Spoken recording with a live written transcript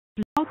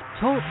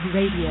Talk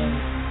Radio.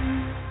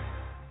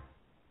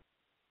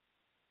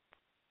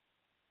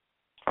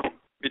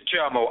 Mi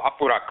chiamo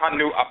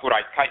Apurakanu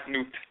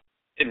Apurakaitnut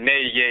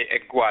Ineye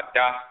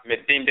Eguada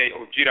Medinde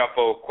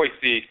Ojirafo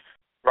Kwesi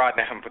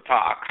Radnehempata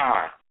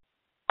Akan.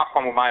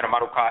 Akwamumaina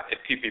Maruka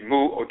Etipi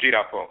Mu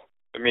Ojirafo.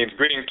 It means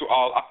greeting to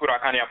all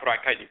Apurakani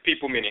Apurakaiti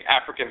people, meaning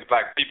Africans,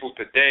 black people.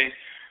 Today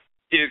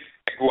is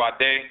EGUA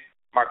Day,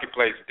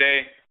 Marketplace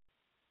Day.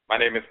 My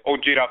name is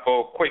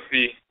Ojirafo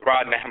Kwesi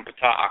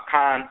Radnehempata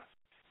Akan.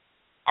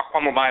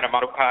 Akwamumaina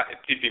Maruka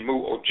Etipi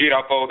Mu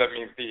Ojirafo. That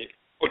means the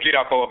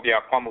Ojirafo of the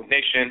Akwamu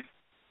Nation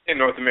in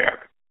North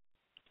America.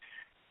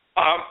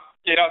 I'll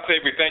say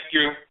we thank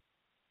you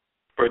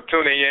for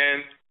tuning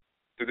in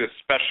to this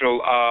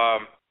special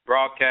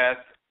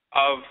broadcast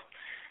of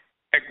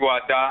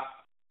EGUA Day,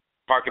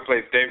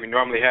 Marketplace Day. We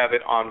normally have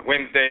it on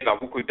Wednesday, La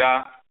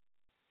Wukuda.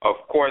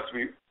 Of course,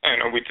 we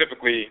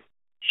typically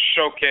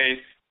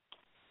showcase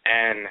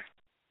an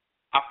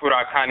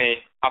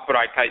Apurakaini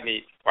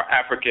or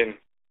African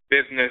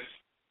business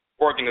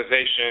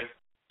organization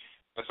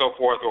and so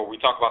forth, or we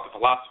talk about the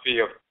philosophy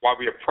of why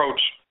we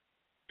approach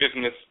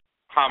business,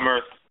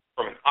 commerce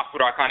from an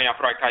Apurakaini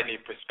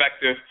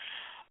perspective.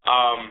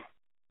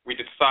 We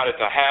decided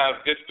to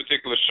have this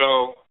particular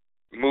show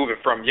moving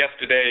from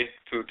yesterday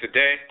to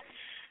today.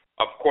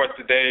 Of course,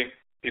 today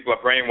people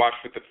are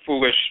brainwashed with the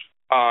foolish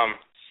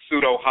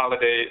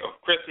pseudo-holiday of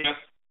Christmas.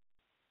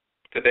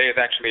 Today is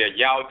actually a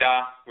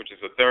Yauda, which is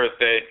a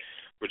Thursday,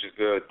 which is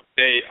the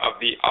day of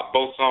the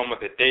Abosom, or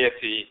the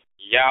deity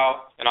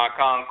Yao in our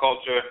Khan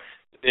culture.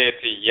 The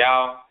deity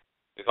Yao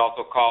is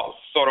also called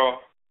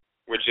Soro,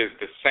 which is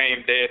the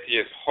same deity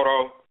as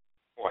Horo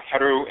or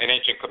Heru in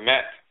ancient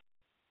Kemet.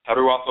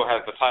 Heru also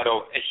has the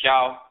title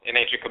Ehyao in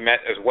ancient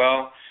Kemet as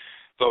well.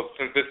 So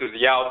since this is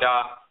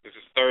Yauda, this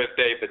is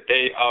Thursday, the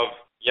day of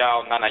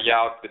Yao, Nana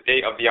Yao, the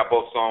day of the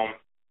Abosom,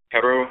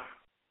 Heru,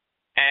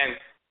 and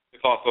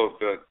it's also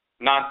the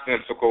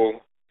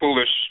nonsensical,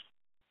 foolish,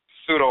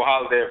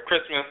 pseudo-holiday of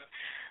Christmas.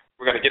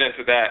 We're going to get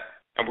into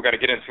that, and we're going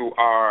to get into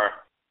our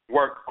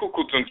work,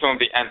 KUKUU-TUNTUM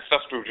The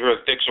Ancestral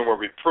Jurisdiction, where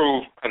we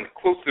prove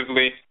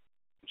conclusively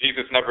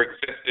Jesus never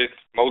existed,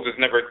 Moses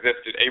never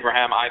existed,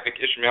 Abraham, Isaac,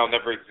 Ishmael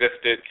never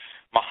existed,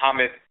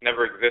 Muhammad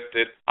never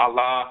existed,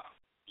 Allah,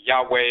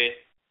 Yahweh,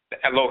 the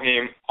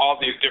Elohim, all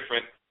these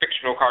different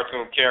fictional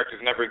cartoon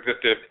characters never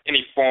existed of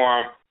any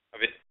form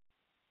of it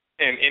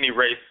in any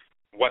race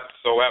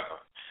whatsoever.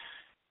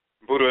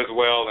 Buddha as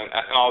well, and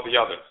all the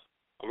others.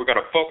 We're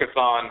going to focus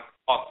on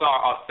Ausar,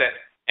 Auset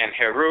and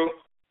Heru,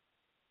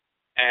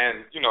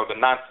 and the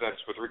nonsense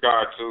with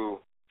regard to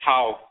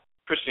how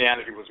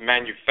Christianity was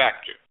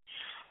manufactured.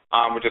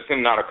 We're just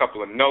sending out a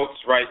couple of notes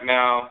right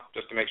now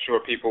just to make sure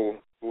people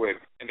who had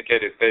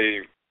indicated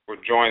they were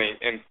joining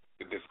in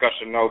the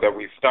discussion know that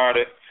we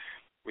started.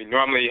 We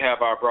normally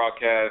have our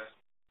broadcast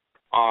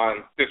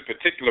on this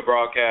particular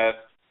broadcast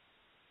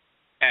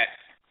at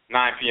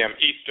 9 p.m.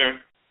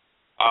 Eastern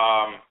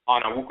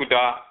on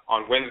Awukuda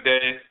on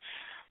Wednesdays.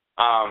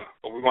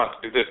 But we wanted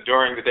to do this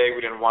during the day.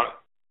 We didn't want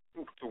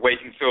to wait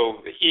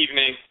until the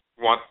evening.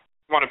 We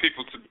wanted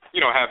people to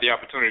have the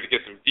opportunity to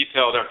get some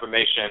detailed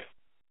information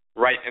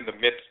right in the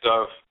midst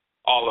of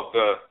all of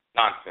the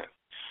nonsense.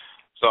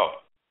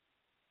 So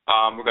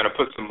we're going to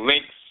put some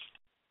links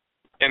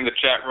in the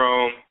chat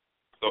room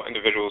so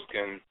individuals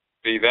can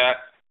see that.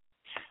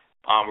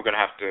 We're going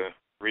to have to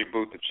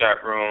reboot the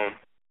chat room,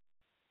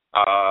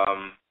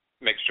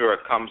 make sure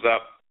it comes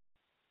up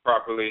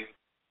properly.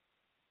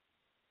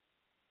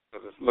 So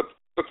this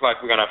looks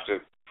like we're going to have to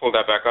pull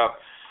that back up.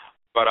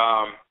 But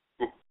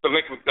the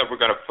link that we're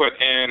going to put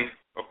in,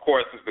 of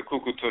course, is the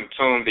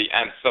KUKUU-TUNTUM The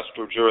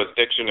Ancestral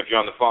Jurisdiction. If you're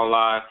on the phone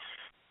line,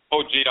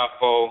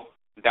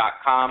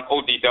 ojirafo.com,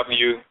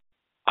 ODWIRAF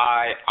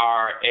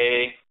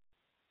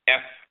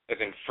as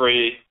in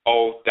free,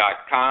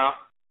 o.com.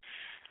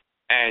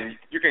 And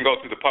you can go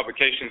to the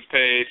publications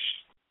page,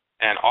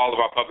 and all of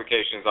our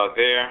publications are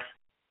there.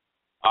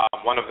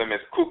 One of them is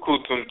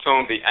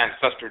KUKUU-TUNTUM The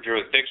Ancestral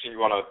Jurisdiction. You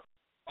want to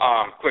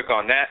click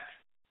on that.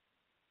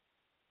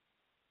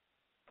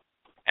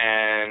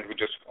 And the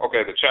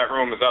chat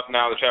room is up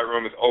now. The chat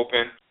room is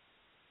open.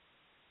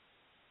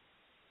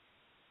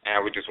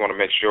 And we just want to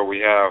make sure we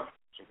have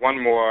one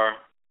more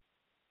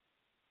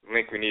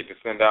link we need to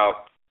send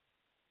out,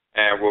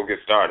 and we'll get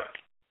started.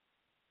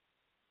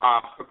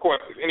 Of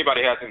course, if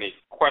anybody has any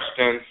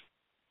questions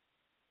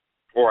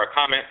or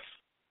comments,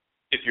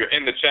 if you're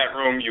in the chat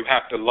room, you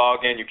have to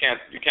log in. You can't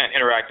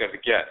interact as a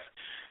guest.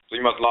 So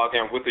you must log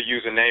in with a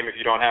username. If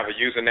you don't have a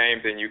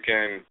username, then you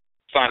can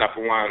sign up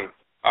for one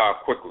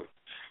quickly.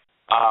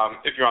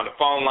 If you're on the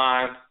phone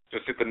line,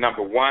 just hit the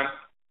number 1,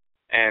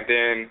 and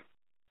then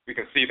we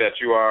can see that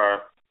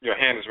your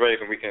hand is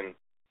raised, and we can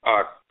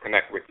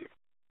connect with you.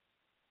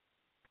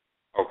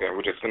 Okay,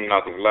 we're just sending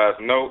out the last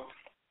note.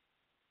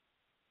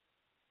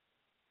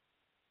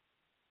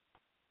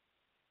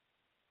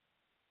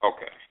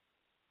 Okay.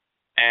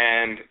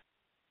 And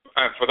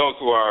for those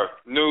who are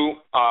new,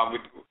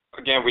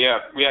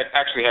 we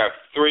actually have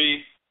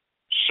 3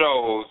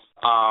 shows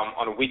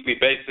on a weekly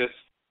basis.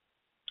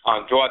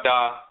 on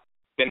Jorda,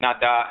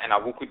 Benada, and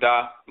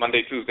Awukuda,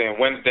 Monday, Tuesday, and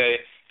Wednesday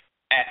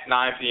at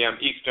 9 p.m.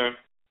 Eastern.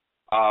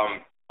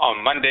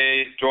 On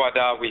Monday,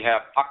 Jorda, we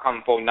have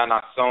Akamfo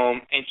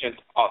Nanasom, ancient,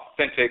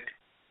 authentic,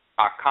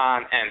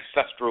 Akan,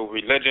 ancestral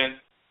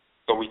religion.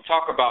 So we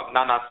talk about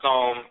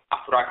Nanasom,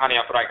 Afurakani,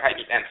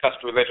 Afurakaiti,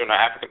 ancestral religion or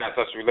African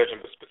ancestral religion,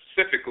 but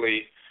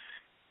specifically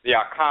the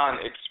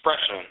Akan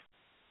expression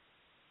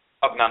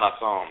of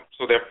Nanasom.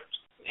 So there,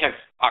 hence,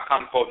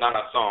 Akamfo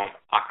Nanasom,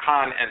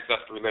 Akan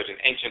ancestral religion,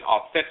 ancient,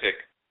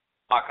 authentic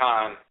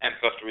Akan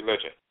ancestral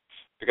religion,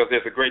 because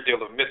there's a great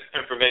deal of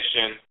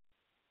misinformation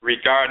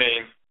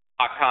regarding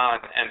Akan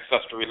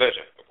ancestral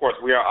religion. Of course,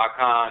 we are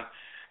Akan,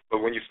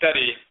 but when you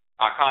study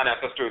Akan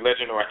ancestral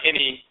religion or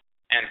any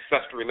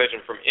ancestral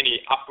religion from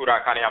any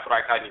Afurakani,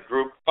 Afurakaini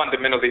group,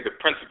 fundamentally the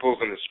principles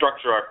and the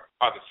structure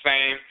are the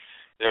same.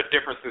 There are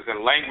differences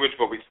in language,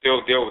 but we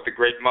still deal with the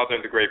Great Mother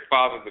and the Great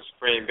Father, the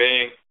Supreme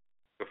Being,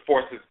 the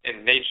forces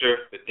in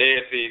nature, the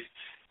deities,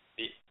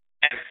 the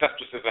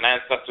ancestresses and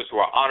ancestors who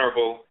are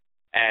honorable,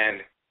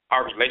 and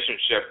our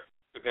relationship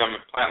to them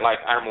in plant life,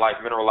 animal life,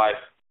 mineral life,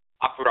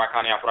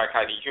 Afurakani,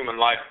 Afurakaini, human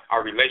life,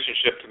 our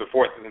relationship to the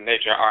forces in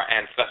nature, our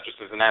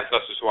ancestresses and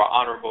ancestors who are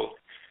honorable,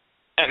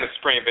 and the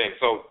Supreme Being.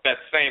 So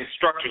that same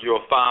structure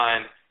you'll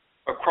find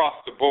across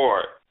the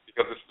board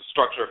because it's the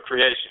structure of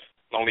creation.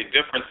 The only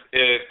difference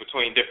is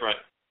between different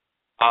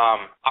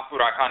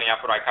Afurakani,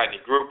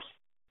 Afurakaini groups,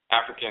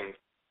 African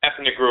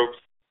ethnic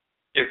groups,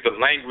 is the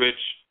language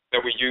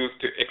that we use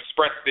to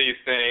express these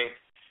things,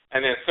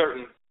 and then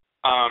certain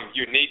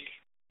unique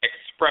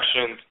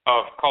expressions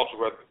of culture,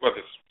 whether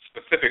it's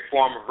specific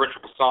form of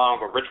ritual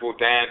song or ritual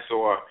dance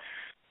or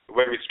the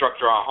way we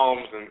structure our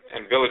homes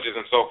and villages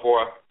and so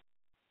forth,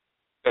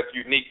 that's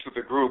unique to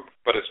the group.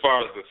 But as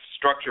far as the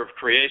structure of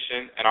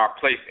creation and our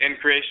place in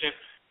creation,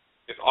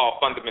 it's all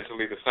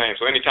fundamentally the same.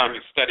 So anytime you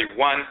study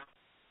one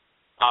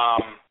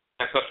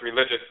ancestral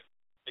religious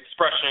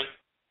expression,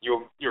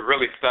 you're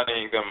really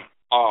studying them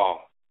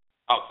all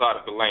outside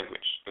of the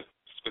language, the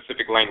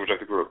specific language of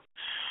the group.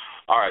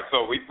 All right,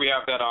 so we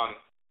have that on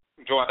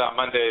Jorda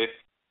Mondays.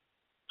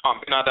 On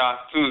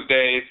Benada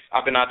Tuesdays,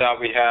 Abenada,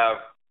 we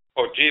have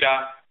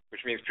Ojida,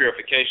 which means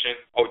purification.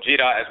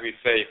 Ojida, as we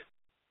say,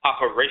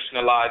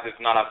 operationalizes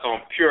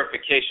Nanasom.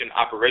 Purification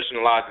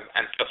operationalizes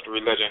ancestral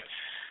religion.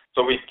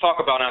 So we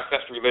talk about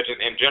ancestral religion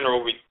in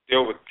general. We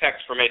deal with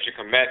texts from ancient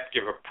Kemet,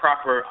 give a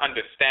proper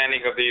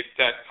understanding of these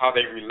texts, how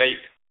they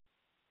relate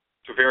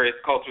to various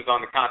cultures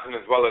on the continent,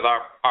 as well as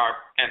our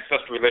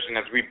ancestral religion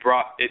as we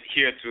brought it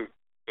here to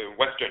the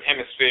Western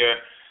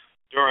Hemisphere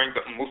during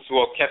the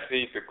Musuo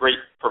Kesi, the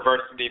Great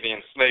Perversity, the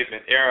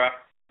enslavement era.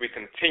 We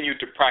continue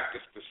to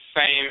practice the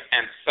same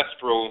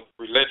ancestral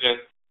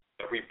religion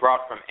that we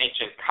brought from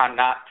ancient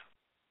Kanat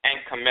and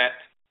Kemet,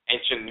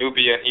 ancient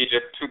Nubia and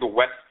Egypt, to the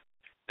west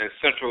and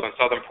central and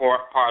southern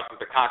parts of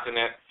the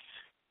continent.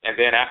 And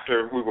then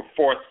after we were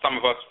forced, some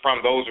of us,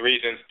 from those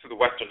regions to the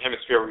Western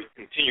Hemisphere, we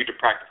continue to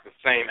practice the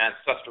same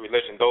ancestral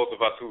religion, those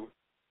of us who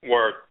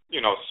were,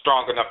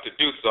 strong enough to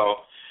do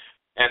so.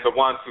 And the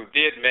ones who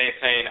did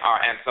maintain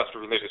our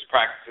ancestral religious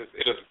practices,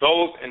 it is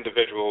those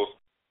individuals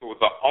who were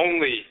the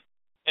only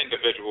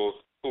individuals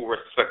who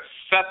were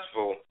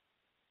successful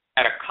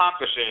at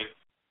accomplishing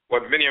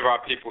what many of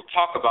our people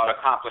talk about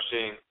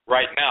accomplishing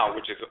right now,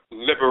 which is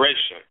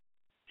liberation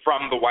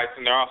from the whites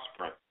and their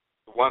offspring.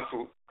 The ones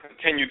who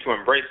continue to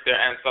embrace their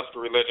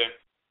ancestral religion,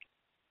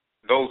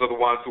 those are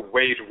the ones who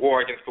wage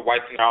war against the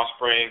whites and their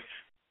offspring,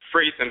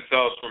 freed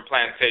themselves from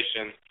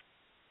plantations,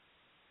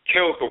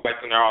 killed the whites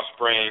and their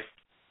offspring,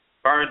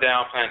 burned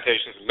down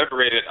plantations,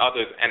 liberated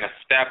others, and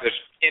established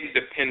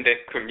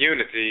independent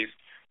communities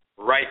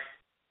right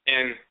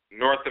in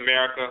North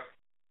America,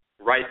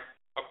 right,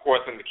 of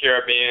course, in the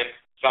Caribbean,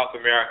 South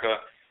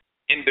America,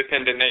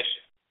 independent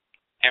nations.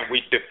 And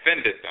we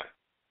defended them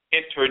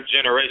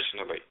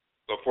intergenerationally.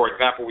 So, for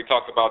example, we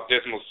talked about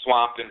Dismal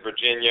Swamp in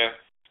Virginia,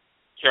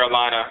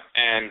 Carolina,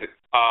 and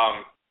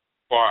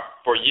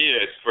for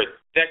years, for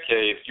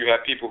decades, you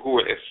have people who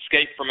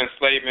escaped from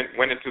enslavement,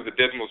 went into the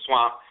Dismal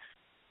Swamp,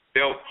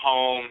 built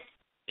homes,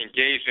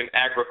 engaged in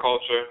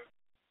agriculture,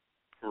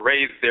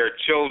 raised their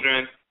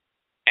children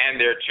and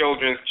their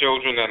children's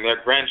children and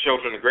their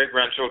grandchildren and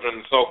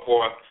great-grandchildren and so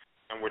forth,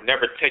 and were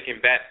never taken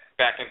back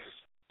into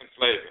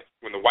enslavement.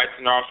 When the whites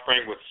and their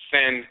offspring would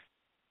send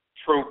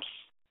troops,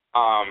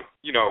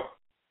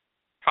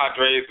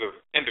 cadres of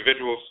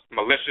individuals,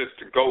 militias,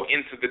 to go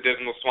into the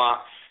Dismal Swamp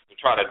and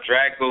try to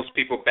drag those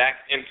people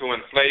back into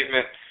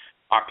enslavement,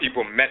 our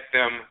people met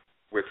them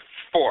with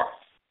force,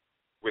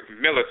 with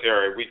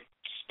military. We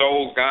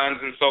stole guns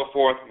and so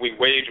forth. We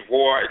waged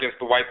war against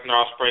the whites and their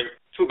offspring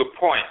to the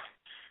point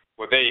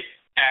where they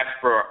asked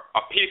for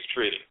a peace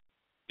treaty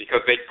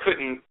because they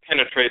couldn't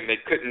penetrate and they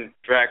couldn't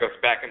drag us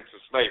back into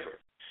slavery.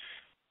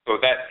 So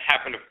that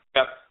happened.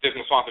 That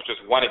Dismal Swamp is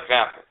just one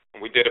example. And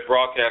we did a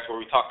broadcast where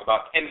we talked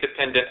about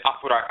independent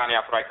Afurakani,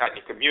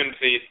 Afurakaini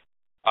communities.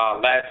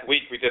 Last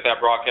week we did that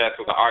broadcast,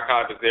 so the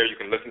archive is there. You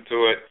can listen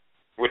to it,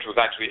 which was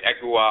actually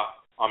EGUA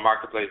on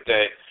Marketplace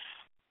Day,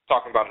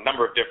 talking about a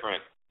number of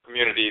different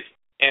communities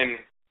in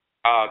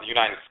the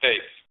United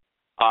States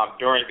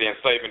during the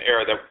enslavement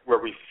era, where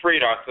we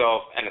freed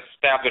ourselves and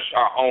established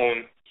our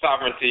own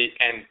sovereignty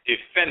and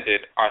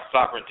defended our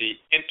sovereignty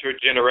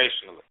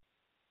intergenerationally.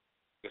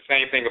 The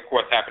same thing, of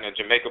course, happened in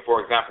Jamaica,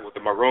 for example, with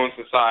the Maroon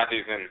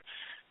societies in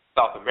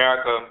South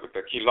America, with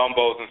the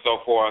Quilombos and so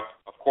forth.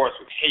 Of course,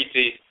 with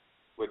Haiti,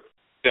 with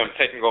them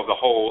taking over the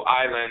whole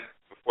island.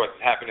 Of course,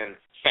 it happened in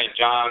St.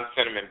 John,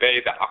 Cinnamon Bay,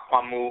 the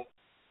Akwamu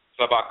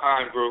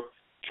Sabakan group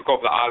took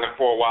over the island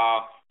for a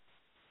while.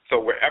 So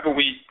wherever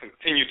we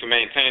continue to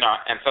maintain our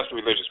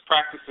ancestral religious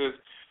practices,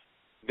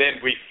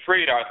 then we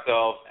freed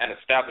ourselves and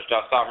established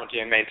our sovereignty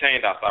and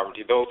maintained our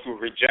sovereignty. Those who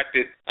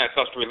rejected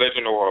ancestral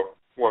religion or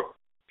were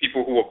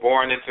people who were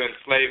born into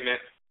enslavement,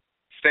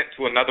 sent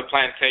to another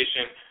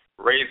plantation,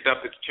 raised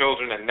up its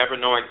children and never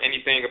knowing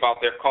anything about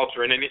their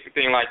culture and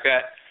anything like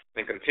that,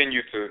 then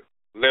continue to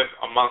live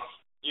amongst,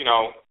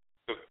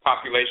 the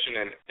population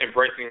and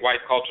embracing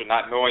white culture,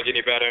 not knowing any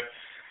better.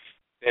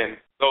 And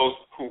those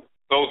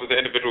are the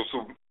individuals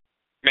who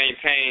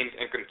maintained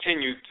and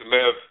continued to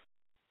live,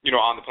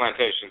 on the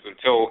plantations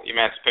until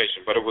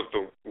emancipation. But it was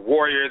the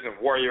warriors and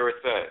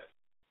warrioresses,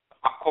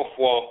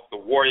 Akofo,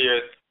 the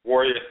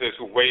warrioresses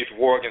who waged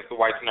war against the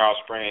whites in their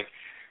offspring,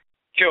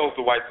 killed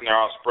the whites in their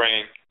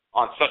offspring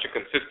on such a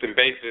consistent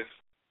basis,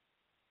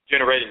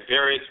 generating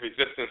various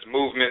resistance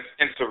movements,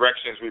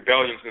 insurrections,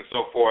 rebellions, and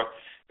so forth,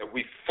 that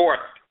we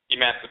forced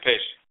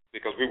emancipation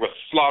because we were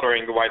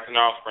slaughtering the whites in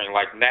our offspring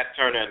like Nat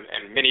Turner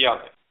and many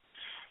others.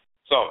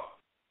 So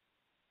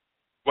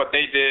what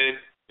they did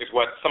is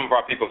what some of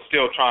our people are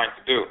still trying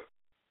to do.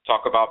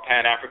 Talk about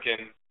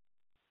Pan-Africanism,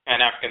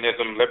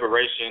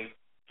 liberation,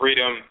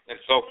 freedom, and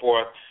so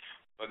forth.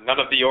 But none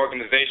of the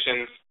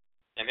organizations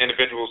and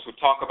individuals who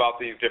talk about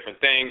these different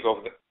things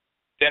over the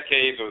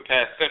decades or the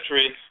past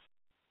century,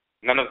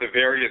 none of the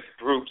various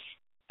groups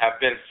have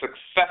been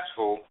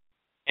successful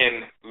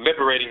in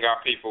liberating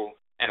our people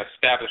and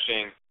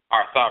establishing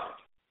our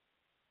sovereignty.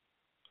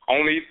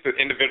 Only the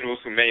individuals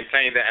who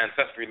maintain their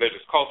ancestral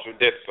religious culture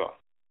did so.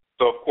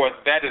 So, of course,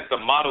 that is the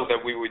model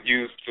that we would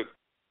use to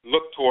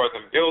look towards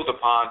and build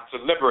upon to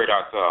liberate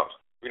ourselves.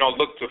 We don't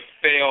look to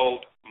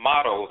failed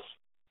models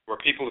where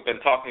people have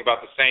been talking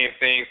about the same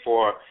thing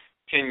for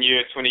 10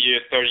 years, 20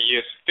 years, 30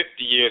 years,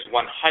 50 years,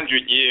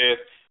 100 years,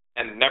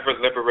 and never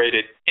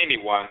liberated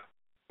anyone,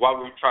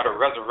 while we try to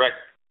resurrect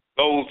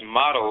those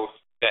models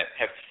that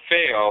have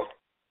failed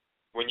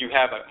when you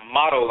have a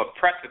model of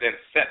precedent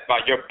set by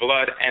your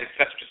blood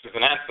ancestresses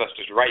and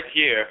ancestors right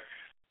here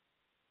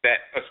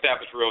that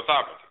establish real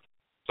sovereignty.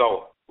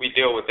 So we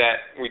deal with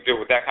that. We deal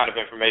with that kind of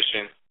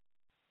information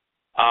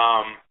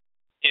on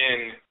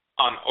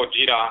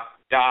Ojida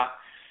Da,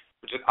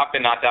 which is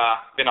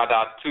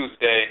Benada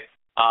Tuesday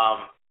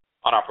on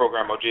our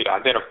program Ojida.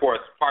 And then, of course,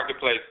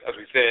 Marketplace, as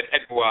we said,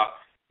 EGUA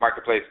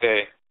Marketplace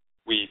Day.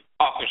 We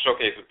often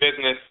showcase a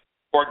business,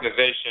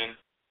 organization,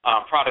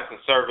 products and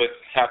service,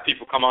 have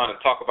people come on and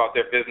talk about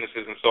their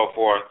businesses and so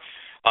forth.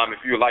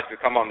 If you would like to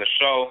come on the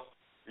show,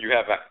 you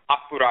have an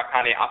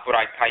Afurakani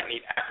Afurai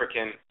Kaitni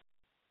African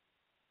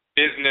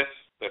business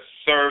that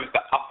serves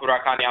the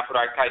Afurakani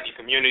Afurai Kaitni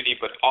community,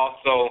 but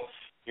also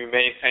you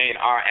maintain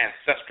our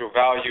ancestral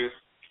values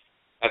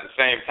at the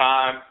same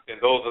time, then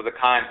those are the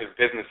kinds of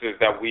businesses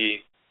that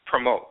we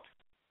promote.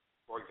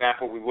 For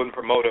example, we wouldn't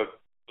promote a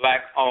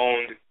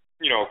black-owned,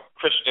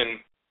 Christian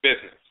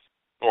business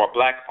or a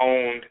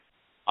black-owned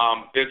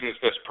business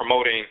that's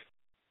promoting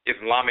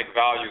Islamic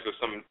values or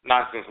some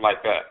nonsense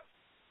like that.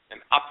 An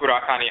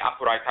Afurakani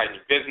Afurai Kaitni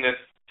business,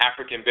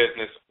 African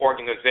business,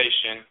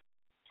 organization,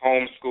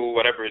 homeschool,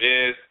 whatever it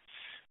is,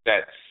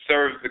 that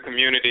serves the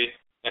community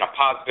in a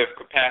positive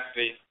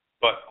capacity,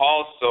 but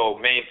also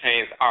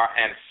maintains our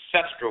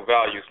ancestral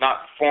values,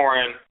 not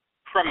foreign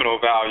criminal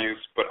values,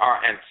 but our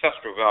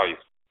ancestral values.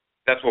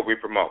 That's what we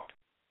promote.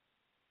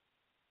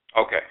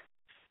 Okay.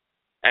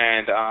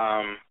 And,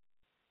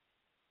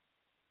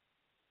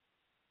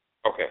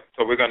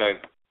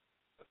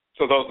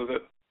 so those are the,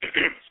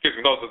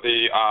 those are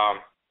the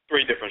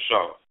 3 different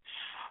shows.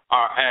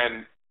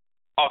 And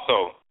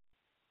also,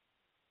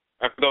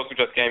 and for those who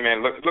just came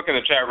in, look in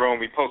the chat room.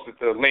 We posted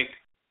the link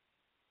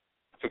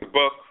to the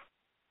book,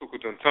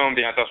 KUKUU-TUNTUM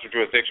The Ancestral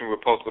Jurisdiction. We'll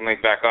post the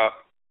link back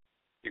up.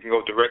 You can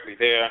go directly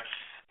there.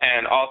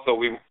 And also,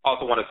 we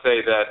also want to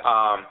say that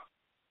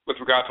with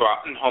regard to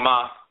our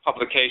Nhoma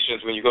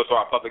publications, when you go to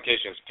our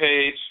publications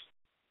page,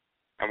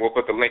 and we'll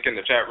put the link in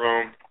the chat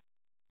room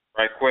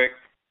right quick.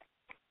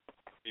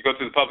 You go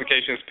to the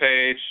publications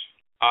page,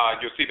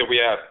 you'll see that we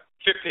have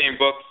 15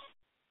 books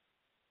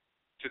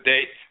to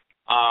date.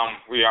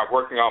 We are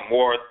working on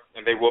more,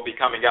 and they will be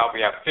coming out.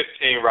 We have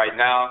 15 right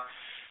now.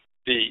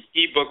 The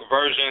ebook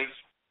versions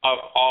of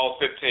all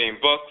 15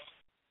 books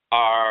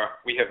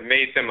we have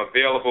made them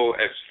available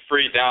as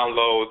free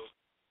downloads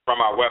from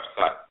our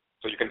website.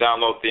 So you can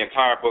download the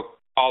entire book,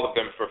 all of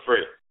them for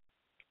free.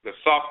 The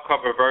soft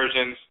cover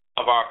versions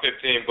of our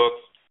 15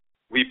 books,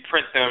 we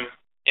print them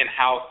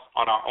in-house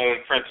on our own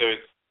printers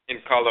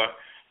in color.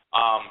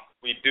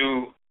 We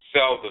do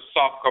sell the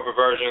soft cover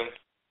versions.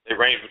 They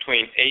range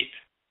between $8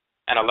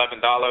 and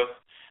 $11.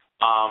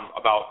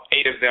 About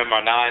 8 of them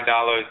are $9,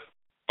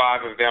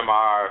 5 of them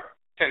are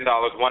 $10,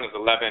 1 is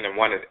 $11, and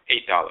 1 is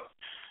 $8.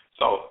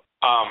 So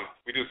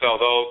we do sell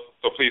those,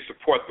 so please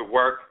support the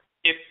work.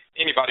 If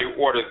anybody who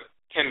orders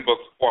 10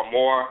 books or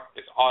more,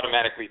 it's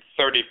automatically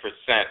 30%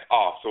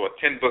 off. So a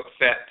 10-book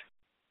set,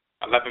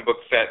 11-book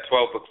set,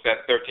 12-book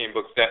set,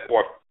 13-book set,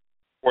 or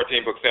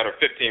 14-book set, or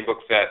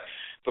 15-book set.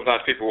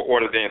 Sometimes people will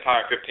order the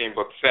entire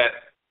 15-book set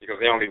because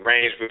they only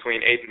range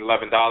between $8 and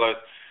 $11.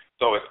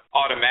 So it's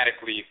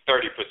automatically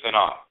 30%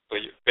 off. So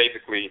you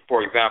basically,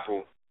 for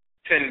example,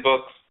 10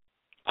 books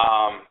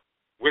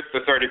with the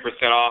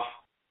 30% off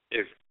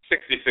is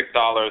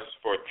 $66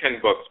 for 10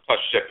 books plus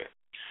shipping.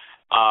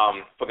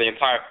 For the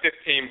entire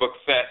 15-book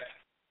set,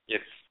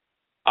 it's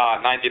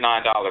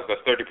 $99.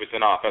 That's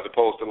 30% off, as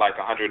opposed to like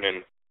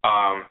 $140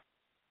 or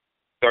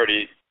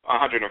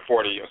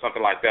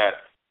something like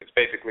that. It's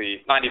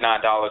basically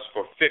 $99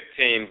 for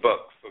 15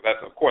 books. So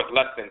that's, of course,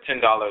 less than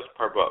 $10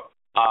 per book.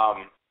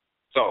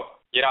 So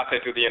get out there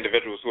to the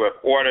individuals who have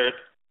ordered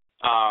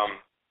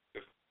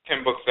the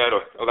 10-book set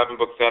or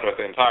 11-book set or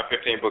the entire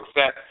 15-book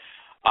set,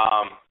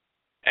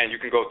 and you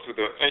can go to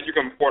and you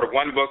can order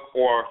 1 book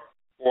or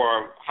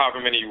however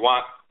many you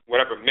want,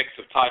 whatever mix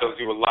of titles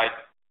you would like.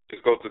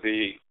 Just go to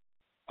the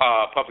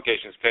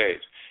publications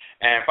page.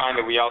 And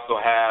finally, we also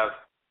have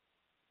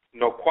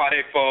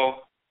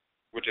Noquadefo,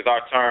 which is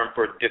our term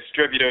for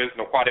distributors.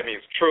 Noquade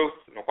means truth.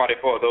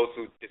 Noquadefo are those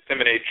who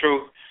disseminate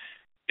truth.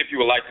 If you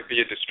would like to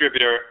be a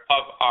distributor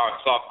of our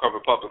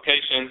softcover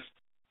publications,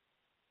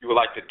 you would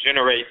like to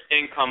generate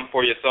income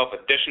for yourself,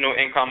 additional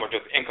income, or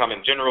just income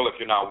in general if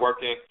you're not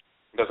working.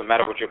 It doesn't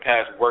matter what your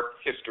past work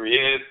history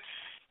is.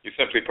 You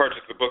simply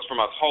purchase the books from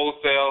us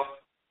wholesale,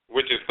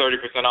 which is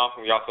 30% off,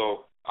 and we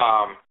also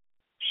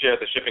share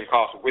the shipping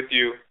costs with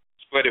you,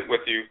 split it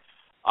with you.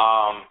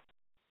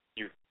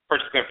 You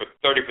purchase them for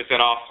 30%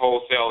 off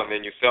wholesale, and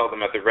then you sell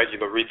them at the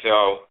regular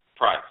retail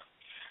price.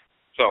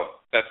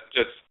 So that's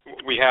just,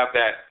 we have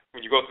that.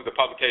 When you go to the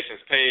publications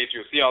page,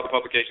 you'll see all the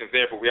publications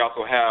there, but we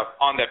also have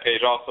on that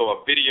page also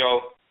a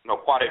video,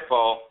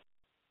 Noquadefo,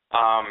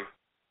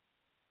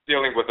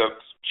 dealing with a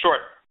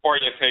short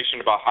orientation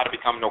about how to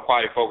become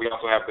Noquadefo. We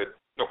also have the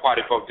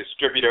Noquadefo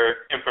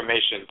distributor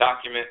information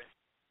document,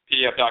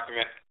 PDF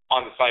document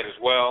on the site as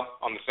well,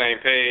 on the same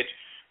page,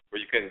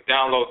 where you can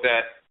download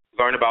that,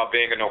 learn about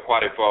being a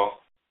Noquadefo,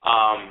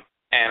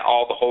 and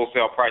all the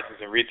wholesale prices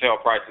and retail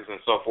prices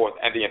and so forth,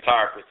 and the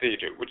entire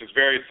procedure, which is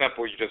very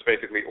simple. You just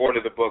basically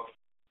order the books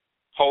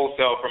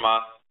wholesale from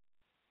us,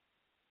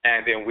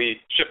 and then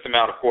we ship them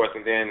out, of course,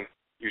 and then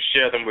you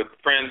share them with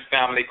friends,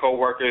 family,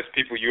 co-workers,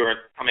 people you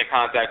come in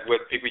contact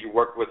with, people you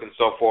work with, and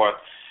so forth.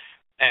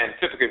 And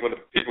typically when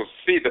the people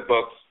see the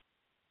books,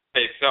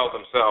 they sell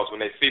themselves. When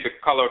they see the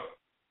color,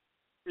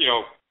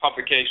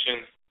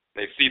 publications,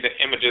 they see the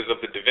images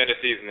of the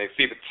divinities, and they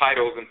see the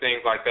titles and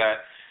things like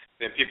that,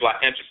 then people are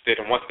interested.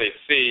 And once they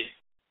see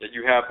that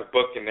you have the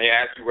book and they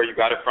ask you where you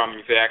got it from, and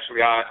you say,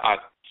 actually, I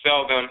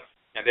sell them,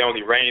 and they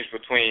only range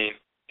between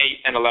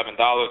 $8 and $11,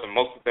 and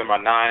most of them are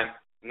 $9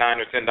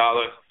 or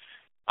 $10.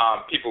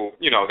 People,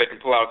 they can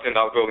pull out a $10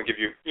 bill and give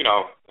you,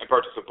 and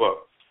purchase a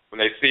book. When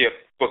they see a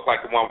book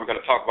like the one we're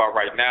going to talk about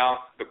right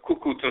now, the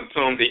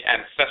KUKUU-TUNTUM The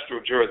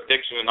Ancestral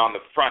Jurisdiction, and on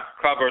the front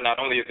cover, not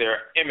only is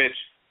there an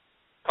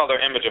color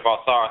image of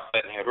Auser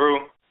and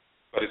Heru,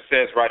 but it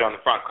says right on the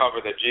front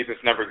cover that Jesus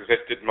never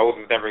existed,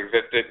 Moses never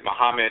existed,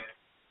 Muhammad,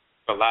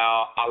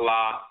 Bilal,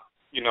 Allah,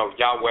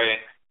 Yahweh,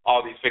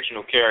 all these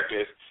fictional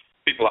characters.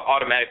 People are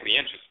automatically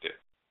interested.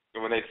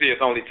 And when they see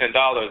it's only $10,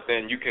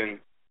 then you can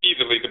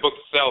easily, the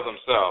books sell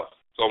themselves.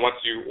 So once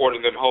you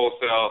order them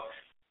wholesale,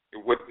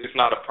 it's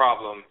not a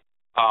problem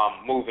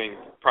moving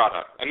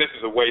product. And this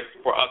is a way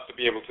for us to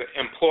be able to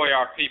employ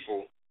our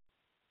people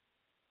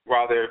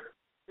while they're,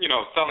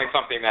 selling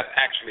something that's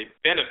actually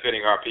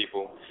benefiting our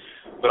people,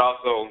 but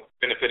also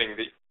benefiting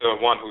the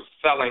one who's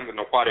selling the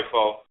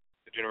Noquadefo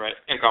to generate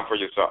income for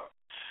yourself.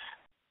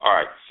 All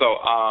right, so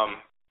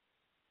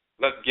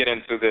let's get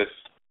into this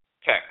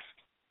text.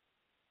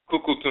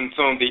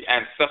 KUKUU-TUNTUM The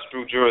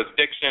Ancestral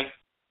Jurisdiction.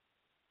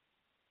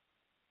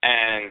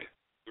 And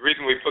the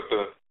reason we put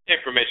the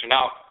information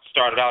out,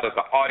 started out as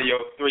an audio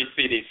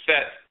 3-CD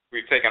set.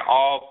 We've taken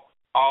all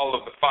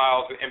of the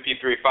files, the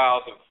MP3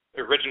 files of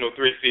the original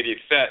 3-CD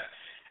set,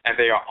 and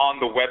they are on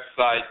the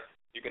website.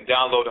 You can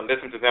download and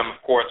listen to them,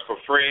 of course, for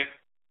free.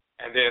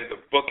 And then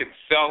the book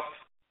itself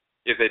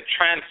is a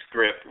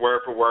transcript,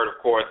 word for word, of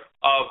course,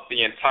 of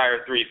the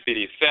entire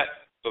 3-CD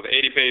set. So the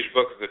 80-page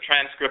book is a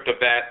transcript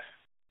of that.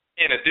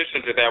 In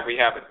addition to that,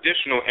 we have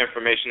additional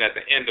information at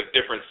the end of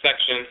different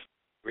sections.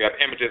 We have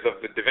images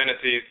of the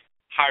divinities,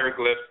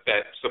 hieroglyphs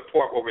that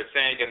support what we're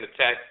saying in the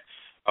text.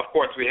 Of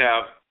course, we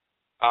have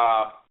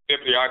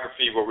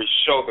bibliography where we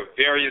show the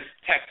various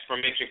texts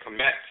from ancient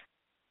Kemet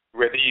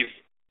where these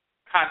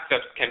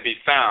concepts can be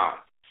found.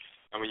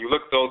 And when you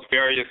look at those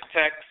various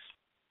texts,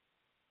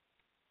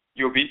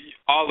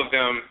 all of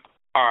them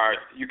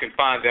you can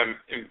find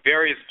them in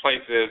various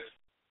places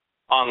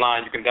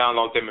online. You can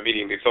download them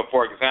immediately. So,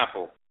 for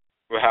example,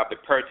 we'll have the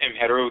Auset and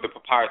Heru, the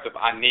papyrus of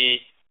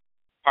Ani,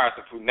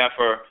 Papyrus of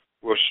Nefer,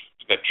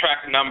 the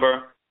track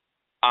number,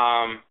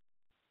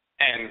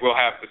 and we'll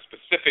have the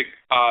specific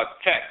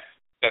text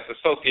that's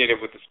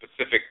associated with the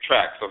specific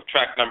track. So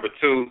track number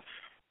 2,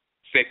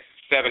 6,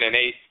 7, and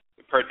 8,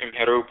 the Auset and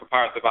Heru,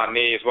 Papyrus of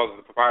Ani, as well as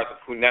the Papyrus of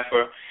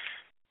Nefer.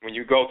 When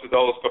you go to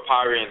those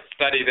papyri and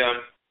study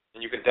them,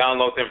 and you can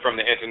download them from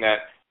the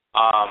internet,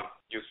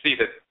 you'll see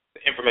that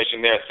the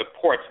information there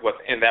supports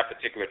what's in that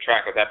particular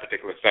track or that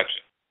particular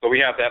section. So we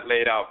have that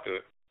laid out: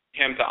 the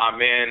hymn to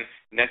Amen,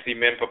 Nessie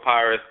Men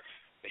Papyrus,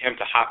 the hymn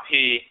to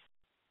Hapi,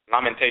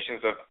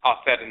 Lamentations of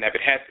Auset and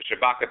Nebuchadnezzar, the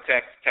Shabaka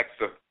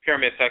text of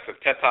pyramid text of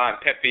Teta and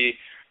Pepi,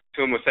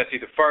 Tomb of Seti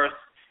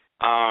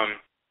I,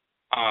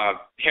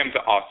 hymn to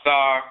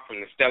Ausar from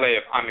the Stele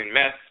of Amin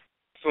Mes,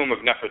 Tomb of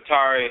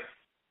Nefertari,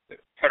 the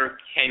Peter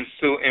Cain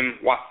Su Im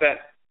Waset,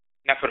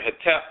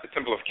 Neferhetep, the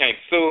Temple of Cain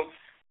Su,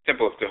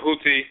 Temple of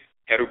Tehuti,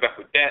 Heru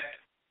Bekudet,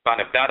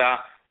 Banabdada,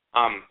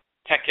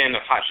 Tekin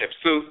of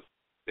Hatshepsut,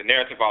 the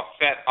narrative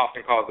Auset,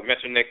 often called the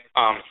Metronic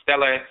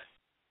Stele.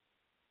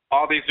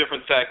 All these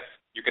different texts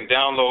you can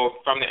download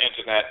from the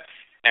internet,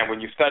 and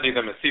when you study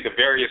them and see the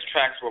various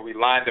tracks where we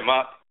lined them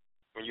up,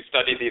 when you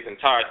study these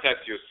entire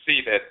texts, you'll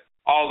see that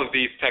all of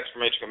these texts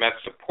from ancient Kemet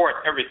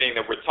support everything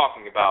that we're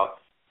talking about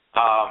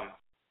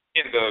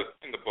in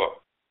the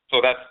book.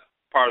 So that's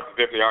part of the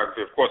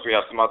bibliography. Of course, we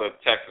have some other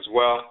texts as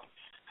well,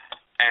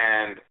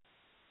 and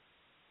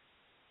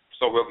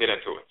so we'll get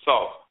into it.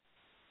 So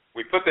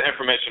we put the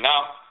information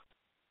out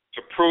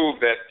to prove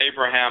that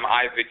Abraham,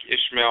 Isaac,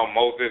 Ishmael,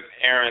 Moses,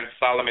 Aaron,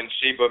 Solomon,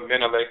 Sheba,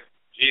 Menelik,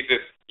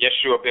 Jesus,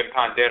 Yeshua ben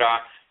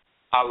Pandira,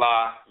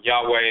 Allah,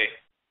 Yahweh,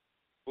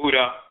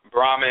 Buddha,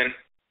 Brahman,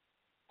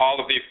 all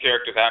of these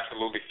characters are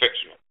absolutely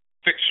fictional.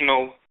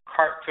 Fictional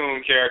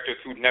cartoon characters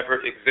who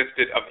never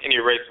existed of any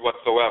race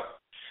whatsoever.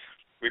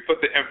 We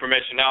put the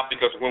information out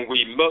because when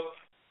we looked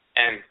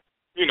and,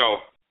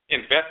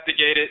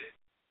 investigated,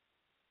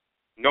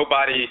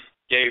 nobody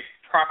gave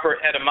proper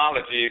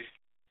etymologies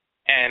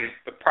and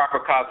the proper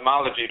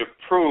cosmology to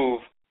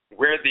prove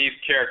where these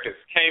characters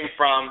came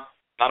from,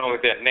 not only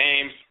their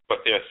names, but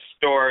their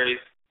stories,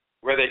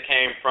 where they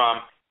came from,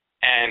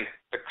 and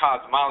the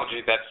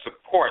cosmology that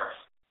supports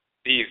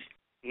these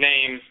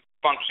names,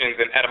 functions,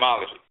 and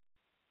etymology.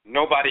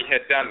 Nobody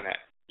had done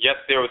that. Yes,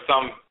 there were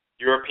some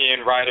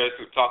European writers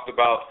who talked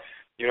about,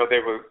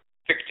 there were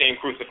 16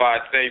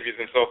 crucified saviors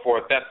and so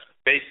forth. That's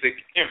basic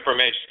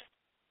information.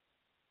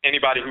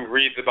 Anybody who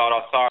reads about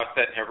Ausar,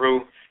 Auset, and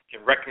Heru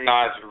can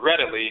recognize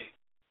readily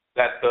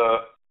that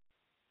the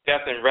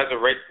death and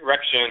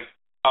resurrection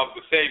of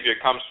the Savior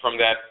comes from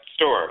that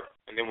story.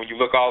 And then when you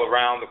look all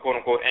around the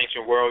quote-unquote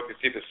ancient world, you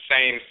see the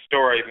same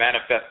story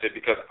manifested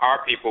because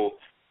our people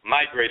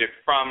migrated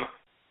from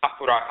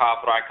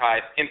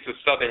Africa into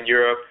southern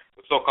Europe,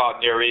 the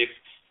so-called Near East,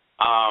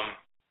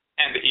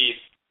 and the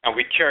East, and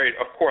we carried,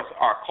 of course,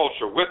 our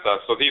culture with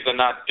us. So these are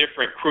not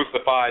different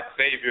crucified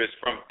saviors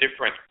from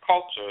different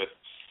cultures.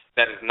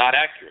 That is not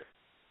accurate.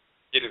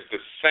 It is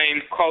the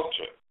same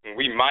culture. When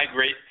we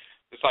migrate,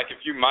 it's like if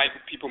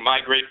people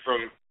migrate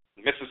from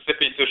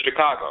Mississippi to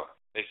Chicago.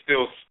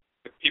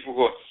 The people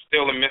who are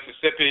still in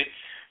Mississippi,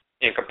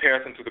 in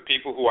comparison to the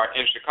people who are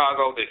in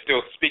Chicago, they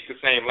still speak the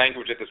same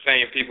language as the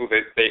same people.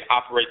 They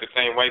operate the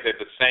same way. They're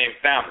the same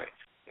family.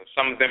 And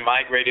some of them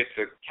migrated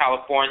to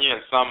California,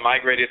 and some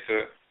migrated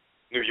to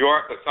New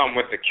York, or some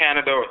went to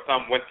Canada, or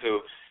some went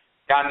to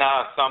Ghana,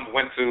 or some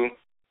went to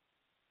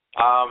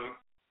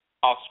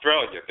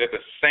Australia. They're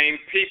the same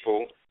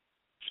people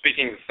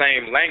speaking the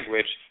same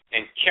language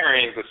and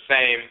carrying the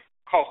same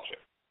culture.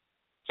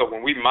 So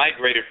when we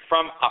migrated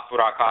from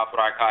Africa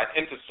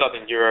into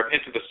southern Europe,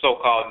 into the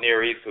so-called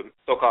Near East, the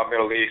so-called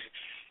Middle East,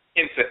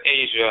 into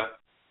Asia,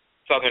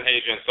 southern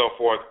Asia and so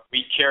forth,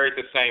 we carried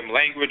the same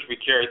language, we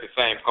carried the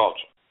same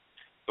culture.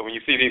 So when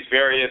you see these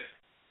various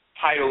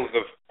titles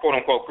of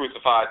quote-unquote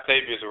crucified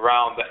saviors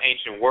around the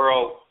ancient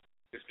world,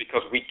 it's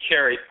because we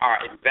carried our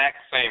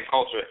exact same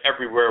culture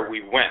everywhere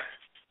we went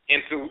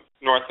into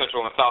North,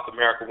 Central, and South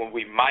America when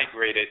we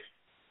migrated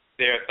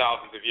there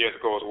thousands of years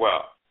ago as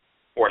well,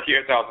 or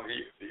here thousands of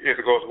years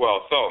ago as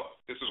well. So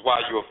this is why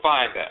you will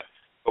find that.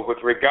 But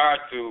with regard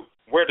to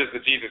where does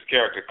the Jesus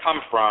character come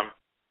from,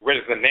 where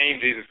does the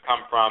name Jesus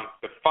come from,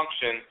 the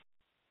function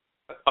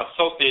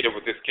associated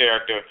with this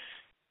character,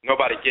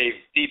 nobody gave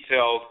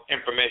detailed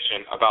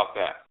information about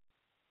that.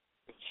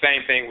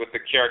 Same thing with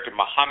the character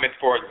Muhammad,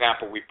 for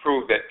example. We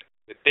proved that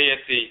the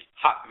deity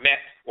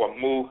Hatmet, or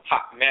Mu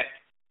Hatmet,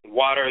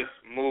 waters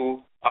Mu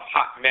of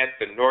Hatmet,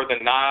 the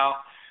northern Nile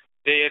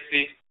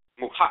deity,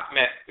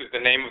 Muhammad is the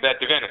name of that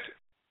divinity.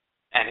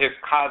 And his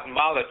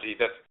cosmology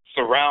that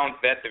surrounds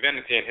that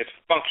divinity and his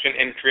function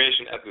in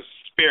creation as the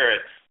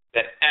spirit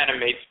that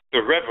animates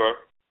the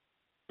river,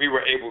 we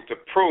were able to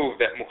prove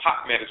that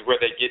Muhammad is where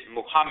they get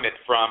Muhammad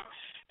from,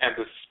 and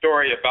the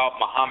story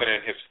about Muhammad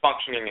and his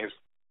functioning, his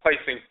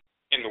placing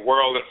in the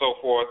world and so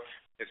forth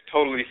is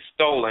totally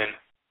stolen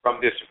from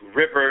this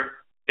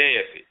river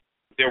deity.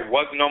 There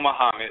was no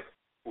Muhammad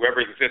who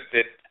ever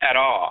existed at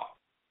all.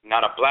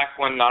 Not a black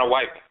one, not a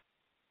white one.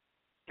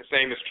 The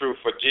same is true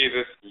for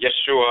Jesus,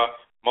 Yeshua,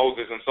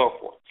 Moses, and so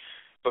forth.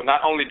 So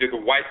not only do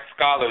the white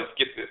scholars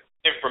get the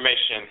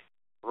information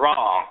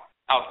wrong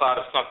outside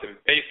of something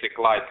basic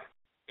like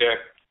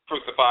their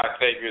crucified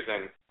saviors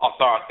and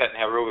Auser, Auset and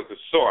Heru is the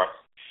source,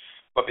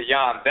 but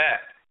beyond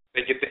that,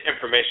 they get the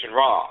information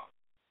wrong.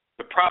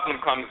 The problem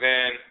comes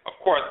in, of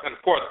course,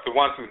 the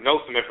ones who know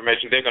some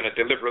information, they're going to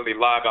deliberately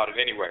lie about it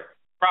anyway.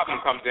 The problem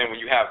comes in when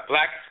you have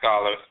black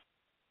scholars,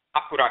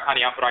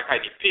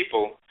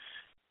 people,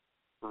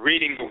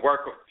 reading the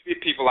work of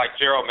people like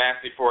Gerald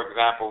Massey, for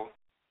example,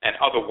 and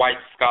other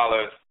white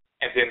scholars,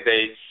 and then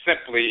they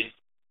simply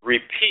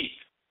repeat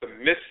the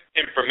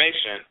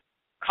misinformation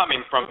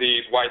coming from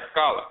these white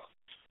scholars.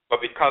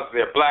 But because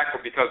they're black or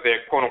because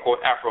they're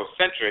quote-unquote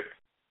Afrocentric,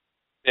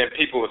 then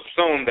people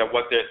assume that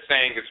what they're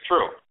saying is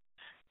true.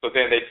 So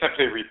then they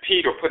simply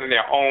repeat or put in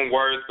their own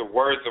words the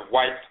words of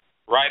white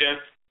writers,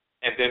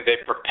 and then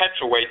they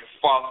perpetuate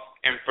false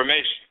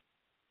information.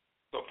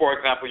 So, for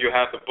example, you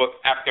have the book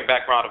African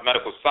Background of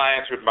Medical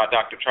Science, written by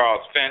Dr.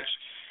 Charles Finch,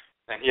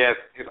 and he has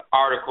his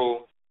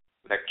article,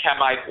 The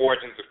Camite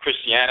Origins of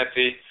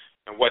Christianity,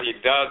 and what he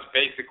does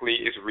basically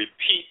is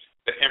repeat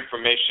the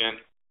information,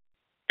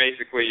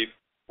 basically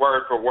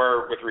word for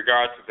word, with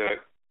regard to the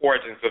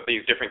origins of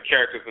these different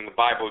characters in the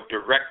Bible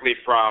directly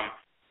from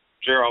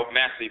Gerald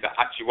Massey, the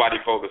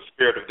Achiwadifo, the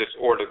spirit of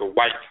disorder, the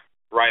white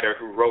writer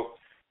who wrote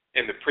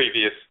in the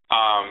previous,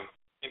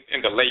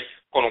 in the late,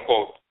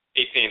 quote-unquote,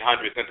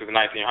 1800s into the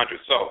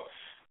 1900s. So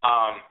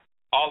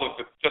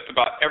just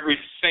about every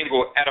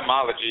single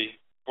etymology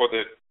for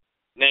the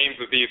names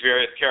of these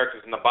various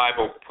characters in the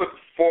Bible put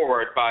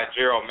forward by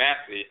Gerald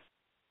Massey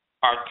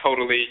are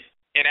totally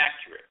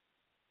inaccurate.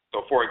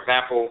 So, for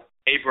example,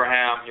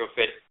 Abraham, you'll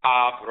say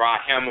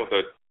Abraham, or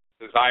the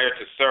desire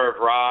to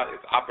serve Ra is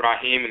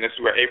Abraham, and this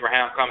is where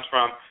Abraham comes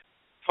from.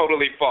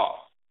 Totally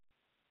false.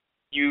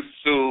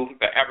 Yusu,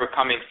 the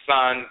ever-coming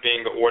son,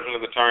 being the origin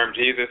of the term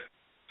Jesus,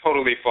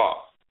 totally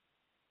false.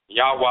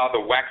 Yahweh, the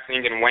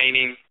waxing and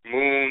waning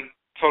moon,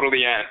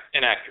 totally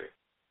inaccurate.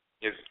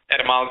 His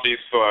etymologies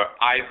for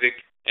Isaac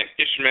and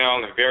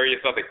Ishmael and various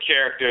other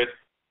characters,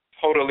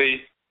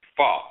 totally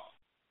false.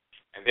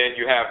 And then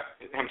you have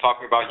him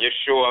talking about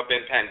Yeshua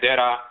ben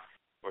Pandira,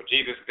 or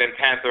Jesus ben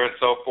Panther, and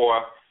so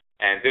forth,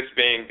 and this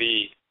being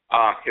the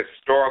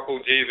historical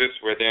Jesus,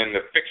 where then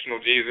the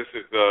fictional Jesus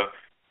is the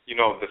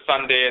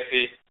sun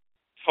deity,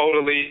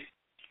 totally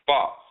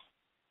false.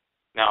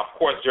 Now, of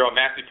course, Gerald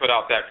Massey put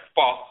out that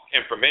false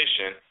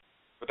information,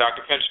 but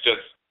Dr. Finch,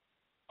 just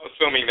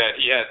assuming that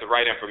he had the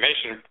right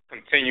information,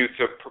 continued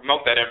to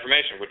promote that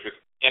information, which was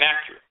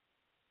inaccurate.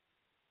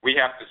 We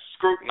have to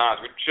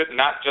scrutinize. We should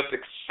not just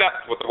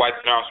accept what the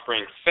whites in our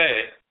spring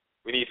say.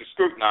 We need to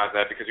scrutinize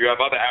that, because you have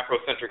other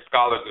Afrocentric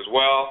scholars as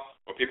well,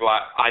 where people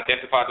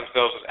identify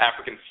themselves as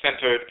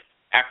African-centered,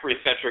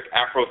 Afrocentric,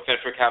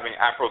 having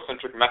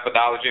Afrocentric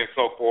methodology and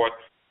so forth,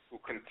 who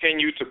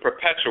continue to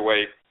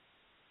perpetuate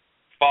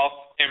false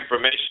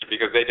information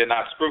because they did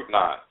not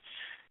scrutinize.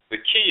 The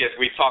key, as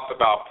we talked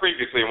about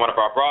previously in one of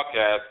our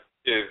broadcasts,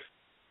 is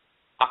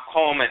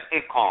akom and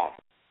nkom.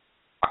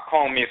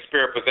 Akom means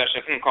spirit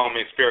possession, nkom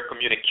means spirit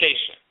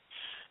communication.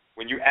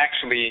 When you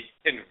actually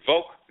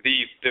invoke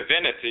these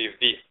divinities,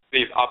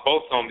 these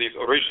Abosom, these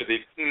Orisha,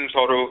 these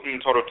Ntoru,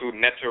 Ntorotu,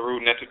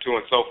 Neteru,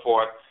 Netutu, and so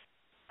forth,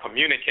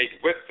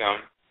 communicate with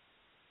them,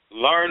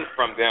 learn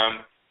from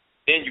them,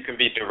 then you can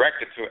be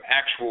directed to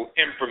actual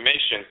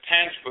information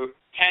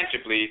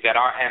tangibly that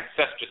our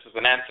ancestresses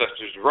and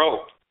ancestors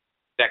wrote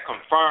that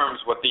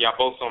confirms what the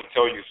Abosom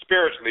tell you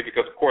spiritually,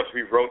 because, of course,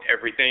 we wrote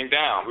everything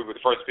down. We were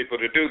the first people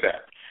to do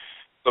that.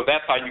 So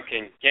that's how you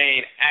can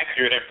gain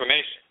accurate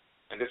information.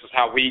 And this is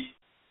how we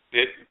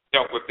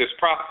dealt with this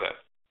process.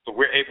 So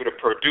we're able to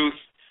produce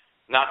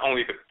not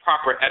only the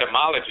proper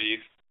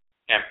etymologies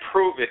and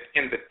prove it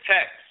in the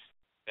text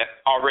that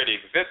already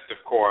exists,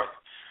 of course,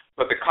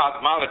 but the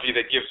cosmology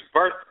that gives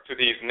birth to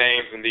these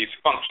names and these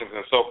functions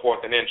and so forth,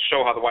 and then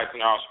show how the whites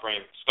and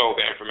offspring stole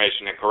the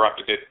information and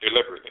corrupted it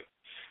deliberately.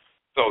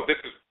 So this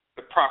is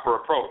the proper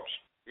approach.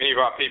 Many of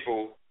our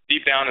people,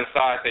 deep down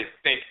inside, they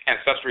think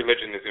ancestral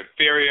religion is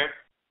inferior.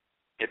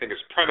 They think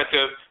it's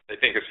primitive. They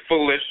think it's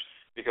foolish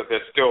because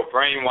they're still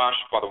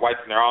brainwashed by the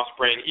whites and their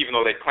offspring, even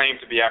though they claim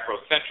to be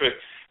Afrocentric.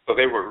 So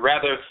they would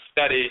rather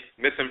study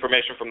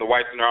misinformation from the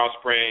whites and their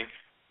offspring,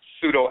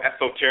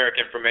 pseudo-esoteric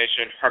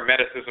information,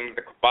 Hermeticism,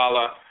 the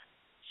Kabbalah,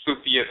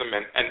 Sufism,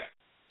 and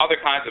other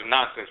kinds of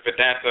nonsense,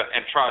 Vedanta,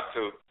 and try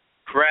to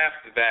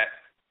graft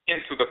that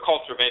into the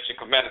culture of ancient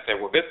Kemet and say,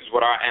 well, this is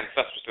what our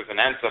ancestresses and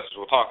ancestors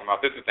were talking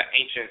about. This is the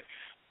ancient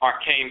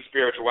arcane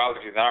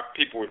spirituality that our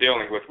people were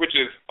dealing with, which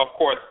is, of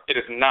course, it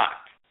is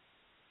not.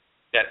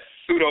 That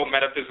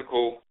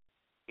pseudo-metaphysical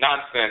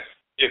nonsense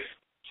is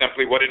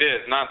simply what it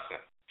is,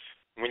 nonsense.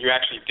 When you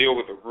actually deal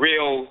with the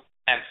real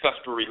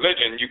ancestral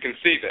religion, you can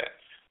see that.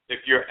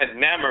 If you're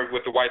enamored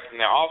with the whites and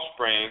their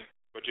offspring,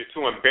 but you're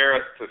too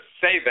embarrassed to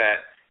say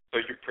that, so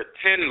you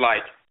pretend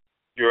like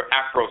you're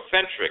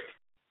Afrocentric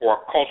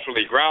or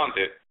culturally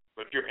grounded,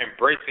 but you're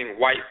embracing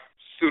white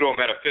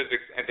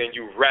pseudo-metaphysics, and then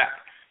you wrap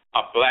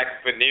a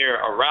black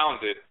veneer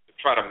around it to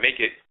try to make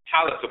it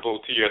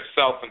palatable to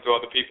yourself and to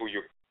other people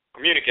you're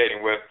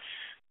communicating with,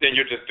 then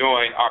you're just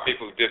doing our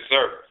people a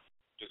disservice.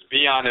 Just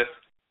be honest,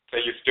 say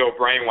you're still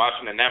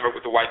brainwashed and enamored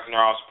with the whites and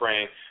their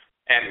offspring,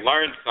 and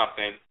learn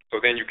something so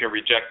then you can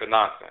reject the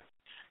nonsense.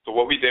 So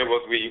what we did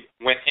was we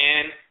went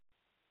in,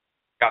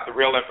 got the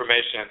real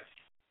information,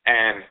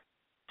 and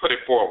put it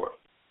forward.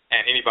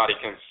 And anybody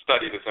can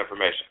study this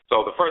information.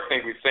 So the first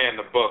thing we say in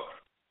the book,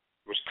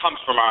 which comes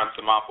from our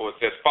Samampo, it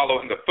says,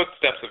 follow in the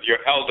footsteps of your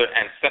elder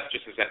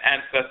ancestresses and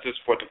ancestors,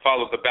 for to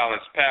follow the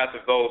balanced path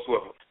of those who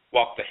have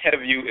walked ahead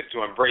of you is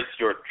to embrace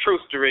your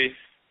trustery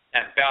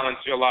and balance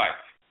your life.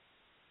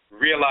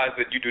 Realize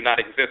that you do not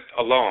exist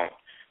alone.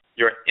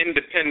 Your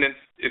independence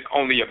is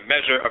only a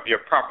measure of your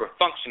proper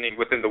functioning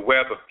within the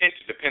web of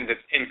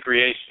interdependence in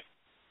creation.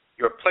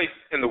 Your place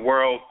in the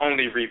world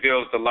only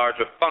reveals the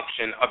larger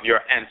function of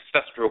your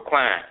ancestral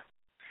clan.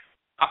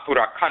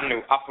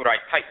 Apurakanu,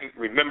 apuraitaitu,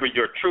 remember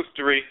your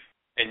trustery,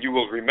 and you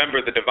will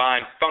remember the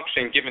divine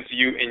function given to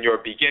you in your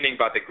beginning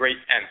by the great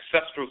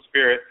ancestral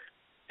spirit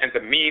and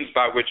the means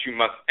by which you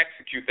must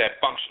execute that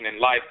function in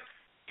life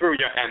through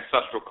your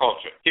ancestral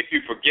culture. If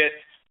you forget,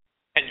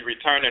 and you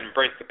return and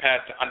embrace the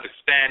path to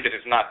understand it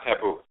is not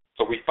taboo.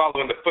 So we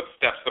follow in the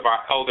footsteps of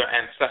our elder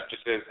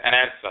ancestresses and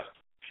ancestors.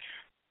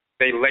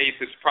 They laid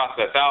this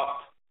process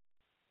out,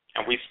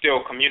 and we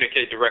still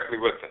communicate directly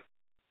with them.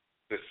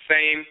 The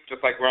same,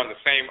 just like we're on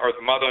the same Earth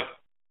Mother,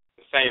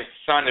 the same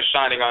sun is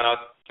shining on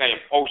us, same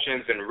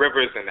oceans and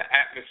rivers and the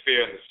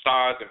atmosphere and the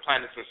stars and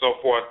planets and so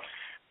forth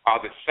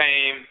are the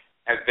same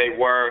as they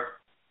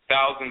were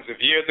thousands of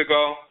years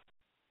ago.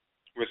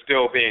 We're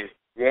still being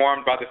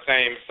warmed by the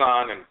same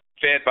sun and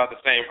fed by the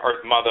same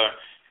Earth Mother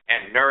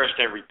and nourished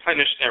and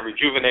replenished and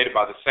rejuvenated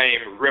by the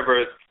same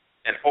rivers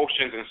and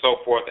oceans and so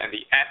forth, and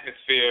the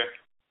atmosphere,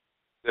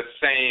 the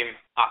same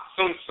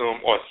asunsum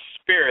or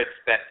spirits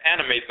that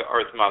animate the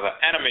Earth Mother,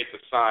 animate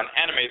the sun,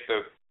 animate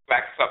the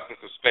black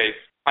substance of space,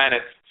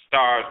 planets,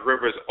 stars,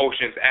 rivers,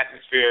 oceans,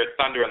 atmosphere,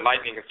 thunder and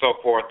lightning and so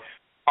forth,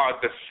 are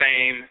the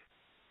same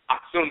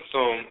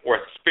asunsum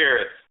or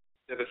spirits.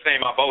 They're the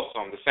same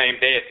Abosom, the same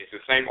deities,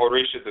 the same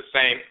Orisha, the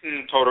same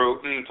Ntoru,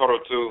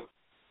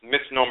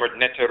 misnomered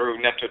Neteru,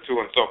 Netetu,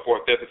 and so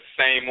forth. They're the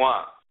same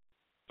one.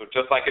 So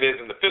just like it is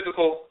in the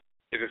physical,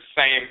 it is the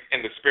same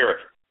in the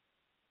spiritual.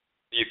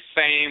 The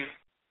same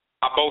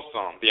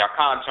Abosom, the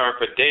Akan term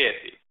for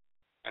deity,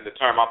 and the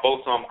term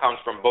Abosom comes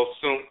from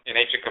Bosum in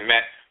ancient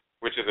Kemet,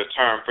 which is a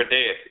term for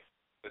deity,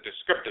 the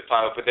descriptive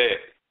title for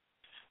deity.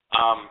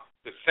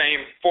 The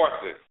same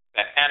forces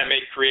that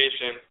animate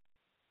creation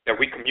that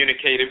we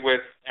communicated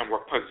with and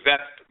were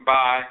possessed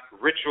by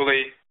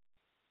ritually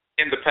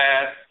in the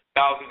past,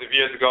 thousands of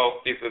years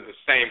ago, these are the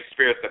same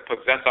spirits that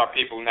possess our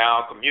people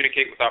now,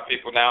 communicate with our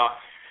people now,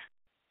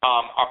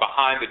 are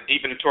behind the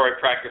divinatory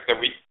practices that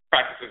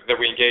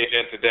we engage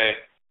in today.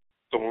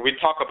 So when we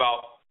talk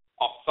about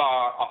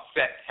Ausar,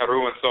 Auset,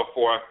 Heru, and so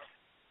forth,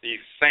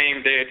 these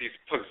same deities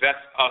possess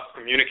us,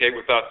 communicate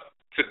with us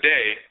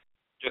today,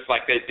 just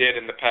like they did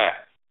in the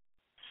past.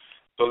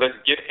 So let's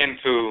get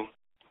into,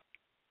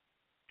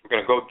 we're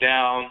going to go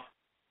down,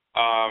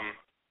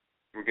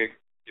 we're going to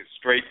get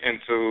straight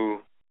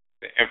into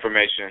the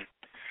information.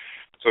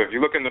 So if you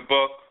look in the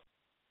book,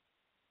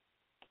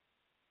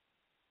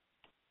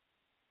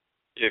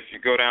 if you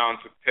go down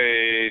to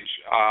page,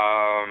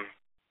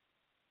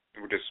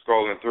 we're just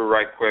scrolling through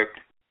right quick,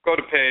 go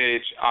to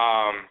page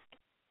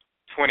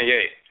 28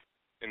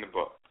 in the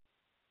book.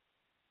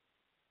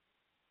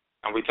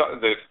 And we talk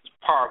the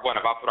part one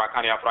of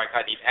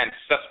the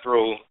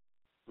ancestral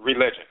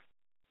religion.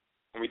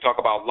 And we talk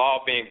about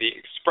law being the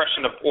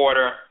expression of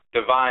order,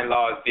 divine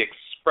law is the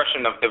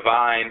expression of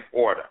divine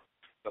order.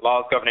 The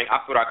laws governing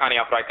Afurakani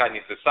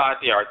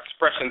society are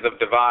expressions of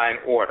divine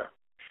order.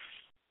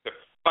 The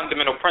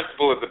fundamental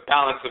principle is the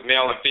balance of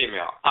male and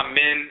female,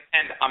 Amen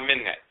and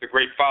Amenet, the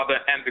great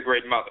father and the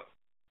great mother.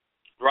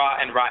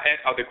 Ra and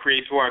Ra'et are the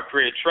creator and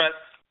creatress.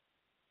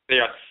 They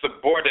are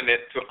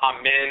subordinate to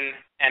Amen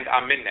and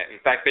Amenet.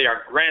 In fact, they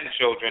are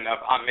grandchildren of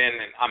Amen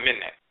and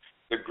Amenet.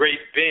 The great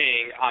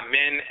being,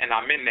 Amen and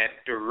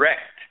Amenet,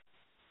 direct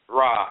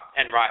Ra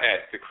and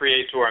Ra'et, the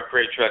creator and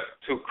creatress,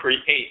 to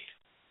create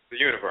the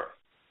universe.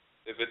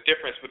 There's a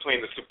difference between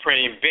the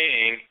supreme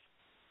being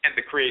and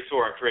the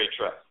creator and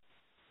creatress.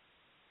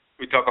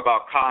 We talk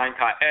about Ka and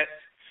Ka'et.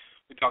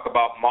 We talk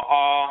about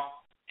Ma'ah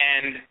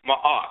and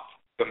Ma'at,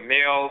 the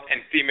male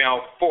and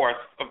female force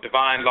of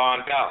divine law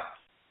and balance.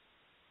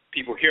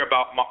 People hear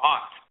about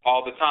Ma'at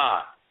all the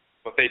time,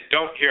 but they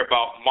don't hear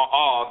about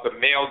Ma'ah, the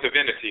male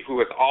divinity who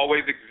has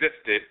always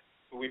existed,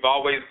 who we've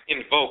always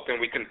invoked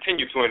and we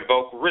continue to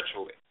invoke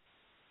ritually.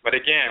 But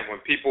again, when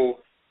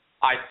people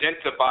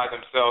identify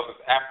themselves as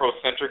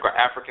Afrocentric or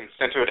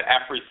African-centered,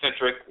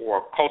 Afrocentric,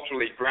 or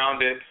culturally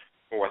grounded,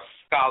 or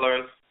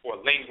scholars, or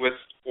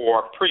linguists,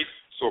 or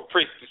priests, or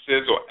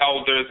priestesses, or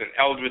elders and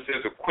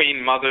eldresses, or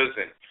queen mothers,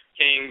 and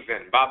kings,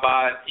 and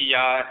Baba,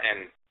 Iya,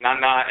 and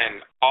Nana,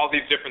 and all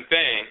these different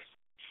things,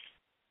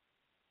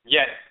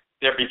 yet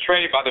they're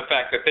betrayed by the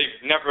fact that they've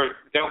never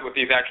dealt with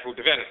these actual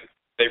divinities.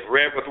 They've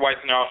read what the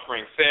Whites and their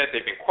Offspring said.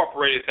 They've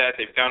incorporated that.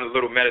 They've done a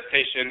little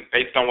meditation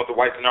based on what the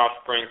Whites and their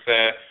Offspring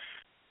said,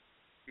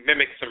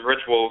 mimic some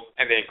rituals,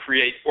 and then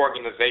create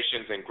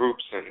organizations and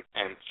groups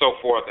and so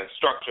forth and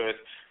structures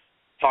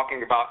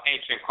talking about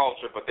ancient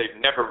culture, but they've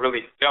never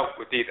really dealt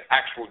with these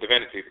actual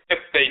divinities. If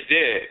they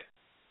did,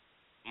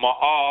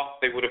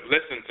 Ma'al, they would have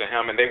listened to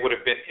him, and they would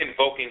have been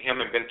invoking him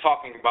and been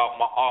talking about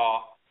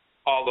Ma'al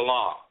all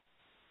along.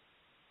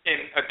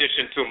 In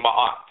addition to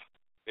Ma'at,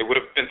 they would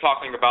have been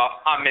talking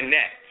about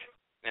Amenet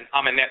and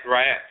Amenet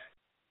Ra'et.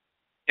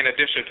 In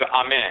addition to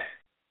Amen,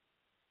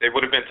 they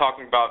would have been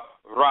talking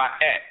about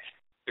Ra'et,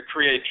 the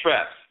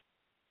creatress,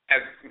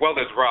 as well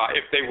as Ra.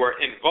 If they were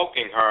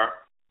invoking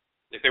her,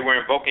 if they were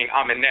invoking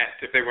Amenet,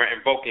 if they were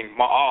invoking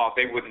Ma'al,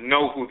 they would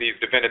know who these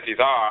divinities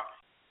are,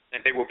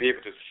 and they will be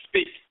able to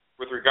speak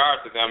with regard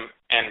to them,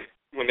 and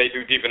when they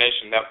do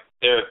divination,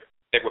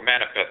 they would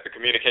manifest. The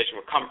communication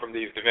would come from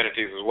these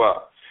divinities as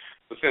well.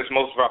 But since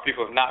most of our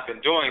people have not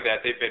been doing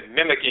that, they've been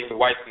mimicking the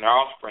Whites and their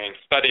Offspring,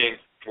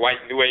 studying white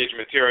New Age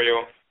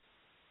material,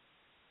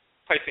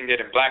 placing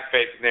it in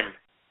blackface, and then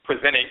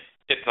presenting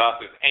it to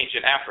us as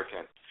ancient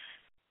African.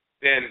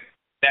 Then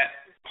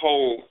that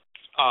whole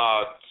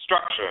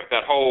structure,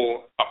 that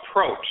whole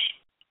approach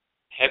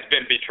has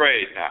been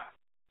betrayed now.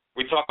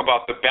 We talk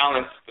about the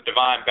balance, the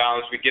divine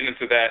balance. We get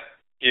into that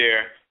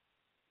here,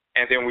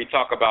 and then we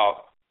talk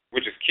about,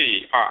 which is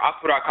key, our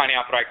Apurakani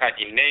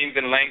Apurakaiti names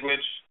and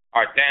language,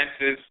 our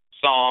dances,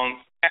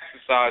 songs,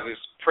 exercises,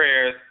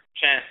 prayers,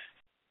 chants,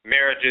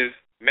 marriages,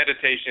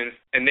 meditations,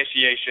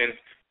 initiations,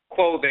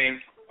 clothing,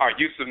 our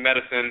use of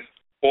medicines,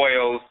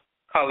 oils,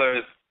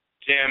 colors,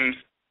 gems,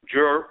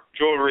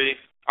 jewelry,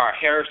 our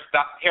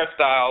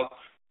hairstyles,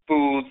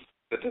 foods,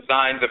 the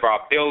designs of our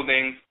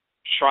buildings,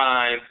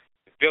 shrines,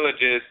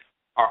 villages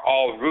are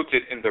all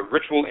rooted in the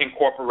ritual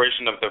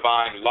incorporation of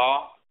divine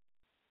law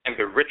and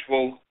the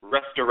ritual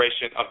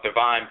restoration of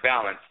divine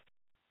balance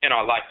in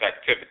our life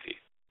activities.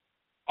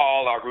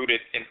 All are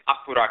rooted in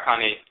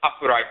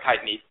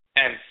Apurakaini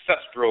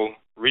ancestral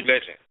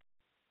religion,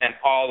 and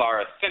all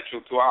are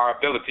essential to our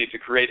ability to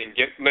create and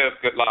live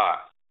good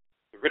lives.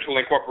 The ritual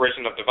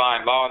incorporation of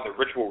divine law and the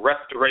ritual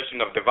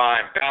restoration of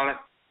divine balance,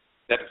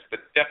 that is the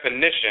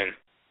definition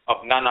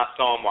of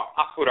Nanasom or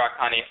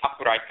Apurakani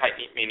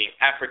Apurakaini, meaning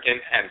African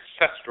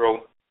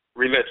ancestral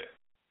religion.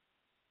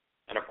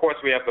 And of course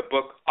we have the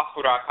book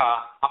Apuraka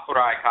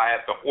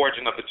at the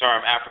origin of the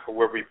term Africa,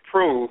 where we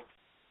prove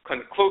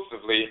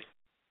conclusively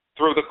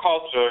through the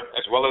culture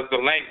as well as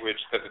the language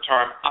that the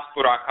term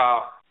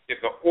Apuraka is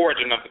the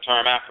origin of the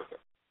term Africa.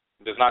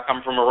 It does not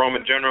come from a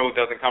Roman general, it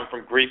doesn't come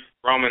from Greek,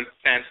 Roman,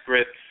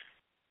 Sanskrit,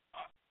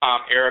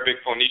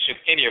 Arabic, Phoenician,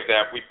 any of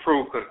that. We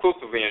prove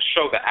conclusively and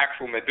show the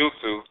actual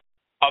medutu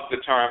of the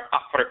term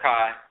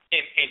Afrikai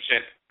in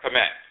ancient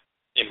Kemet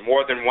in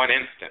more than one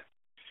instance,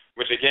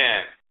 which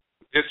again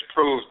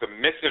disproves the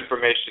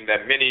misinformation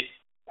that many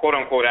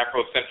quote-unquote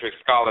Afrocentric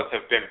scholars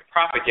have been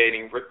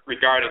propagating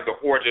regarding the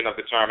origin of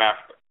the term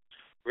Africa.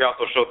 We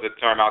also show that the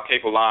term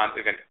Al-Kabulan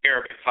is an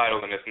Arabic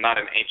title and it's not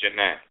an ancient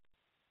name,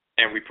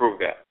 and we prove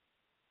that.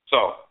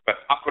 So,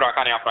 but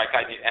Apurakani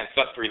Apurakaini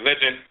ancestral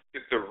religion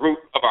is the root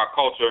of our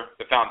culture,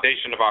 the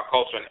foundation of our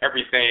culture, and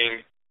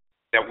everything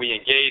that we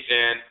engage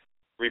in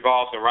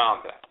revolves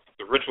around that.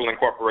 The ritual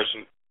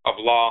incorporation of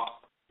law,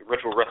 the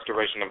ritual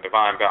restoration of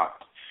divine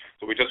balance.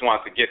 So we just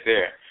wanted to get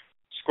there.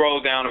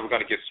 Scroll down and we're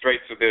going to get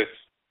straight to this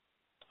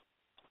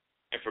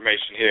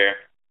information here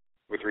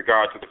with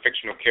regard to the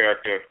fictional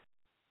character,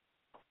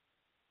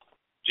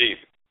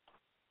 Jesus.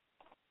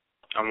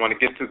 I want to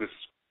get to this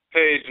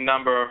page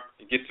number,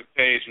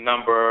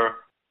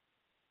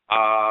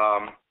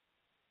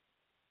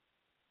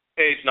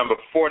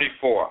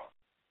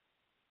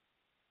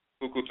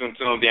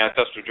 KUKUU-TUNTUM The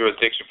Ancestral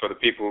Jurisdiction for the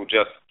people who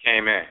just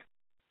came in.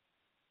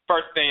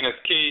 First thing is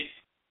key,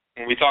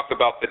 when we talk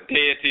about the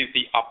deities,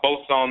 the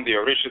Abosom, the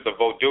Orisha, the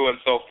Vodou, and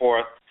so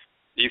forth,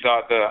 these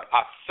are the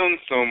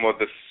Asunsum, or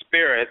the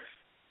spirits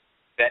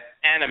that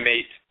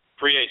animate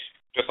creation.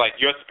 Just like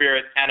your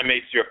spirit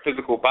animates your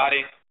physical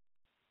body,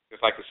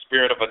 just like the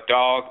spirit of a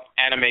dog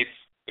animates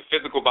the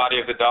physical body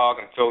of the dog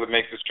until it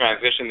makes its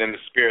transition, then the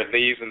spirit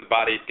leaves and the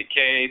body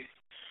decays.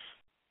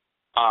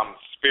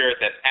 Spirit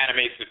that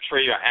animates the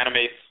tree or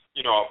animates,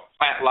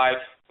 plant life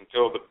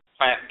until the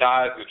plant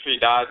dies, the tree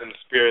dies, and the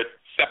spirit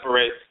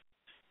separates.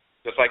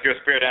 Just like your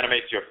spirit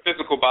animates your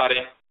physical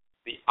body,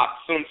 the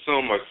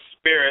Asunsum, or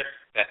spirit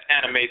that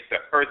animates the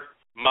earth,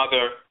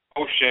 mother,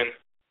 ocean,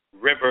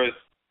 rivers,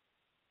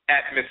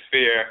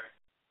 atmosphere,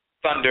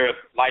 thunder,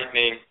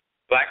 lightning,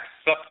 black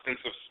substance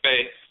of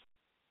space,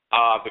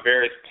 the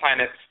various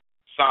planets,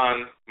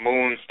 sun,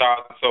 moon,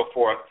 stars, and so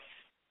forth.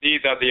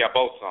 These are the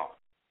Abosom.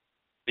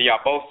 The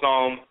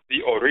Abosom, the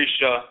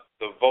Orisha,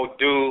 the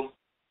Vodou,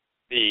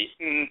 the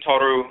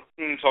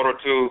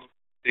Ntorutu,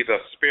 these are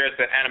spirits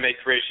that animate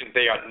creation.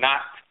 They are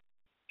not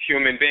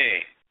human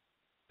beings.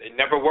 They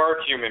never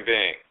were human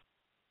beings.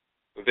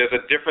 There's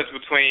a difference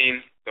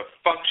between the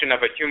function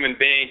of a human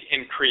being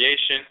in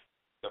creation,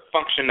 the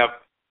function of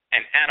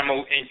an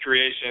animal in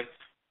creation,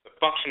 the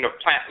function of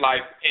plant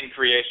life in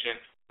creation,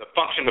 the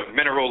function of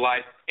mineral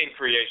life in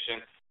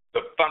creation,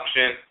 the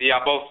function, the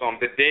Abosom,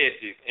 the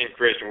deities in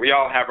creation. We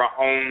all have our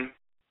own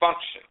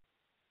function.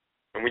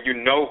 And when you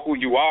know who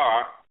you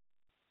are,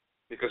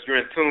 because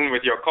you're in tune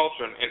with your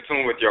culture, in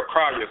tune with your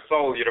cry, your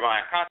soul, your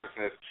divine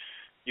consciousness,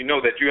 you know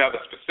that you have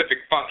a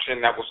specific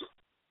function that was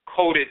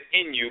coded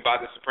in you by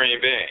the Supreme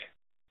Being.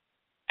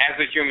 As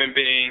a human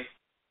being,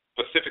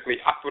 specifically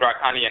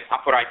Afurakani and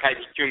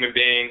Afurakaiti human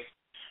beings,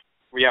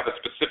 we have a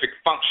specific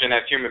function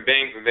as human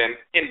beings, and then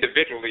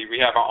individually we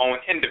have our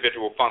own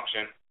individual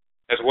function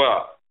as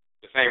well.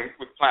 The same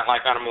with plant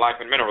life, animal life,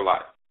 and mineral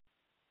life.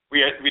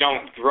 We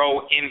don't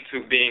grow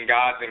into being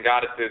gods and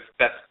goddesses.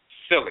 That's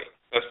silly.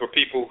 That's for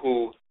people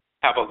who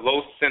have a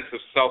low sense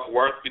of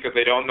self-worth because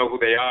they don't know who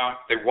they are.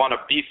 They want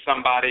to be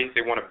somebody.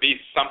 They want to be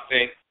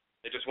something.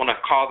 They just want to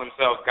call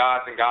themselves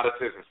gods and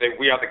goddesses and say,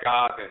 we are the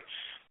gods and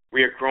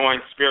we are growing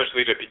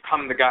spiritually to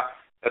become the God.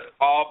 That's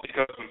all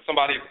because when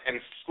somebody's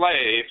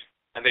enslaved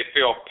and they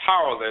feel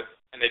powerless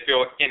and they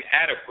feel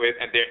inadequate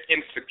and they're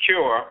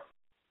insecure,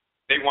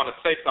 they want to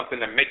say something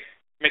that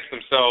makes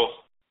themselves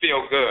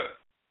feel good.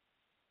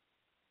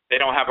 They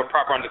don't have a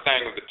proper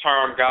understanding of the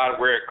term God,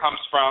 where it comes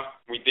from.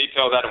 We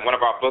detail that in one of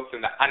our books,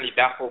 in the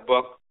Anidafo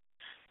book.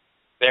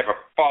 They have a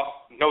false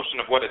notion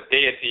of what a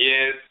deity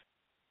is,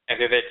 and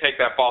then they take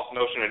that false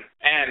notion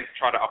and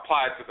try to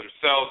apply it to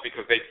themselves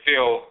because they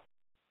feel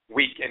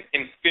weak and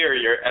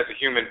inferior as a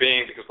human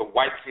being because the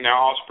whites in their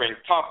offspring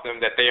taught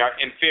them that they are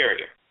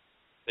inferior.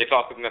 They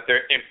taught them that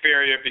they're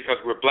inferior because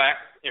we're black,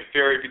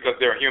 inferior because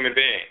they're a human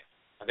being.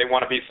 And they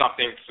want to be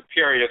something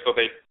superior, so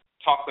they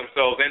talk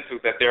themselves into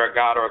that they're a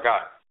god or a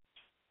god,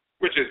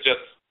 which is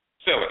just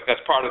silly.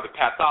 That's part of the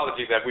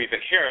pathology that we've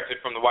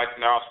inherited from the whites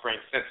and their offspring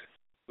since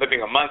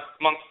living amongst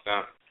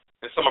them.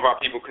 And some of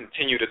our people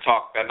continue to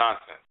talk that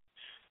nonsense.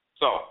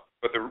 So,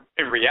 but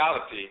in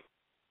reality,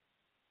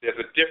 there's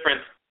a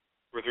difference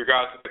with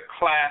regards to the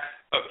class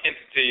of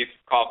entities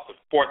called the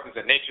forces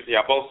of nature, the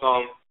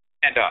Abosom,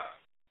 and us.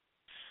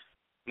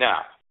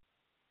 Now,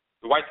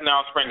 the whites and their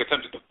offspring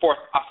attempted to force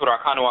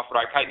Afurakanu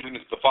Afurakaitnu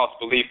into the false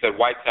belief that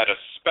whites had a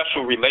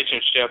special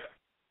relationship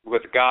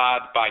with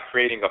God by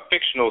creating a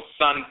fictional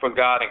son for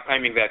God and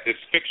claiming that this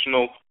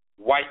fictional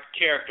white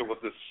character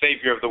was the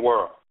savior of the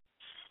world.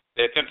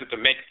 They attempted to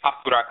make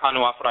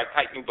Afurakanu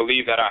Afurakaitnu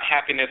believe that our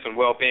happiness and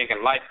well-being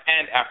in life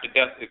and after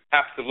death is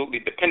absolutely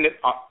dependent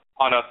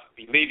on us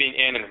believing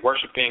in and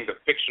worshiping the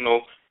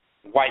fictional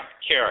white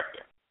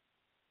character.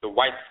 The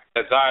whites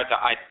desire to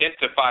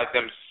identify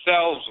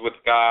themselves with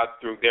God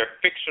through their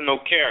fictional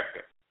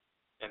character,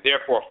 and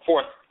therefore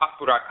force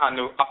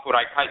Afurakanu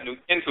Afurakaitnu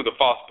into the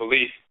false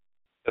belief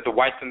that the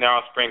whites and their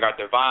offspring are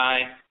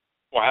divine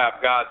or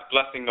have God's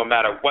blessing no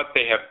matter what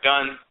they have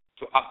done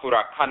to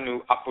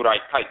Afurakanu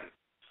Afurakaitnu.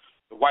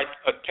 The whites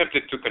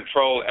attempted to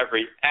control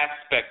every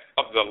aspect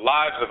of the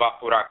lives of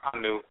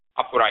Afurakanu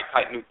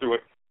Afurakaitnu through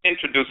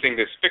introducing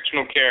this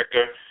fictional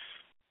character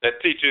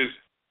that teaches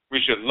we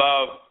should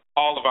love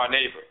all of our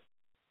neighbors.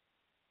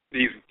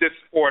 These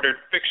disordered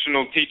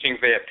fictional teachings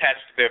they attach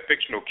to their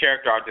fictional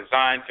character are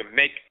designed to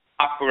make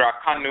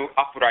Afurakanu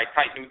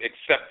Afurakaitnu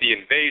accept the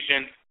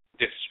invasion,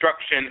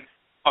 destruction,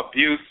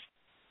 abuse,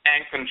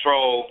 and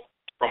control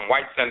from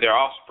whites and their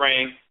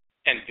offspring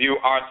and view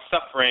our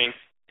suffering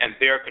and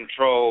their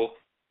control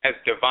as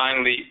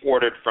divinely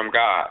ordered from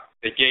God.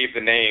 They gave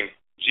the name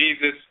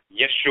Jesus,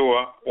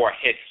 Yeshua, or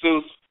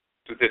Jesus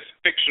to this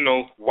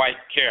fictional white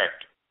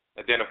character.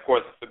 And then, of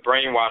course, the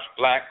brainwashed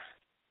blacks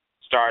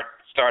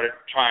started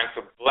trying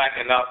to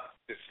blacken up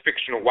this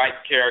fictional white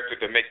character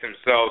to make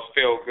themselves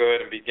feel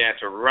good and began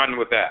to run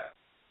with that.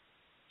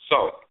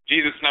 So,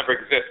 Jesus never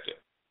existed.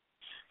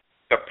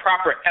 The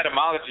proper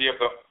etymology of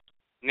the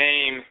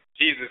name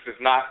Jesus is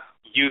not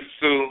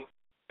Yusu,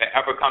 the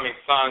ever-coming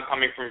son,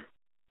 coming from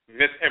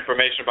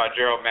misinformation by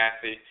Gerald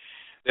Massey.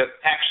 There's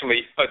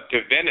actually a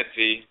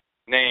divinity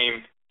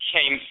named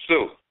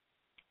Kensu.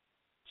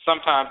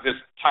 Sometimes this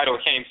title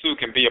Kensu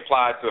can be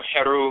applied to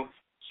Heru,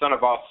 son of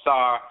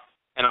Ausar,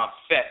 and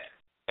Auset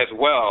as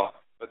well,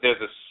 but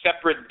there's a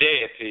separate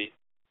deity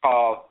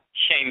called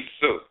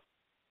Kensu.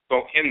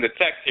 So in the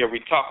text here, we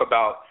talk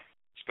about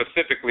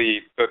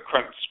specifically the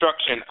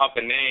construction of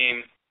the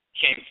name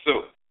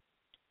Kensu.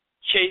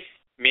 Ke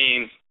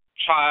means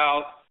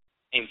child,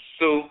 and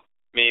Su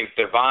means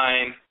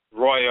divine,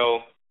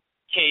 royal,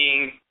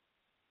 king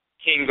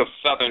of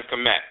Southern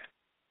Kemet.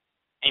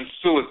 And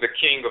Su is the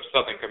king of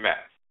Southern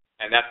Kemet.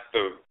 And that's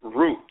the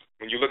root.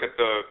 When you look at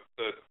the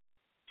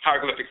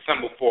hieroglyphic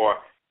symbol for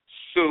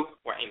Su,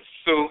 or in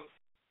Su,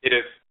 it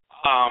is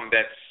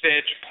that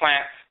sedge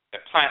plant, the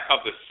plant of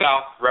the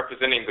south,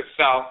 representing the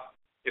south,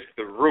 is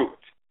the root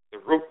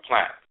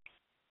plant.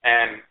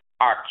 And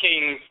our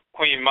kings,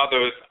 queen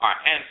mothers, our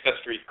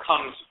ancestry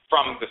comes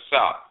from the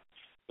south.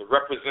 The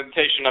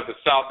representation of the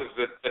south is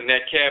the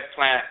Nekeb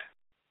plant,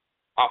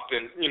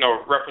 often,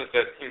 referenced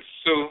as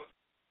Insu.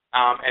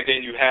 And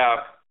then you have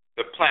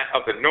the plant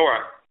of the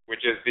north,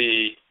 which is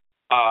the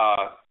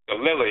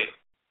lily,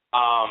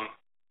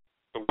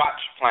 the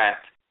watch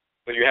plant.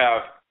 So you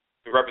have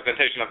the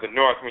representation of the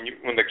north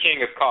when the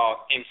king is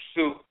called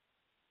Insu,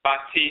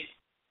 Bati,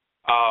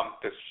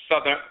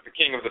 the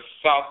king of the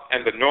south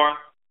and the north.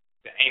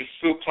 The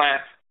Ainsu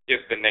plant is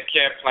the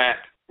Neker plant,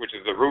 which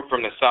is the root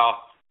from the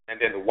south, and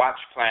then the Watch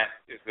plant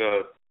is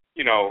the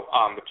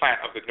plant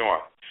of the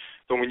north.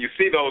 So when you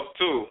see those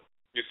two,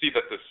 you see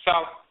that the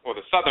south or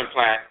the southern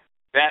plant,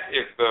 that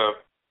is the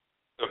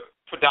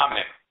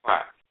predominant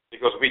plant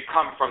because we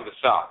come from the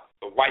south.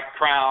 The white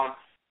crown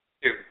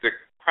is the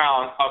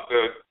crown of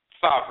the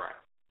sovereign.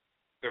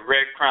 The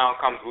red crown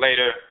comes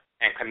later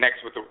and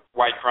connects with the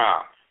white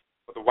crown.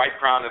 But the white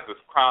crown is the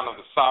crown of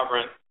the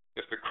sovereign.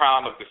 It's the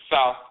crown of the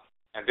south,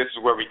 and this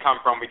is where we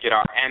come from. We get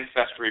our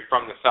ancestry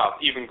from the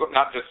south, even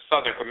not just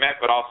southern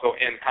Kemet, but also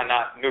in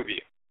Kanat,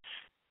 Nubia.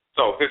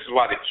 So this is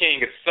why the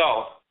king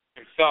himself,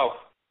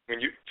 when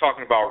you're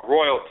talking about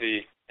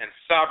royalty and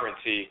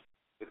sovereignty,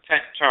 the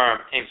term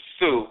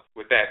Ainsu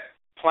with that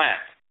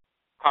plant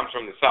comes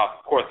from the south.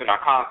 Of course, in our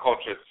Khan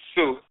culture,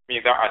 Su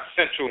means our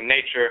essential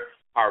nature,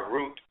 our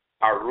root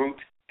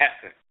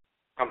essence.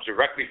 Comes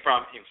directly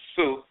from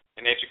Ainsu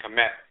in ancient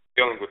Kemet,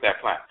 dealing with that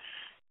plant.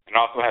 It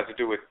also has to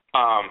do with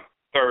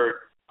third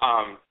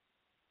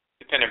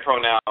dependent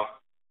pronoun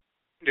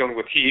dealing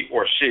with he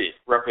or she,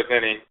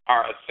 representing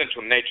our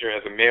essential nature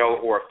as a male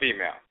or a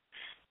female.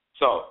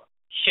 So,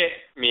 Hit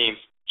means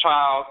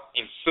child,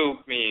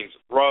 Ainsu means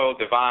royal,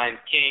 divine,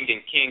 king,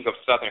 and king of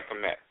southern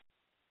Kemet.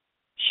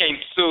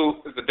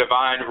 Ainsu is the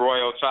divine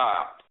royal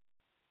child.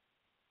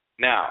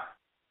 Now,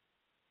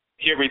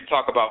 here we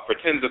talk about for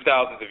tens of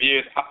thousands of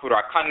years,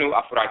 Afurakanu,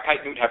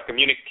 Afurakaitnut have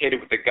communicated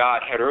with the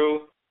god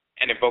Heru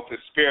and invoked his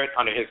spirit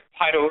under his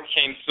title,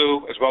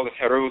 Ainsu, as well as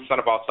Heru, son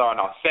of Ausar and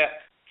Auset.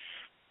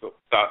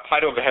 The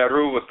title of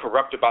Heru was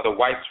corrupted by the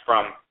whites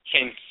from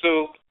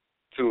Ainsu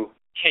to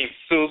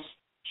Ainsus,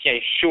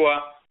 Yeshua,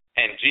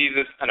 and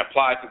Jesus, and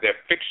applied to their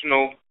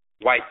fictional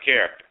white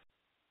character.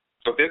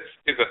 So this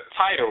is a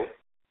title,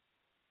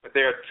 but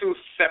there are two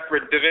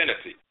separate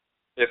divinities.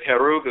 There's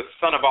Heru, the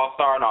son of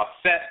Ausar and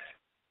Auset,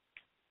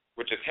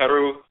 which is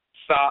Heru,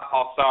 Sa,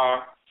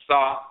 Ausar,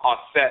 Sa,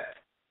 Auset.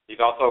 He's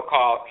also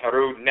called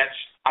Heru Nech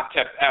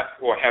Atep F,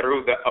 or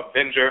Heru, the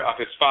avenger of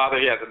his father.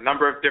 He has a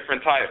number of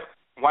different titles.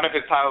 One of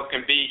his titles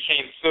can be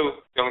Ainsu,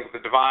 dealing with the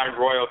divine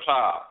royal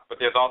child. But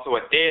there's also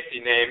a deity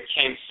named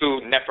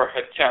Ainsu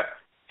Neferhetep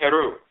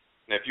Heru.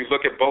 And if you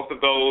look at both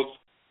of those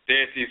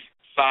deities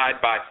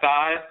side by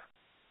side,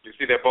 you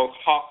see they're both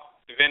hawk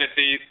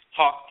divinities,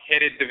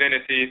 hawk-headed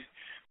divinities.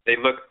 They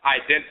look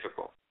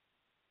identical.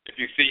 If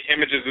you see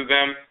images of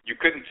them, you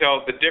couldn't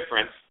tell the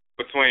difference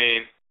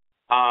between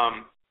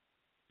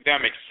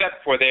them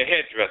except for their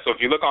headdress. So if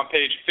you look on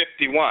page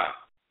 51,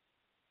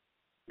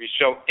 we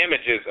show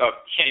images of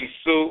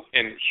Ainsu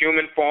in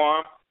human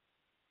form,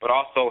 but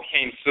also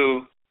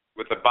Ainsu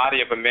with the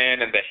body of a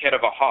man and the head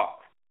of a hawk.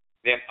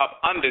 Then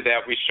up under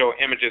that, we show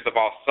images of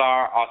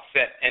Ausar,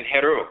 Auset, and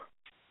Heru.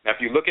 Now,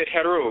 if you look at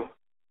Heru,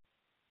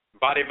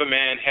 body of a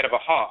man, head of a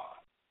hawk,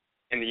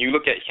 and then you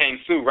look at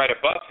Ainsu right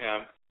above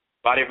him,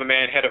 body of a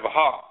man, head of a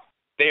hawk,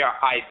 they are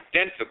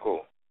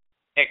identical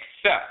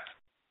except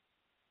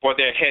for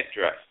their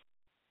headdress.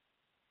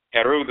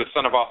 Heru, the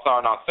son of Ausar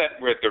and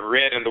Auset, wears the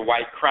red and the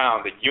white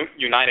crown, the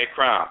united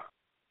crown.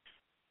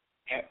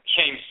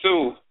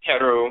 Ainsu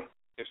Heru,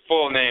 his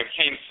full name,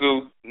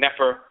 Ainsu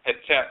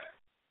Neferhetep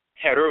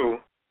Heru,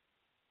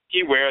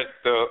 he wears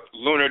the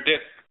lunar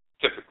disc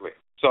typically.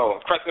 So,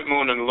 crescent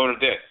moon and the lunar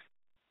disc.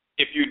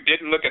 If you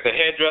didn't look at the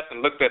headdress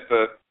and looked at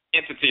the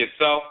entity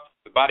itself,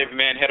 the body of a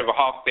man, head of a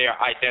hawk, they are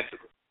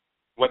identical.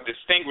 What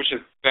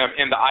distinguishes them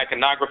in the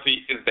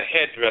iconography is the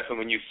headdress, and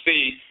when you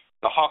see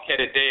the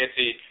hawk-headed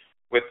deity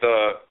with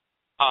the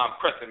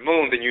crescent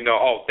moon, then you know,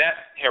 oh,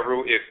 that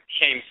Heru is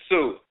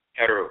Ainsu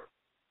Heru.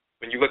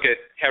 When you look at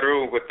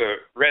Heru with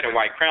the red and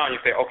white crown, you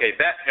say, okay,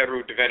 that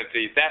Heru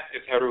divinity, that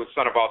is Heru,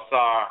 son of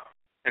Ausar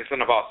and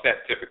son of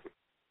Auset typically.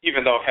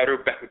 Even though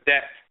Heru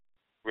Behudet,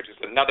 which is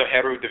another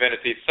Heru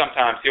divinity,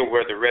 sometimes he'll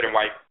wear the red and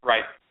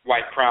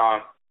white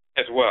crown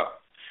as well.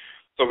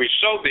 So we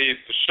show these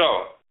to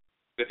show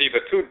that these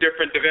are two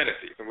different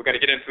divinities, and we're going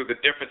to get into the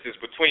differences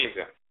between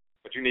them.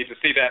 But you need to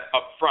see that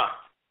up front.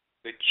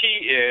 The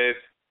key is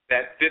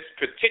that this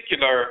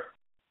particular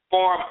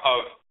form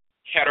of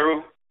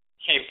Heru,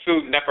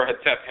 Ainsu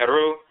Neferhetep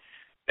Heru,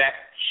 that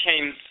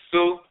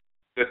Ainsu,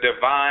 the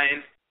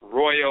divine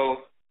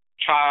royal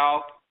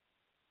child,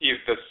 is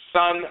the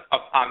son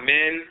of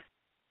Amen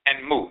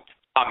and Mut.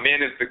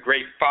 Amen is the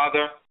great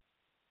father,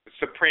 the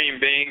supreme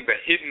being, the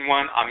hidden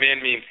one.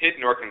 Amen means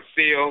hidden or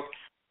concealed,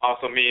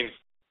 also means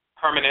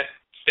permanent,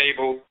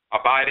 stable,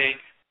 abiding.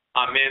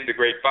 Amen, the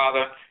great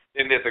father.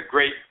 Then there's a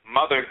great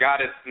mother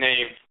goddess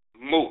named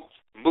Mut.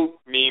 Mut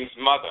means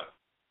mother.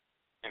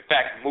 In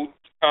fact,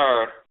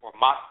 Mut-er or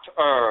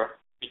Mat-er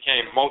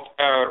became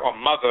Mot-er or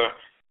mother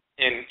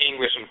in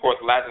English and, of course,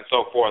 Latin and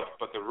so forth.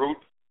 But the root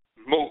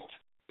Mut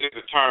is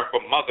the term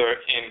for mother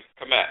in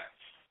Kemet.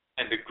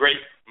 And the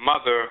great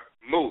mother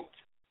Mut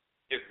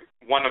is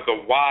one of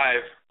the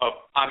wives of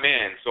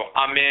Amen. So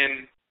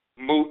Amen,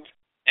 Mut,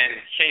 and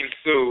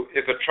Ainsu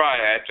is a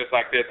triad, just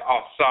like there's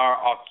Ausar,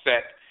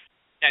 Auset,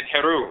 and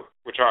Heru,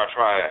 which are a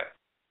triad.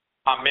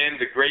 Amen,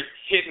 the great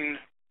hidden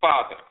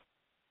Father,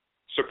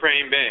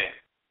 Supreme Being.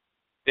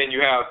 Then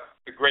you have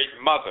the Great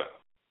Mother,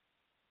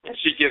 and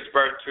she gives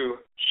birth to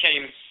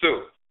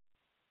KUKUU.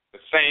 The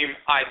same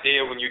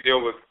idea when you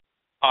deal with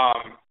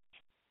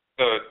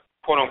the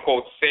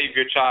quote-unquote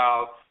Savior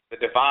child, the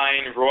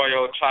divine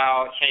royal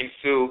child,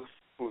 KUKUU,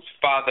 whose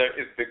father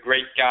is the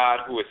great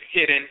God who is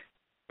hidden,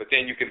 but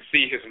then you can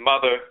see his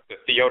mother, the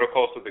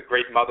Theotokos, of the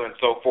Great Mother, and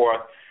so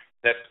forth.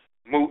 That's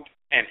Mut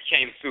and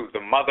KUKUU, the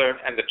mother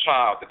and the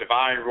child, the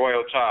divine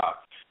royal child.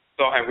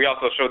 So, and we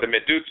also show the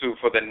medutu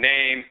for the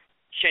name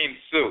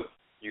KUKUU.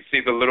 You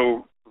see the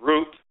little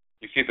root,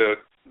 you see the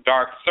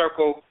dark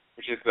circle,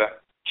 which is the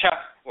ch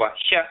or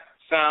ch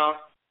sound,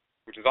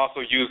 which is also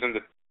used in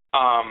the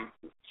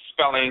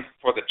spelling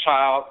for the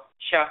child,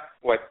 ch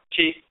or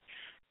t,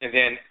 and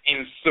then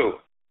insu.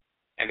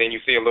 And then you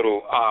see a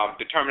little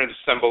determinative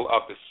symbol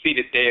of the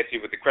seated deity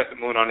with the crescent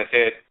moon on his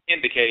head,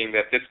 indicating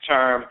that this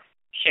term,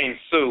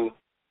 KUKUU,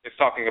 is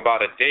talking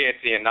about a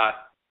deity and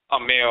not a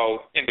male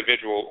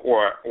individual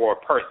or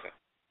person.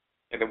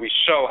 And then we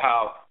show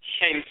how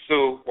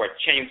KUKUU or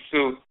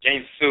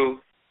KUKUU,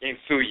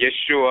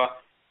 Yeshua,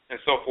 and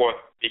so forth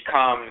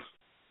becomes,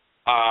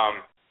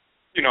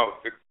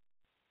 the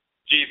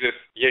Jesus,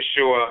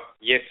 Yeshua,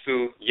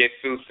 Yesu,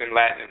 Jesus in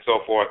Latin, and so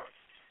forth,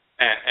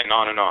 and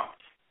on and on.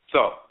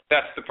 So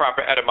that's the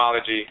proper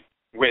etymology,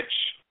 which,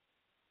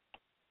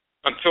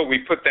 until we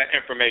put that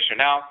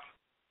information out,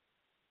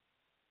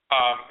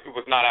 it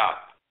was not out.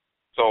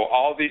 So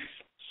all these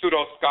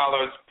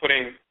pseudo-scholars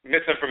putting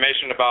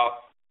misinformation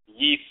about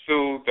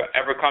Yesu, the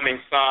ever-coming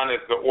Son, is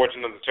the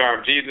origin of the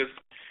term Jesus,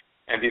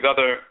 and these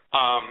other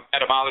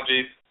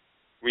etymologies,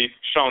 we've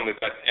shown that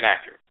that's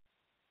inaccurate.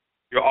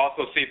 You'll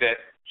also see that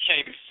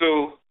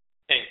KUKUU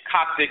in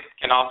Coptic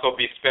can also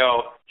be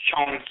spelled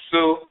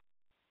Kyonsu.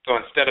 So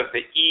instead of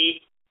the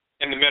E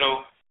in the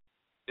middle,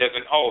 there's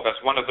an O.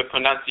 That's one of the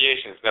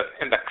pronunciations. That's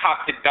in the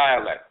Coptic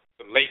dialect,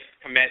 the late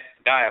Kemet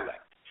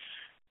dialect.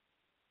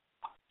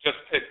 Just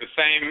it's the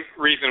same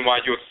reason why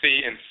you'll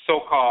see in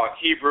so-called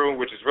Hebrew,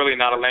 which is really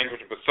not a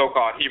language, but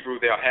so-called Hebrew,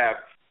 they'll have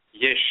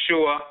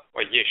Yeshua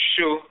or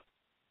Yeshu,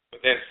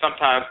 but then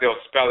sometimes they'll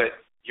spell it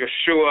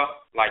Yeshua,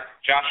 like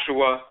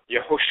Joshua,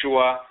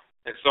 Yehoshua,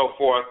 and so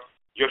forth,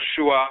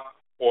 Yeshua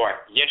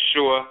or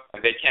Yeshua,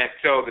 and they can't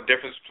tell the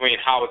difference between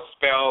how it's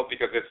spelled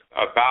because it's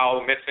a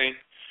vowel missing.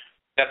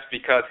 That's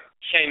because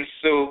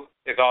KUKUU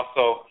is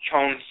also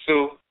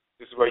Kyonsu.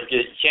 This is where you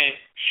get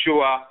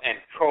Yeshua and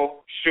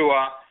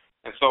Ko-shua,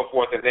 and so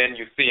forth. And then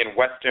you see in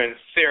Western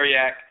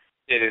Syriac,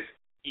 it is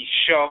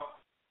Isho,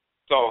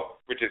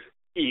 which is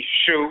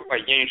Ishu or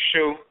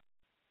Yenshu.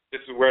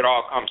 This is where it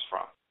all comes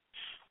from.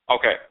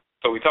 Okay,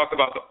 so we talked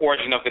about the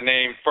origin of the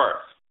name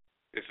first.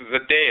 This is a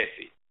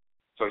deity.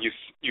 So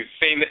you've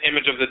seen the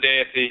image of the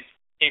deity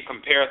in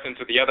comparison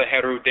to the other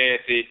Heru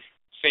deity,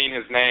 seen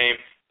his name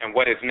and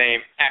what his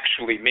name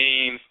actually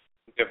means,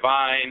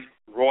 divine,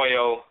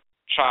 royal,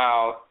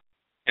 child,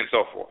 and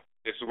so forth.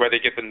 This is where they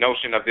get the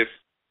notion of this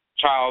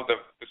child of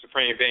the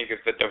Supreme Being is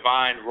the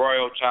divine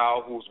royal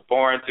child who's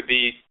born to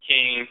be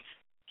king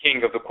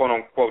of the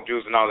quote-unquote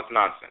Jews and all this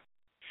nonsense.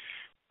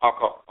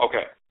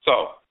 Okay,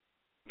 so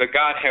the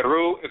god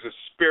Heru is a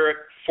spirit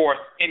force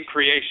in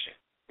creation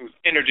whose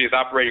energy is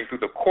operating through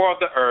the core of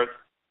the earth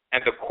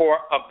and the core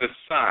of the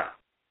sun.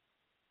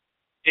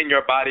 In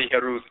your body,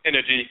 Heru's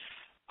energy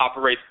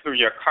operates through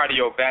your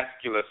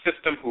cardiovascular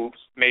system, whose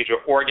major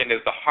organ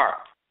is the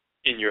heart.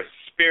 In your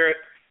spirit,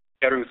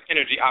 Heru's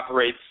energy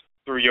operates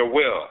through your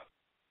will.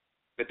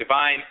 The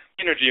divine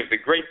energy of the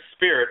great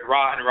spirit,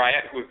 Ra and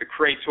Ra'et, who is the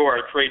creator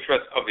and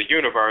creatress of the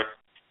universe,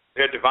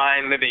 their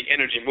divine living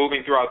energy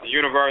moving throughout the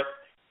universe,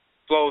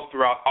 flows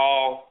throughout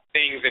all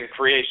things in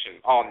creation,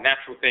 all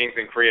natural things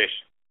in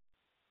creation.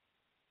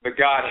 The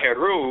god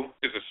Heru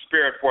is a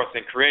spirit force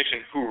in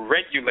creation who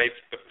regulates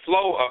the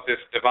flow of this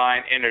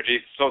divine energy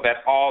so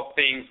that all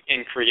things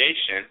in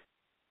creation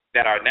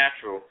that are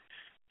natural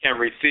can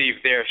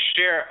receive their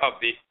share of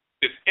this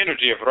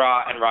energy of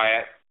Ra and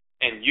Ra'et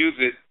and use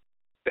it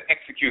to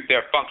execute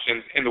their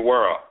functions in the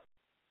world.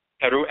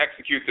 Heru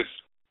executes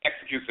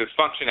this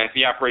function as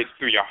he operates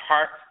through your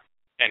heart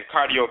and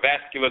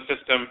cardiovascular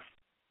system,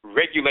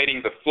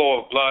 regulating the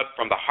flow of blood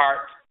from the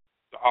heart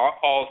to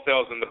all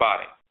cells in the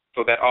body,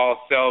 so that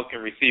all cells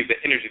can receive the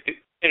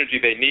energy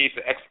they need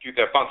to execute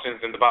their functions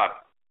in the body.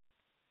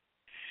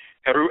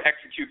 Heru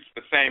executes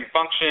the same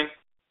function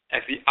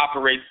as he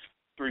operates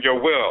through your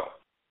will,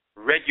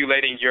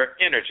 regulating your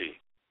energy,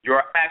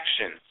 your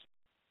actions,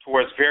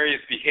 towards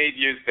various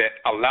behaviors that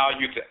allow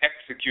you to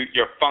execute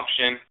your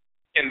function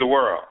in the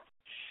world.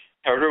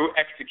 Heru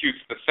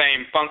executes the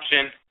same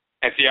function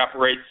as he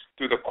operates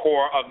through the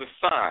core of the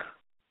sun,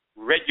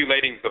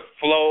 regulating the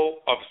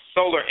flow of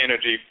solar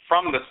energy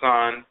from the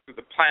sun to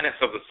the planets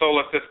of the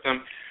solar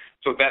system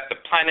so that the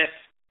planets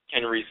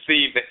can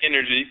receive the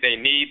energy they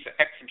need to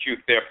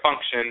execute their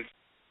functions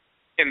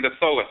in the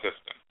solar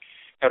system.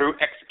 Heru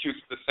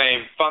executes the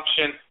same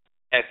function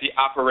as he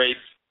operates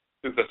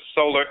through the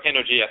solar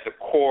energy at the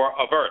core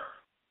of Earth,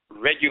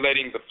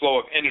 regulating the flow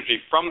of energy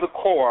from the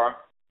core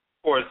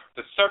towards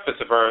the surface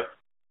of Earth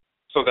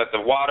so that the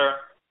water,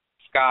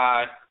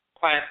 sky,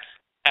 plants,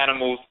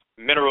 animals,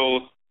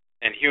 minerals,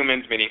 and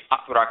humans, meaning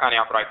Afurakani,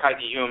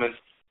 Afurakaiti humans,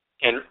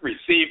 can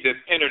receive this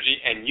energy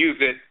and use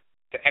it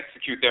to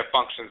execute their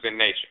functions in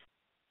nature.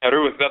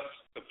 Heru is thus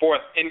the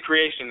fourth in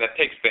creation that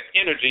takes the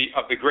energy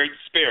of the Great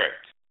Spirit,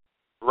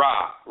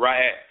 Ra,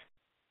 Ra'eh,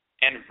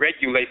 and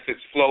regulates its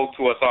flow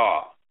to us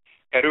all.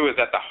 Heru is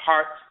at the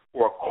heart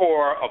or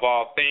core of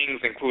all things,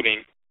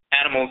 including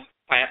animals,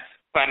 plants,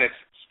 planets,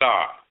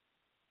 stars.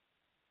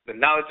 The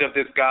knowledge of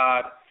this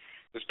God,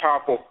 this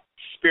powerful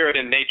spirit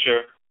in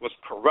nature, was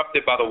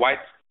corrupted by the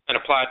whites and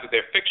applied to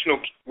their fictional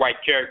white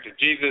character,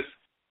 Jesus,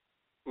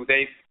 who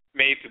they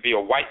made to be a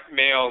white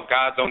male,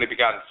 God's only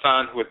begotten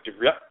Son, who is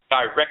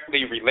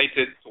directly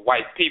related to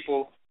white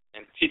people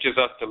and teaches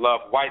us to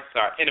love whites,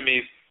 our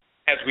enemies,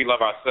 as we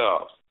love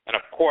ourselves. And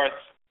of course,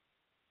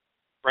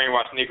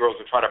 brainwashed Negroes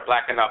will try to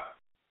blacken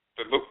up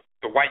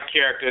the white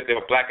character.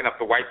 They'll blacken up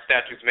the white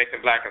statues, make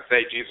them black, and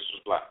say Jesus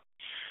was black.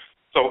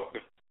 So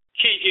the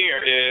key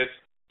here is,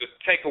 the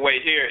takeaway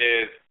here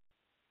is,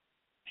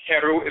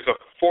 Heru is a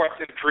force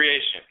in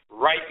creation,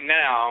 right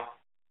now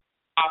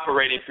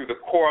operating through the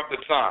core of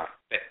the sun,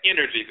 the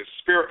energy, the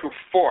spiritual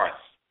force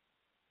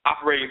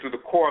operating through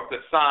the core of the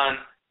sun,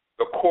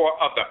 the core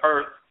of the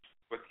earth,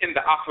 within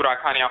the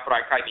Afurakani,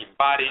 Afurakaiti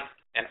body,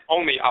 and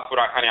only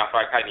Afurakani,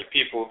 Afurakaiti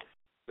people,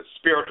 the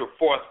spiritual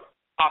force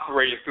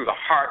operating through the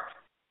heart,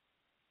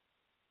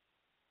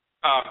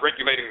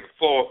 regulating the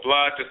flow of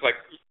blood, just like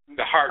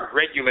the heart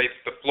regulates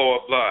the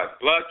flow of blood.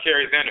 Blood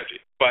carries energy,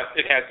 but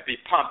it has to be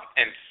pumped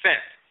and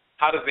sent.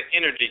 How does the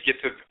energy get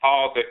to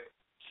all the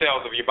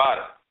cells of your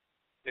body?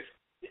 The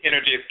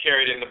energy is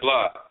carried in the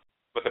blood,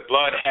 but the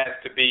blood has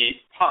to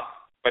be pumped,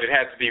 but it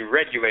has to be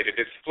regulated.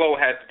 Its flow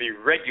has to be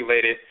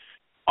regulated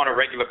on a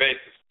regular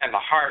basis, and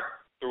the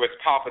heart, through its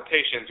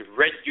palpitations,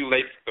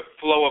 regulates the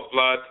flow of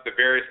blood to the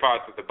various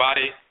parts of the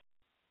body.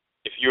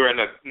 If you're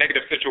in a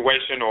negative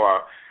situation or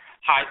a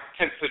high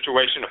tense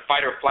situation, a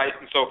fight or flight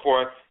and so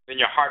forth, then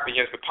your heart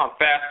begins to pump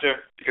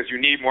faster because you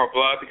need more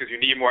blood, because you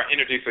need more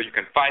energy so you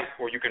can fight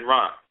or you can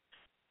run.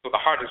 So the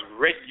heart is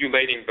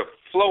regulating the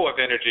flow of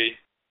energy,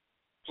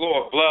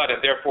 flow of blood, and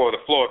therefore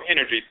the flow of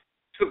energy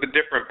to the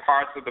different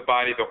parts of the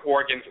body, the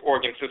organs,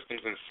 organ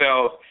systems, and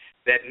cells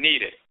that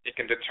need it. It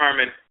can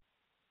determine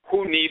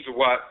who needs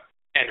what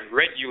and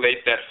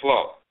regulate that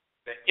flow.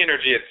 The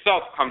energy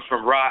itself comes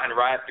from Ra, and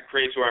Ra is the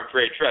creator and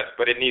creatress,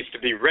 but it needs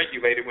to be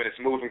regulated when it's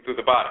moving through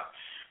the body.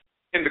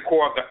 In the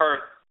core of the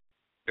earth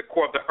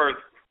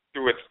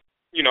through its,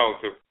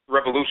 the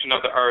revolution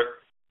of the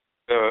earth,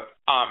 the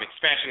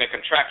expansion and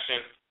contraction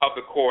of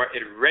the core,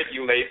 it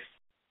regulates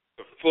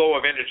the flow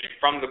of energy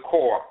from the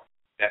core,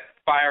 that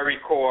fiery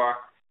core,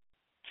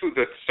 to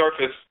the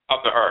surface of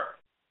the earth.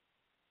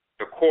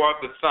 The core of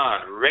the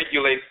sun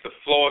regulates the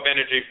flow of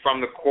energy from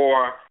the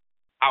core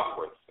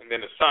outwards, and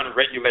then the sun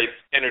regulates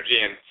energy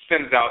and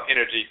sends out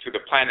energy to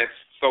the planets,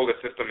 solar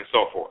system, and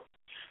so forth.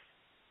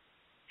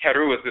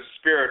 Heru is the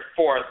spirit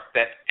force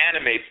that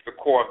animates the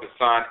core of the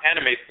sun,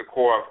 animates the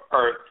core of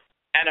earth,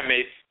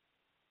 animates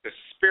the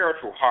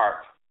spiritual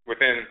heart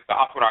within the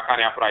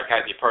Afurakani,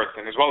 Afurakaiti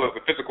person, as well as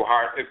the physical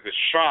heart, is the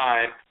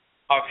shrine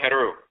of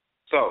Heru.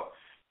 So,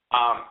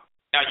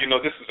 now you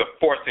know this is a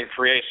force in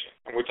creation,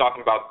 and we're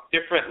talking about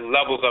different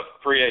levels of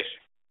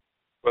creation,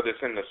 whether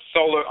it's on the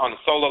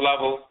solar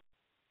level,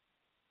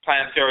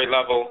 planetary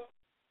level,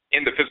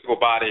 in the physical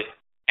body,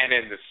 and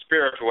in the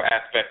spiritual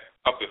aspect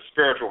of the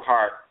spiritual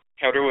heart.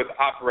 Heru is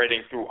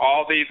operating through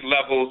all these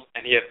levels,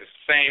 and he has the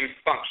same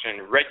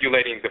function,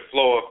 regulating the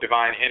flow of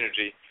divine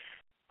energy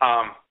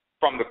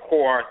from the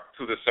core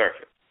to the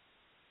surface.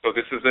 So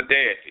this is a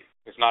deity.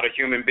 It's not a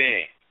human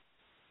being.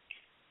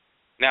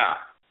 Now,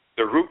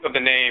 the root of the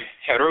name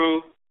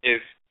Heru is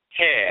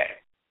head.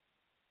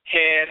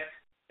 Head,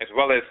 as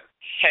well as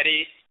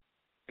Hedi,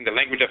 in the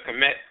language of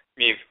Kemet,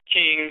 means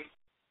king,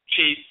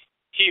 chief,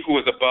 he who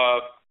is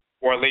above,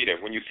 or leader.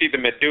 When you see the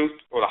medutu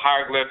or the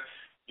hieroglyph,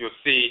 you'll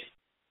see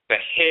the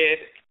head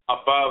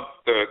above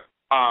the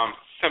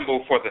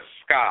symbol for the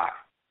sky.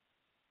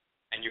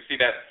 And you see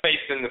that face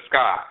in the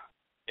sky.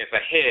 It's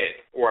a head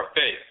or a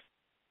face.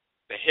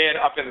 The head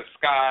up in the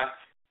sky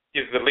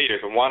is the leader,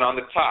 the one on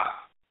the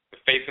top, the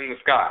face in the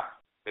sky,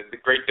 the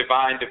great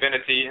divine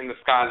divinity in the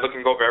sky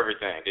looking over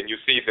everything. And you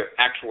see the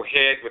actual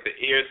head with the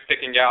ears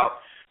sticking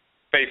out,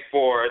 face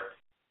forward,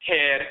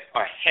 head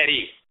or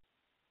Hedi.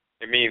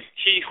 It means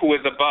he who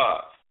is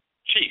above,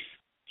 chief,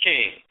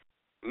 king,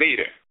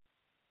 leader.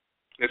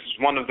 This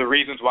is one of the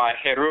reasons why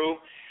Heru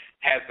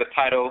has the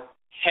title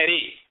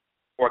Hedi,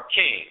 or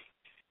king.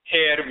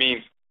 Head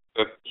means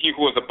he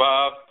who is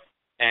above,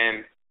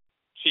 and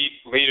chief,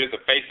 leader,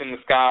 the face in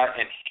the sky,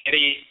 and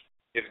Hedi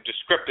is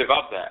descriptive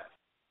of that.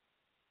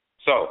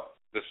 So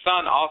the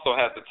sun also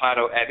has the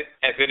title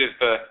as it is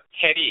the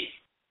Hedi,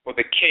 or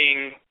the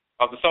king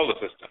of the solar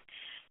system.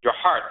 Your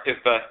heart is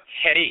the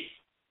Hedi,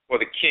 or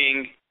the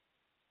king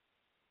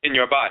in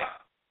your body.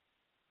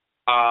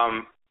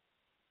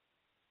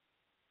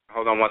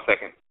 Hold on one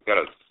second. Got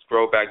to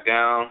scroll back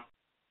down.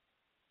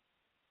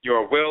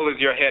 Your will is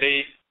your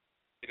Heri.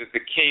 It is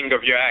the king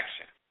of your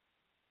action.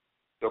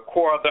 The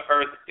core of the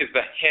earth is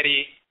the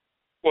Heri,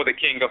 or the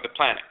king of the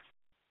planet.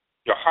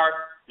 Your heart,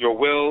 your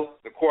will,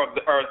 the core of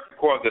the earth, the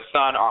core of the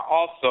sun are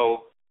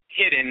also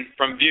hidden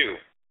from view.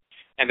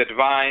 And the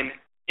divine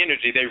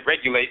energy they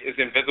regulate is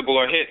invisible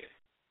or hidden.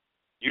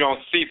 You don't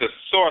see the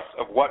source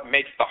of what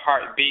makes the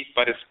heart beat,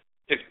 but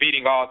it's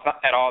beating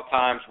at all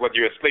times, whether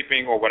you're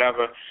sleeping or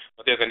whatever.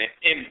 But there's an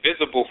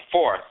invisible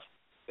force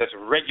that's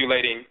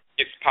regulating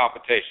its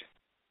palpitation.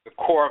 The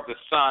core of the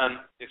sun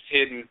is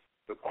hidden.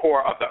 The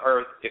core of the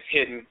earth is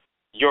hidden.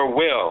 Your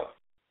will,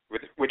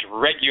 which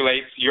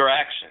regulates your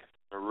action,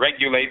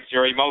 regulates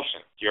your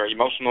emotions, your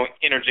emotional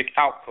energetic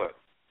output,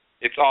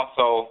 it's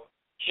also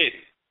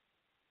hidden.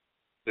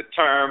 The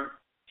term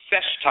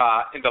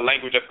seshta in the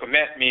language of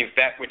Kemet means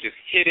that which is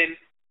hidden,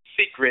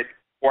 secret,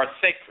 or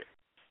sacred.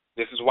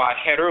 This is why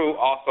Heru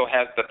also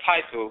has the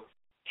title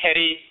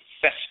Heri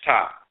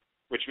Seshta,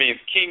 which means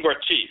king or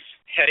chief,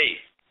 Heri,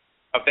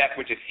 of that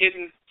which is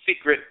hidden,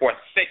 secret, or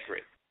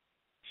sacred,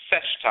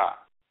 Seshta.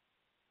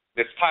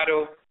 This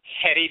title,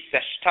 Heri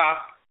Seshta,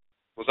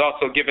 was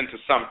also given to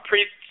some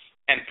priests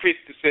and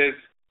priestesses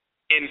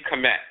in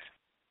Kemet.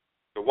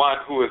 The one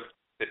who is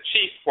the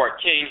chief or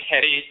king,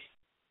 Heri,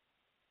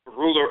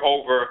 ruler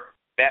over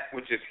that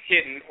which is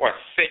hidden or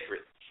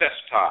sacred,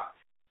 Seshta,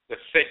 the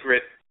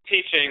sacred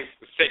teachings,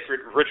 the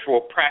sacred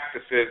ritual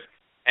practices,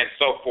 and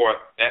so forth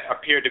that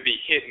appear to be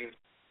hidden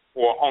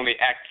or only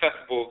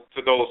accessible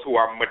to those who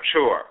are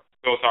mature,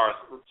 those who are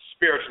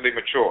spiritually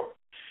mature.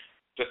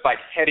 Just like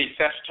Heri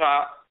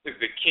Seshta is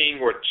the king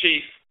or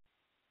chief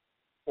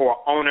or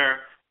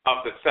owner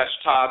of the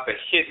Seshta, the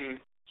hidden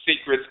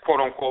secrets,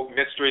 quote-unquote,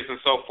 mysteries and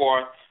so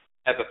forth,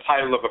 as a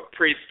title of a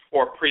priest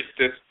or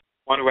priestess,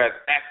 one who has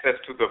access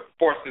to the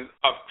forces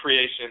of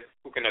creation,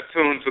 who can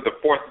attune to the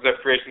forces of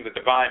creation, the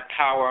divine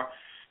power.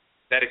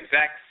 That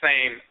exact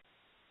same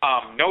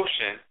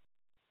notion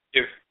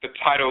is the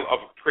title of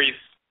a priest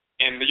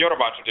in the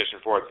Yoruba tradition,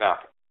 for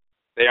example.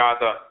 They are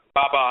the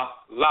Baba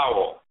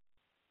Lawo.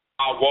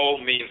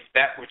 Awo means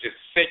that which is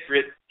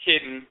sacred,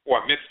 hidden,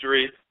 or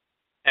mystery,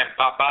 and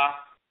Baba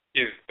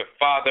is the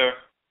father,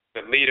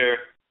 the leader,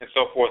 and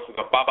so forth. So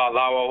the Baba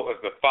Lawo is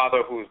the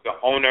father who is the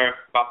owner.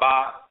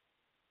 Baba,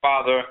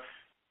 father,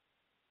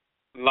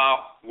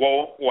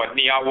 Lawo or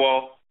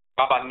Niawo,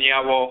 Baba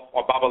Niawo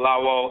or Baba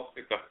Lawo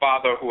is the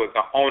father who is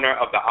the owner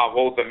of the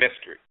Awo, the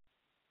mystery.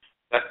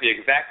 That's the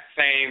exact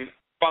same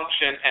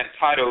function and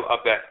title of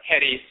the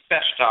Heri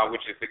Seshta,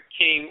 which is the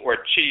king or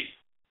chief,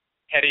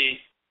 Heri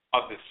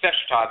of the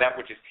Seshta, that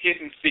which is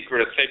hidden,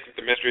 secret, or sacred,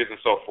 the mysteries,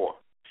 and so forth.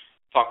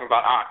 Talking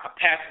about our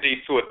capacity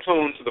to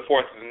attune to the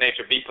forces in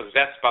nature, be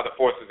possessed by the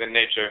forces in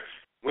nature.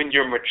 When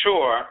you're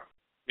mature,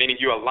 meaning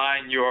you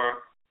align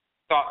your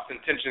thoughts,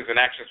 intentions, and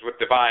actions with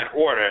divine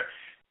order,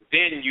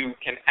 then you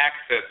can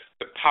access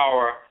the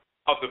power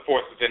of the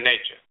forces in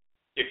nature.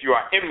 If you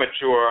are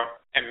immature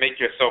and make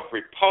yourself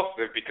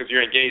repulsive because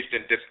you're engaged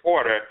in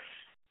disorder,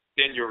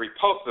 then you're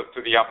repulsive to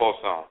the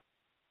Abosom.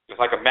 It's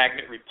like a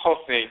magnet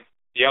repulsing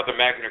the other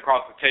magnet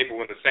across the table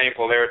when the same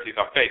polarities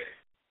are facing.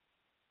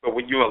 But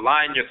when you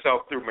align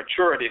yourself through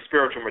maturity,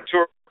 spiritual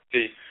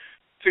maturity,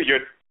 to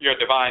your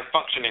divine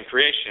function in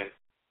creation,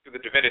 to the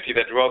divinity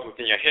that dwells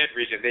within your head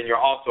region, then you're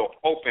also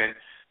open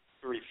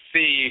to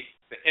receive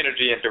the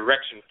energy and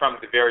direction from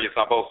the various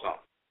Abosom,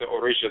 the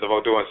Orisha, the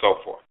Vodou, and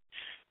so forth.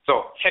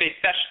 So Heri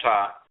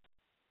Seshta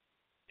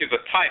is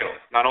a title,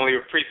 not only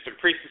of priests and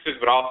priestesses,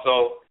 but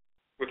also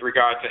with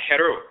regard to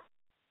Heru.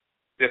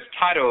 This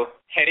title,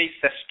 Heri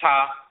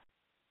Seshta,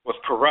 was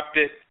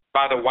corrupted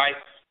by the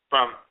whites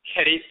from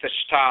Heri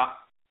Seshta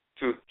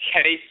to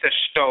Heri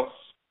Seshtos,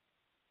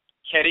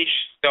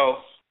 Kerishtos,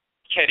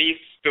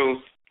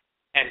 Keristus,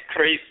 and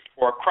Krst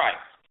or Christ.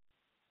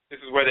 This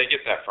is where they get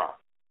that from.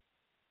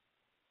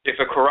 It's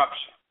a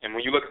corruption. And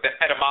when you look at the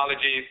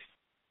etymologies,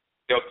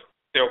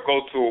 they'll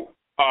go to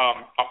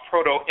a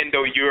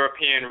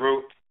Proto-Indo-European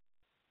root,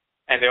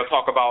 and they'll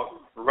talk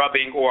about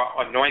rubbing or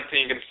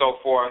anointing and so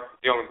forth,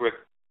 dealing with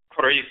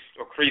krst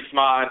or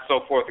krisma and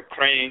so forth, the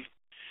crane,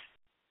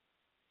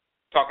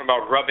 talking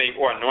about rubbing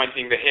or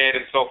anointing the head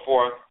and so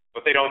forth,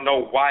 but they don't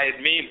know why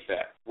it means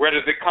that. Where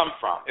does it come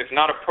from? It's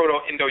not a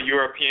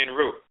Proto-Indo-European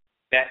root.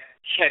 That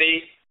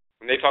Heri,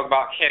 when they talk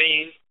about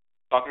Herin,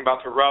 talking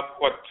about to rub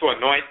or to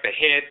anoint the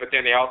head, but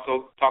then they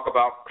also talk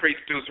about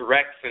Christus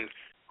Rex and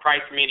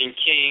Christ meaning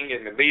king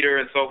and the leader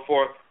and so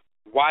forth.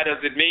 Why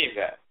does it mean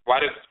that? Why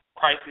does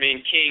Christ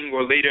mean king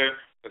or leader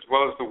as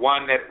well as the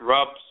one that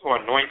rubs or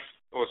anoints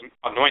or was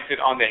anointed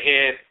on the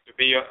head to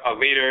be a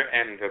leader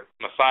and the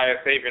Messiah,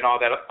 Savior, and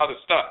all that other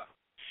stuff?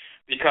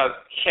 Because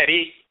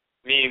Heri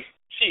means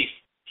chief,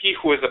 he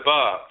who is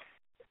above.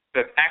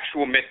 The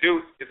actual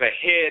medutu is a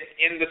head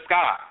in the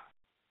sky.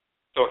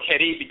 So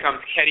Heri becomes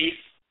Heris,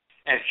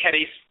 and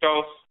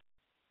Keristos,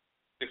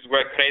 this is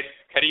where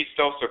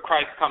Keristos or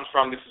Christ comes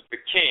from. This is the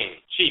king,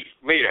 chief,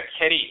 leader,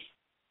 Heri,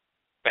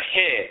 the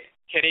head,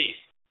 Heri.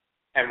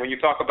 And when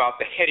you talk about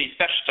the Heri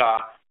Seshta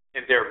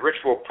in their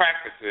ritual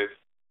practices,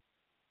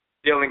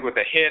 dealing with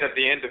the head of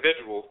the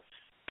individual,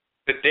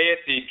 the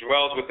deity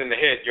dwells within the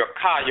head. Your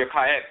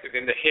krst is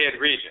in the head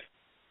region.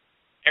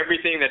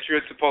 Everything that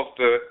you're supposed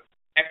to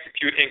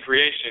execute in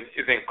creation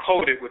is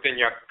encoded within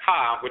your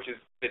ka, which is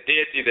the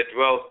deity that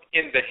dwells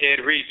in the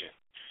head region.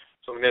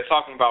 So when they're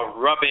talking about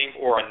rubbing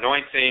or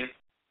anointing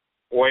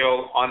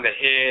oil on the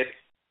head,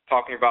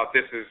 talking about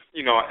this is,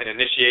 an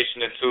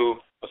initiation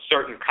into a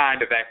certain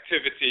kind of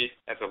activity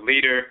as a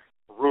leader,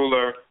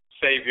 ruler,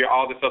 savior,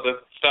 all this other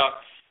stuff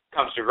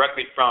comes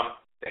directly from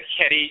the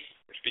heri,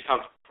 which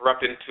becomes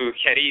corrupted into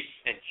keris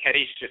and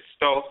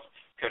keristos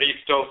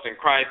in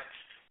Christ.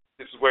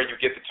 This is where you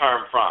get the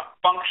term from.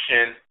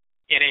 Function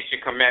in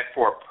ancient Kemet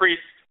for a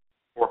priest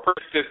or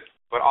priestess,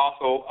 but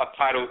also a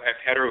title as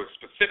Heru,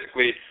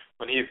 specifically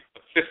when he's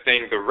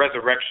assisting the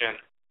resurrection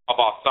of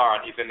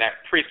Ausar. He's in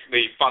that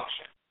priestly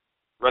function,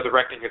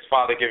 resurrecting his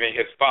father, giving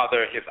his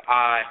father his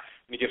eye,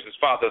 and he gives his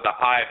father the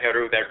eye of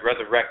Heru that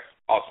resurrects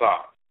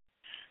Ausar.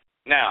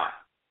 Now,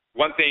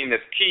 one thing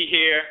that's key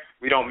here,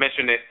 we don't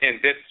mention it in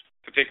this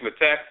particular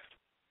text,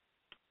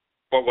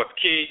 but what's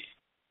key,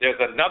 there's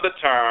another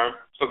term.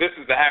 So this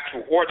is the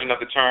actual origin of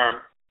the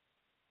term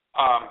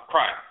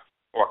Christ,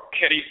 or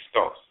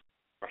keristos,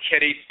 or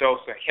keristos,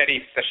 or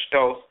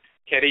kerisestos,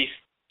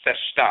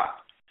 kerisesta.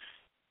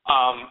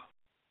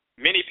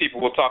 Many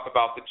people will talk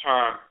about the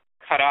term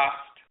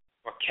krst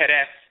or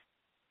krst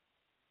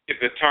is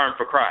the term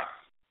for Christ.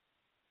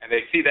 And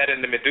they see that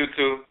in the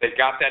medutu. They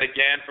got that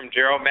again from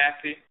Gerald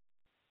Massey.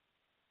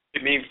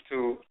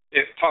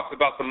 It talks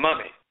about the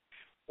mummy,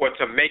 or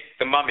to make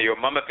the mummy, or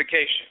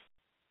mummification.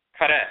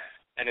 Krst.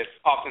 And it's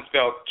often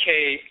spelled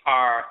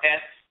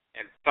KRS,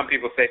 and some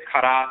people say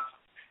karas,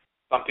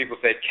 some people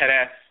say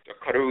krst or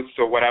krst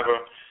or whatever.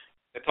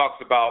 It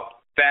talks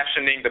about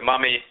fashioning the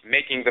mummy,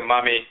 making the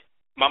mummy,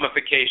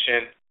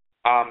 mummification,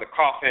 the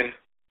coffin,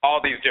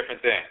 all these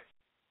different things.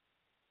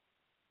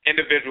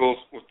 Individuals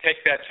will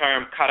take that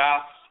term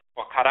karas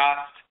or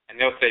krst, and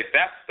they'll say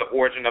that's the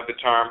origin of the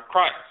term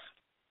Christ.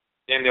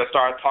 Then they'll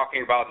start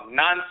talking about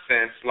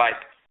nonsense like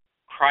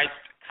Christ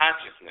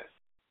consciousness,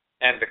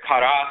 and the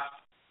krst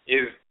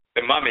is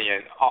the mummy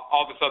and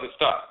all this other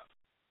stuff.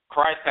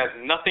 Christ has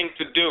nothing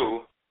to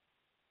do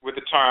with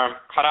the term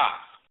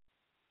krst.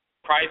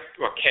 Christ,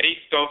 or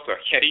keristos or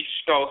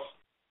keristos,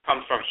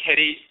 comes from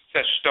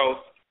kerisestos,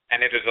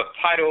 and it is a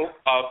title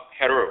of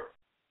Heru.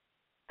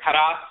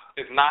 Krst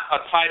is not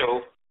a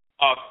title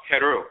of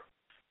Heru.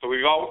 So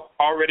we've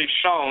already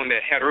shown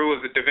that Heru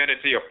is a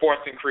divinity, a force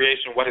in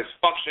creation, what his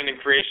function in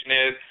creation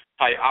is,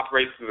 how he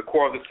operates through the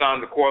core of the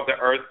sun, the core of the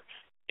earth,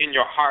 in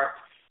your heart,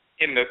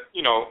 in the,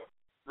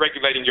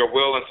 regulating your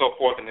will and so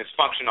forth, and his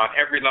function on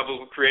every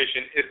level of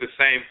creation is the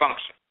same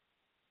function.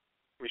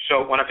 We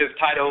showed one of his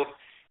titles,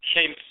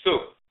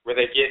 Kemsu, where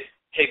they get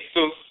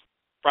Jesus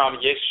from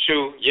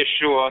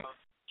Yeshua,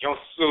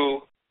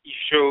 Yosu,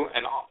 Ishu,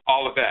 and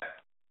all of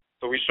that.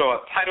 So we show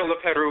a title of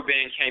Heru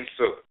being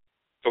Kemsu.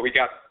 So we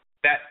got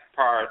that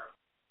part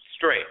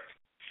straight.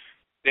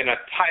 Then a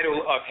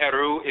title of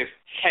Heru is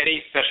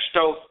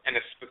kerisestos, and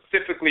is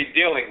specifically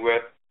dealing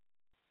with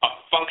a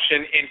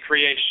function in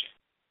creation,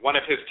 one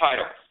of his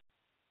titles.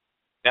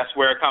 That's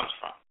where it comes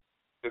from.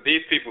 So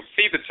these people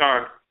see the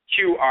term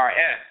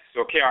QRS,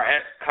 or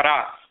KRS,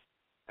 krst,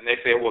 and they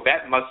say, well,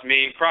 that must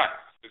mean Christ.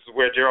 This is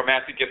where Gerald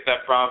Massey gets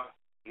that from,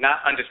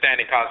 not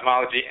understanding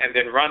cosmology, and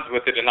then runs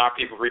with it, and our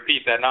people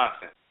repeat that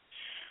nonsense.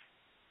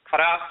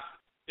 Krst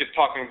is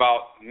talking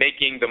about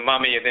making the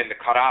mummy, and then the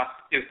krst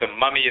is the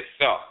mummy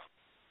itself.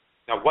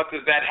 Now, what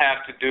does that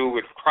have to do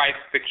with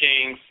Christ the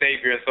King,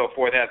 Savior, and so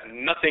forth? It has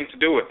nothing to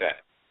do with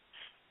that.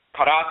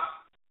 Krst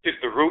is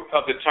the root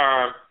of the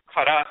term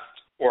krst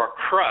or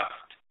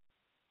crust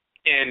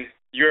in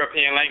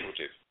European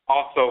languages.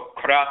 Also,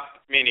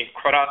 krst meaning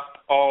crust,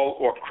 all,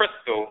 or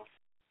crystal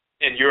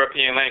in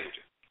European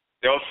languages.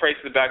 They'll trace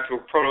it back to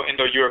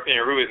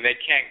Proto-Indo-European root, and they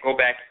can't go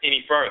back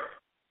any further.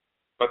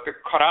 But the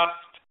krst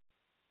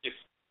is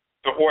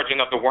the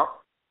origin of the word.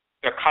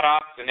 The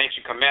krst in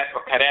ancient Kemet,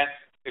 or krst,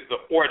 is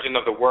the origin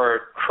of the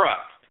word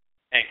crust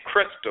and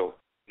crystal,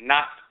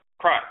 not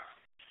Christ.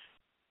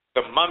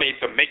 The mummy,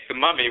 to make the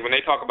mummy, when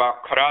they talk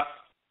about krst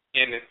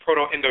in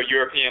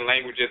Proto-Indo-European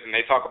languages, and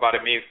they talk about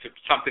it means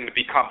something to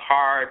become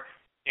hard,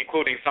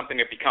 including something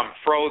to become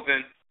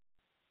frozen.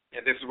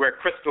 And this is where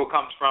crystal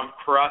comes from,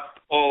 crust,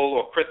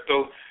 or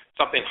crystal,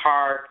 something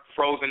hard,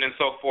 frozen, and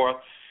so forth.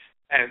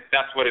 And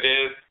that's what it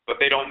is, but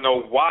they don't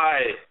know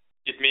why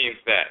it means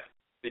that,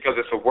 because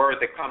it's a word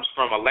that comes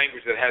from a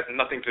language that has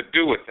nothing to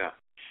do with them.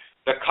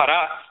 The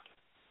krst,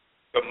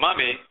 the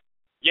mummy,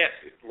 yes,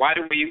 why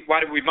do we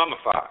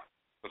mummify?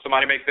 When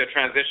somebody makes their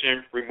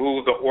transition,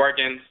 remove the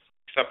organs,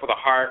 except for the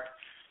heart,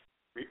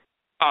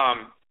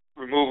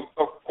 remove,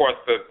 of course,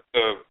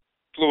 the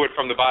fluid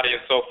from the body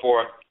and so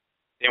forth,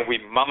 then we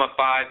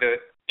mummify the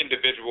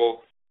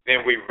individual,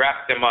 then we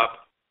wrap them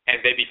up,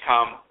 and they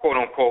become,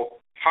 quote-unquote,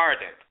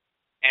 hardened.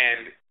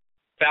 And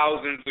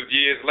thousands of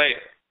years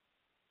later,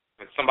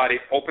 when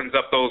somebody opens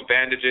up those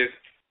bandages,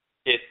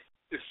 it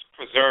is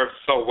preserved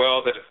so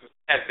well that it's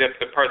as if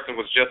the person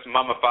was just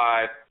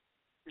mummified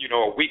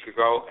a week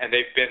ago, and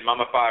they've been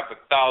mummified for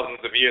thousands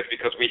of years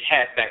because we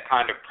had that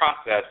kind of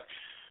process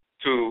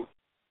to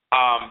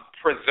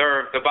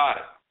preserve the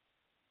body,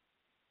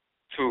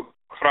 to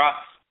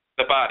krst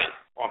the body,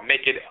 or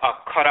make it a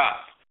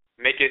qrst,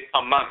 make it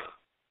a mummy,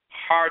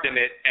 harden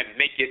it and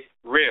make it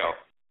real.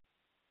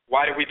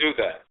 Why do we do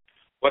that?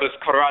 What does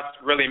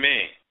qrst really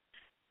mean?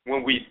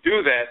 When we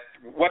do that,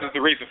 what is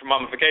the reason for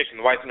mummification?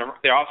 The whites and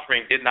their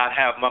offspring did not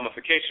have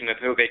mummification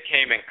until they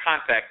came in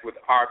contact with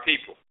our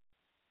people.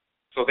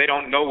 So they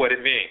don't know what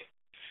it means.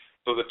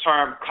 So the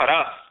term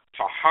qrst,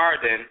 to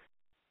harden,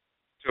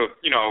 to,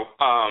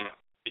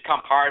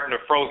 become hardened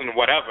or frozen or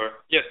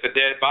whatever, yes, the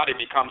dead body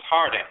becomes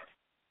hardened.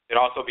 It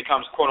also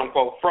becomes,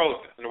 quote-unquote,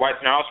 frozen. And the whites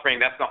and their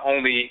offspring, that's the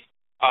only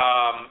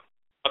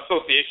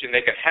association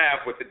they could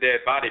have with the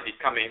dead body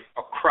becoming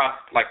a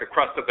crust, like the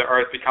crust of the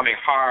earth becoming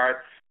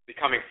hard,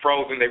 becoming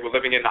frozen. They were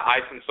living in the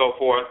ice and so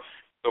forth.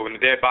 So when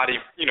the dead body,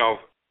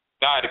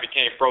 died, it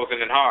became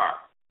frozen and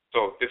hard.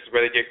 So this is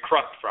where they get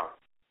crust from.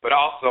 But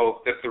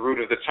also, that's the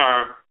root of the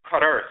term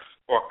qrst,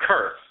 or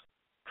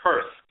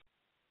cursed.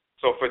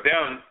 So for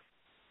them,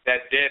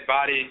 that dead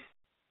body,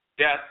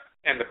 death,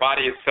 and the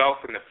body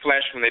itself and the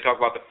flesh, when they talk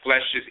about the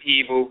flesh is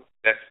evil,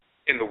 that's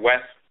in the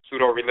West,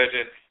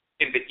 pseudo-religion.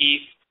 In the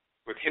East,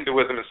 with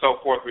Hinduism and so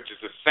forth, which is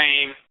the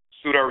same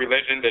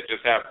pseudo-religion that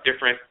just have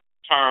different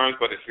terms,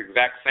 but it's the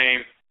exact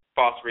same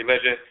false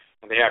religion,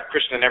 and they have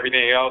Christian and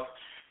everything else.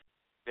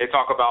 They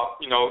talk about,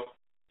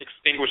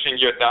 extinguishing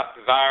your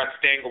desire,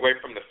 staying away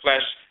from the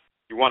flesh.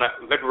 You want to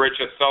liberate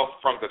yourself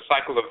from the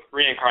cycle of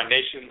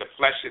reincarnation. The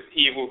flesh is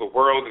evil. The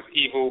world is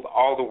evil.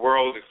 All the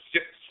world is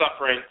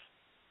suffering.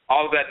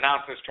 All of that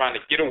nonsense trying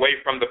to get away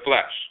from the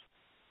flesh.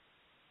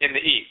 In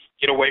the East,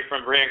 get away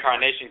from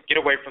reincarnation, get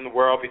away from the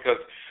world,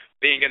 because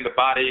being in the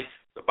body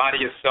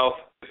itself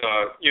is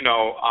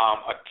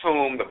a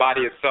tomb. The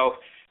body itself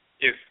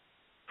is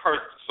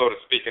cursed, so to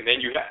speak. And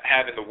then you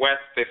have in the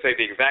West, they say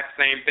the exact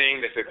same thing.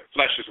 They say the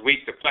flesh is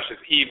weak, the flesh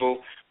is evil.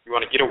 You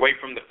want to get away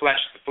from the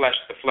flesh, the flesh,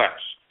 the flesh.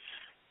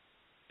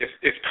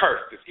 It's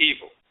cursed, it's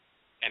evil,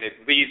 and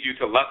it leads you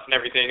to lust and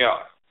everything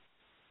else.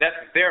 That's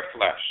their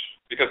flesh,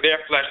 because their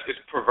flesh is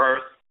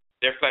perverse.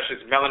 Their flesh is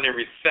melanin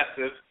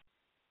recessive.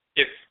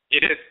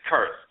 It is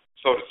cursed,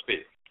 so to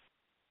speak.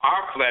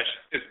 Our flesh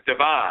is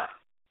divine.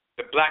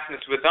 The blackness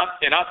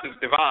in us is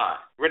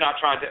divine. We're not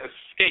trying to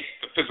escape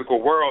the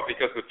physical world,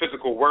 because the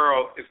physical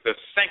world is the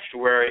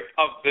sanctuary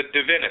of the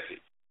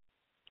divinity.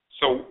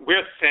 So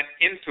we're sent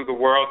into the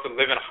world to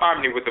live in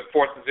harmony with the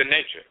forces in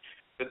nature,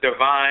 the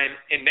divine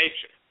in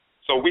nature.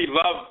 So we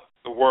love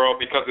the world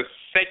because it's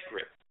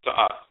sacred to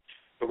us.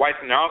 The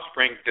whites and their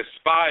offspring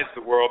despise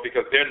the world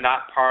because they're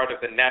not part of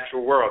the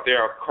natural world. They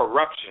are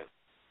corruption.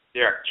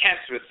 They are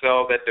cancerous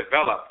cells that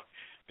developed,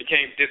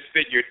 became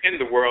disfigured in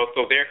the world,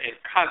 so they're in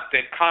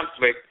constant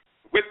conflict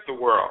with the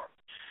world.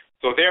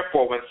 So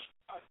therefore, when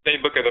they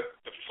look at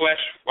the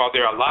flesh while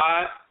they're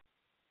alive,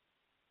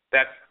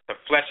 that the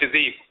flesh is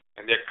evil.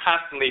 And they're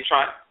constantly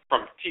trying,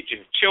 from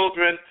teaching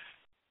children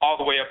all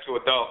the way up to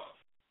adults,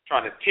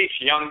 trying to teach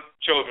young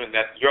children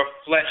that your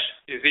flesh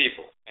is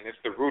evil, and it's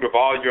the root of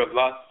all your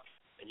lusts,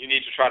 and you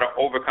need to try to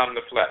overcome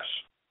the flesh.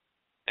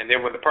 And then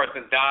when the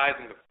person dies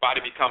and the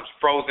body becomes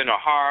frozen or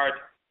hard,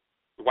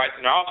 the whites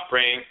and their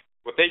offspring,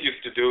 what they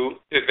used to do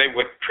is they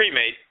would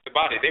cremate the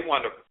body. They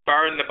wanted to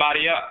burn the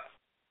body up.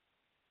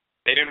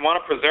 They didn't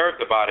want to preserve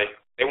the body.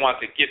 They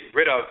wanted to get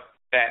rid of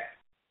that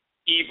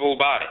evil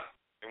body.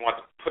 They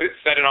wanted to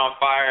set it on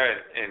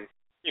fire, and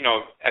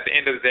at the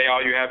end of the day,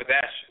 all you have is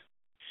ashes.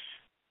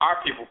 Our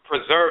people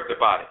preserved the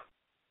body.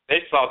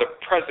 They saw the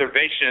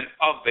preservation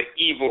of the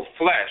evil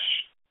flesh,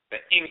 the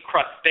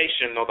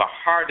incrustation or the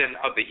hardening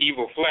of the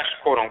evil flesh,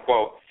 quote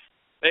unquote.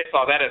 They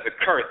saw that as a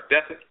curse.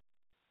 Death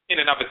in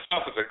and of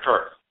itself is a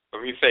curse. So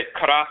when you say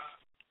qrst,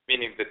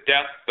 meaning the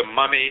death, the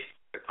mummy,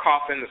 the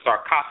coffin, the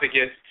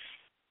sarcophagus,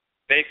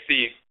 they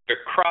see the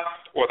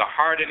crust or the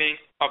hardening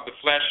of the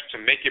flesh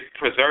to make it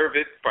preserve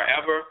it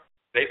forever.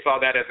 They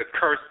saw that as a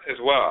curse as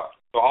well.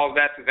 So all of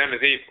that to them is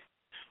evil.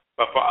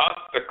 But for us,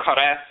 the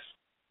qrst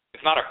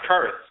is not a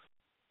curse.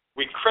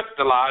 We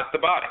crystallize the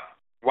body.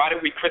 Why do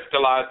we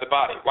crystallize the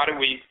body? Why do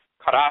we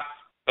qrst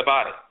the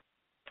body?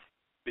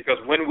 Because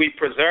when we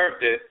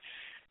preserved it,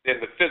 then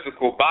the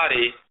physical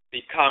body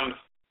becomes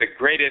the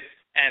greatest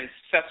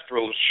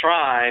ancestral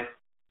shrine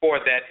for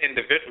that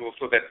individual,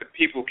 so that the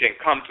people can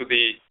come to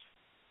the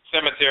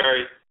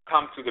cemetery,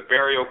 come to the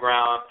burial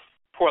ground,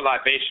 pour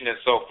libation and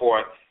so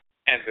forth,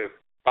 and the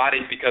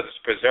body, because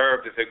it's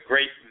preserved, is a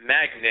great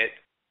magnet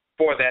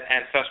for that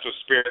ancestral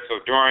spirit.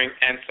 So during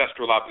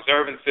ancestral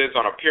observances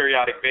on a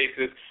periodic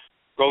basis,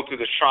 go to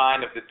the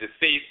shrine of the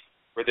deceased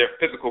where their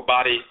physical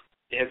body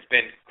has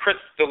been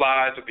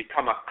crystallized or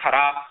become a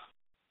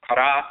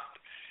qrst,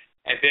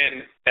 and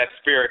then that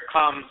spirit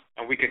comes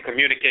and we can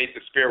communicate.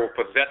 The spirit will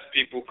possess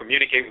people,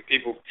 communicate with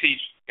people,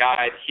 teach,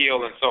 guide,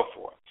 heal, and so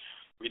forth.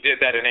 We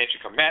did that in ancient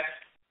Kemet.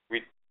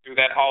 We do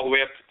that all the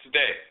way up to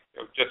today.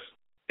 Just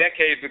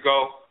decades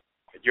ago,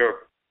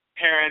 your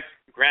parents,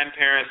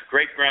 grandparents,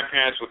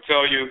 great-grandparents will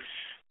tell you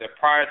that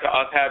prior to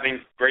us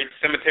having great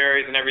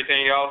cemeteries and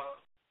everything else,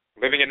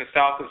 living in the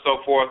South and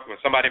so forth,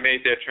 when somebody made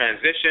their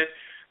transition,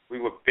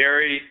 we would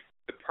bury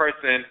the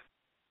person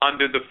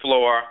under the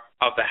floor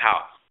of the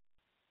house.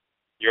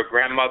 Your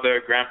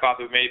grandmother,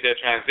 grandfather made their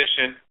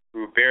transition,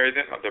 we would bury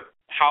them, the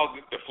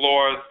houses, the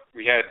floors,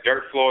 we had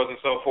dirt floors and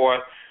so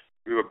forth,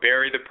 we would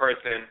bury the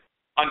person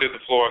under the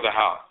floor of the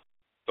house.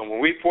 So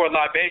when we pour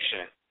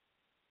libation,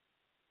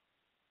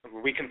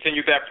 we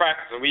continue that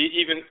practice, and we,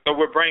 even though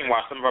we're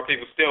brainwashed, some of our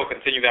people still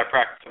continue that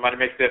practice. Somebody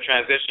makes their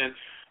transition,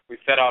 we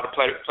set out a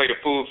plate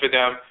of food for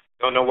them,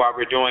 don't know why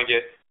we're doing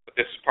it, but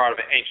this is part of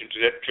an ancient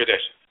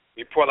tradition.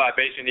 We pour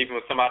libation even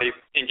when somebody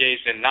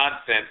engaged in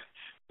nonsense,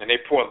 and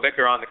they pour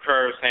liquor on the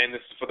curb saying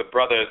this is for the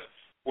brothers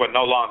who are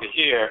no longer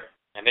here,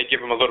 and they give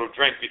them a little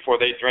drink before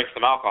they drink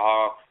some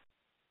alcohol.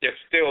 They're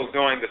still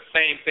doing the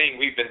same thing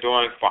we've been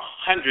doing for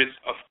hundreds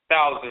of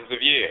thousands of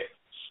years,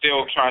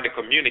 still trying to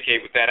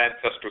communicate with that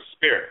ancestral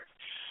spirit.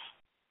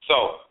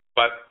 So,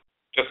 but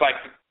just like,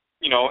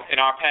 in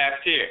our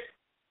past here,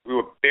 we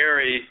would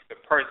bury the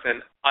person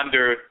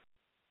under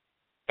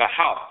the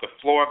house, the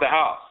floor of the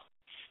house.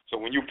 So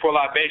when you pour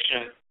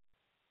libation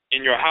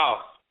in your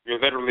house, you're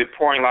literally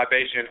pouring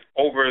libation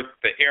over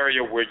the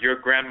area where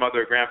your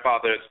grandmother or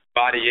grandfather's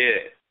body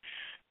is.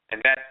 And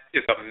that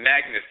is a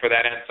magnet for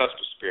that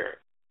ancestral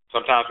spirit.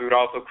 Sometimes we would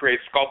also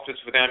create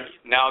sculptures for them.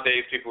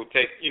 Nowadays, people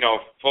take,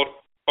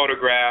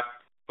 photographs,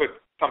 put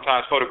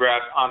sometimes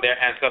photographs on their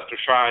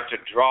ancestral shrine to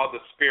draw the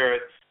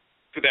spirit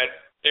to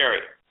that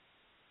area.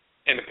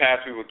 In the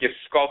past, we would get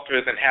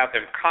sculptors and have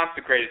them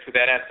consecrated to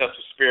that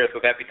ancestral spirit,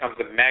 so that becomes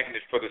a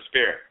magnet for the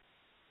spirit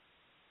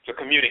to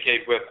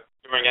communicate with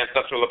during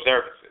ancestral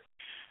observances.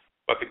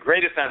 But the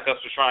greatest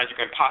ancestral shrine you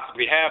can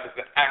possibly have is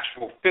the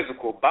actual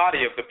physical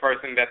body of the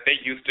person that they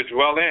used to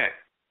dwell in.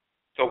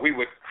 So we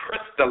would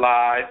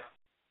crystallize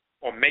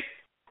or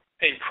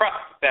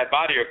encrust that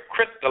body or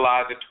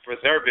crystallize it to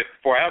preserve it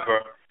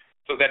forever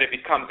so that it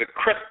becomes a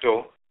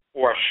crystal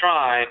or a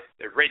shrine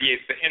that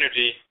radiates the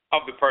energy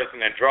of the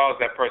person and draws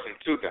that person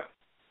to them.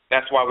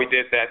 That's why we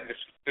did that.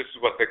 This is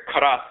what the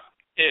krst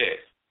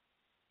is.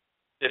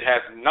 It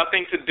has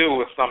nothing to do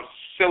with some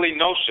silly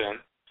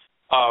notion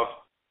of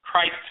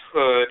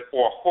Christhood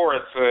or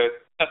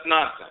Horushood. That's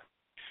nonsense.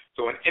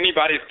 So when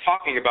anybody is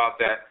talking about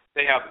that,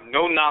 they have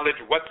no knowledge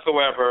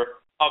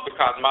whatsoever of the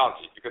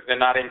cosmology because they're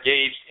not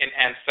engaged in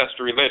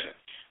ancestral religion.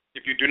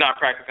 If you do not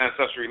practice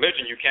ancestral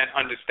religion, you can't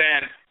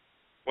understand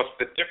what's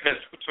the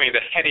difference between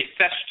the Hedi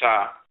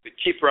Seshta, the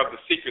keeper of the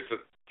secrets,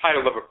 the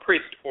title of a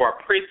priest or a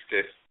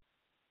priestess,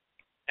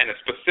 and a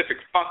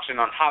specific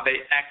function on how they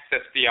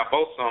access the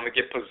Abosom and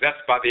get possessed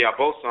by the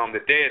Abosom,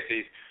 the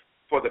deities,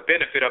 for the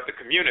benefit of the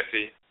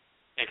community,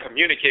 and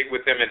communicate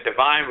with them and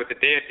divine with the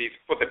deities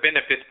for the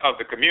benefit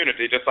of the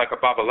community, just like a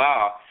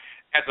Babalawo,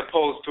 as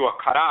opposed to a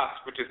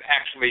krst, which is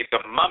actually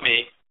the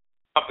mummy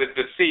of the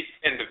deceased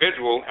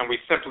individual, and we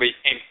simply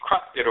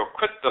encrust it or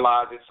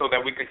crystallize it so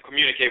that we can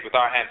communicate with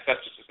our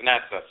ancestors and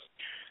ancestors.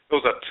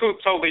 Those are two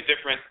totally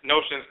different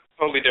notions,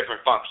 totally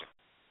different functions.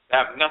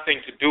 They have nothing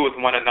to do with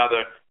one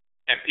another,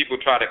 and people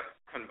try to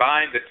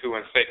combine the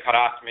two and say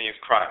krst means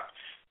Christ.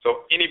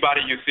 So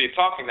anybody you see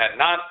talking that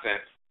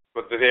nonsense,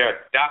 whether they're a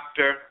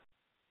doctor,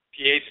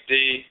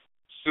 PhD,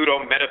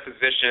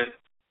 pseudo-metaphysician,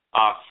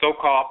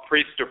 so-called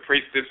priest or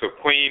priestess or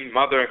queen,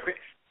 mother, and queen,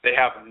 they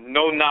have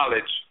no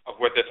knowledge of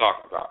what they're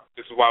talking about.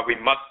 This is why we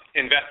must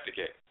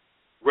investigate.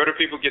 Where do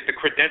people get the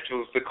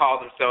credentials to call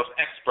themselves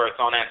experts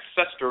on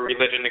ancestral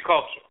religion and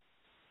culture?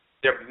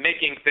 They're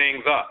making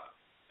things up,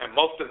 and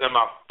most of them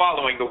are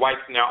following the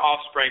whites and their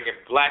offspring and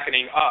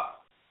blackening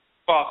up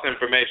false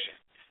information.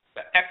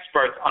 The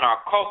experts on our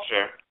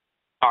culture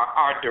are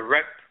our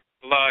direct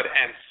blood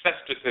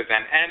ancestresses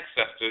and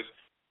ancestors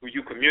who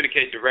you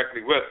communicate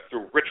directly with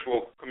through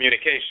ritual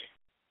communication.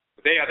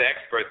 They are the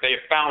experts. They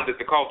have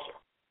founded the culture.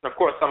 And of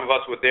course, some of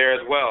us were there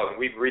as well, and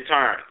we've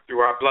returned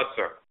through our blood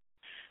circle.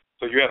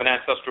 So you have an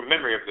ancestral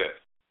memory of this,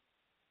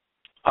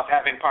 of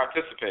having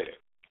participated.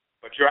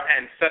 But your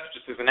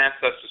ancestresses and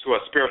ancestors who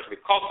are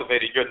spiritually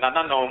cultivated, your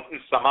Nanano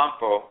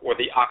Nsamanfo, or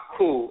the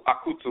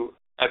Akutu,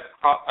 as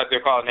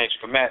they're called in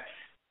ancient Kemet,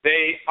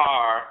 they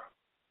are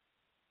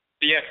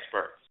the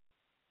experts.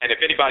 And if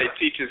anybody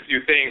teaches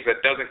you things that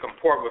doesn't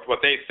comport with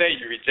what they say,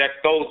 you reject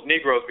those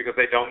Negroes because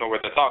they don't know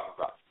what they're talking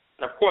about.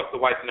 And of course, the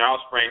whites and their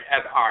offspring,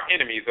 as our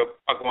enemies,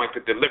 are going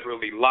to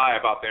deliberately lie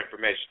about the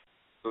information.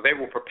 So they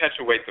will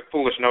perpetuate the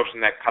foolish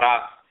notion that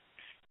krst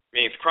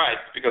means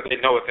Christ because they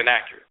know it's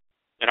inaccurate.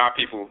 And our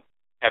people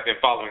have been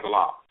following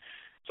along.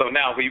 So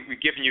now we've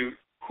given you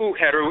who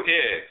Heru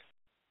is,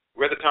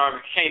 where the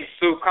term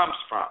KUKUU-TUNTUM comes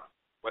from,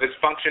 what his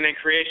function in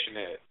creation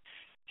is.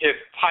 His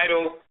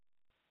title,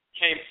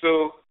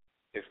 KUKUU-TUNTUM,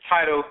 his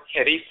title,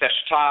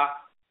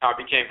 Heriseshta, now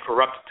became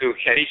corrupted to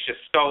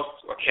Heristos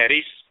or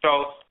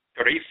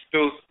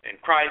Christus in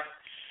Christ.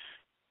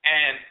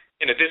 And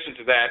in addition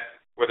to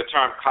that, where the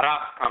term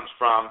krst comes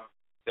from,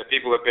 that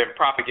people have been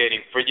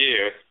propagating for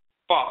years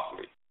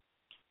falsely.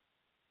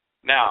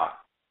 Now,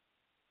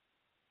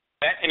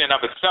 that in and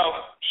of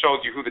itself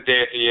shows you who the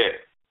deity is,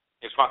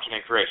 his function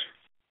in creation.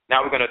 Now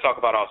we're going to talk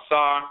about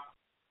Ausar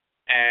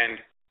and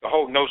the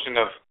whole notion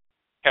of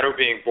Heru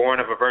being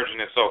born of a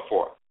virgin and so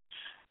forth.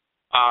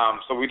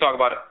 So we talk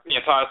about the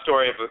entire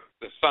story of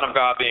the Son of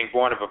God being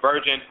born of a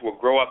virgin, who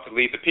will grow up to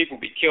lead the people,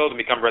 be killed, and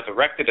become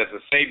resurrected as the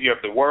Savior of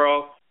the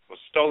world,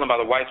 was stolen by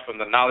the whites from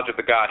the knowledge of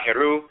the god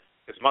Heru,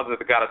 his mother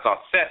the goddess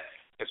Auset,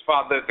 his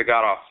father the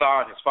god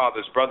Ausar, and his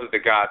father's brother the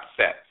god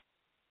Set.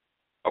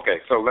 Okay,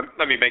 so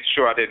let me make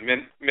sure I didn't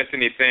miss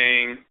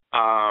anything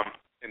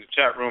in the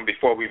chat room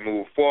before we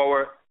move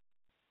forward.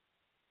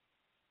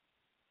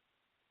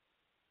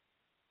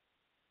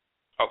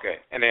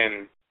 Okay, and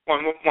then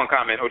one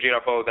comment,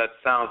 Ojirapo, that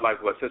sounds like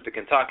what Sister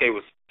Kentake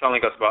was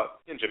telling us about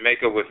in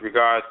Jamaica with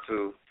regards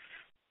to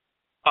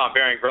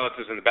burying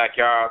relatives in the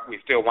backyard. We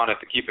still wanted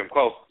to keep them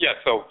close. Yes,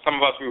 so some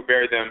of us, we would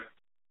bury them.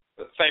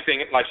 The same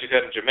thing, like she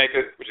said in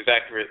Jamaica, which is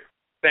accurate.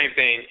 Same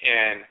thing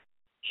in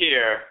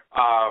here.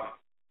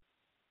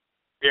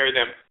 Bury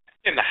them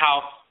in the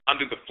house,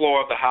 under the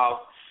floor of the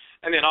house.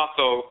 And then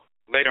also,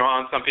 later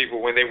on, some people,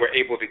 when they were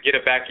able to get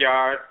a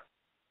backyard,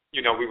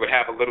 we would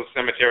have a little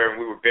cemetery and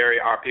we would bury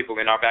our people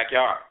in our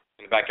backyard,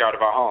 in the backyard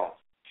of our home.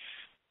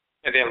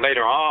 And then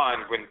later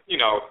on, when,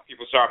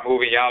 people start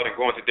moving out and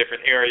going to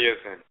different areas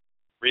and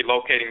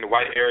relocating to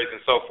white areas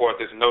and so forth,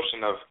 this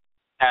notion of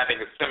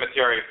having a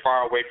cemetery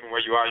far away from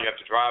where you are, you have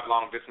to drive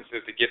long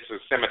distances to get to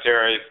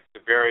cemeteries to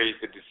bury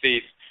the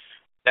deceased.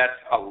 That's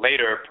a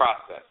later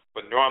process.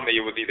 But normally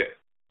it was either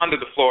under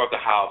the floor of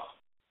the house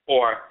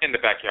or in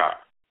the backyard.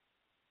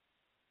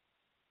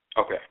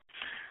 Okay.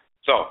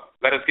 So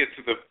let us get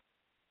to the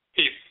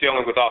piece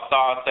dealing with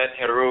Ausar, Set,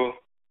 Heru,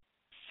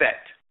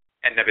 Set,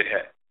 and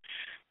Nebuchadnezzar.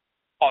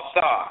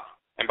 Ausar,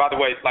 and by the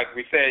way, like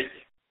we said,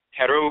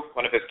 Heru,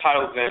 one of his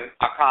titles in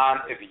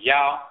Akan is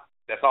Yao.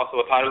 That's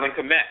also a title in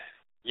Kemet.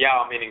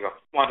 Yao meaning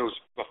one who's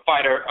a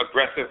fighter,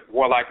 aggressive,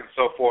 warlike, and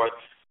so forth.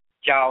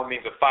 Yao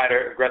means a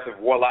fighter, aggressive,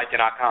 warlike in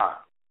Akan.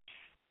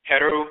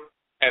 Heru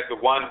as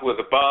the one who is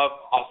above.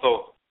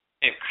 Also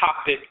in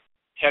Coptic,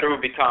 Heru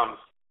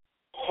becomes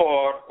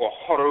Hor or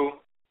Horu.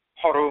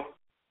 Horu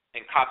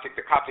in Coptic,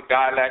 the Coptic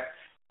dialect.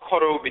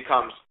 Horu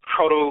becomes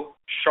Kroru,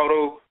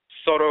 Shoru,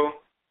 Soru,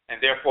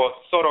 and therefore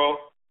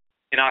Soro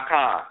in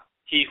Akan,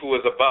 he who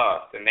is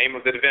above, the name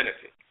of the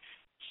divinity.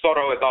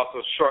 Soro is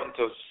also shortened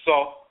to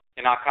So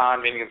in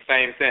Akan, meaning the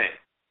same thing.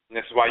 And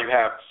this is why you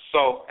have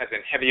So as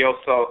in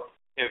Hevioso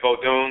in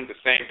Vodun, the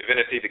same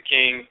divinity, the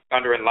king,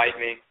 thunder and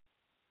lightning,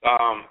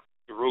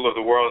 the ruler of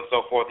the world and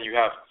so forth. And you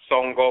have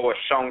Songo or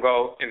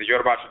Shongo in the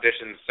Yoruba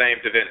tradition, the same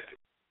divinity.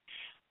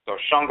 So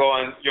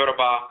Shongo in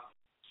Yoruba,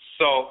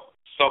 So,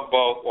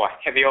 Sogbo or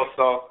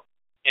Hevioso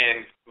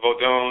in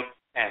Vodun,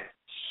 and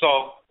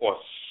So or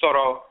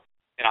Soro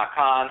in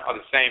Akan are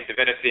the same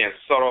divinity, and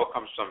Soro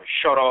comes from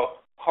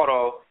Shoro,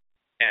 Horo,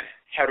 and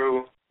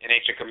Heru in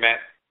ancient Kemet,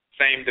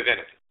 same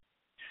divinity.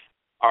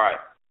 All right,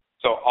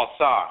 so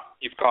Ausar,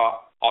 he's called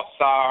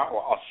Ausar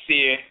or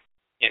Ausir.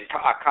 In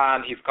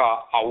Akan, he's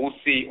called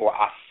Ausi or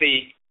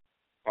Asi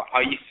or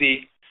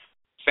Aisi,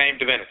 same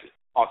divinity.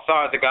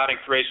 Ausar is the God in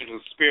creation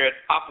whose spirit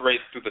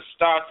operates through the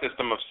star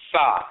system of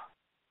Sa,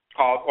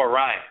 called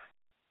Orion,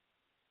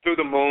 through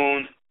the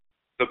moon,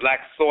 the black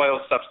soil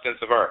substance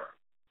of Earth.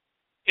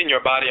 In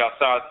your body,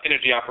 Ausar's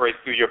energy operates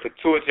through your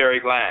pituitary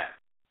gland.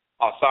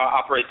 Ausar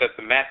operates as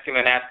the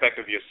masculine aspect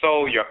of your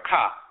soul, your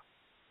Ka.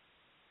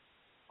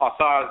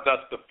 Ausar is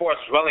thus the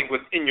force dwelling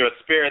within your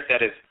spirit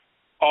that is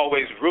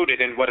always rooted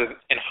in what is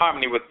in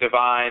harmony with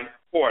divine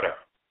order.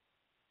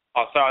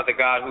 Ausar is a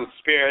God whose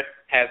spirit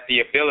has the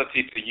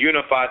ability to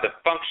unify the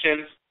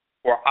functions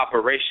or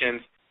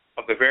operations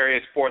of the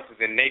various forces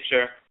in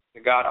nature. The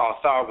God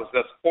Ausar was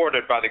thus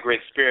ordered by the Great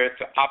Spirit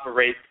to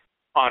operate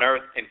on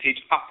earth and teach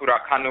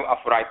Afurakanu,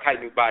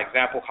 Afurakainu by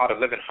example how to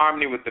live in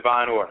harmony with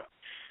divine order.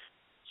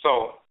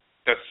 So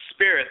the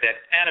spirit that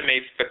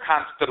animates the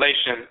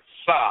constellation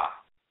Sa,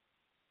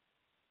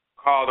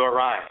 called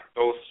Orion,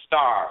 those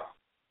stars.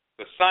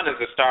 The sun is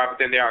a star, but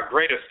then there are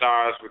greater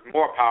stars with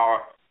more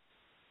power.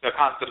 The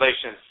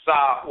constellation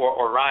Sa or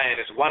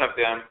Orion is one of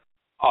them.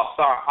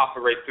 Ausar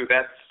operates through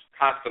that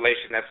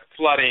constellation that's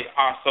flooding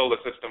our solar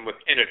system with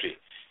energy.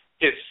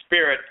 His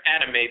spirit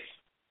animates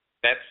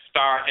that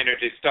star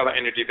energy, stellar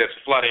energy that's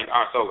flooding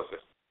our solar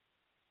system.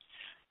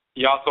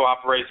 He also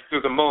operates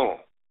through the moon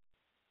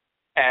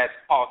as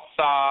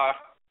Ausar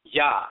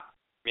Ya,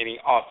 meaning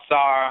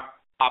Ausar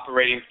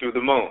operating through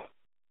the moon.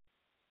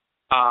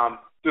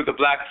 Through the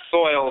black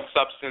soil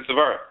substance of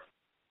Earth.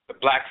 The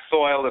black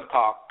soil is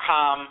called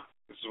Kam.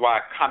 This is why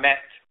Kamet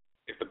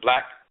is the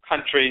black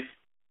country,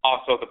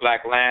 also the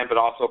black land, but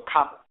also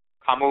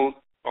Kamu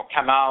or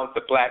Kamal,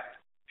 the black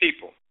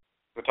people.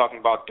 We're talking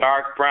about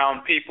dark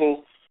brown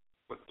people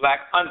with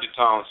black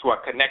undertones who are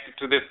connected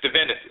to this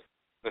divinity.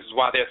 This is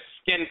why their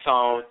skin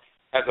tone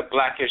has a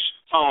blackish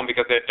tone,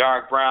 because they're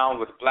dark brown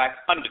with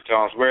black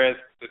undertones, whereas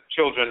the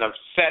children of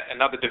Set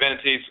and other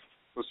divinities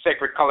whose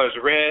sacred color is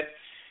red,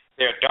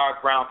 they're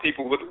dark brown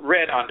people with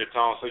red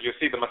undertones. So you'll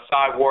see the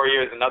Maasai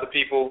warriors and other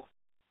people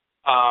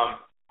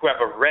who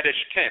have a reddish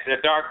tint.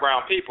 They're dark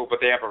brown people, but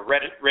they have a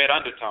red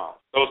undertone.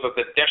 Those are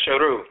the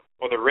Desharu,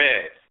 or the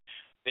Reds.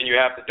 Then you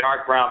have the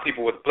dark brown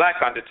people with black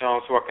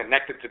undertones who are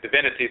connected to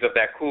divinities of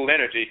that cool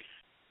energy.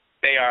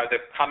 They are the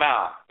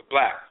Kamal, the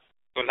blacks.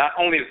 So not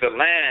only is the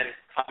land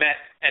Kamet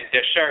and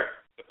Desher,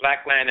 the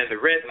black land and the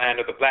red land,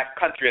 or the black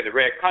country and the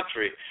red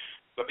country,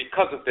 but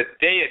because of the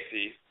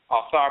deities,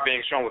 Ausar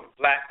being shown with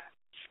black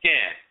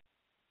skin,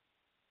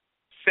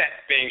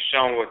 Set being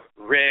shown with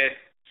red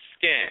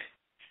skin,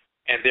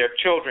 and their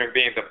children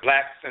being the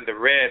blacks and the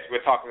reds,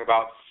 we're talking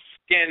about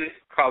skin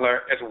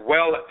color as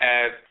well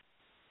as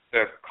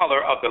the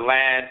color of the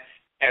land,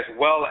 as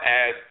well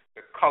as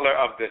the color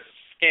of the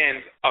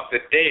skins of the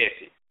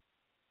deity.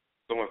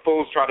 So when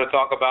fools try to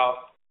talk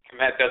about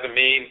Kemet doesn't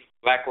mean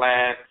black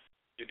land,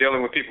 you're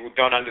dealing with people who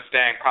don't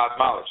understand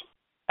cosmology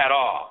at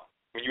all.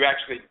 When you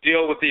actually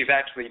deal with these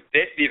actual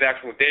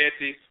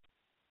deities,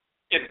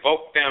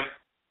 invoke them,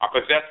 are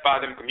possessed by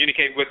them,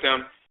 communicate with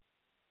them,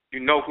 you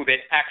know who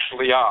they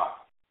actually are.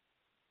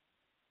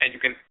 And you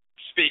can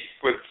speak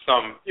with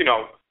some,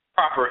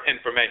 proper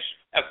information,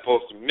 as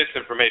opposed to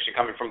misinformation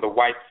coming from the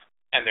whites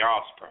and their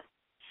offspring.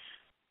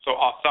 So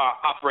Ausar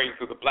operating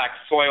through the black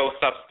soil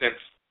substance,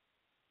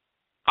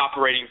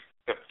 operating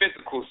the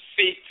physical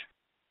seat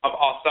of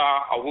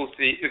Ausar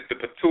Awusi is the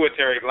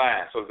pituitary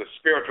gland. So the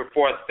spiritual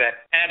force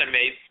that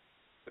animates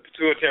the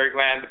pituitary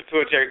gland. The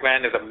pituitary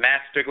gland is a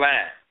master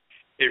gland.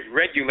 It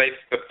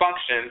regulates the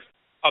functions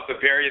of the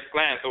various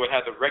glands, so it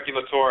has a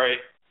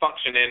regulatory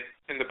function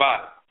in the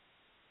body.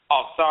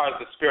 Ausar is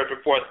the spiritual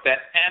force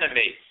that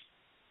animates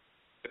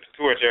the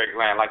pituitary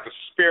gland, like the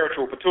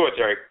spiritual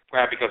pituitary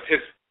gland, because his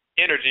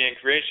energy in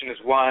creation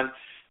is one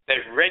that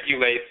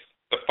regulates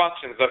the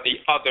functions of the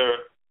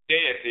other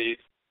deities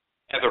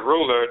as a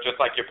ruler,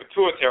 just like your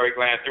pituitary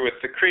gland through its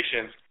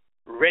secretions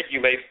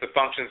regulates the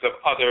functions of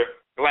other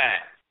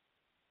glands.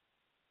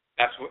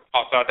 That's what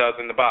Ausar does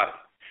in the body.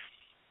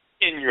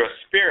 In your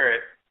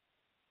spirit,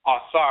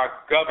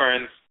 Ausar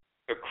governs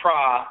the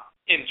Kra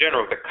in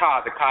general, the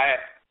Ka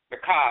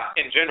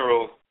in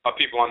general of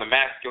people on the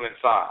masculine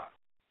side.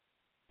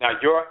 Now,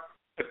 your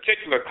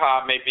particular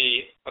Ka may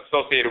be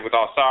associated with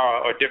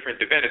Ausar or different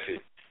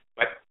divinities,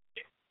 but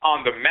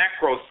on the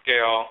macro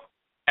scale,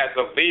 as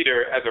a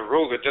leader, as a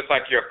ruler, just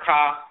like your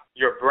Ka,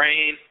 your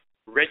brain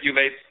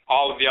regulates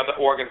all of the other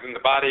organs in the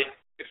body,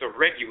 it's a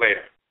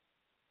regulator.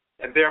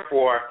 And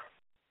therefore,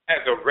 as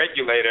a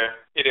regulator,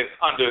 it is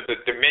under the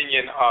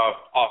dominion of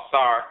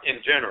Ausar in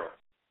general.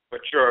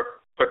 But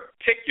your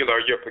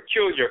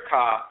peculiar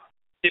Ka,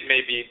 it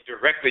may be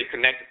directly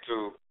connected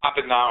to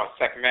Abena or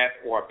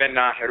Sekhmet or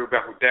Benna, Heru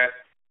Behudet,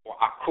 or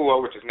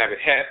Akua, which is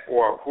Nebuhet,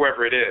 or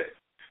whoever it is.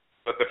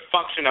 But the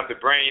function of the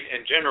brain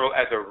in general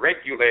as a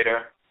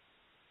regulator,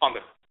 on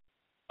the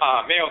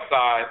male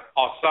side,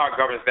 Ausar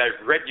governs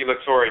that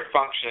regulatory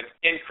function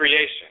in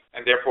creation,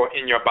 and therefore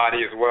in your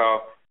body as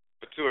well.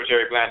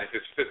 Pituitary gland is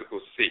his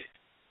physical seat.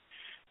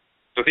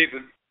 So these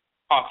are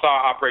Ausar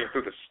operating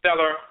through the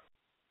stellar,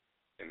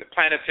 in the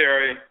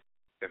planetary,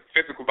 the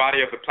physical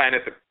body of the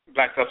planet, the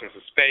black substance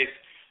of space,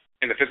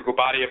 in the physical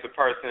body of the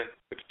person,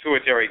 the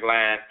pituitary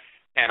gland,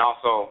 and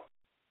also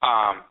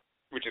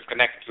which is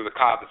connected to the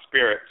Ka, the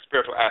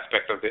spiritual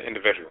aspect of the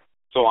individual.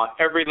 So on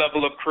every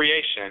level of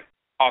creation,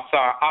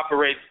 Ausar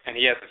operates, and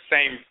he has the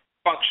same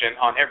function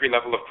on every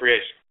level of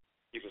creation.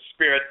 He's a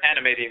spirit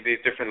animating these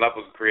different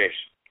levels of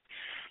creation.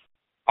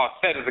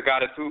 Auset is a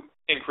goddess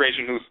in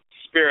creation whose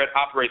spirit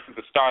operates through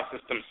the star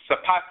system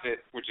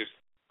Sapatit, which is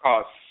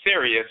called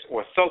Sirius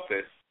or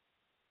Sothis,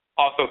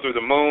 also through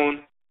the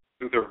moon,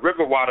 through the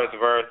river waters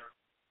of earth.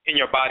 In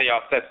your body,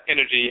 Auset's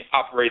energy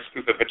operates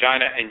through the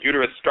vagina and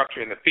uterus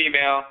structure in the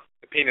female,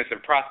 the penis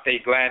and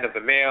prostate gland of the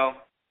male.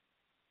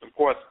 Of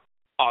course,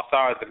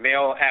 Ausar is the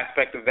male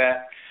aspect of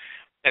that.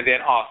 And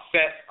then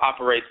Auset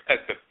operates as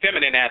the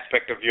feminine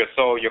aspect of your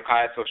soul, your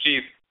Kaya. So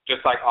she's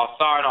just like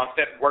Ausar and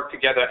Auset work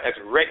together as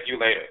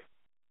regulators.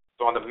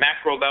 So on the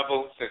macro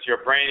level, since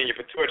your brain and your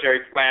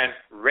pituitary gland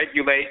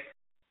regulate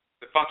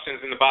the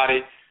functions in the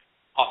body,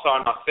 Ausar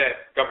and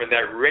Auset govern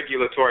that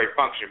regulatory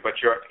function, but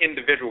your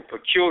individual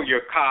peculiar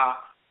Ka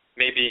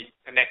may be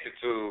connected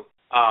to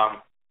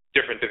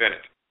different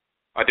divinity.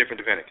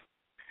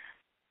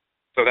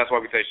 So that's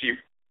why we say she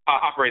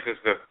operates as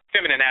the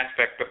feminine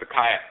aspect of the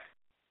Kaya,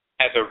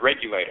 as a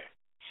regulator.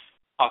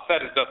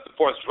 Auset is thus the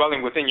force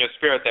dwelling within your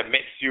spirit that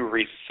makes you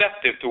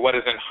receptive to what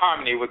is in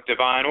harmony with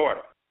divine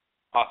order.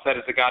 Auset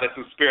is the goddess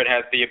whose spirit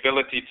has the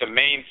ability to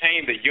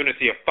maintain the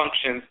unity of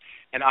functions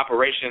and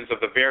operations of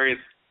the various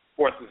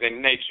forces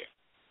in nature.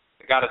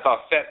 The goddess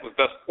Auset was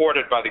thus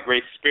ordered by the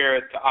Great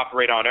Spirit to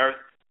operate on earth,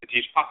 to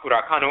teach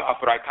Akurakanu,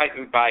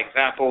 Afurakaitu, by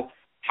example,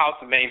 how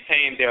to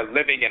maintain their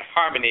living in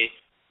harmony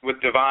with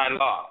divine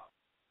law.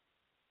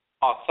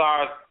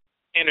 Ausar's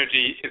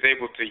energy is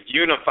able to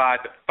unify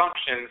the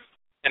functions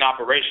and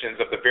operations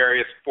of the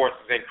various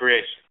forces in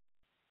creation.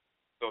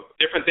 So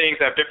different things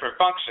have different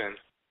functions,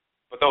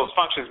 but those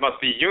functions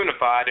must be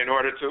unified in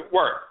order to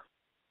work.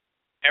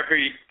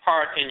 Every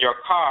part in your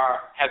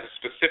car has a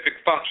specific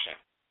function.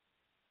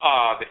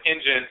 The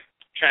engine,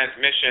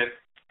 transmission,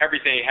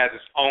 everything has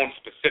its own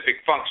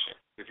specific function.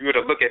 If you were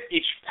to look at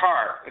each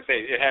part and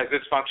say it has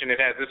this function,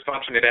 it has this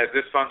function, it has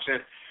this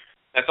function,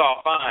 that's all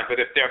fine. But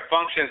if their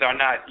functions are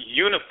not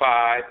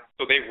unified,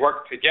 so they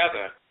work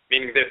together,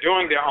 meaning they're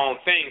doing their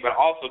own thing, but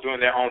also doing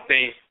their own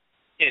thing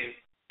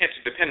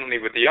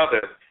interdependently with the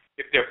others,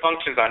 if their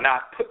functions are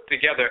not put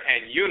together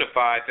and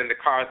unified, then the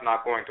car is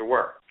not going to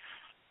work.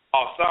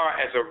 Ausar,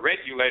 as a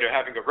regulator,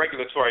 having a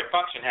regulatory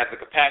function, has the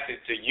capacity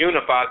to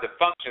unify the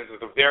functions of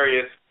the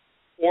various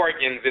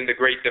organs in the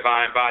great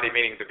divine body,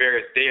 meaning the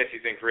various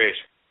deities in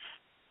creation.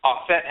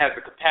 Auset has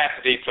the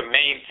capacity to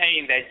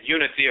maintain that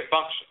unity of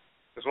function.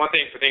 There's one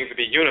thing for things to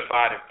be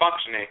unified and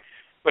functioning,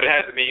 but it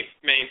has to be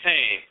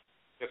maintained.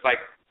 It's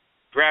like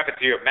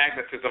gravity or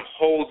magnetism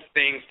holds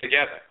things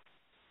together.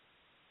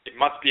 It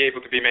must be able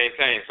to be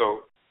maintained.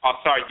 So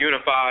Ausar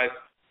unifies,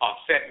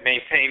 Auset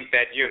maintains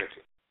that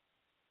unity.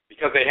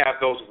 Because they have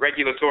those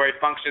regulatory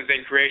functions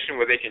in creation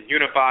where they can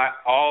unify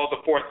all the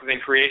forces in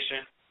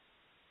creation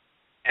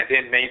and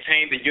then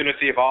maintain the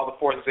unity of all the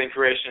forces in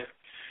creation,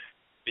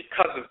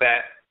 because of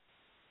that,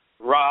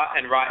 Ra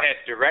and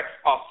Ra'et directs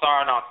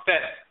Ausar and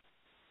Auset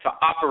to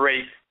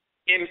operate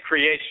in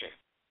creation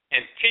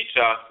and teach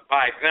us,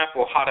 by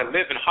example, how to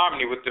live in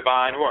harmony with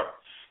divine order.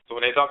 So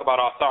when they talk about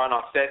Ausar and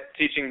Auset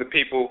teaching the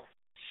people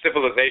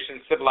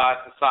civilization,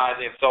 civilized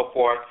society, and so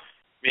forth,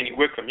 meaning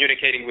we're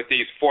communicating with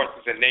these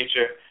forces in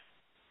nature,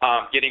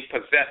 getting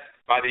possessed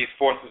by these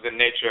forces in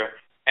nature,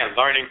 and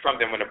learning from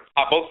them. When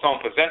Abosom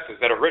possesses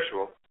at a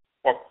ritual,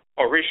 or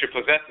Orisha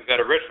possesses at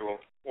a ritual,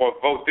 or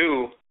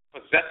Vodou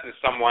possesses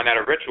someone at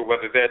a ritual,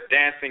 whether they're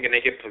dancing and they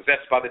get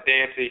possessed by the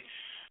deity,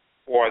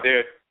 or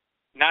they're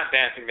not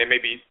dancing, they may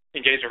be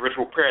engaged in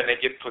ritual prayer and they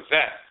get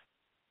possessed.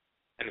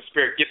 And the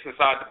spirit gets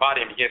inside the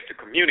body and begins to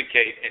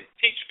communicate and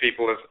teach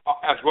people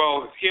as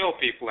well as heal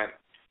people and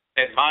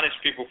admonish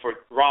people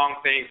for wrong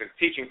things and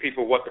teaching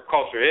people what the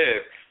culture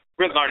is.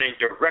 We're learning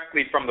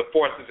directly from the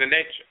forces in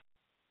nature.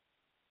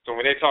 So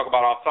when they talk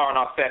about Ausar and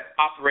Auset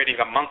operating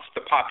amongst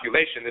the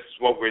population, this is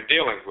what we're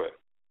dealing with.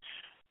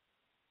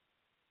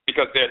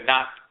 Because they're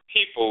not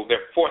people,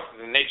 they're forces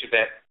in nature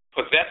that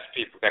possess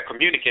people, that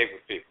communicate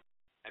with people.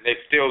 And they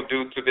still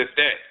do to this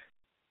day.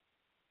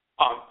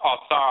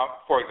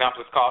 Ausar, for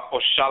example, is called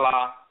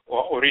Oshala,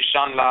 or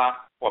Orishanla,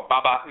 or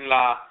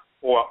Babatnla,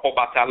 or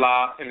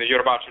Obatala in the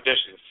Yoruba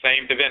tradition,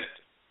 same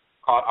divinity.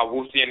 Called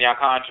Awusi in the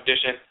Akan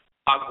tradition,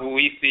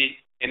 Aguisi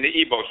in the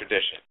Igbo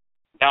tradition,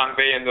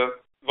 Dangbe in the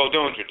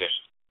Vodun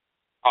tradition.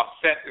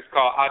 Auset is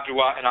called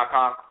Ajua in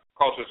Akan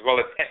culture, as well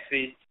as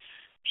Etsi.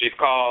 She's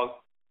called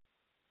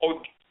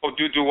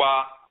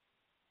Oduduwa,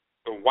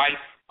 the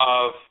wife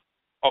of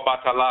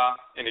Obatala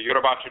in the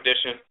Yoruba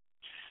tradition.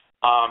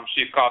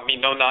 She's called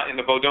Minona in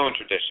the Vodun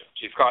tradition.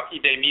 She's called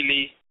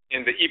Idemili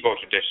in the Igbo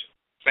tradition.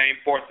 Same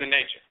force in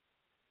nature.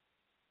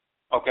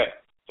 Okay,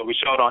 so we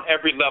showed on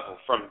every level,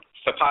 from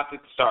Sapati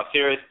to Star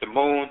Sirius, the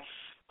moon,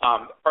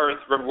 earth,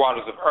 river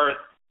waters of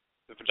earth,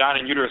 the vagina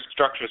and uterus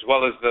structure, as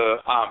well as the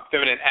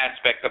feminine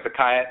aspect of the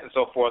Kayat and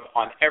so forth.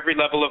 On every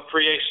level of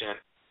creation,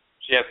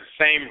 she has the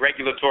same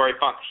regulatory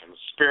function, the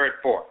spirit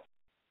force.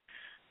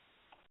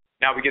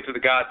 Now we get to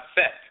the god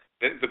Set.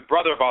 The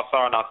brother of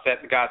Ausar and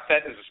Auset, the god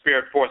Set, is a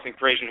spirit force in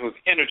creation whose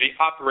energy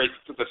operates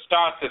through the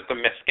star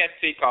system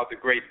Mesketsi, called the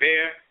Great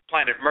Bear,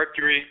 planet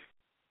Mercury,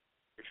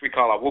 which we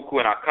call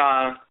Awuku and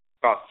Akan,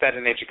 called Set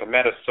in ancient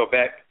Kemetis,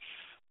 Sobek,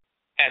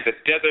 and the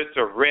deserts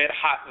or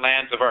red-hot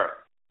lands of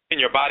Earth. In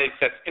your body,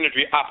 Set's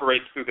energy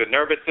operates through the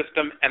nervous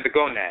system and the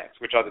gonads,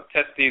 which are the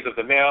testes of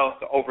the male,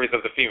 the ovaries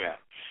of the female.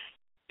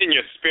 In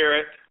your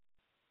spirit,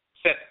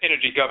 Set's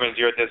energy governs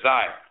your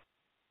desire.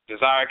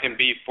 Desire can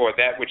be for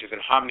that which is in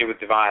harmony with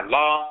divine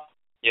law,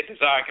 yet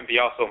desire can be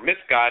also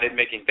misguided,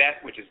 making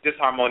that which is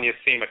disharmonious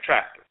seem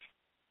attractive.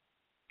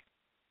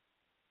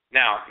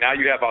 Now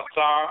you have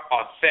Ausar,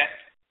 Auset,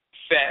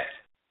 Set,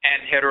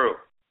 and Heru.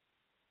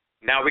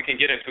 Now we can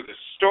get into the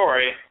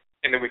story,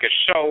 and then we can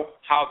show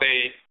how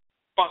they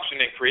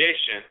function in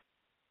creation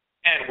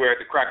and where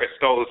the cracker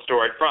stole the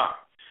story from.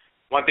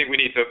 One thing we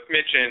need to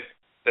mention,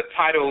 the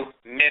title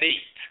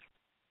Merit,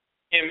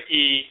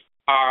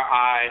 M-E-R-I-T.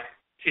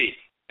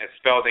 It's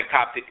spelled in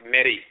Coptic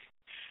Merit.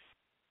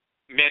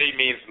 Merit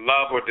means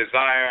love or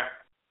desire.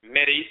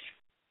 Merit,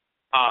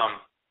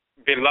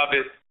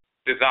 beloved,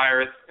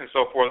 desirous, and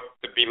so forth,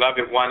 the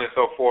beloved one, and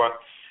so forth.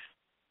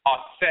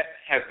 Auset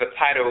has the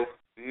title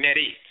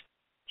Merit.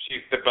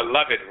 She's the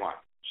beloved one.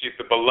 She's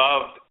the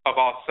beloved of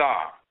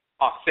Ausar.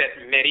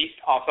 Auset Merit,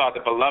 Ausar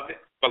the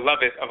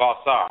beloved of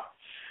Ausar.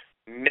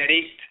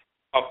 Merit,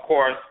 of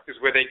course, is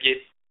where they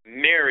get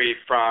married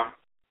from.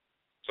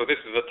 So this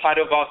is the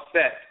title of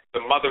Auset, the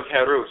mother of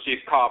Heru.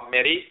 She's called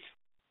Merit.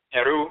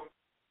 Heru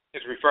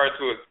is referred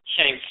to as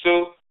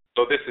Shensu.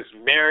 So this is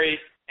Mary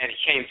and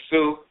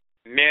Shensu,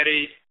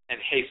 Mary and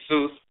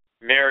Jesus,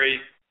 Mary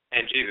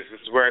and Jesus.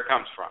 This is where it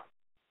comes from.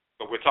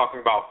 So we're talking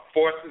about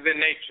forces in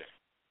nature.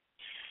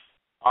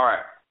 All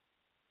right.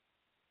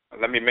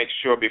 Let me make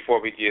sure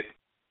before we get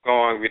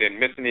going we didn't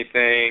miss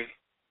anything.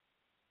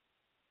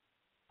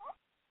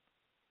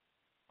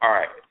 All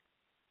right.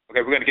 Okay,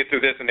 we're going to get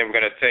through this, and then we're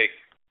going to take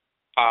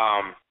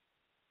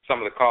some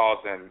of the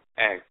calls and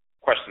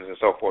questions and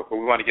so forth, but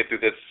we want to get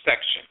through this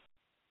section.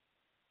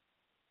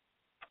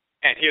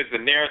 And here's the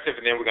narrative,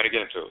 and then we're going to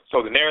get into it. So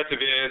the narrative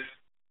is,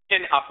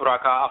 in Africa,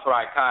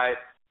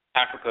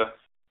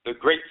 the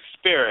Great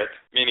Spirit,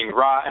 meaning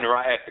Ra and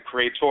Ra'et, the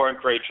Creator and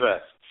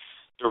Creatress,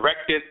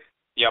 directed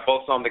the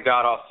Abosom, the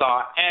god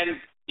Ausar,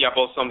 and the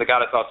Abosom, the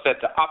goddess Auset,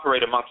 to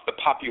operate amongst the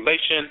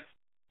population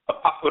of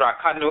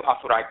Afurakanu,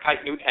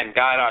 Afurakaitnut, and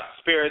guide our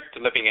spirits to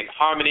living in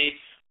harmony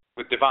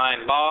with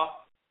divine law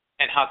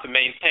and how to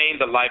maintain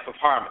the life of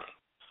harmony.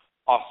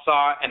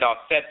 Ausar and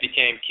Auset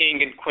became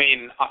king and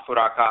queen in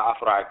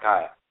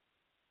Afuraka.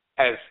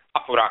 As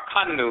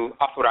Afurakanu,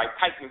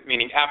 Afurakaitnut,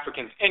 meaning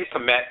Africans in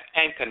Kemet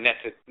and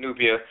Kenetit,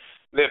 Nubia,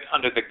 lived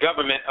under the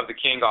government of the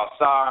king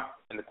Ausar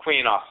and the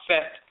queen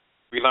Auset,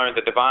 we learned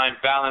the divine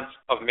balance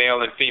of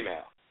male and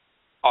female.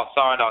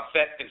 Ausar and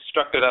Auset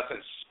instructed us in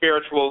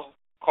spiritual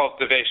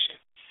cultivation,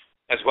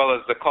 as well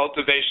as the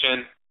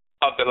cultivation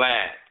of the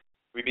land.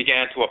 We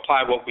began to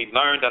apply what we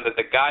learned under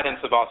the guidance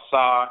of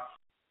Ausar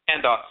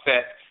and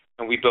Auset,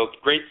 and we built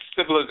great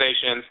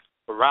civilizations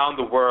around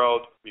the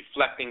world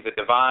reflecting the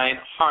divine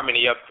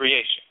harmony of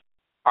creation.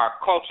 Our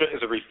culture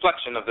is a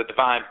reflection of the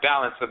divine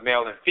balance of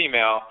male and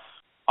female,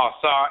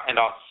 Ausar and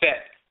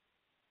Auset,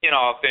 in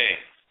all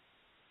things.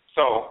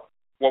 So,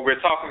 what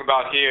we're talking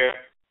about here,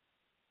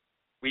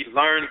 we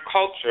learn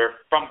culture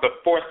from the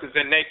forces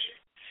in nature.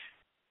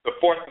 The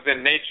forces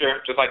in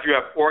nature, just like you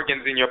have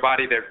organs in your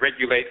body that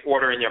regulate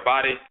order in your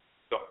body,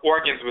 the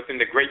organs within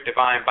the great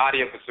divine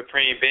body of the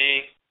Supreme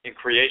Being in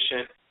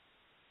creation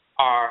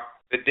are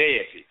the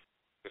deities,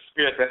 the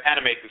spirits that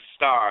animate the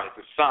stars,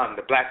 the sun,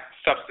 the black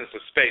substance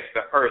of space,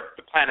 the earth,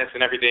 the planets,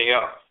 and everything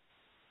else.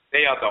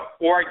 They are the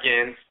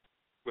organs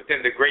within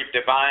the great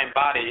divine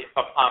body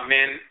of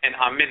Amen and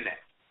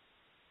Amenet,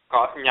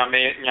 called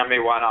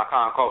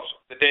Nyame-Wana-Kan culture.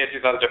 The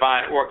deities are the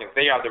divine organs.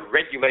 They are the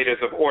regulators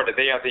of order.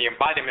 They are the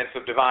embodiments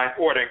of divine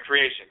order in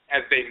creation.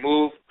 As they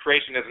move,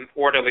 creation is an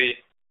orderly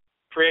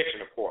creation,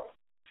 of course.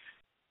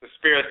 The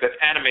spirits that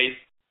animate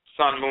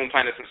sun, moon,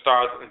 planets, and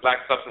stars, and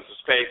black substance of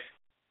space,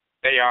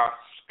 they are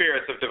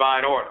spirits of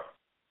divine order.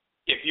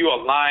 If you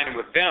align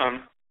with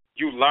them,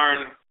 you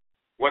learn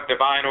what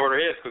divine order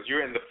is because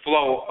you're in the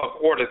flow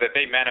of order that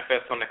they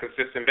manifest on a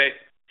consistent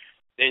basis.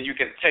 Then you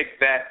can take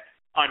that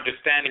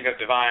understanding of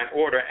divine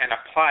order and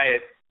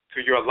apply it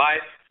to your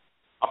life,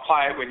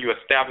 apply it when you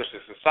establish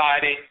a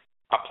society,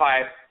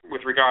 apply it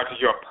with regard to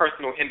your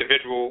personal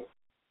individual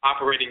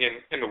operating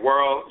in the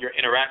world, your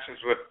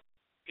interactions with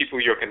people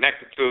you're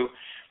connected to,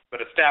 but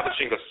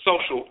establishing a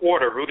social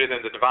order rooted in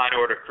the divine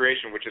order of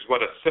creation, which is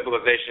what a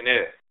civilization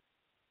is.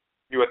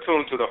 You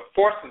attune to the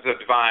forces of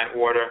divine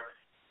order,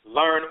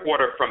 learn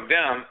order from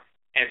them,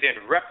 and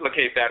then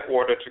replicate that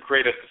order to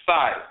create a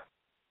society.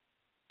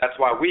 That's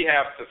why we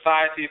have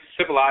societies,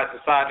 civilized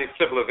societies,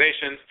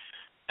 civilizations,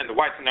 and the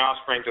whites and their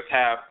offspring just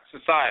have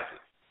societies.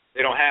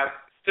 They don't have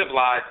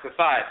civilized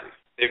societies.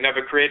 They've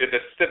never created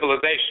a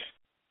civilization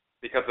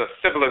because a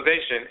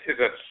civilization is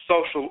a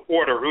social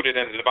order rooted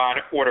in the divine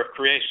order of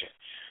creation.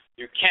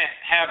 You can't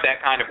have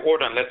that kind of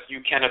order unless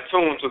you can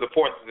attune to the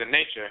forces in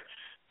nature,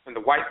 and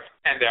the whites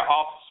and their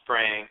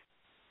offspring,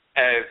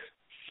 as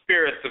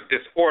spirits of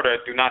disorder,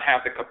 do not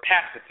have the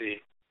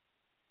capacity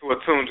to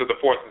attune to the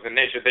forces in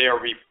nature. They are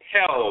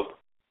repelled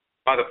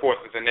by the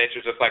forces in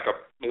nature, just like a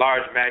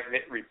large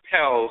magnet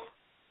repels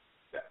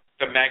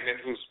the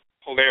magnet whose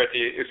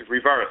polarity is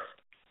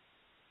reversed,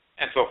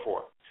 and so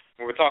forth.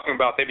 When we're talking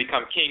about they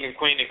become king and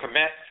queen in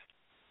Kemet,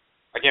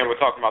 again, we're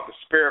talking about the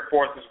spirit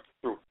forces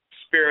through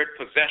spirit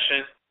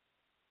possession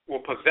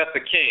will possess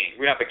the king.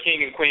 We have the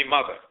king and queen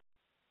mother.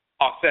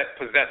 Auset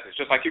possesses,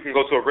 just like you can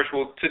go to a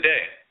ritual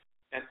today,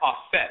 and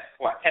Auset,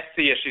 or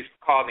Essie as she's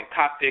called in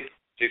Coptic,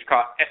 she's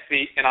called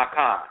Essie in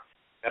Akan.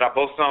 That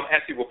Abosom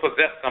Essie will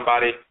possess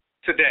somebody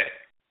today,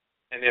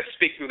 and they'll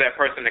speak through that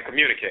person and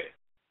communicate.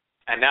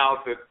 And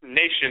now the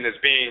nation is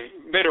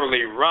being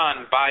literally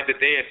run by the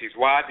deities.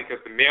 Why? Because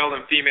the male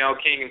and female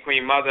king and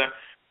queen mother,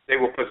 they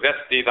will possess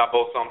these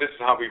Abosom. This is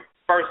how we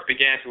first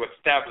began to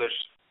establish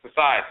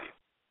society.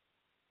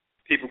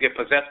 People get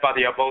possessed by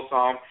the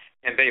Abosom,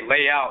 and they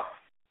lay out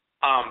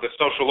the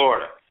social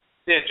order.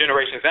 Then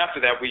generations after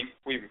that, we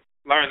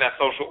learn that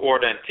social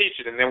order and teach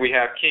it, and then we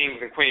have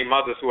kings and queen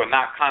mothers who are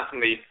not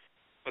constantly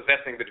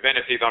possessing the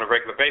divinities on a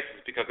regular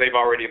basis because they've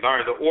already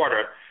learned the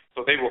order,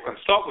 so they will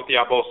consult with the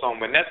Abosom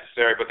when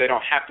necessary, but they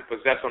don't have to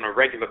possess on a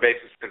regular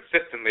basis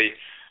consistently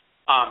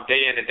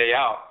day in and day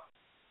out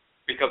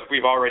because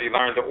we've already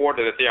learned the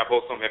order that the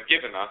Abosom have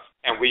given us,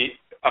 and we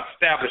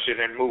establish it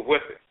and move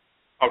with it.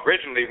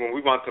 Originally, when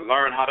we want to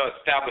learn how to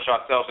establish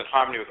ourselves in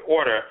harmony with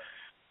order,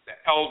 the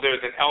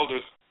elders and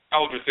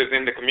eldresses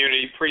in the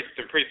community, priests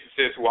and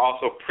priestesses who are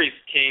also priest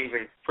kings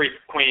and priest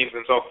queens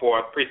and so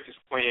forth, priestess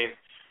queens,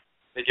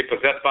 they get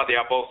possessed by the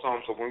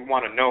Abosom. So we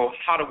want to know,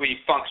 how do we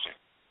function?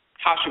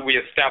 How should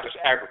we establish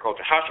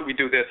agriculture? How should we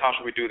do this? How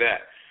should we do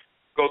that?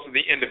 Go to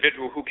the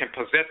individual who can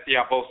possess the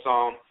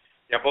Abosom.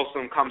 The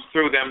Abosom comes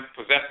through them,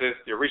 possesses.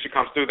 The Orisha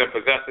comes through them,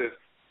 possesses.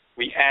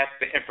 We ask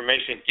the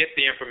information, get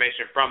the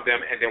information from them,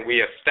 and then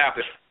we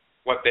establish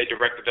what they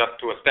directed us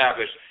to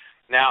establish.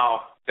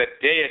 Now, the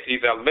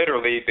deities are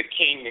literally the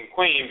king and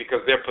queen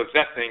because they're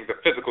possessing the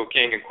physical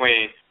king and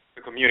queen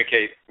to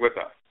communicate with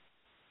us.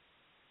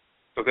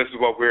 So this is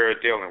what we're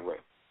dealing with.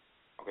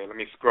 Okay, let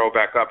me scroll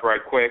back up right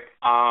quick.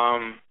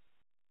 All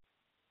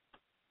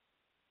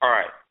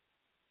right.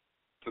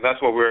 So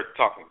that's what we're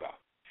talking about.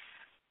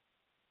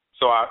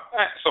 So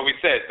we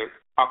said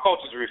our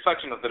culture is a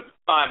reflection of the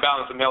divine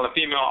balance of male and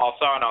female,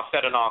 Ausar and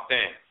Auset in all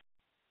things.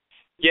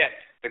 Yet,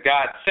 the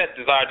god Set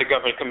desired to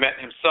govern Kemet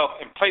himself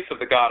in place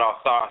of the god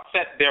Ausar.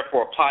 Set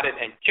therefore plotted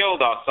and killed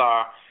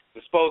Ausar,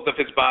 disposed of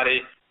his body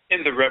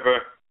in the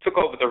river,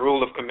 took over the rule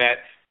of Kemet,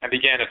 and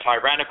began a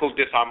tyrannical,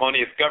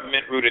 disharmonious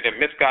government rooted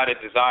in misguided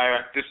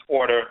desire,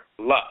 disorder,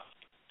 lust.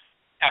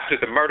 After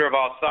the murder of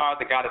Ausar,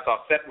 the goddess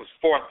Auset was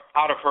forced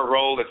out of her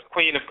role as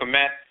queen of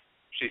Kemet.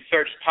 She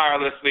searched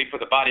tirelessly for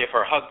the body of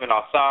her husband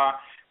Ausar,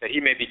 that he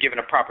may be given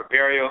a proper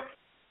burial.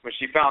 When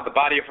she found the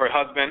body of her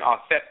husband,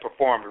 Auset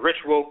performed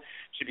ritual.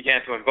 She began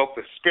to invoke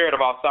the spirit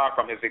of Ausar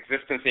from his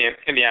existence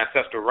in the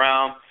ancestral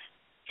realm.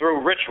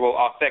 Through ritual,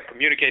 Auset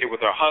communicated with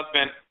her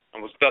husband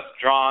and was thus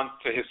drawn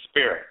to his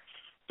spirit.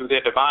 Through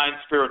their divine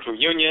spiritual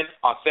union,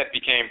 Auset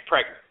became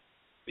pregnant.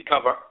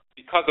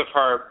 Because of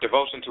her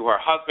devotion to her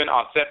husband,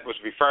 Auset was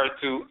referred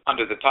to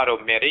under the title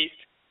Merit,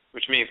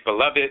 which means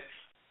beloved.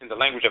 In the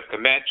language of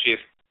Kemet, she is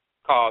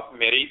called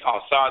Merit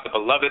Ausar, the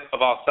beloved of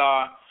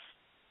Ausar.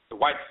 The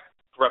whites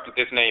corrupted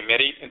this name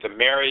Merit into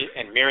Mary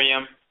and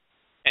Miriam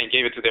and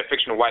gave it to their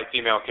fictional white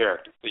female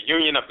characters. The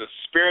union of the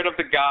spirit of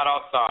the god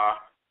Ausar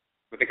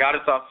with the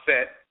goddess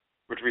Auset,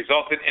 which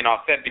resulted in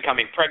Auset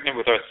becoming pregnant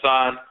with her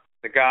son,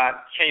 the god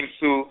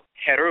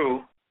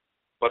KUKUU-Heru,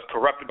 was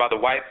corrupted by the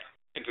whites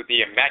into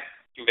the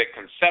Immaculate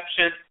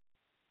Conception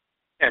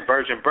and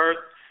virgin birth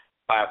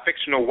by a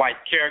fictional white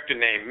character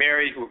named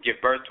Mary, who would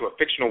give birth to a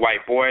fictional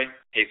white boy,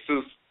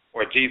 Jesus,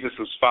 or Jesus,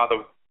 whose father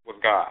was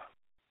God.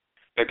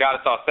 The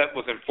goddess Auset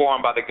was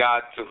informed by the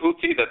god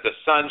Tahuti that the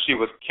son she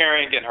was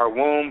carrying in her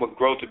womb would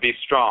grow to be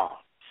strong.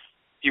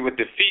 He would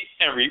defeat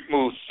and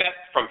remove Set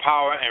from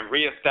power and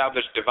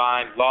reestablish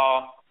divine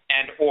law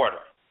and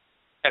order.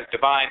 As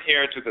divine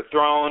heir to the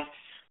throne,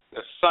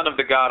 the son of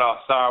the god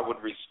Ausar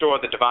would restore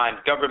the divine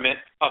government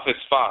of his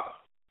father.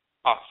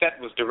 Auset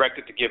was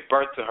directed to give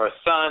birth to her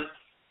son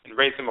and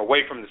raise him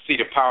away from the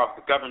seat of power of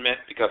the government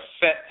because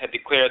Set had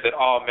declared that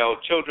all male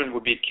children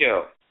would be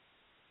killed.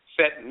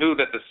 Set knew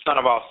that the son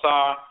of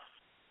Ausar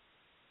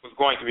was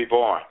going to be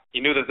born. He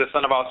knew that the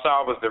son of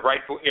Ausar was the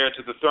rightful heir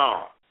to the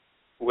throne,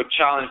 who would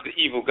challenge the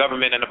evil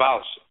government and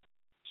abolish it.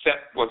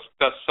 Set was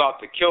thus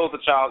sought to kill the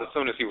child as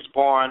soon as he was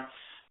born.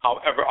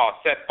 However,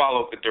 Auset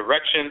followed the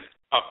directions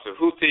of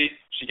Tahuti.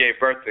 She gave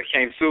birth to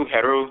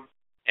KUKUU-Heru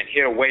and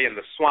hid away in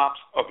the swamps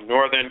of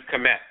northern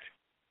Kemet.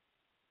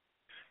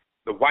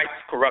 The whites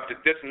corrupted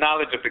this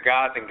knowledge of the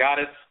gods and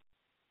goddess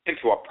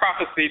into a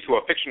prophecy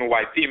to a fictional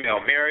white female,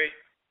 Mary,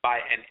 by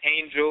an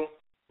angel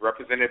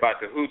represented by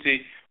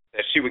Tahuti,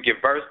 that she would give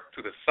birth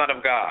to the Son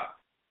of God.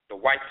 The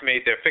whites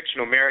made their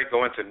fictional Mary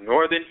go into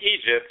northern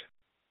Egypt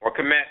or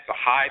Kemet to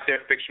hide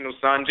their fictional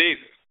son,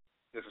 Jesus.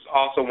 This is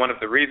also one of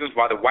the reasons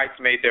why the whites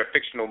made their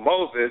fictional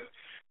Moses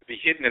to be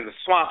hidden in the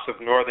swamps of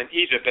northern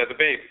Egypt as a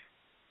baby.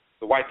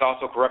 The whites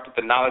also corrupted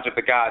the knowledge of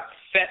the god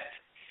Set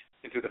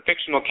into the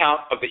fictional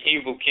account of the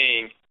evil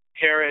king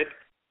Herod,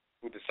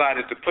 who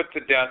decided to put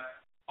to death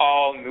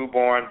all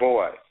newborn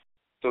boys,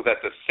 so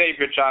that the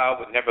Savior child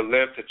would never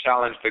live to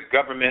challenge the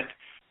government.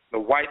 The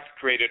whites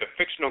created a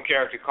fictional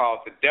character called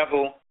the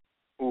devil,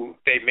 who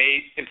they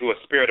made into a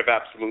spirit of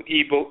absolute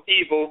evil.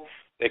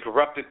 They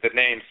corrupted the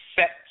name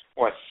Set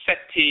or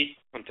Seti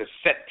into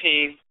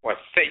Setin or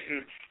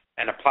Satan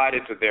and applied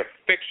it to their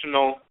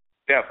fictional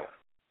devil.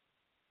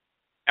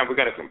 And we're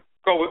going to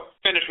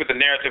finish with the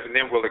narrative, and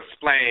then we'll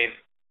explain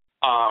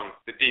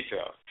the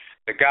details.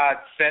 The god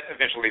Set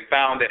eventually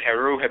found that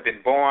Heru had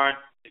been born.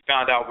 He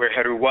found out where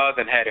Heru was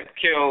and had him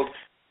killed.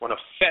 One of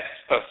Set's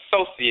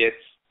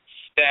associates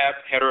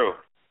stabbed Heru.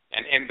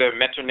 And in the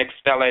Metronic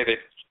Stele, they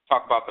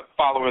talk about the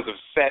followers of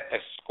Set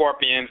as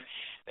scorpions.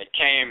 They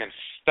came and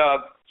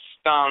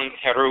stung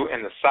Heru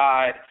in the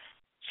side,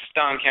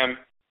 stung him,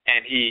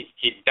 and he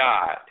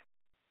died.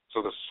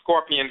 So the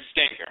scorpion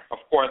stinger, of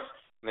course,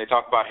 when they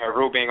talk about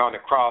Heru being on the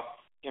cross,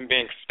 him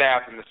being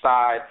stabbed in the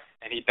side,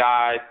 and he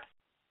died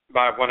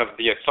by one of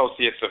the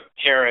associates of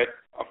Herod,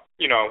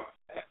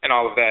 and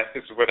all of that.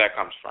 This is where that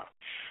comes from.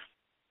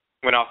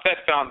 When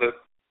Auset found that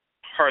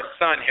her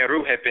son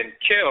Heru had been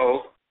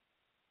killed,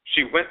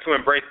 she went to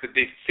embrace the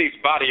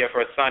deceased body of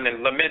her son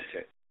and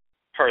lamented.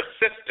 Her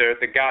sister,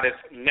 the goddess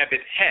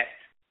Nebet-Het,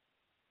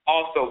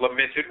 also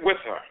lamented with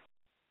her.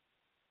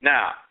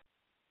 Now,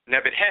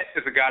 Nebet-Het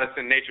is a goddess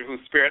in nature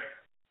whose spirit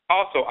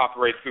also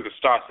operates through the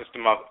star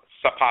system of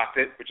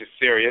Sapatit, which is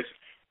Sirius,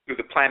 through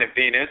the planet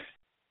Venus,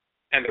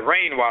 and the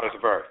rain waters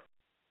of Earth.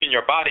 In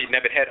your body,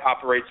 Nebet-Het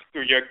operates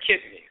through your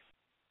kidneys.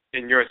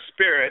 In your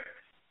spirit,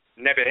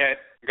 Nebet-Het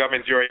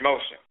governs your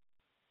emotion.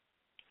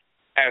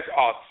 As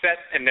Auset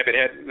and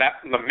Nebet-Het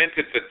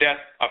lamented the death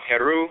of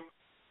Heru,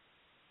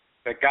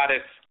 the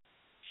goddess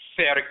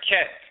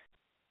Serket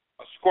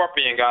a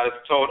scorpion goddess,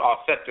 told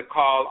Auset to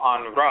call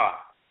on Ra.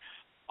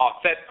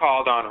 Auset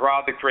called on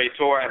Ra, the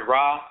creator, and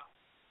Ra,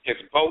 his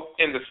boat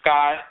in the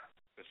sky,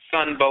 the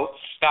sun boat,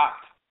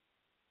 stopped.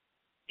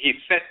 He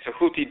sent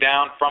Tahuti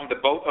down from the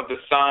boat of the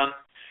sun.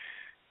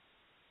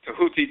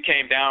 Tahuti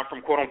came down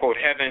from quote-unquote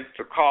heaven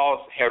to cause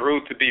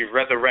Heru to be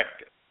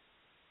resurrected.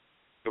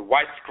 The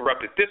whites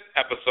corrupted this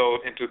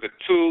episode into the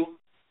two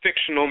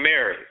fictional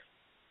Marys,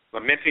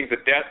 lamenting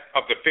the death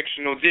of the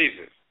fictional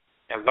Jesus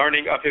and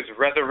learning of his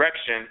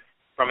resurrection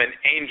from an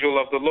angel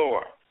of the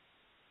Lord.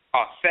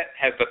 Auset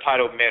has the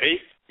title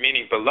Merit,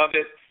 meaning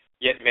beloved,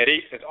 yet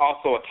Merit is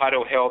also a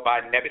title held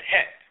by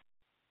Nebuchadnezzar.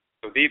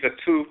 So these are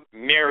two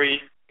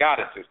Mary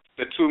goddesses,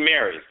 the two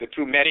Marys, the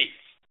two Merits.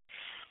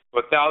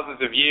 For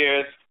thousands of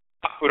years,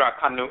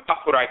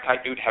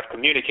 Ahurai-Kainut have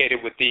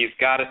communicated with these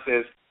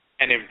goddesses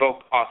and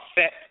invoked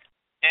Auset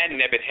and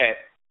Nebuchadnezzar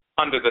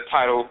under the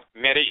title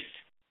Merit.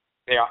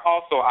 They are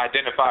also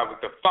identified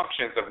with the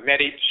functions of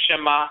Merit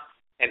Shema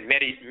and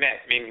Merit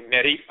Met, meaning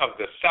Merit of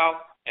the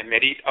south and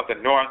Merit of the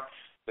north,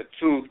 the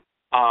two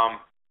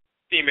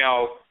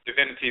female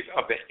divinities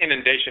of the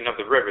inundation of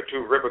the river,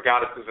 two river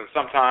goddesses, and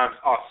sometimes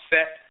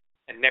Auset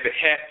and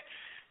Nebuchadnezzar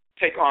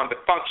take on the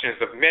functions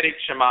of Merit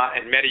Shema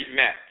and Merit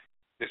Met.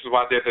 This is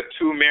why they're the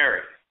two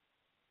Marys.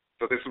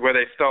 So this is where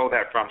they stole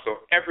that from.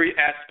 So every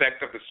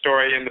aspect of the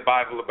story in the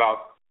Bible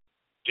about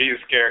Jesus'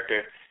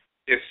 character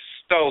is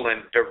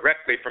stolen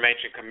directly from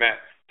ancient Kemet,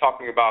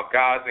 talking about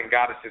gods and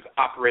goddesses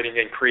operating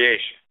in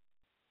creation.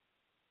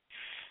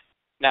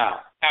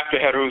 Now, after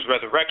Heru's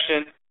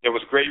resurrection, there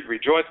was great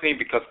rejoicing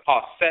because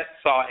Auset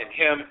saw in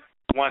him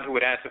one who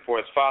would answer for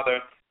his father.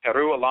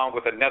 Heru, along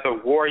with another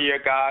warrior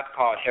god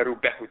called Heru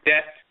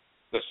Behudet,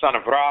 the son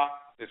of Ra.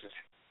 This is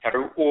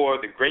Heru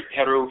Ur, the great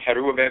Heru,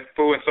 Heru of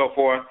Fu, and so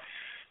forth,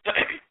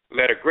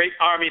 led a great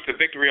army to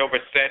victory over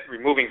Set,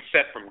 removing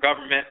Set from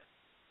government.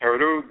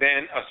 Heru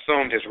then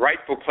assumed his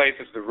rightful place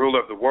as the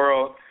ruler of the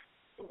world.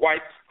 The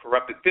whites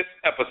corrupted this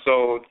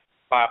episode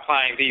by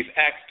applying these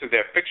acts to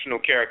their fictional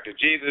character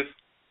Jesus,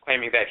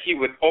 claiming that he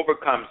would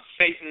overcome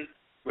Satan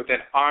with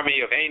an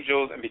army of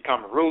angels and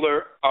become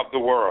ruler of the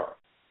world.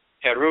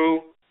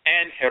 Heru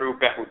and Heru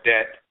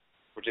Behudet,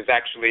 which is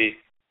actually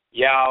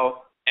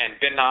Yao and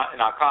Bina in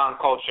Akan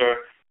culture,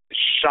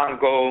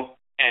 Shango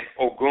and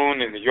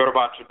Ogun in the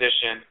Yoruba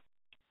tradition,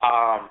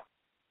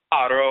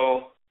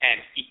 Aro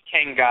and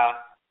Ikenga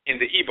in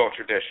the Igbo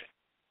tradition,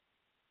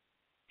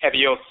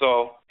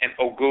 Hevioso and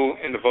Ogu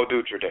in the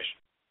Vodou tradition.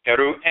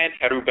 Heru and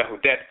Heru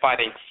Behudet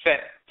fighting Set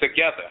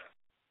together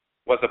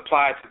was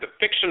applied to the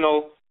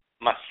fictional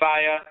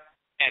Messiah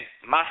and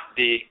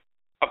Mahdi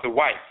of the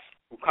whites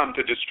who come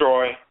to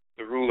destroy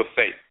the rule of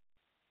Satan.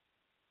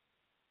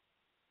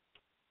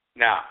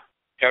 Now,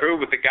 Heru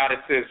with the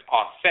goddesses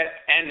Auset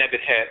and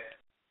Nebuchadnezzar,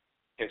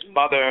 his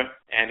mother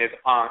and his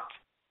aunt,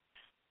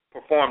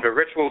 performed a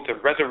ritual to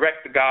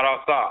resurrect the god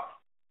Ausar.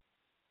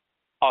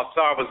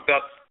 Ausar was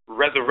thus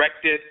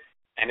resurrected,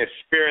 and his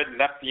spirit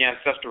left the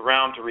ancestral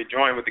realm to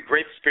rejoin with the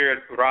great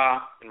spirit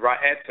Ra and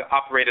Ra'et to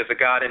operate as a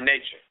god in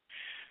nature.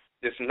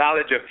 This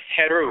knowledge of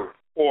Heru,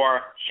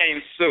 or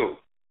Shensu,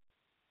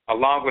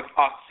 along with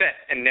Auset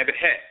and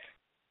Nebuchadnezzar,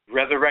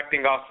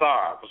 resurrecting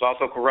Ausar, was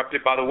also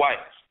corrupted by the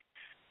whites.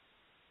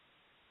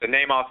 The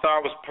name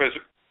Ausar was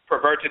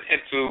perverted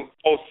into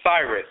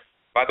Osiris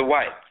by the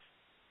whites.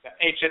 The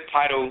ancient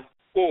title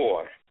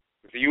Ur,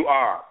 with the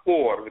U-R,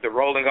 Ur with the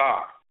rolling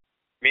R,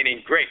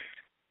 meaning great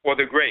or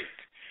the great,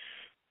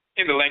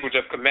 in the language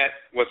of Kemet,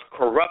 was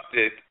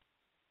corrupted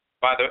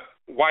by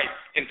the whites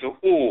into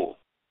Ul,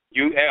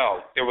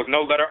 U-L. There was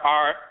no letter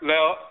R,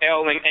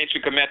 L in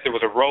ancient Kemet, there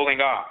was a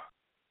rolling R.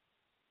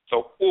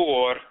 So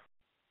Ur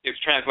is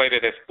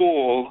translated as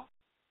Ul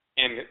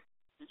in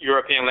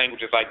European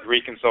languages like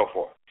Greek and so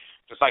forth.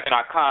 Just like in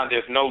Akan,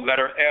 there's no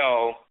letter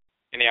L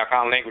in the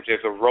Akan language,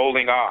 there's a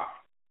rolling R.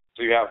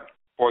 So you have,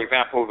 for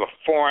example, the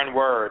foreign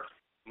word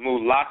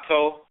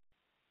mulatto.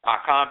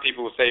 Akan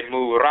people will say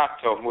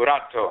murato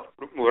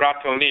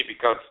ni,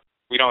 because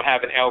we don't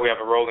have an L, we have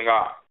a rolling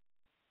R.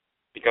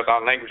 Because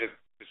our language is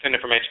descended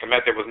from ancient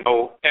Kemet, there was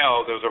no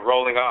L, there was a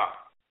rolling R.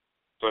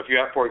 So if you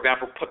have, for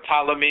example,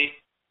 Ptolemy,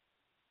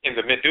 in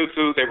the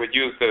medutu, they would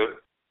use the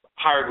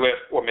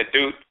hieroglyph or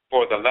medut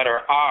for the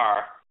letter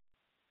R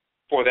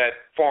for that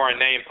foreign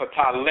name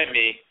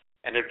Ptolemy,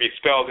 and it would be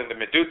spelled in the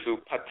medutu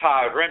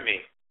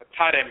Ptaremi.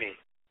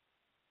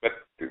 But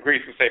the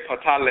Greeks would say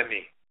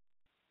Ptolemy,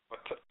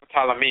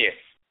 Ptolemaeus.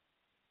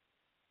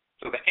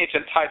 So the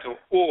ancient title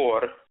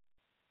Ur,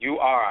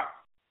 U-R,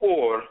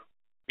 Ur,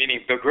 meaning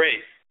the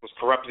great, was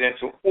corrupted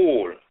into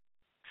Ur.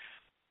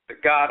 The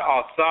god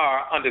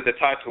Ausar, under the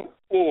title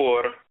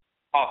Ur,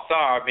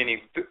 Ausar,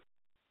 meaning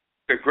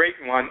the great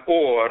one,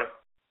 Ur,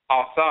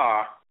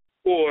 Ausar,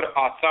 Ur,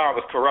 Ausar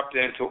was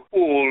corrupted into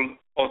Ul,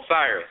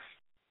 Osiris.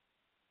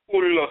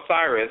 Ul,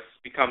 Osiris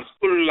becomes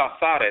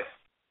Ulasaris,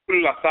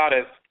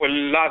 Ulasaris, or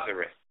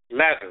Lazarus.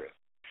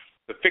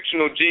 The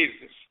fictional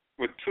Jesus,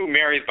 with two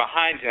Marys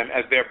behind him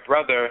as their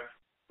brother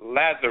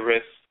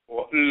Lazarus,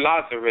 or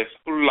Lazarus,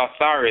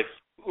 Ulasaris,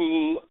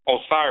 Ul,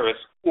 Osiris,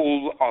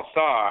 Ul,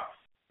 Ausar,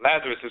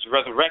 Lazarus is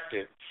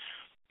resurrected,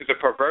 is a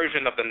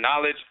perversion of the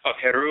knowledge of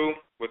Heru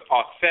with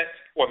Auset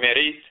or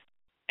Merit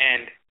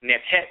and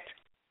Netet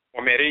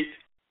or Merit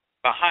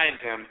behind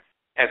him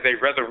as they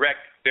resurrect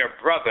their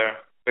brother,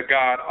 the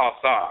god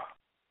Ausar.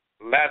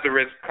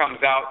 Lazarus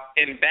comes out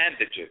in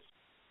bandages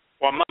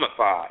or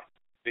mummified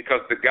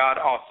because the god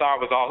Ausar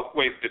was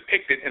always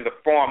depicted in the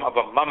form of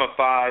a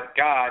mummified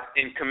god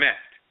in Kemet.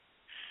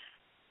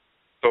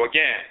 So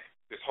again,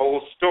 this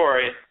whole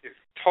story is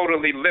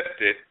totally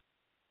lifted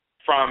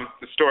from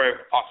the story of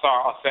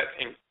Ausar, Auset,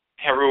 and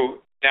Heru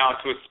down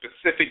to a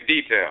specific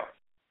detail.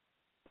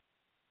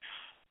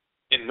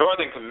 In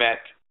northern Kemet,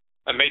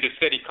 a major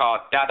city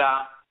called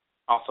Dada,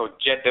 also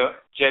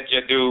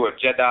Jedu or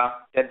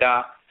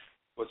Jeddah,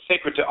 was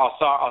sacred to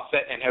Ausar,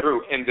 Auset, and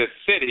Heru. In this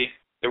city,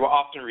 they were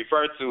often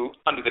referred to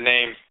under the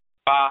names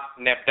Ba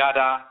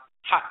Nebdada,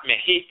 Hat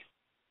Mehit,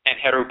 and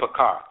Heru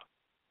Pakar.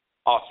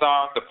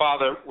 Ausar, the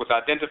father, was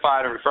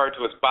identified and referred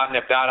to as Ba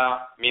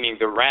Nebdada, meaning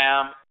the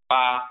ram,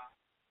 Ba,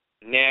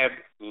 Neb,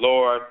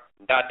 Lord,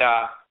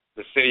 Dada,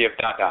 the city of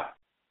Dada.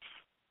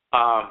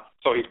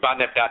 So he's Ba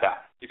Nebdada.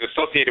 He's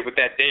associated with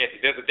that deity.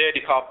 There's a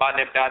deity called Ba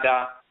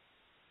Nebdada.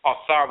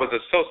 Ausar was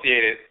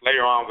associated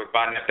later on with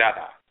Ba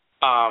Nebdada.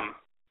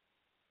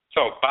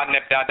 So Ba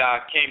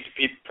Nebdada came to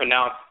be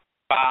pronounced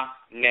Ba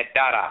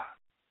Nedada.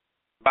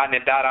 Ba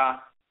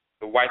Nedada,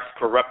 the whites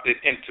corrupted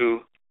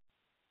into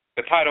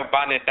the title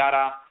Ba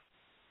Nedada,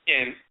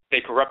 and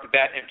they corrupted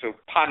that into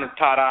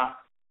Panatara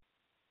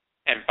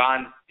and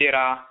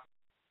Bandira.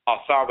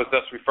 Ausar was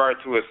thus referred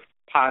to as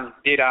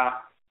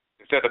Pandira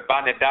instead of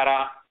Ba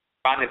Nedada,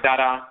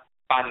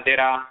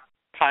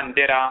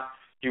 Bandira.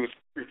 He was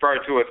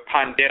referred to as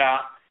Pandira,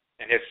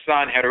 and his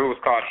son Heru was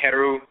called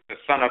Heru, the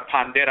son of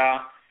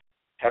Pandira.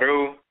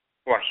 Heru,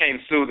 or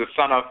Hensu, the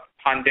son of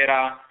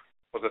Pandira,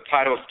 was a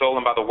title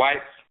stolen by the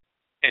whites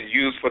and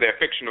used for their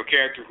fictional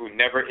character who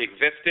never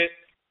existed,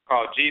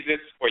 called Jesus,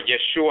 or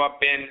Yeshua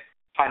ben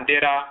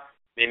Pandira,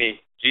 meaning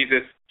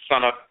Jesus,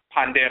 son of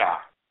Pandira.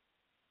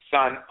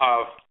 Son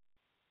of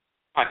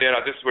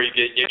Pandira. This is where you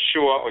get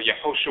Yeshua or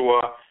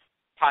Yehoshua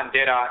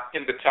Pandira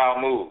in the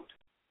Talmud.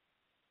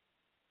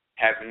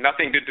 Has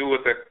nothing to do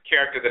with the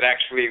character that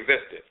actually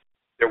existed.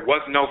 There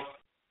was no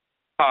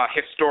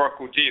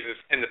historical Jesus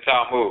in the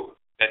Talmud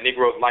that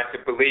Negroes like to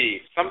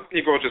believe. Some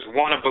Negroes just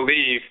want to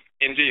believe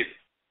in Jesus.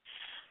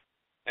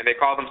 And they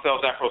call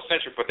themselves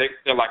Afrocentric, but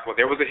they're like, well,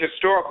 there was a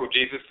historical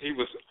Jesus. He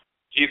was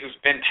Jesus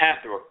ben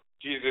Panther,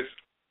 Jesus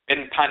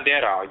ben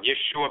Pandera,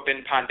 Yeshua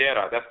ben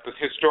Pandera. That's the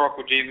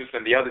historical Jesus,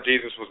 and the other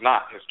Jesus was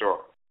not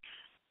historical.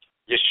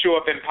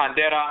 Yeshua ben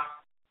Pandera,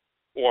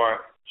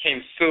 or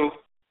Hensu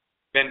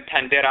ben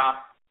Pandera.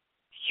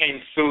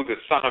 Hensu, the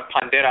son of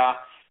Pandera,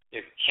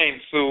 is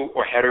Hensu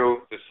or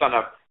Heru, the son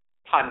of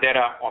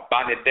Pandera or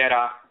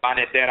Banedera,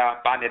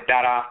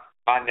 Banedara,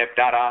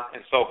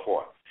 and so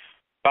forth.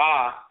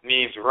 Ba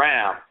means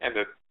ram, and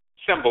the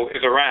symbol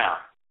is a ram.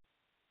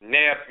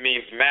 Neb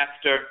means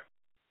master,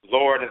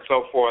 Lord, and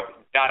so forth.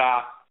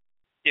 Dada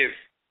is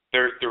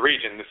the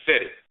region, the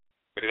city,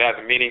 but it has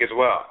a meaning as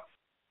well.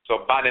 So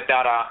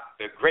Banedara,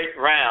 the great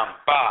ram,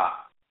 Ba,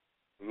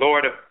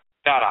 Lord of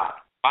Dada,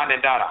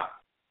 Banedara,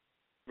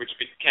 which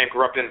became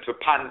corrupted into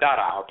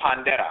Pandara or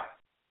Pandera.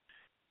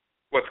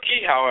 What's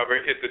key, however,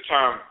 is the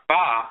term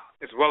Ba,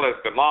 as well as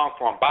the long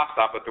form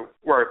Basa, but the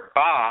word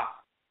Ba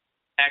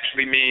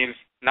actually means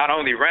not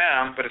only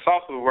ram, but it's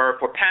also the word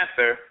for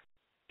panther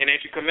in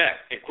ancient Kemet,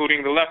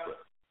 including the leopard.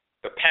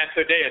 The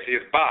panther deity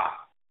is Ba.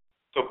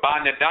 So Ba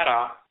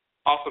Nedada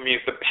also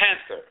means the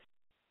panther,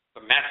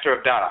 the master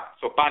of Dada.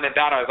 So Ba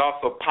Nedada is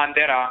also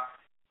Pandera,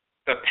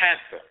 the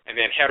panther. And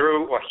then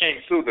Heru or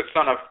Hensu, the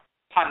son of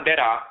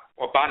Pandera,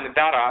 or Ba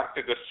Nedada,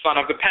 is the son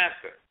of the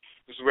panther.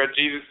 This is where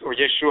Jesus or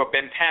Yeshua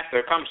ben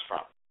Panther comes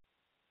from.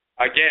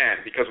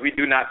 Again, because we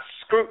do not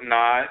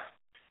scrutinize,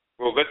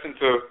 we'll listen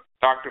to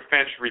Dr.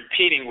 Finch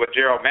repeating what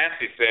Gerald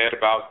Massey said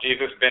about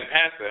Jesus ben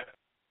Panther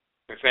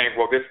and saying,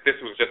 well, this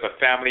was just a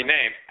family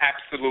name.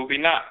 Absolutely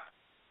not.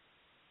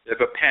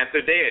 There's a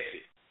panther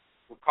deity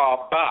we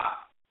call Ba,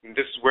 and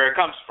this is where it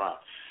comes from.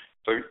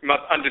 So you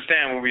must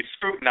understand, when we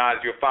scrutinize,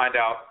 you'll find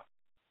out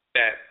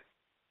that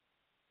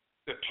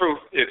the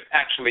truth is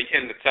actually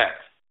in the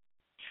text.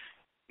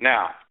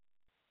 Now,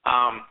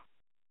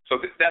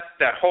 that's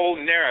that whole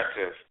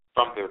narrative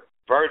from the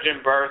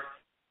virgin birth,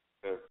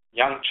 the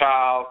young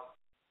child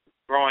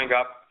growing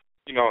up,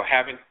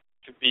 having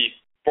to be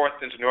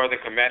forced into northern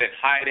Kemet and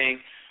hiding,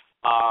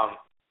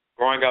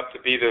 growing up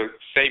to be the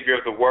savior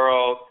of the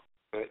world,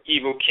 the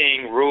evil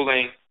king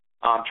ruling,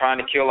 trying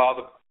to kill all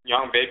the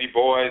young baby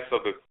boys so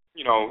the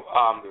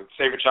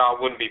savior child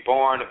wouldn't be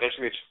born.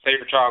 Eventually, the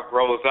savior child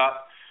grows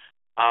up,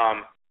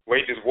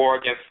 wages war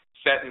against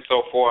Set and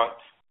so forth.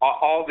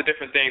 All the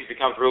different things,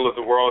 becomes ruler of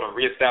the world and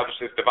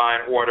reestablishes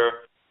divine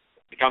order,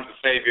 becomes the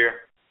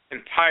savior.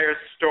 Entire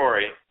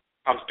story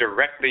comes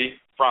directly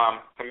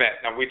from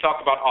Kemet. Now, we talk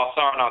about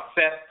Ausar and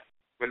Auset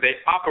when they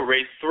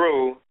operate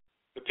through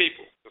the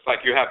people. It's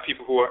like you have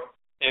people who are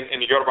in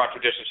the Yoruba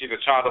tradition. She's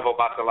a child of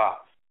Obatala.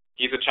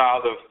 He's a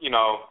child of,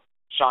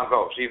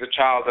 Shango. She's a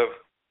child of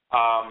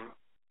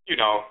Yemoja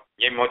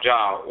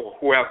or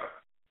whoever.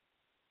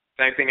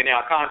 Same thing in the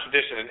Akan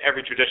tradition and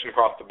every tradition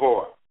across the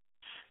board.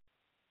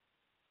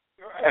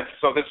 And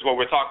so this is what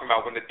we're talking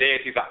about when the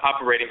deities are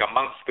operating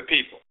amongst the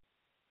people.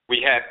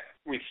 We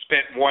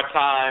spent more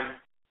time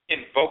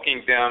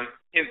invoking them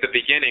in the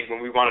beginning when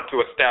we wanted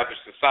to establish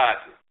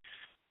society.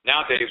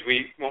 Nowadays,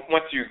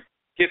 once you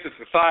get the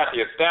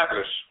society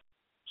established,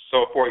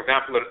 so for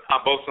example, an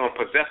Abosom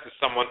possesses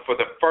someone for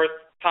the first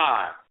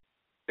time.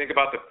 Think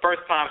about the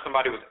first time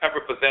somebody was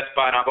ever possessed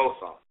by an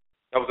Abosom.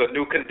 That was a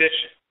new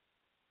condition.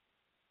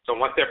 So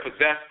once they're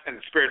possessed and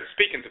the spirit is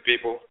speaking to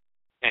people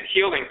and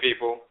healing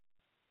people,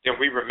 then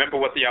we remember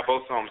what the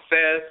Abosom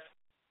says,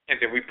 and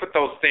then we put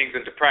those things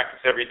into practice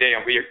every day,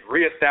 and we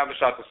reestablish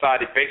our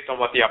society based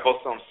on what the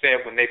Abosom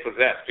said when they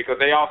possessed, because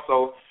they're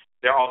also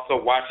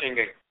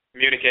watching and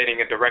communicating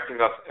and directing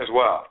us as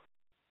well.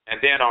 And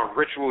then on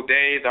ritual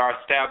days are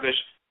established,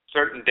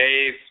 certain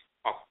days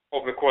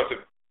over the course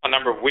of a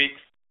number of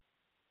weeks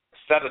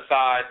set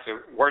aside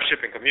to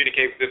worship and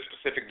communicate with this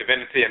specific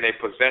divinity, and they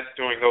possess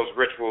during those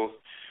rituals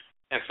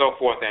and so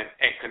forth, and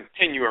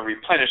continue and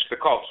replenish the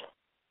culture.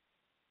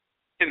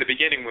 In the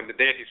beginning, when the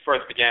deities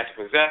first began to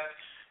possess,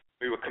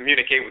 we would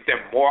communicate with them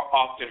more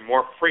often,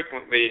 more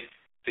frequently,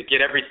 to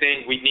get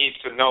everything we need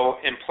to know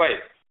in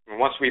place.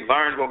 And once we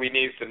learned what we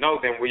needed to know,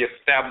 then we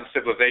established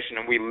civilization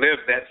and we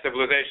lived that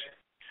civilization.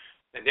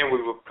 And then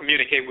we would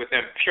communicate with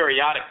them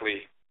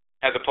periodically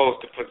as opposed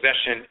to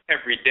possession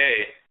every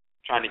day,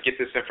 trying to get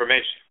this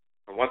information.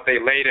 And once they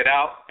laid it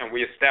out and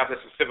we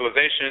established a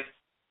civilization,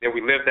 then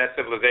we lived that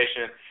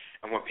civilization.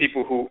 And when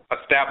people who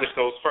established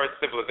those first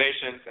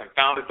civilizations and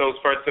founded those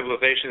first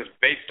civilizations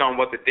based on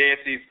what the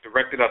deities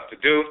directed us to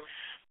do,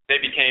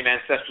 they became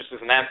ancestresses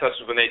and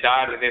ancestors when they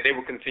died, and then they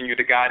would continue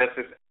to guide us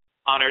as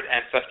honored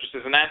ancestresses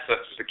and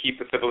ancestors to keep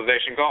the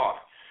civilization going.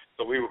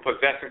 So we would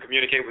possess and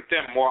communicate with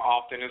them more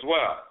often as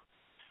well.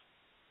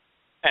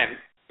 And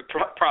the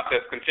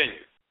process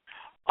continues.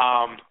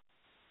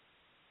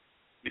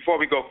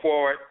 Before we go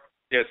forward,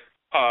 there's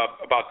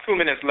about 2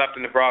 minutes left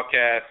in the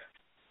broadcast.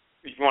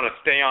 If you want to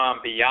stay on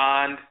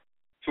beyond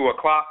 2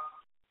 o'clock,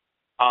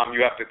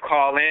 you have to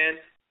call in,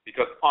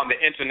 because on the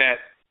internet,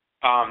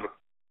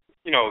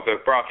 the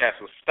broadcast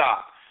will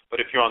stop. But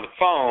if you're on the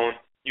phone,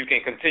 you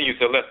can continue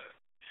to listen.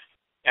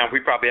 And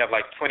we probably have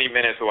like 20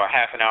 minutes or a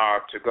half an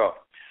hour to go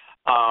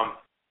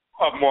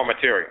of more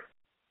material.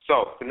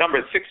 So the number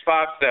is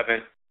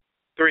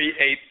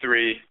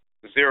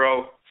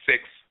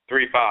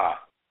 657-383-0635.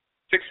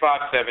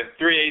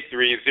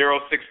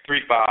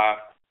 657-383-0635.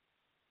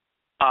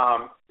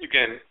 You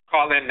can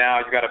call in now.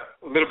 You got a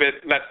little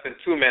bit less than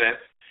 2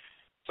 minutes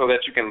so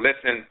that you can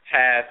listen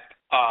past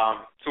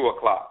 2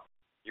 o'clock.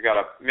 You got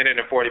a minute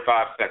and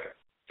 45 seconds.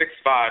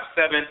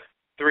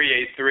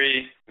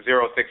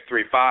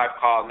 657-383-0635.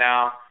 Call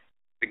now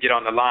to get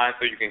on the line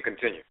so you can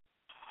continue.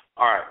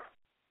 All right.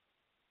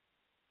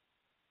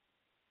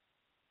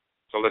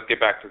 So let's get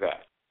back to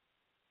that.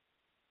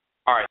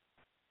 All right.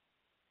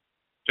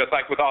 Just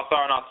like with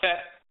Ausar and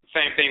Auset,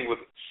 same thing with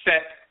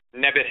Set,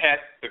 Nebet, Het,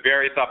 the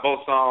various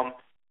Abosom,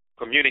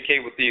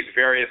 communicate with these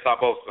various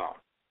Abosom.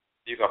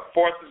 These are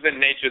forces in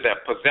nature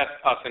that possess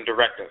us and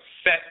direct us.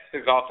 Set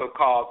is also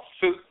called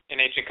Sut in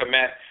ancient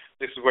Kemet.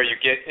 This is where you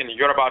get in the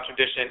Yoruba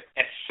tradition,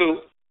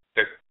 Esut,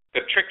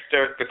 the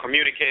trickster, the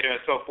communicator, and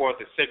so forth.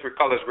 The sacred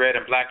colors red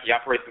and black. He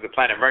operates through the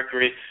planet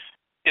Mercury.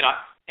 In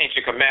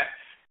ancient Kemet,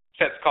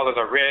 Set's colors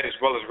are red as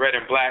well as red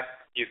and black.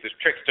 He's the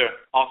trickster,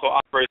 also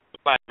operates through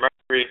the planet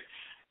Mercury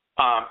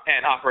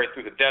and operates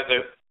through the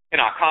desert. In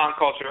our Khan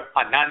culture,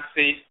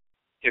 Anansi,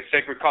 his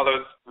sacred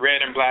colors,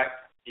 red and black.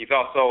 He's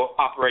also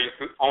operating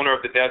through owner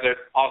of the desert,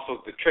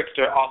 also the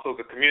trickster, also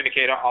the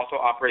communicator, also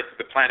operates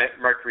through the planet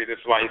Mercury. This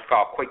is why he's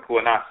called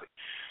KUKUU-TUNTUM.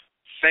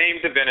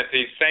 Same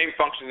divinity, same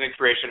functions in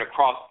creation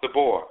across the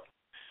board.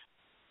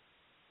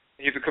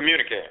 He's a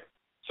communicator,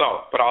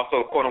 but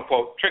also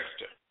quote-unquote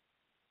trickster.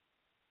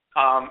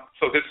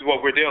 So this is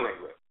what we're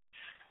dealing with.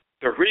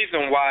 The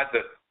reason why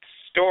the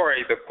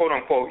story, the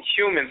quote-unquote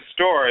human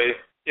story,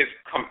 is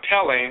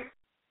compelling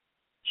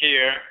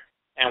here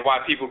and why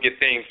people get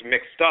things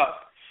mixed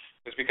up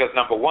is because,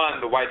 number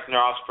one, the whites and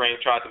their offspring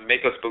tried to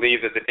make us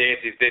believe that the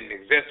deities didn't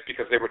exist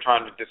because they were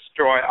trying to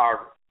destroy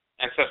our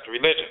ancestral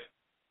religion.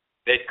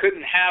 They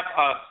couldn't have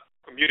us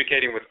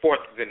communicating with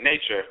forces in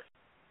nature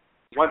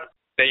once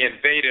they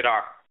invaded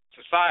our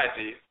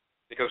society,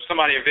 because if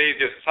somebody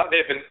invades your society,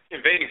 they've been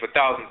invading for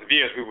thousands of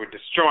years. We were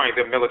destroying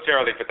them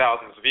militarily for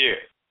thousands of years.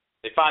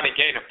 They finally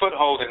gained a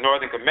foothold in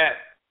northern Kemet.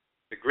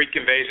 The Greek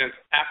invasions,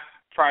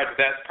 prior to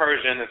that,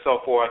 Persian and so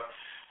forth.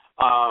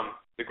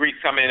 The Greeks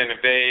come in and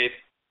invade,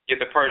 get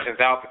the Persians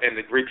out, but then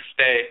the Greeks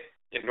stay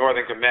in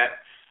northern Kemet.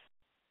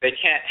 They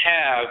can't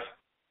have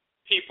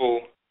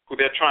people who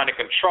they're trying to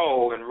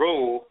control and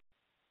rule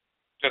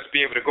just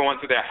be able to go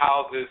into their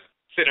houses,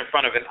 sit in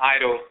front of an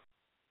idol.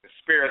 The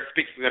spirit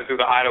speaks to them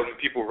through the idol, and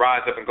people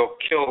rise up and go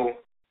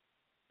kill,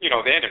 the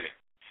enemy.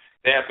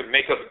 They have to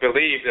make us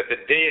believe that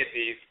the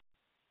deities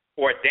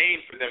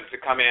ordained for them to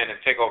come in and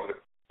take over the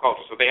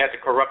culture. So they had to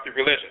corrupt the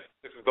religion.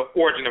 This is the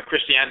origin of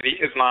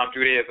Christianity, Islam,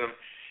 Judaism,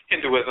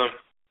 Hinduism,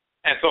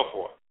 and so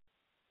forth.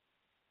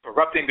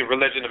 Corrupting the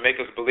religion to make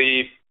us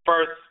believe,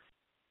 first,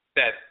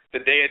 that the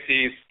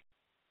deities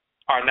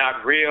are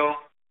not real,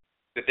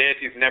 the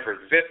deities never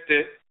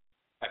existed.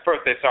 At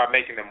first they started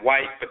making them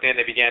white, but then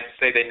they began to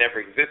say they never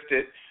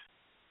existed.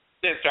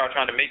 Then started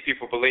trying to make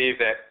people believe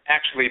that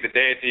actually the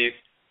deities,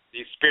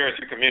 these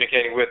spirits you're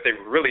communicating with, they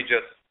were really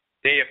just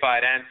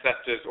deified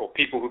ancestors or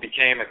people who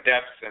became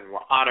adepts and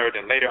were honored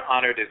and later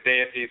honored as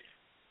deities.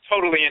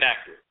 Totally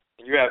inaccurate.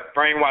 And you have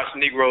brainwashed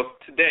Negroes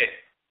today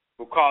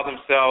who call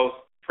themselves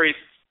priests,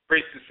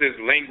 priestesses,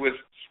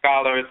 linguists,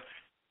 scholars,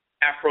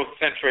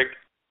 Afrocentric,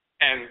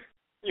 and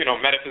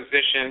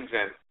metaphysicians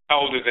and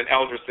elders and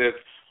eldresses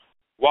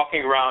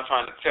walking around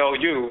trying to tell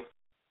you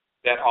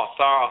that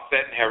Ausar,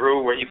 Auset, and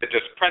Heru were either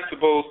just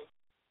principles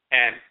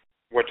and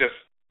were just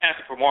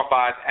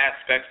anthropomorphized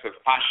aspects of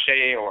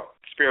Ashe or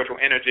spiritual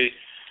energy,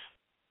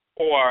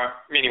 or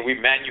meaning we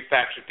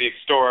manufactured these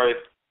stories,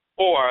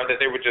 or that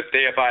they were just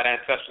deified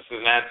ancestresses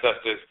and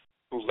ancestors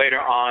who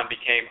later on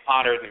became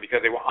honored, and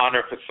because they were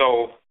honored for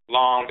so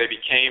long, they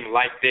became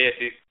like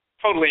deities.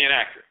 Totally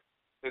inaccurate.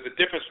 There's a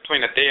difference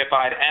between a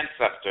deified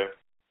ancestor,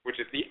 which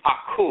is the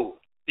aku,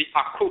 the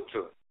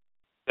akutu,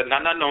 the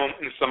nananom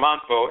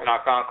nsamanfo in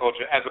our Khan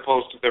culture, as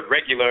opposed to the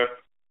regular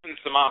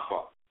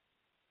nsamanfo.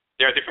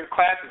 There are different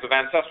classes of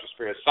ancestral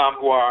spirits. Some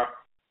who are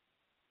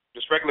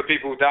just regular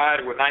people who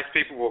died, were nice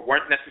people who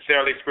weren't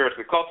necessarily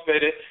spiritually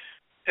cultivated.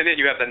 And then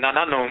you have the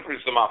nananom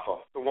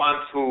nsamanfo, the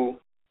ones who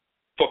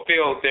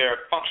fulfilled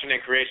their function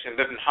in creation,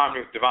 live in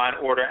harmony with divine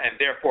order, and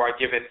therefore are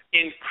given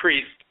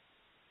increased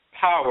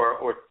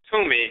power or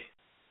tumi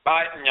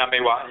by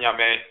Nyame wa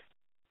Nyame,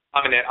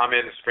 Aminet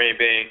Amen, the Supreme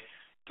Being,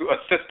 to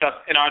assist us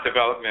in our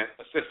development,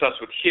 assist us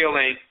with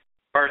healing,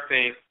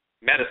 birthing,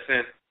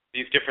 medicine,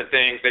 these different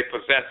things they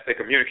possess, they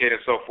communicate,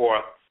 and so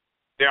forth.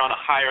 They're on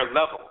a higher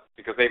level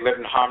because they live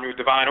in harmony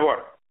with divine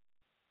order.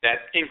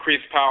 That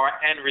increased power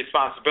and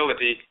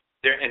responsibility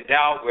they're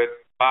endowed with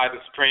by the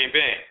Supreme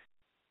Being.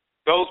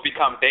 Those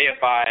become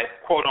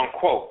deified,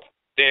 quote-unquote,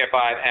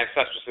 deified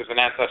ancestresses and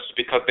ancestors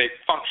because they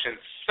function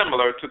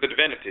similar to the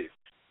divinities.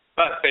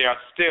 But they are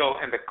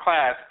still in the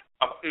class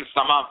of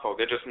Nsamanfo.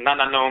 They're just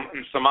Nananom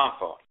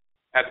Nsamanfo,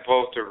 as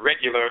opposed to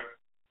regular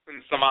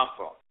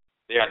Nsamanfo.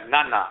 They are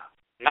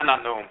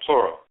Nananom,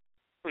 plural,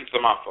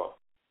 Nsamanfo.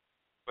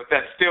 But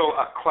that's still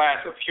a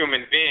class of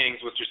human beings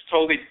which is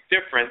totally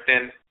different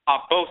than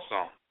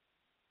Abosom.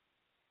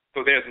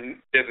 So there's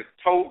a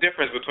total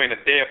difference between a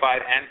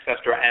deified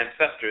ancestor or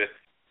ancestress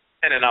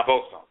and an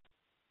Abosom,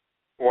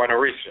 or an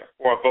Orisha,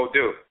 or a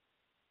Vodou.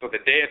 So the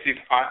deities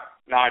are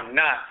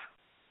not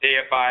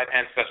deified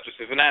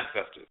ancestresses and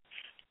ancestors.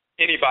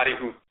 Anybody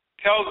who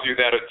tells you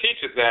that or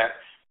teaches that,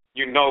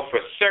 you know for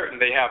certain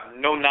they have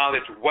no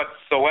knowledge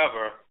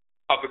whatsoever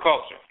of the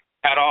culture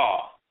at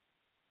all.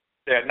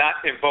 They're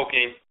not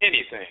invoking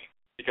anything,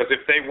 because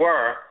if they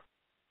were,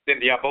 then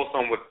the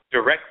Abosom would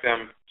direct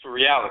them to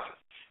reality.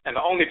 And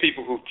the only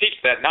people who teach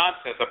that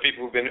nonsense are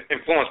people who've been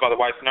influenced by the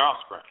whites and their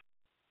offspring.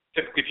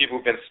 Typically people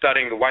who've been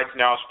studying the whites and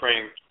their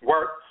offspring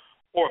work,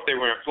 or if they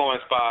were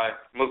influenced by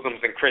Muslims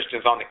and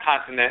Christians on the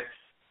continent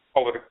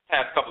over the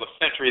past couple of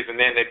centuries,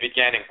 and then they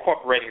began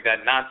incorporating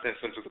that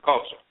nonsense into the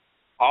culture,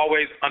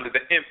 always under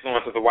the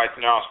influence of the whites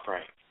and their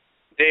offspring.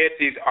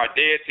 Deities are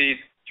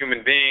deities,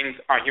 human beings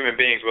are human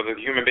beings, whether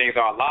the human beings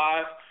are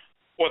alive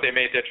or they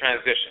made their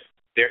transition.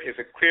 There is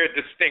a clear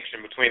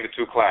distinction between the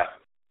two classes.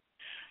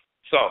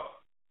 So,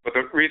 but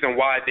the reason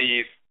why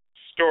these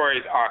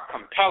stories are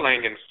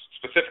compelling, and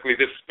specifically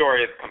this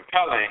story is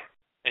compelling,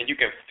 and you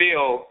can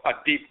feel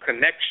a deep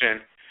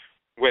connection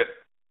with,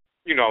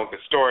 the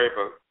story of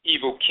an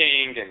evil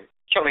king and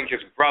killing his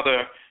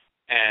brother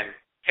and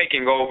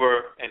taking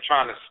over and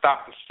trying to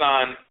stop the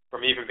son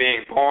from even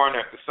being born.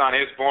 If the son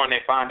is born,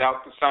 they find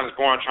out the son is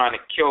born, trying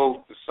to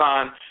kill the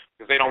son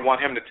because they don't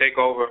want him to take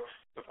over.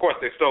 Of course,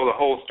 they stole the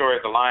whole story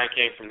of the Lion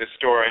King from this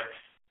story.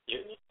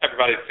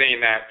 Everybody's seen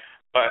that.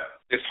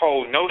 But this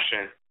whole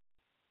notion,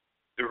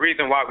 the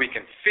reason why we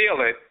can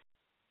feel it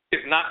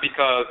is not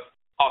because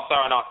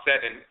Ausar and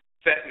Auset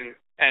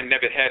and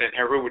Nebuchadnezzar and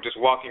Heru were just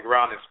walking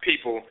around as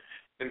people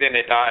and then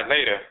they died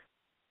later.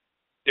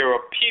 There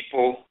are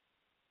people,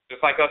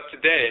 just like us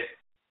today,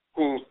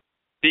 who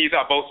these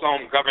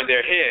Abosom govern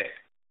their head.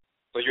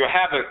 So you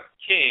have a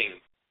king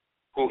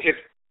who his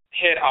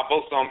head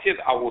Abosom is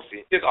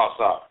Awusi, is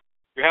Ausar.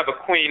 You have a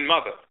queen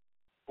mother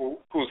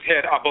whose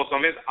head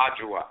Abosom is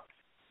Ajua.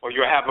 Or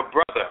you have a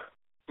brother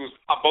whose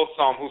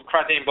Abosom, whose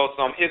Kradim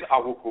Bosom is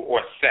Awuku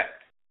or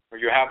Set. Or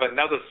you have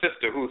another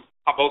sister whose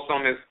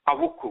Abosom is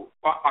Awuku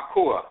or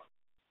Akua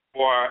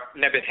or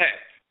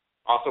Nebuchadnezzar,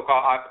 also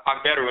called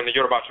Agberu in the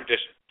Yoruba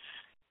tradition.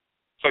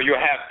 So you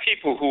have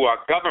people who are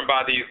governed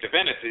by these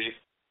divinities,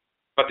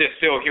 but they're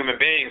still human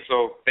beings,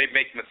 so they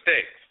make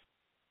mistakes.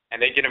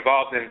 And they get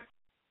involved in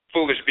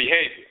foolish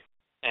behavior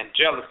and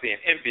jealousy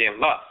and envy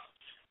and lust.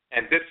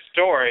 And this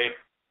story,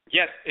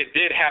 yes, it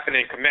did happen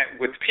in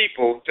Kemet with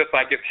people, just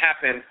like it's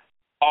happened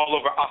all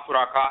over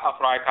Africa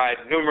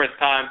numerous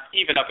times,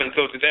 even up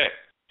until today.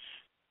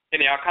 In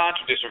the Akan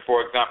tradition,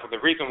 for example, the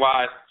reason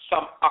why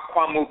some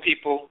Akwamu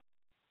people,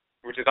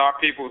 which is our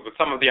people, but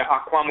some of the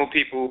Akwamu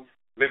people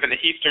live in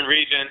the eastern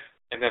region,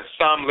 and then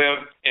some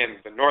live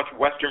in the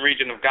northwestern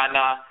region of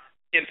Ghana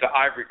into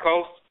Ivory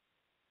Coast.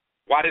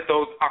 Why did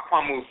those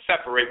Akwamu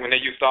separate when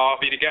they used to all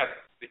be together?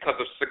 Because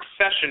of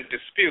succession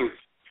disputes,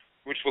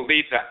 which will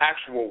lead to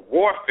actual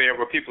warfare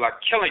where people are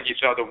killing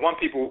each other. One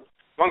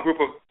group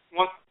of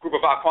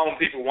Akwamu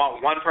people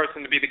want one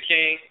person to be the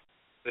king,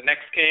 the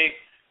next king.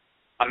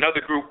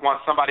 Another group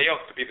wants somebody else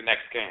to be the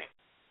next king,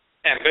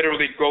 and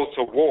literally go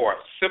to war,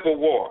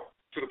 civil war,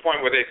 to the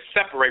point where they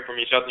separate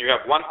from each other. You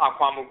have one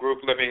Akwamu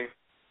group living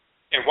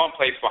in one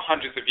place for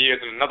hundreds of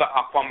years and another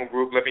Akwamu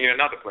group living in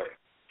another place.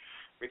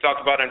 We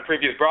talked about in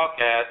previous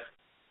broadcasts,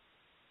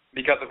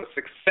 because of a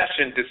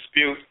succession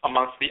dispute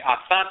amongst the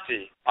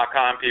Asante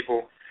Akan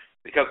people,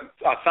 because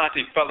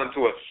Asante fell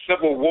into a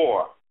civil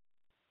war.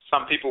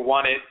 Some people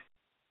wanted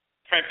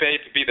Prempeh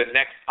to be the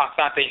next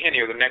Asante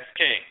Heru, the next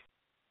king.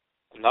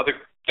 Another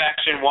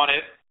faction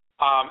wanted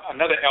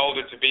another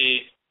elder to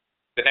be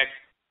the next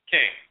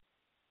king.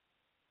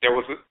 There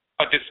was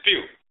a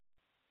dispute,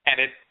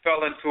 and it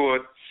fell into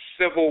a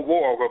civil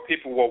war where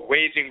people were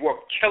waging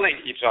war,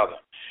 killing each other.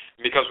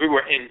 Because we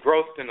were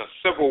engrossed in a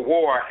civil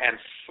war and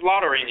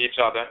slaughtering each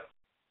other,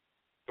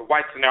 the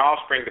whites and their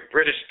offspring, the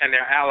British and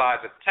their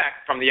allies,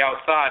 attacked from the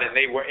outside, and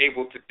they were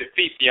able to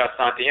defeat the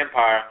Asante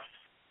Empire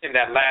in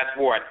that last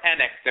war and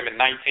annex them in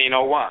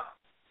 1901.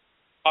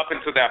 Up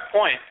until that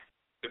point,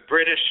 the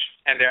British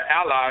and their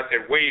allies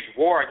had waged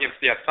war against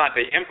the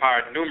Asante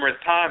Empire numerous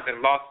times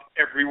and lost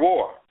every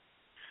war.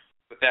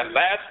 But that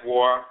last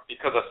war,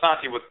 because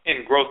Asante was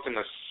engrossed in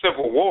a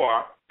civil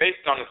war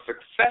based on a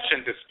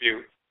succession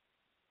dispute,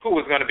 who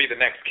was going to be the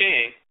next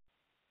king,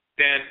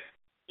 then,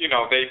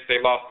 they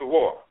lost the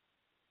war.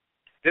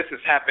 This has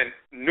happened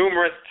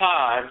numerous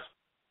times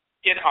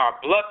in our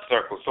blood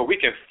circle, so we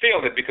can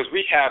feel it because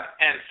we have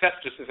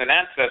ancestresses and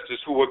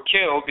ancestors who were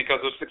killed because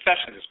of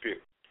succession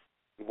dispute.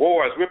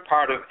 Wars, we're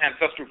part of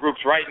ancestral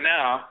groups right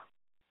now.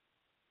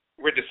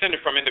 We're descended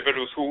from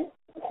individuals who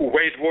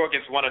wage war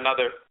against one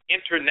another,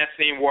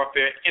 internecine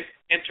warfare,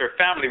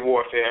 inter-family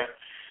warfare,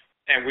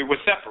 and we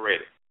were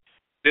separated.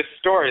 This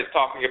story is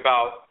talking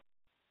about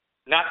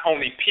not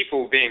only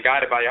people being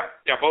guided by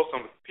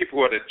Abosom, people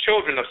who are the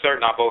children of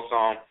certain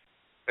Abosom,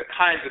 the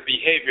kinds of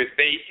behaviors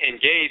they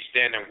engaged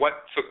in and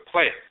what took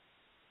place.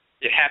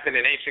 It happened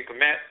in ancient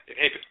Kemet,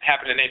 it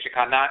happened in ancient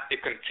Kanat, it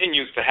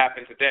continues to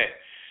happen today.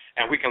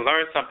 And we can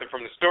learn something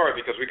from the story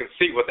because we can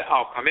see what the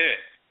outcome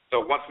is.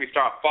 So once we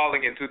start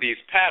falling into these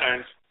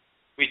patterns,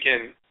 we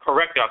can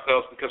correct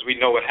ourselves because we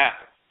know what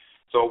happened.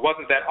 So it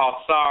wasn't that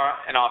Ausar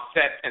and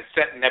Auset and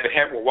Set and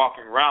Nebuchadnezzar were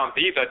walking around.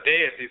 These are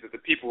deities that the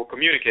people will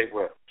communicate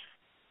with.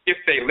 If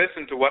they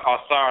listened to what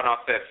Ausar and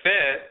Auset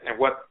said and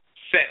what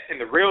Set in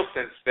the real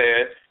sense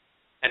said,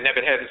 and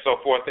Nebuchadnezzar and so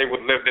forth, they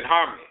would live in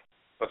harmony.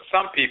 But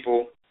some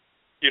people,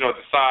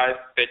 decide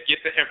they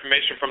get the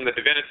information from the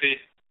divinity,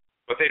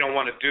 but they don't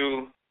want to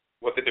do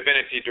what the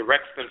divinity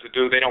directs them to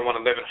do. They don't want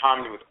to live in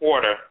harmony with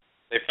order.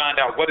 They find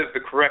out what is the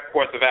correct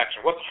course of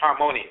action, what's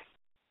harmonious.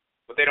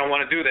 But they don't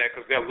want to do that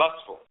because they're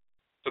lustful.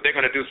 So they're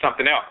going to do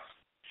something else.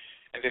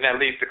 And then that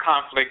leads to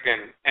conflict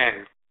and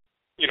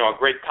a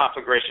great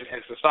conflagration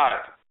in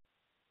society.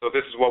 So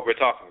this is what we're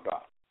talking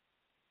about.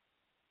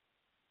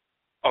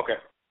 Okay,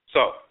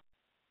 so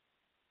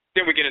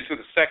then we get into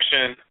the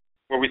section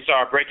where we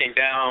start breaking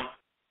down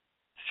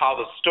how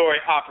the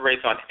story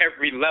operates on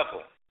every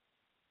level.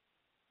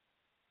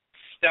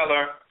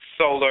 Stellar,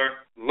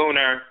 solar,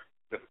 lunar,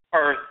 the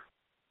earth,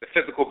 the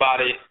physical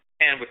body,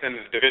 and within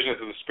the divisions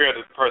of the spirit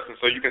of the person.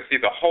 So you can see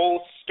the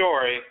whole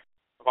story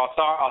of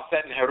Ausar,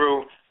 Auset, and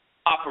Heru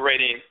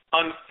operating,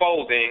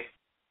 unfolding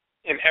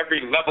in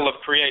every level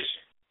of creation.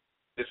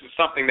 This is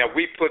something that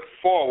we put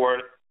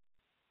forward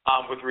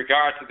with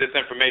regard to this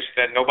information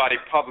that nobody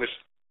published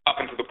up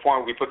until the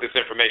point we put this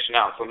information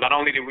out. So not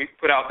only did we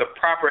put out the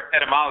proper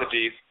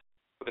etymologies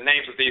for the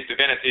names of these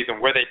divinities and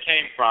where they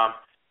came from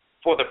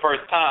for the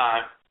first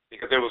time,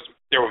 because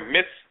there were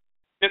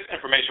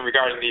misinformation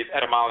regarding these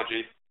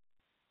etymologies,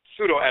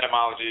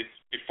 pseudo-etymologies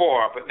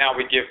before, but now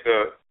we give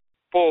the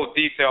full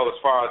detail as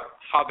far as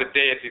how the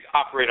deities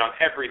operate on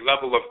every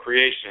level of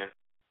creation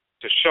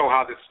to show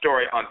how this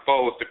story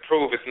unfolds, to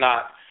prove it's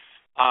not,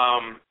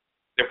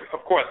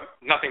 of course,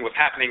 nothing was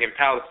happening in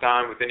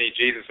Palestine with any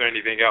Jesus or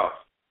anything else.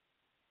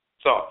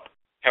 So,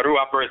 Heru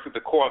operates through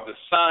the core of the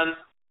sun.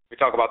 We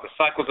talk about the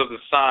cycles of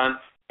the sun.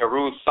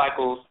 Heru's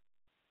cycles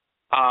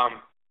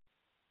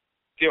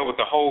deal with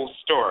the whole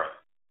story.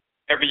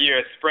 Every year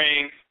at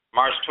spring,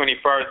 March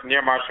 21st,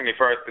 near March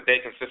 21st, the day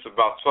consists of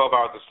about 12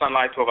 hours of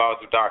sunlight, 12 hours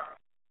of darkness.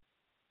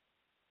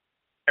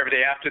 Every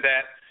day after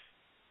that,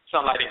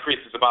 sunlight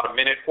increases about a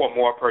minute or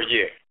more per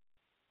year.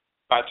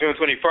 By June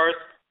 21st,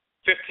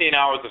 15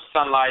 hours of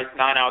sunlight,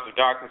 9 hours of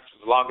darkness is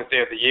the longest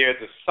day of the year.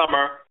 The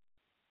summer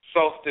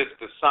solstice,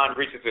 the sun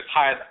reaches its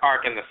highest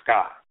arc in the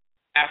sky.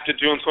 After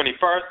June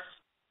 21st,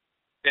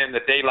 then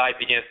the daylight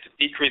begins to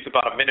decrease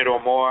about a minute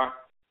or more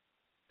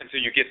until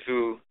you get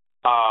to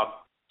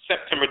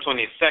September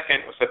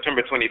 22nd or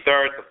September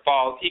 23rd, the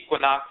fall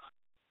equinox,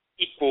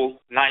 equal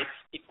nights,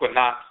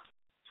 equinox,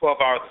 12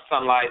 hours of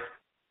sunlight,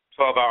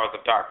 12 hours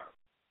of darkness.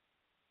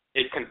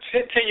 It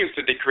continues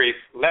to decrease,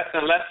 less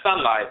and less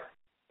sunlight.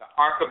 The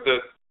arc of the,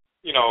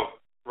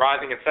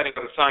 rising and setting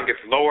of the sun gets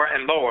lower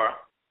and lower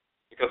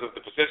because of the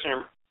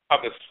position of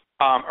the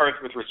Earth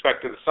with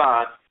respect to the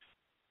sun.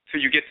 So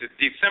you get to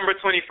December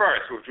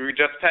 21st, which we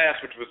just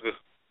passed, which was the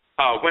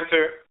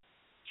winter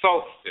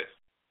solstice.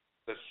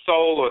 The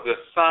soul or the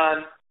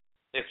sun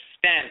is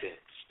standing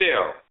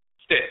still,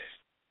 sits.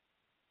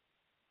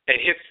 It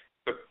hits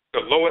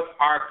the lowest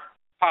arc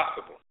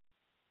possible.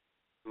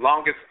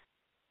 Longest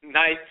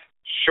night,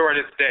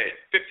 shortest day.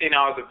 15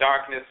 hours of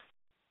darkness,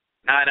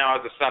 9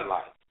 hours of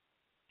sunlight.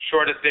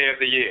 Shortest day of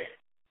the year.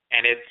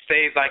 And it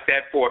stays like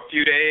that for a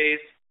few days.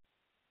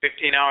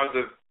 15 hours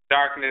of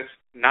darkness,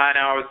 9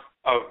 hours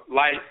of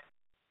light.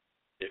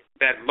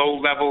 That low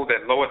level,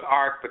 that lowest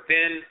arc. But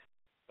then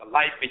the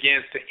light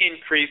begins to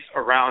increase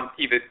around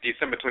either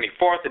December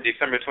 24th or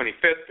December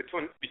 25th,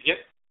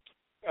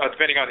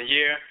 depending on the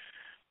year.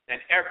 And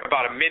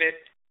about a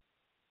minute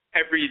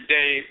every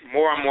day,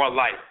 more and more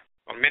light.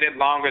 A minute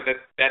longer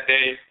that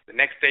day. The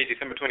next day,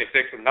 December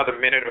 26th, another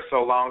minute or so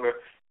longer.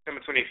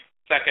 December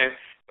 22nd,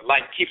 the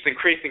light keeps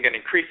increasing and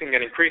increasing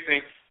and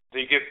increasing. So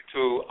you get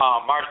to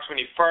March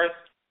 21st,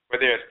 where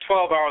there's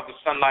 12 hours of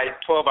sunlight,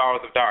 12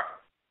 hours of darkness.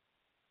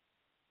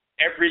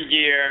 Every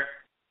year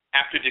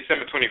after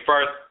December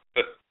 21st,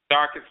 the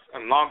darkest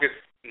and longest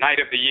night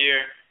of the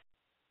year,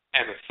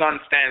 and the sun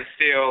stands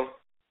still,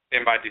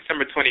 then by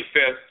December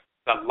 25th,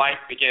 the light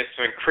begins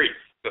to increase.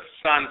 The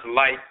sun's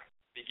light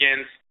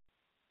begins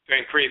to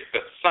increase.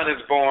 The sun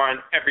is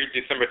born every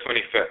December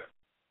 25th.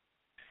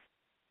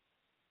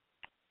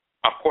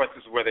 Of course,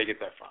 this is where they get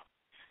that from.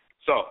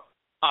 So,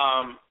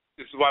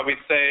 this is why we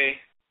say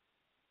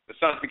the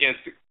sun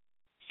begins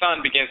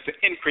to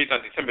increase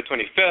on December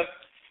 25th.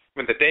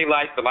 When the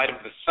daylight, the light of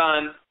the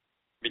sun,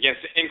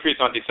 begins to increase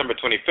on December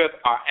 25th,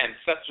 our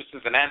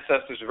ancestresses and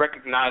ancestors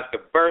recognize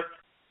the birth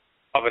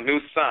of a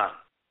new sun.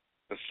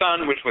 The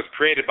sun, which was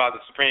created by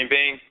the Supreme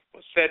Being,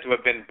 was said to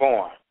have been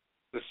born.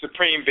 The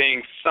Supreme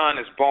Being's sun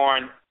is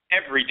born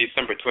every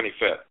December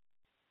 25th.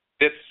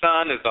 This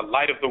sun is the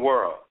light of the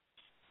world.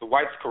 The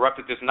whites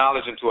corrupted this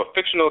knowledge into a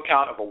fictional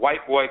account of a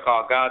white boy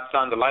called God's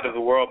son, the light of the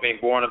world, being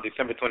born on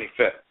December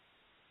 25th.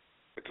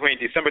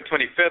 Between December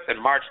 25th and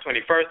March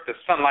 21st, the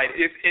sunlight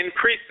is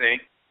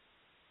increasing,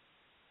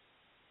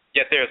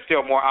 yet there are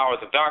still more hours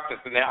of darkness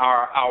than there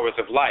are hours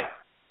of light.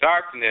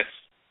 Darkness,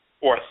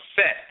 or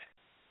set,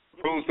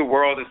 rules the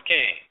world as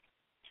king.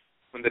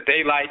 When the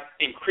daylight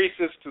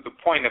increases to the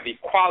point of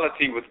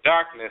equality with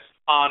darkness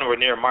on or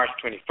near March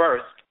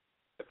 21st,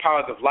 the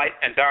powers of light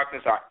and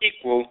darkness are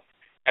equal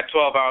at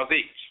 12 hours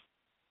each.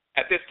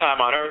 At this time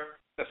on Earth,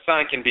 the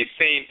sun can be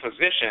seen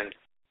positioned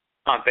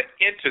on the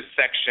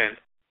intersection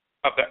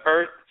of the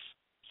Earth's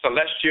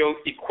celestial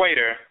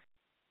equator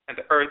and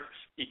the Earth's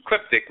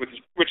ecliptic,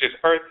 which is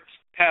Earth's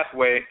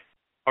pathway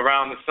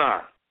around the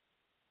sun.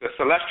 The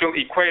celestial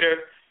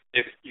equator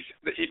the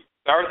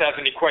Earth has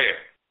an equator.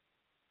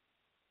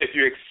 If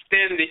you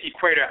extend the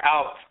equator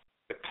out,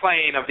 the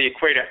plane of the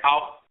equator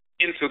out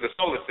into the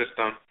solar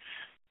system,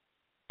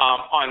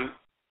 on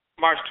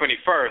March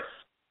 21st,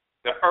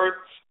 the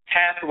Earth's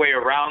pathway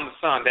around the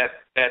sun,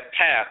 that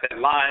path, that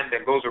line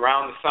that goes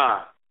around the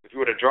sun, if you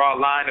were to draw a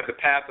line of the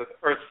path of the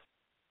Earth's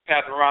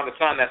path around the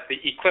sun, that's the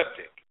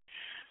ecliptic.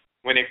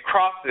 When it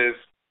crosses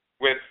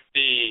with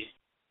the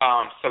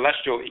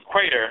celestial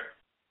equator,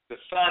 the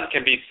sun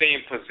can be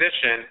seen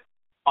positioned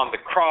on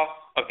the cross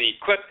of the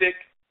ecliptic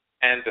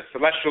and the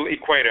celestial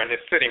equator, and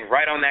it's sitting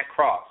right on that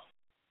cross,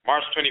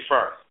 March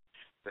 21st.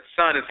 The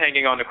sun is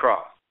hanging on the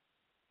cross.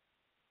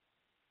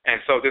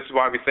 And so this is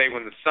why we say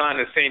when the sun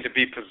is seen to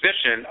be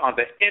positioned on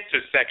the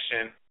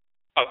intersection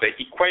of the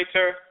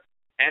equator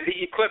and the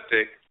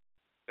ecliptic,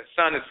 the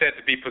sun is said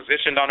to be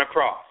positioned on a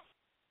cross.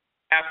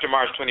 After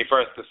March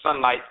 21st, the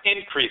sunlight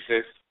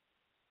increases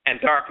and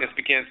darkness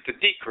begins to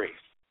decrease.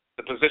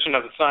 The position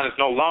of the sun is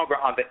no longer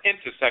on the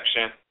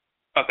intersection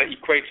of the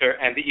equator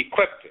and the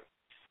ecliptic.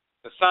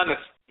 The sun is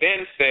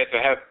then said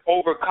to have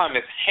overcome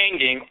its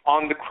hanging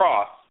on the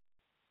cross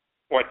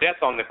or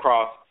death on the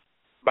cross.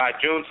 By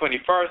June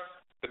 21st,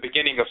 the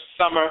beginning of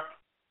summer,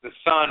 the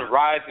sun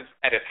rises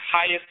at its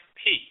highest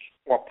peak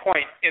or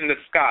point in the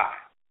sky,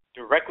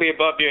 directly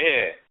above your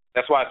head.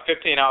 That's why it's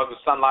 15 hours of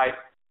sunlight,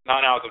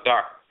 9 hours of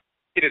darkness.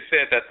 It is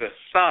said that the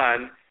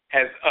sun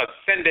has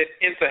ascended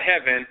into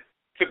heaven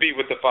to be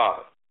with the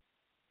Father.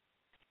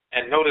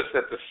 And notice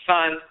that the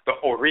sun,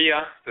 the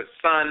Oriya, the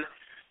sun,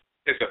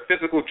 is a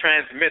physical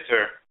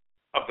transmitter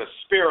of the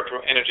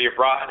spiritual energy of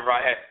Ra and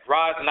Ra'ed.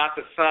 Ra is not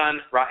the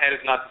sun, Ra'ed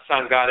is not the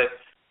sun goddess.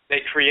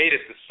 They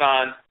created the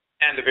sun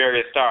and the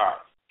various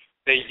stars.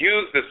 They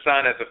use the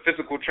sun as a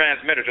physical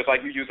transmitter, just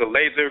like you use a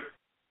laser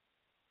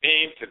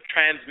beam to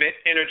transmit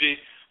energy.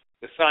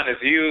 The sun is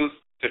used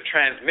to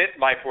transmit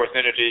life force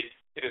energy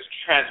It is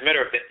transmitter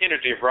of the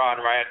energy of Ra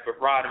and Ra'et,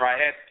 but Ra and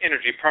Ra'et's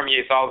energy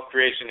permeates all of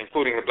creation,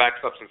 including the black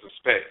substance of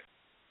space,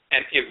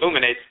 and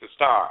illuminates the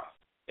stars.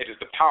 It is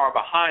the power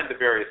behind the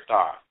various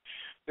stars.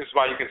 This is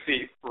why you can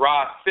see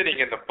Ra sitting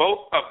in the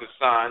boat of the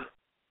sun.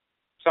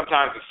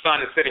 Sometimes the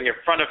sun is sitting in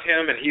front of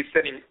him and he's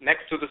sitting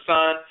next to the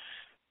sun.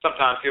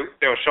 Sometimes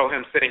they'll show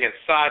him sitting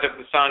inside of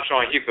the sun,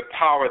 showing he's the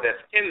power that's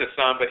in the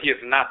sun, but he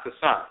is not the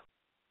sun.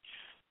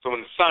 So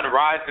when the sun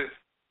rises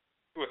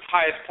to its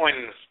highest point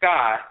in the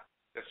sky,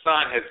 the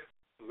sun has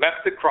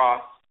left the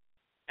cross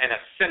and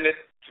ascended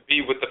to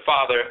be with the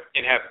Father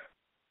in heaven.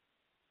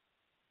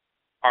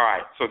 All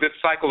right, so this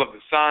cycle of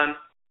the sun,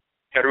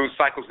 Heru's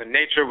cycles in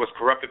nature, was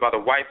corrupted by the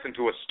whites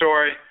into a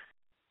story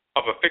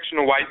of a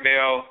fictional white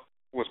male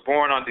who was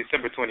born on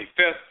December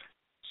 25th,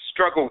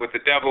 struggled with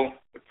the devil,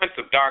 the prince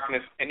of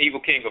darkness, and evil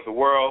king of the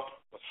world,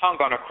 was hung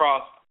on a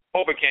cross,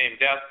 overcame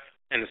death,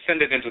 and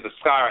ascended into the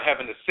sky or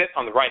heaven to sit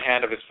on the right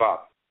hand of his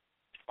Father.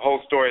 The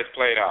whole story is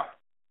played out.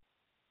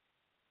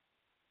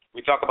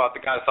 We talk about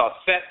the goddess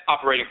Auset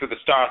operating through the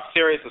star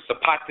Sirius of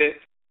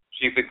Sapate.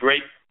 She's the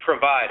great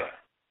provider.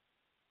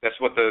 That's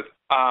what the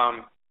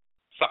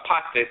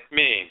Sapate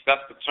means.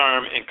 That's the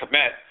term in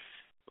Kemet,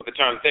 or the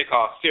term they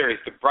call Sirius,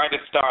 the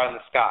brightest star in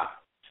the sky.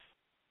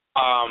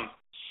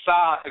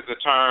 Sa is the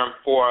term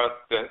for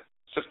the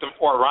system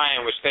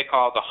Orion, which they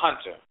call the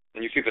hunter.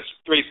 And you see the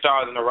 3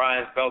 stars in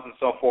Orion's belt and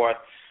so forth.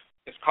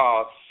 It's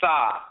called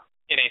Sa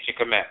in ancient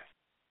Kemet.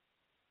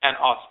 And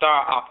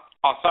Ausar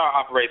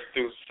operates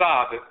through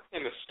Sa.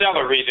 In the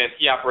stellar region,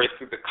 he operates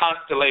through the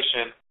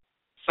constellation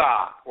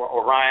Sa, or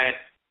Orion.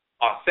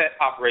 Auset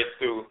operates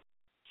through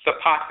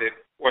Sapate,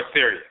 or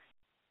Sirius,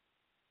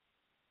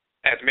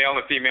 as male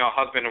and female,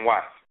 husband and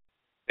wife.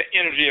 The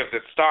energy of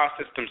the star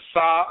system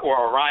Sa, or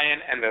Orion,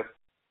 and the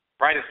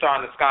brightest star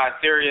in the sky,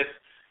 Sirius,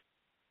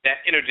 that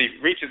energy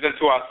reaches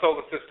into our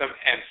solar system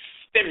and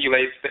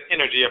stimulates the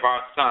energy of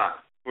our sun,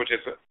 which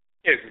is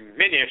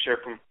miniature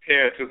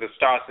compared to the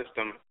star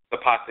system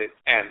Sapate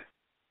and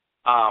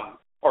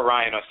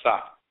Orion or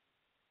Sa.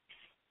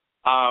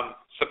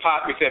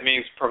 Sapat, we said,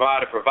 means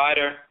provider.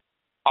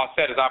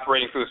 Auset is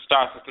operating through the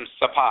star system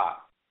Sapat.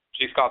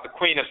 She's called the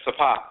Queen of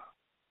Sapat.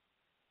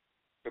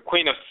 The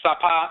Queen of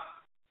Sapat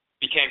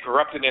became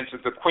corrupted into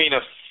the Queen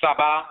of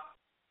Saba,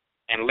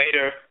 and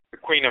later the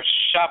Queen of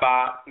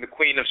Shaba and the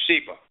Queen of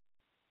Sheba.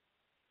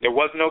 There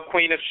was no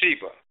Queen of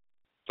Sheba.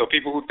 So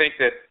people who think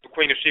that the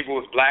Queen of Sheba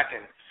was black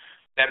and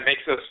that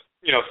makes us,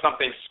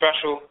 something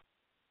special,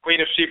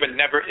 Queen of Sheba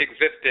never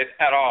existed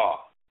at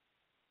all.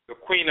 The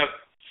Queen of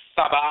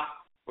Saba,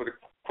 or the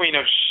Queen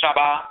of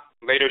Shaba,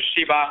 later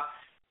Sheba,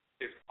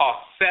 is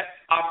Auset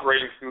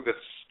operating through the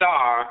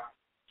star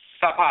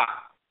Sapat,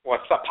 or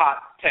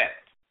Sapatet.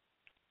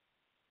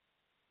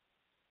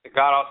 The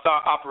god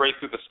Ausar operates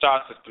through the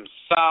star system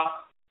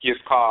Sa. He is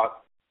called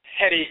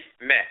Hedi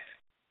Met,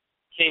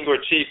 King or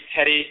Chief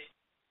Hedi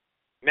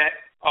Met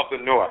of the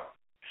North.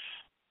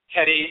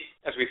 Hedi,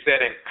 as we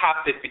said in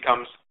Coptic,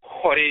 becomes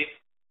Hori,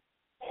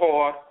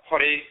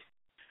 Hori.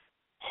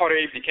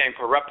 Hori became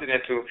corrupted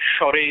into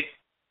Shori,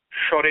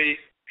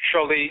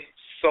 Sholi,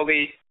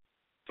 Soli.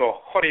 So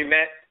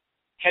Horimet,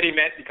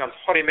 Hedimet becomes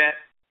Horimet.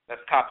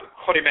 That's Coptic.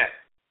 Horimet.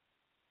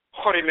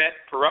 Horimet,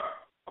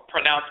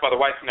 pronounced by the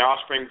whites and their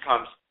offspring,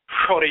 becomes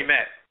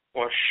Shorimet,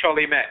 or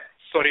Sholimet,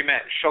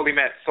 Sorimet,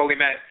 Sholimet,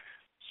 Solimet,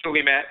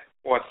 Sulimet,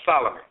 or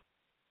Solomon.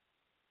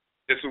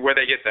 This is where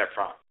they get that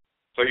from.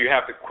 So you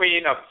have the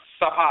Queen of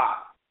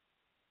Sapat,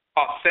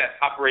 Auset,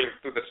 operating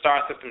through the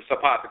star system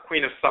Sapat. The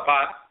Queen of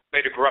Sapat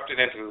later corrupted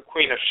into the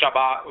Queen of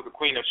Shaba, or the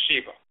Queen of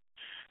Sheba.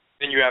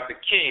 Then you have the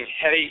King,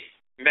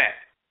 Hedi-Met,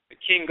 the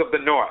King of the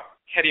North,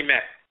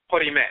 Hedi-Met,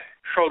 Hori-Met,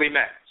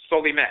 Sholi-Met,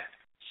 Solimet,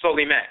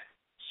 Solimet,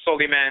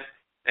 Soliman,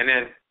 and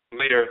then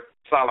later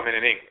Solomon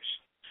in English.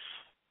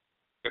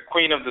 The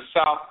Queen of the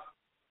South,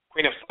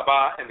 Queen of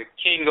Saba, and the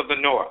King of the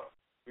North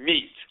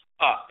meet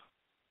up.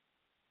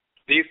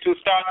 These two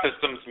star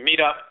systems meet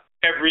up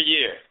every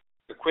year.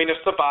 The Queen of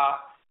Saba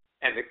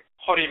and the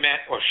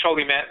Hori-Met, or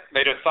Sholi-Met,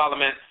 later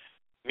Solomon,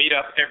 meet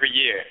up every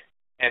year.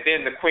 And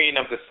then the Queen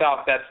of the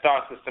South, that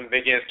star system,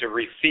 begins to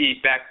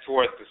recede back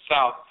towards the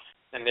south,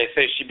 and they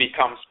say she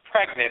becomes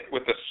pregnant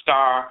with the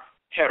star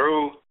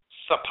Heru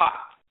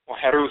Sapat, or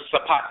Heru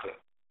Sapate.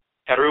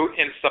 Heru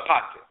in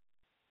Sapate.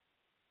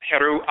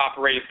 Heru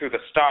operates through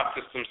the star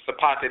system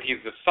Sapate.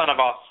 He's the son of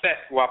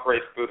Auset, who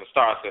operates through the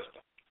star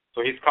system.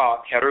 So he's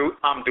called Heru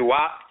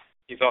Amduat.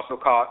 He's also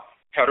called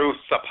Heru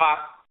Sapat,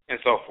 and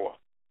so forth.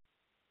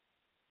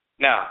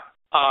 Now,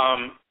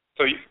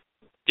 so you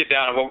get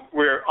down,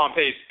 we're on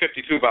page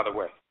 52, by the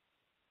way.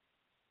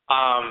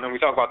 And we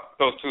talk about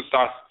those two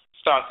star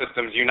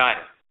systems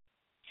uniting.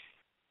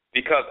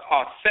 Because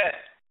Auset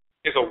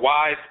is a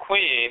wise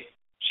queen,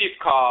 she's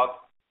called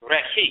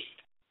Rehit,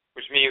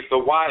 which means the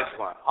wise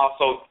one.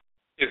 Also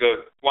is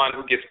a one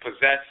who gets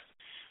possessed.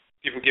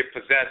 People get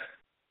possessed,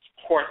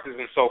 horses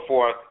and so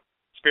forth,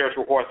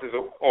 spiritual horses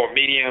or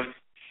mediums.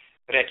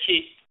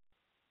 Rekit,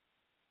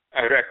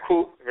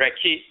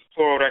 Rekut,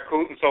 plural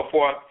Rekut, and so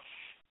forth.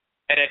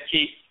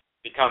 Erekit,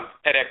 becomes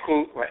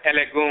Ereku or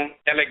Elegun.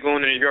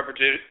 Elegun in the Yoruba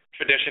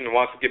tradition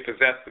wants to get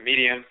possessed, the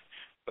medium.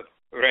 But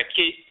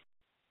Rekit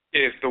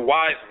is the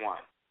wise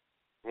one,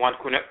 the one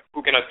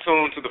who can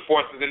attune to the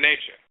forces of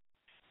nature.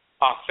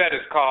 Auset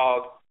is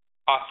called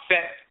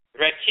Auset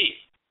Rekit.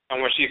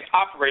 And when she's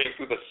operating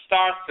through the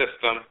star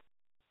system,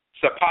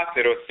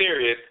 Sapatit or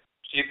Sirius,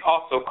 she's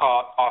also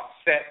called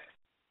Auset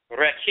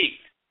Rekit,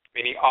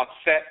 meaning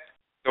Auset,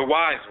 the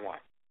wise one.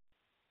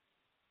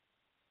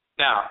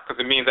 Now, because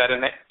it means that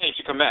in the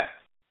ancient Kemet,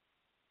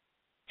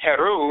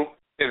 Heru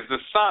is the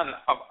son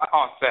of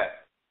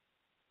Auset.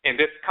 In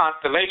this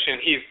constellation,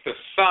 he's the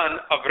son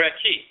of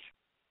Rekit,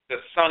 the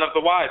son of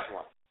the wise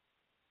one.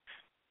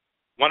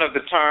 One of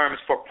the terms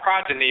for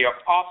progeny or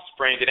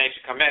offspring in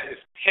ancient Kemet is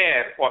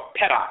Ped or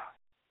Peda,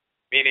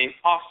 meaning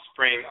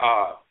offspring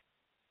of,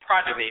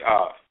 progeny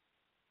of.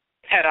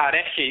 Peda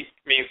Rekit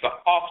means the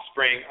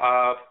offspring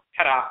of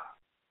Peda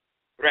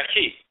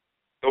Rekit,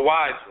 the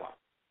wise one.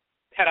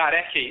 Peda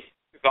Rekit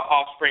is the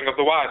offspring of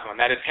the wise one.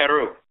 That is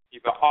Heru.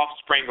 He's the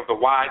offspring of the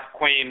wise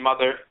queen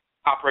mother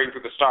operating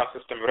through the star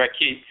system,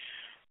 Rekit.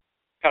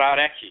 Peda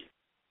Rekit.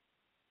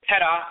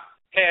 Peda,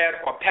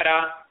 Ped or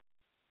Peda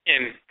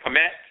in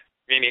Kemet,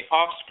 meaning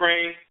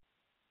offspring,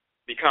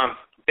 becomes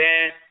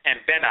Ben and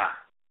Bena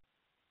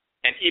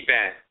and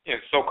Iben in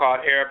so-called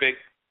Arabic,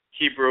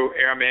 Hebrew,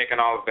 Aramaic, and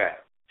all of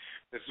that.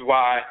 This is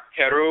why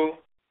Heru,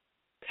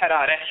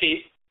 Peda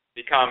Rekit,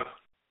 becomes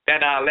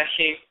Bena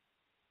Lechim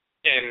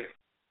in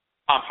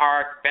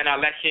Amharic. Bena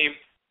Lechim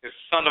is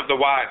son of the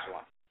wise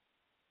one.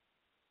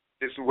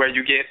 This is where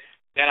you get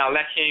Bena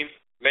Lechim,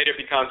 later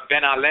becomes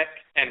Benalek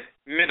and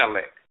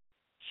Menalek,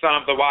 son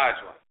of the wise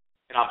one.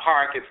 In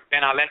Amharic, it's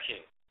Bena Lechim,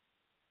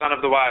 son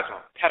of the wise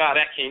one. Peda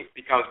Rekit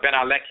becomes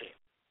Bena Lechim.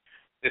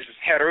 This is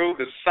Heru,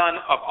 the son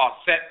of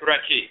Auset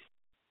Rekit.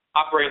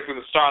 Operating through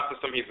the star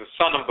system, he's the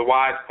son of the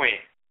wise queen.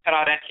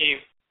 Peda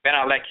Rekit,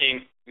 Bena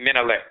Lechim,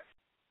 Menalek.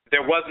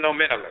 There was no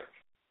Menalek.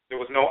 There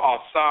was no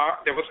Ausar.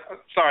 There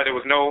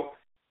was no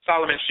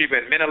Solomon, Sheba,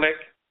 and Menelik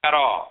at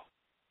all.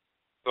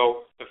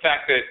 So the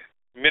fact that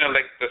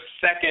Menelik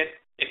II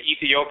in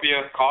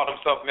Ethiopia called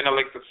himself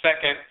Menelik II,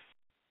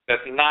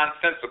 that's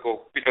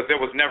nonsensical because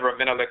there was never a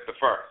Menelik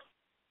I.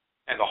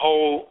 And the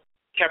whole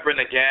Kebra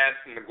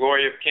Nagast and the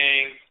glory of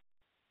kings,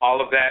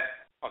 all of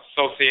that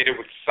associated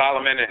with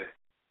Solomon and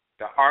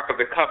the Ark of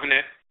the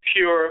Covenant,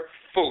 pure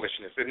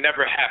foolishness. It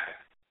never happened.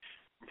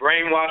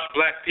 Brainwashed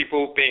black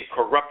people being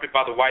corrupted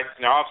by the whites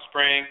and their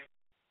offspring,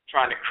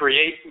 trying to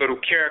create little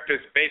characters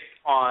based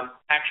on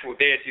actual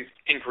deities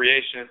in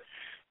creation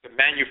to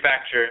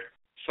manufacture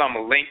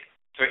some link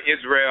to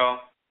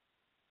Israel,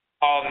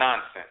 all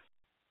nonsense.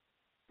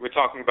 We're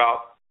talking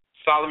about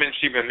Solomon,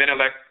 Sheba, and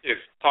Menelik is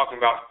talking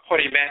about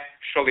Horimet,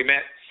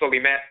 Sholimet,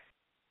 Solimet,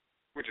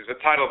 which is the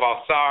title of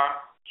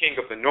Ausar, king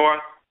of the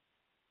north.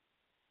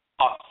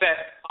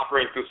 Auset,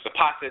 operating through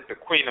Sapatit, the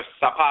queen of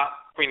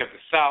Sapat, queen of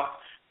the south.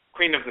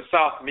 Queen of the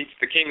south meets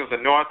the king of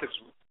the north.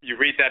 You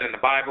read that in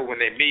the Bible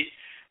when they meet.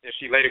 And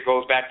she later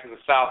goes back to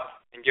the south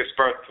and gives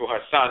birth to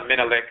her son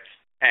Menelik,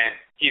 and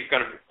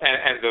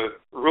and the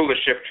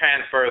rulership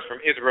transfers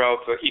from Israel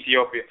to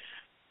Ethiopia.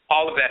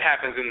 All of that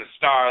happens in the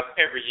stars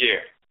every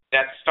year.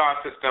 That star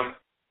system,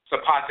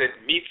 Sapatit,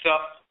 meets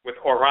up with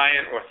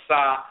Orion or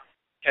Sa,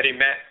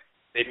 Kerimet.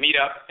 They meet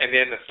up, and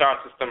then the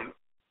star system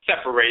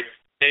separates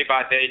day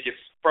by day,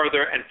 gets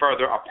further and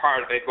further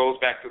apart. It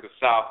goes back to the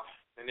south.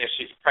 And then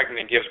she's pregnant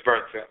and gives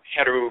birth to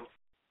Heru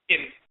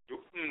in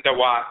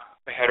Dawat,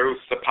 Heru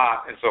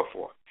Sapat, and so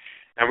forth.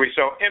 And we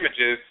show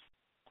images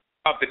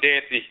of the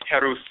deity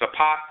Heru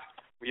Sapat.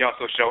 We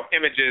also show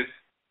images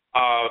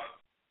of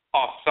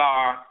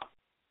Ausar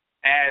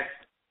as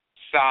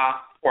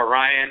Sa,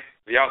 Orion.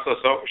 We also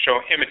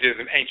show images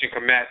in ancient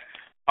Kemet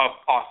of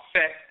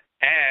Auset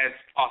as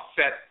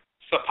Auset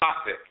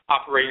Sapatit,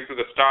 operating through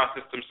the star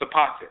system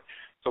Sapatit.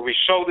 So we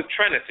show the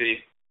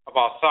trinity of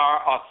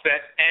Ausar,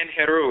 Auset, and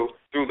Heru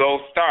through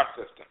those star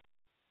systems.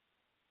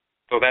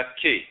 So that's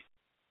key.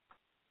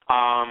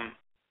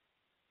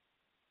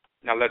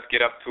 Now let's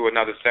get up to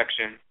another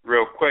section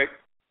real quick.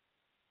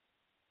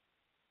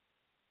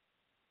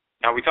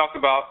 Now we talked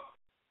about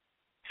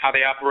how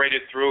they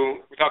operated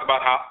through, we talked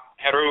about how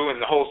Heru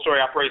and the whole story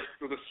operates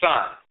through the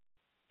sun.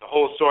 The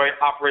whole story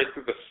operates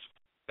through the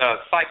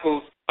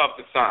cycles of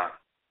the sun.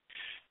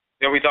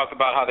 Then we talked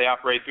about how they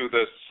operate through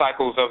the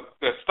cycles of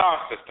the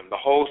star system. The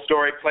whole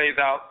story plays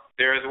out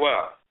there as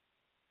well.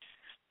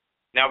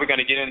 Now we're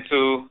going to get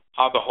into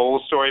how the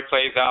whole story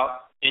plays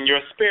out in your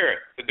spirit,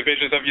 the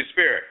divisions of your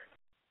spirit.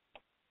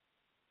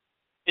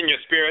 In your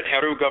spirit,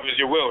 Heru governs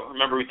your will.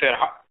 Remember we said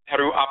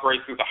Heru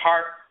operates through the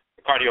heart,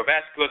 the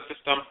cardiovascular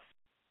system,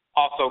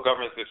 also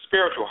governs the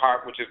spiritual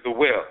heart, which is the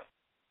will.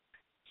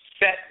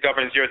 Set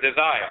governs your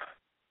desire.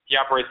 He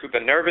operates through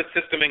the nervous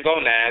system and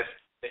gonads.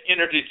 The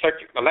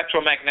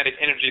electromagnetic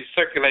energy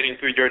circulating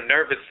through your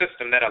nervous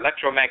system, that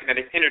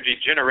electromagnetic energy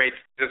generates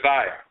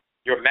desire,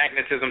 your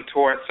magnetism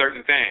towards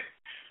certain things,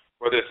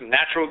 whether it's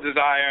natural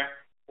desire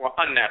or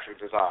unnatural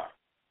desire.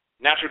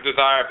 Natural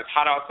desire, if it's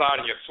hot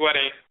outside and you're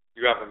sweating,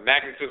 You have a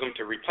magnetism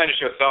to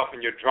replenish yourself, and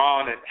you're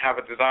drawn and have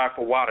a desire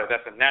for water.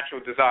 That's a natural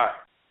desire.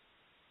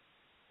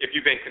 If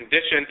you've been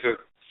conditioned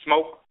to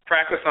smoke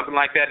crack or something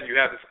like that, and you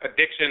have this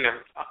addiction and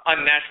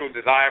unnatural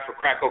desire for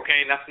crack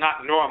cocaine, that's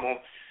not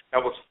normal. That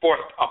was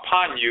forced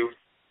upon you,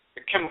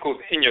 the chemicals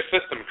in your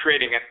system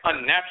creating an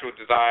unnatural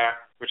desire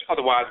which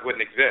otherwise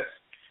wouldn't exist.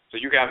 So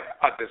you have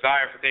a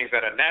desire for things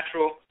that are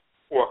natural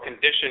or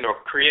conditioned or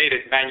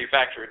created,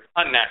 manufactured,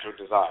 unnatural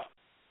desire.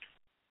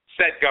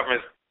 Set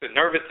governs the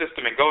nervous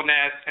system and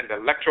gonads and the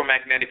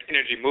electromagnetic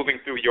energy moving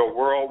through your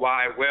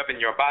worldwide web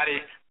in your body,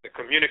 the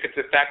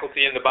communicative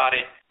faculty in the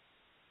body.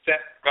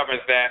 Set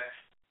governs that,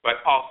 but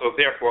also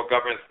therefore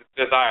governs the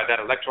desire, that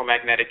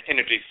electromagnetic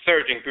energy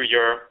surging through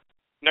your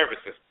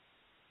nervous system.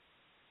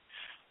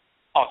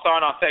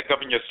 Ausar and Auset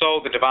govern your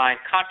soul, the divine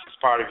conscious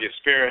part of your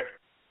spirit.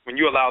 When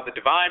you allow the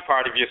divine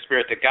part of your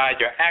spirit to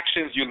guide your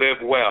actions, you live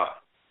well.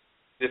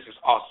 This is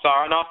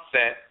Ausar and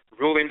Auset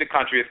ruling the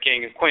country as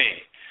king and queen.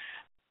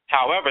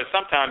 However,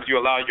 sometimes you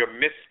allow your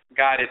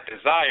misguided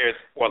desires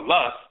or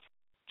lust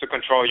to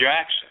control your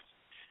actions.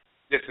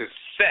 This is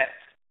Set,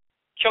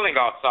 killing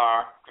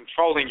Ausar,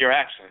 controlling your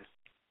actions.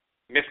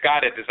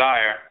 Misguided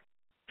desire,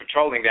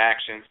 controlling the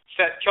actions.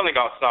 Set, killing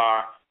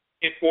Ausar,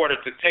 in order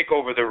to take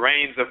over the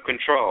reins of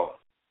control.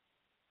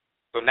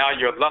 So now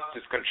your lust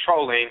is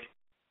controlling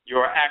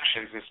your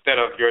actions instead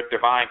of your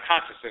divine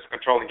consciousness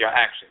controlling your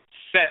actions.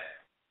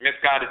 Set,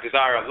 misguided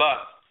desire or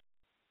lust,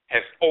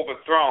 has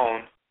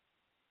overthrown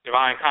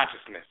divine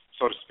consciousness,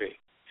 so to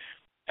speak.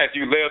 As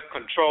you live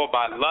controlled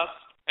by lust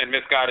and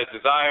misguided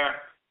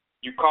desire,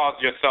 you cause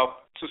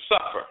yourself to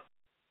suffer.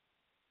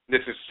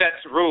 This is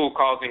Set's rule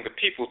causing the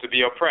people to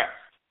be oppressed.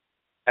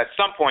 At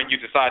some point, you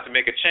decide to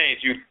make a change.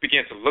 You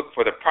begin to look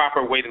for the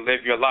proper way to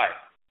live your life.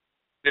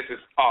 This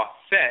is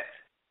Auset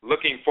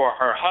looking for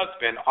her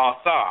husband,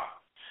 Ausar.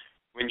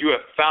 When you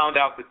have found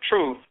out the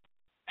truth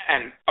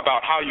and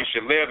about how you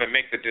should live and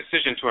make the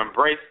decision to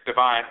embrace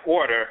divine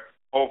order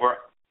over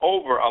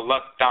a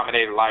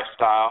lust-dominated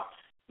lifestyle,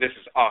 this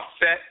is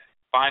Auset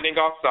finding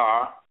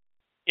Ausar,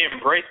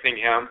 embracing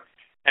him,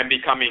 and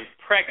becoming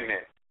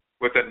pregnant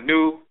with a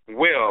new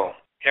will,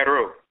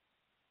 Heru,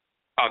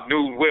 a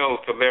new will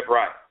to live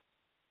right.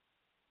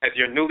 As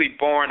your newly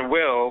born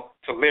will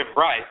to live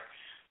right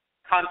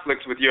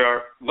conflicts with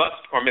your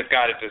lust or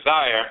misguided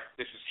desire,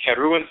 this is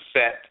Heru and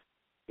Set,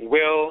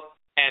 will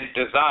and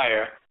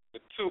desire, the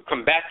two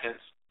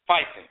combatants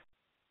fighting.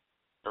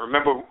 And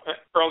remember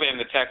early in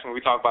the text when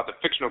we talk about the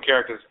fictional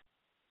characters,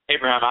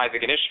 Abraham,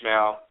 Isaac, and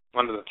Ishmael,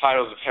 one of the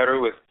titles of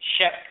Heru is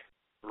Shek,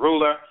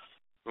 ruler.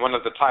 One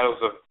of the titles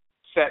of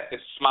Set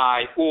is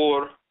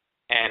Smai-Ur,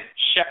 and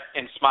Shek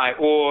and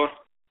Smai-Ur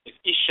is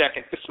Ishak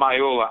and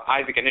Ismail, or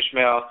Isaac and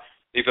Ishmael.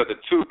 These are the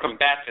two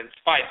combatants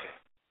fighting.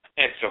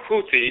 And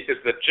Tahuti is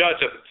the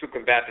judge of the two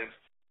combatants.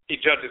 He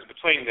judges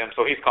between them,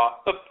 so he's called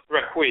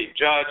Up-Rekwi,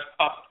 judge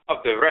up of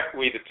the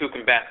Rekwi, the two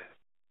combatants.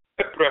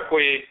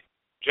 Up-Rekwi,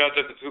 judge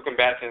of the two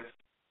combatants.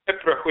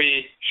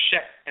 Up-Rekwi,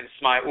 Shek and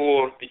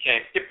Ismail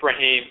became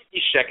Ibrahim,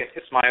 Ishak and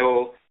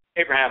Ismail,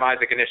 Abraham,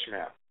 Isaac, and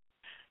Ishmael.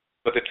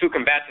 But the two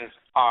combatants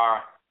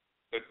are,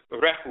 the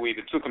Rekwi,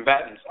 the two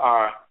combatants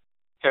are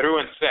Heru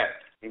and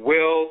Set,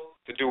 will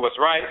to do what's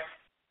right,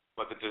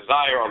 but the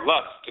desire or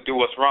lust to do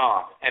what's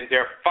wrong, and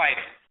they're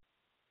fighting.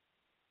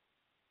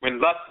 When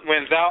lust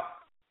wins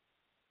out,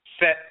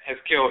 Set has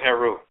killed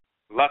Heru.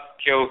 Lust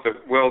kills the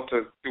will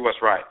to do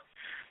what's right.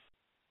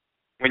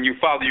 When you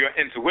follow your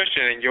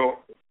intuition and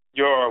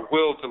your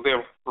will to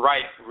live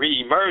right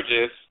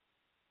re-emerges,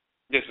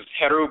 this is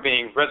Heru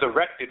being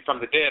resurrected from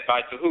the dead by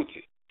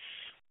Tahuti.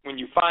 When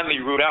you finally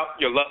root out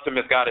your lust and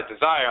misguided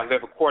desire and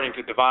live according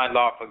to divine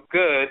law for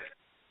good,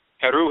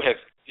 Heru has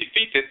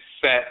defeated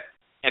Set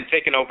and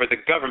taken over the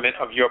government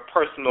of your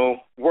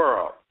personal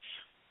world.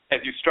 As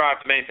you strive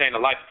to maintain a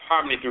life of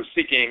harmony through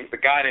seeking the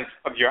guidance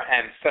of your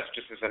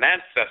ancestresses and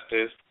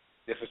ancestors,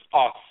 this is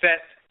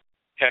Auset,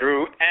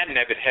 Heru, and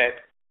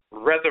Nebuchadnezzar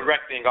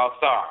resurrecting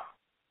Ausar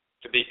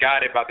to be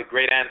guided by the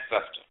great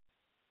ancestor.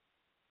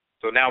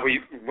 So now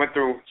we went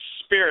through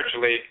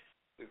spiritually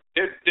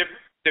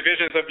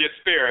divisions of your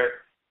spirit,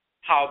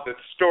 how the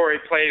story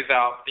plays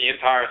out, the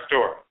entire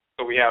story.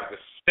 So we have the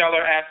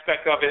stellar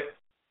aspect of it,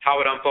 how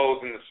it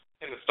unfolds in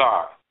the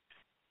stars.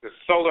 The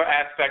solar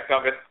aspect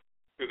of it,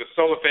 through the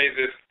solar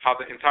phases, how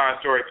the entire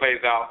story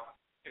plays out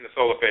in the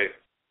solar phases.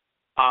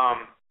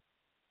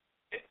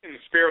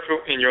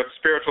 In your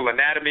spiritual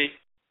anatomy,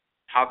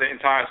 how the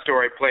entire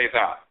story plays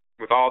out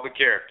with all the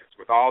characters,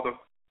 with all the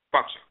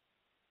functions.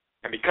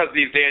 And because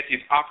these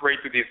deities operate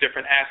through these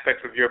different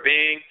aspects of your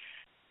being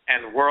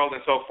and the world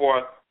and so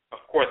forth, of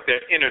course,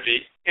 their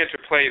energy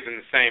interplays in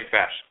the same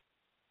fashion.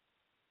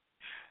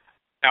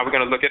 Now we're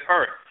going to look at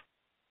Earth.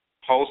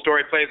 The whole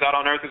story plays out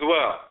on Earth as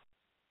well.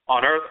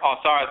 On Earth,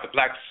 Ausar, the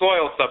black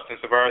soil substance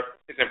of Earth,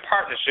 is in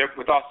partnership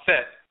with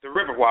Auset, the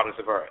river waters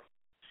of Earth.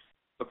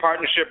 The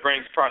partnership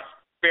brings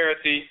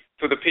prosperity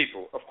to the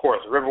people. Of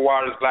course, river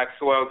waters, black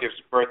soil gives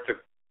birth to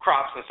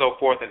crops and so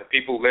forth, and the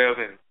people live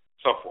and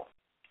so forth.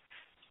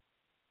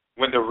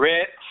 When the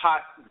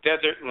red-hot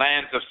desert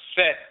lands of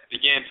Set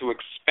began to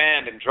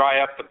expand and dry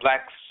up the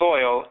black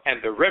soil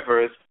and the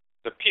rivers,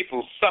 the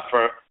people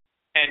suffer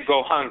and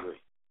go hungry.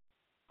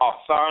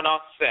 Ausar and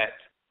Auset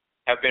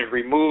have been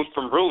removed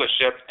from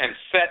rulership, and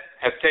Set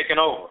has taken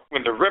over.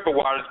 When the river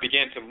waters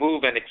began to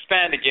move and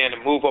expand again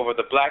and move over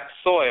the black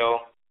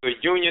soil, the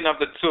union of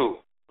the two,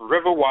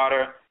 river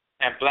water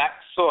and black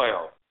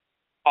soil,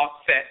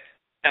 Auset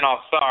and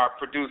Ausar,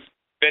 produced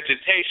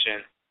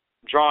vegetation,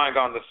 drawing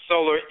on the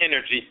solar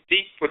energy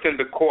deep within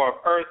the core of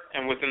Earth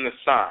and within the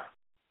sun.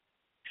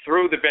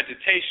 Through the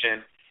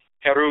vegetation,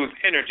 Heru's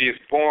energy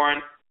is born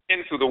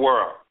into the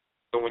world.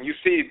 So when you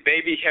see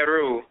baby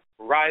Heru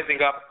rising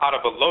up out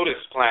of a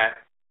lotus plant,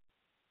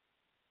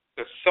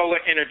 the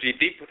solar energy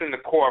deep within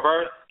the core of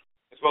Earth,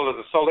 as well as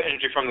the solar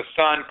energy from the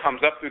sun,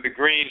 comes up through the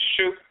green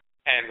shoot,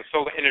 and the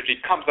solar energy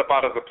comes up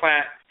out of the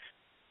plant,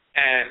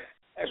 and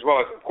as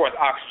well as, of course,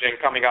 oxygen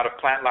coming out of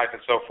plant life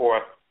and so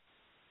forth.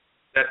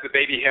 That's the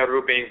baby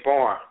Heru being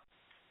born.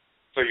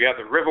 So you have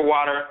the river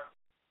water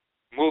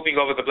moving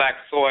over the black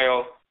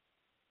soil,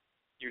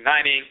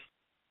 uniting,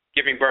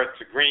 giving birth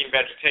to green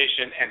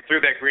vegetation, and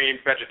through that green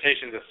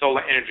vegetation, the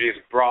solar energy is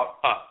brought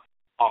up.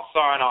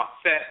 Ausar and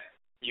Auset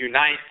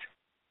unite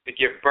to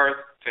give birth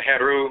to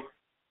Heru,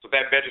 so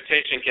that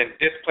vegetation can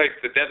displace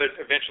the desert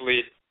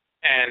eventually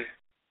and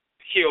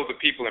heal the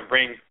people and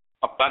bring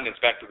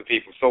abundance back to the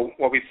people. So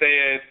what we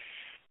say is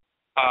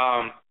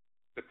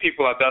the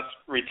people are thus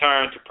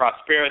returned to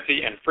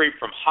prosperity and free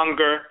from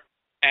hunger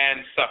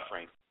and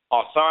suffering.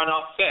 Ausar and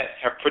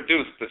Auset have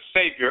produced the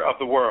savior of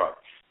the world.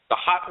 The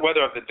hot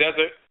weather of the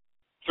desert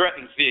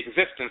threatens the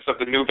existence of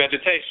the new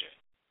vegetation,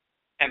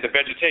 and the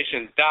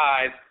vegetation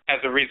dies as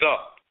a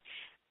result.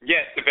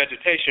 Yet the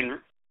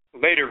vegetation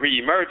later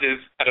reemerges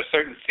at a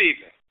certain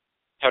season.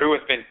 Heru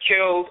has been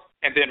killed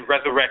and then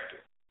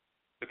resurrected.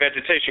 The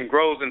vegetation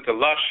grows into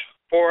lush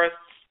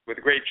forests with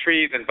great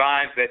trees and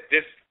vines that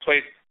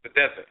displace the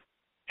desert.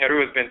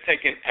 Heru has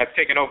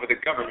taken over the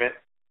government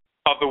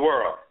of the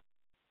world.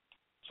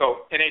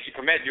 So in ancient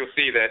Kemet, you'll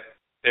see that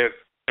there's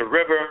the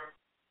river,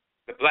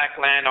 the black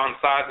land on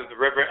sides of the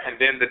river, and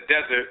then the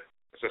desert.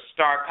 It's a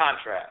stark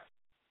contrast.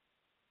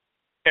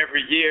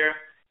 Every year,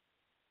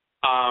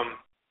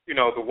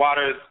 the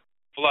waters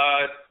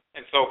flood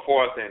and so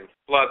forth and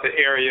flood the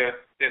area.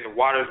 Then the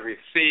waters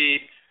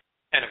recede,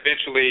 and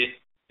eventually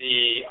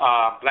the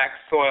black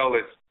soil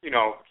is,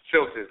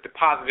 silted,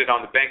 deposited on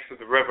the banks of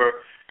the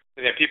river,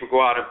 and then people go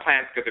out and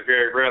plant because it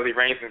very rarely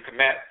rains in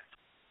Kemet.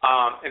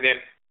 And then,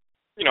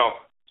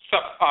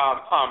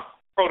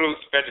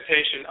 produce,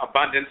 vegetation,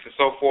 abundance, and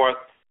so forth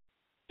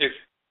is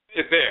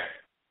there.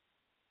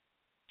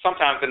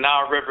 Sometimes the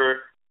Nile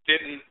River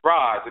didn't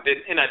rise, it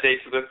didn't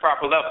inundate to the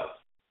proper levels.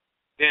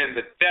 Then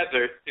the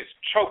desert is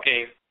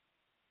choking,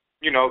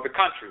 the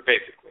country,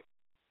 basically.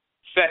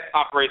 Set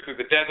operates through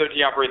the desert.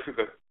 He operates through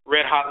the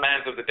red-hot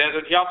lands of the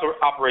desert. He also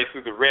operates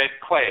through the red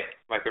clay,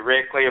 like the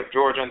red clay of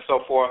Georgia and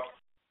so forth.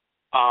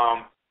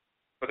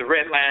 But the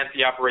red lands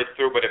he operates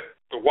through, but if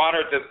the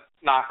water does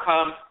not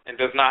come and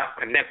does not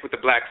connect with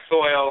the black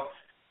soil,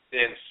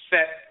 then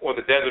Set or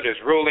the desert is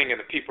ruling and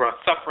the people are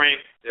suffering.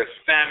 There's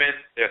famine,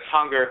 there's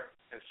hunger,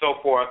 and so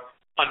forth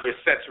under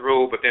Set's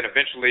rule. But then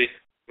eventually,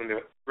 when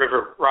the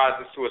river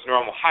rises to its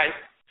normal height,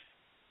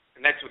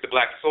 connects with the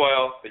black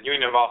soil, the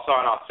union of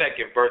Ausar and Auset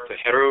give birth to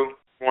Heru,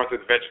 born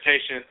through the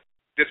vegetation,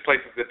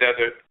 displaces the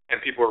desert,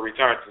 and people are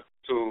returned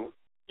to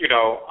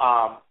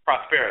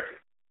prosperity.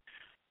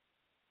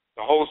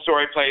 The whole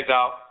story plays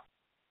out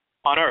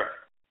on Earth.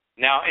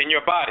 Now, in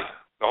your body,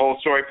 the whole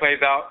story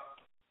plays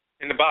out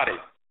in the body,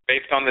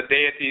 based on the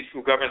deities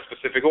who govern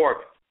specific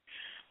organs.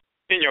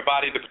 In your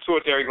body, the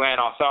pituitary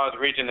gland, Ausar's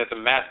region, is a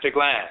master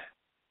gland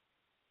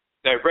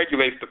that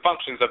regulates the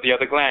functions of the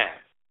other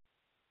glands.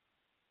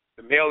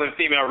 The male and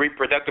female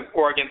reproductive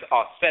organs,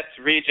 Auset's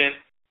region,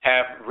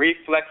 have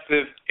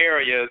reflexive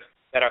areas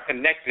that are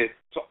connected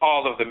to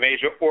all of the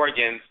major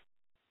organs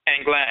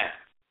and glands.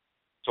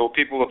 So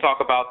people will talk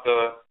about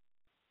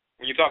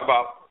when you talk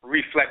about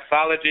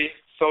reflexology,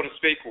 so to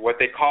speak, or what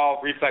they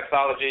call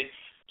reflexology,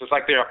 just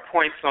like there are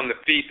points on the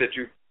feet that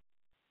you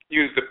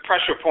use the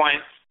pressure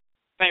points.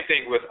 Same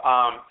thing with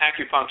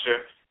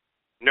acupuncture,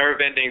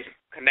 nerve endings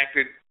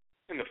connected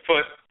in the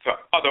foot to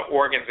other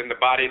organs in the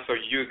body. So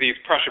you use these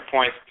pressure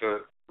points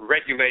to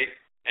regulate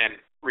and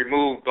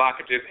remove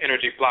blockages,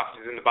 energy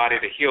blockages in the body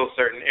to heal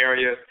certain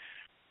areas.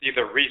 These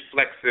are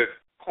reflexive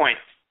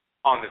points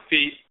on the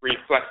feet,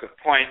 reflexive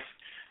points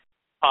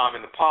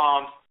in the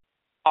palms.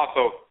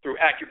 Also,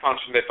 through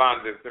acupuncture, they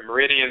find the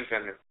meridians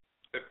and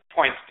the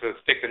points to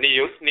stick the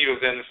needles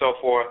in and so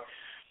forth.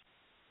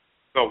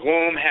 The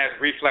womb has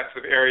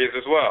reflexive areas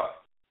as well.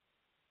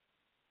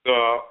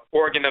 The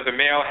organ of the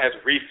male has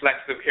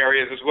reflexive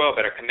areas as well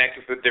that are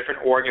connected to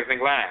different organs and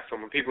glands. So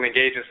when people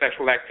engage in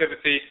sexual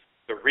activity,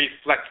 the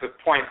reflexive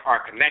points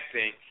are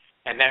connecting,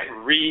 and that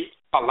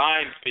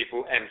realigns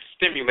people and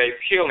stimulates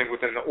healing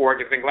within the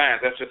organs and glands.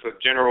 That's just a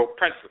general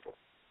principle.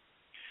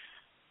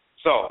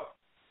 So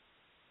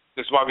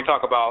this is why we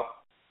talk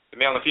about the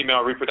male and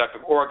female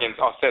reproductive organs,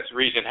 Auset's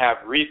region, have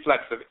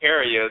reflexive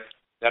areas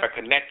that are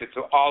connected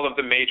to all of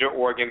the major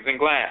organs and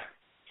glands.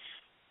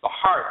 The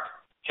heart,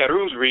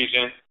 Heru's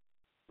region,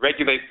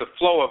 regulates the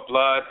flow of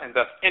blood and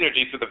thus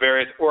energy to the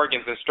various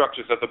organs and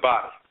structures of the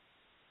body.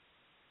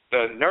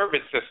 The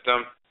nervous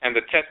system and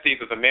the testes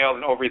of the male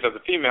and ovaries of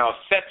the female,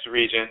 Set's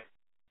region,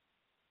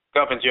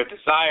 governs your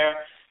desire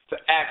to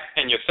act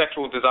and your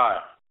sexual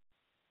desire.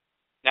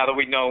 Now that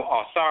we know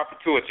Ausar,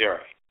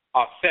 pituitary,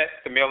 Auset,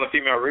 the male and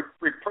female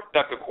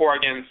reproductive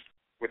organs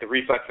with the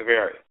reflexive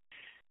area,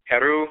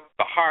 Heru,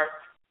 the heart,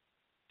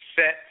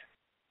 Set,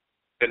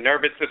 the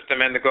nervous system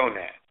and the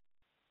gonad,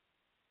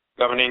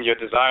 governing your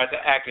desire to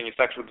act and your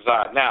sexual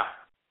desire. Now,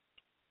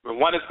 when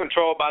one is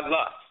controlled by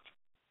lust,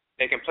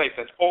 they can place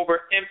an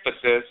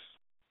overemphasis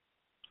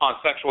on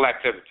sexual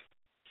activity.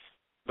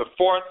 The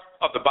force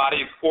of the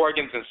body's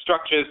organs and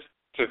structures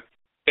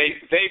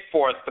they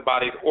force the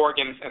body's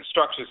organs and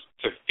structures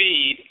to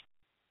feed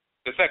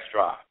the sex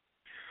drive.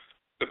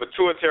 The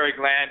pituitary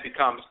gland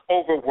becomes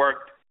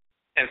overworked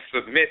and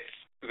submits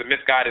to the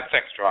misguided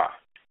sex drive.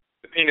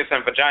 The penis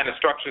and vagina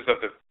structures of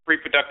the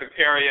reproductive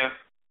area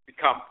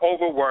become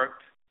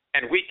overworked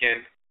and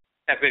weakened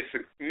as they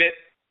submit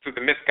to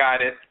the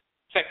misguided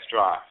sex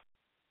drive.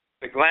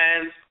 The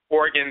glands,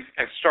 organs,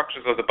 and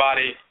structures of the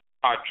body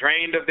are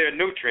drained of their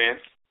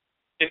nutrients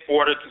in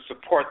order to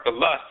support the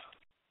lust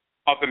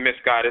of the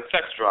misguided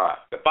sex drive.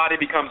 The body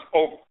becomes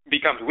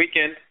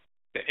weakened.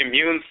 The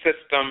immune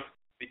system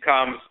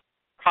becomes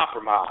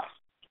compromised.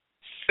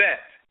 Set,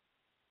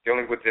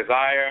 dealing with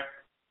desire,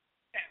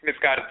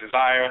 misguided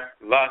desire,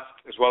 lust,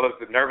 as well as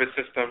the nervous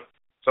system,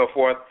 so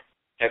forth,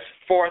 has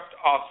forced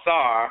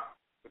Ausar,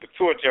 the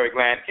pituitary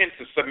gland,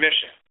 into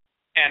submission,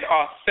 and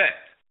Auset,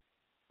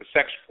 the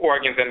sex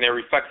organs and their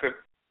reflexive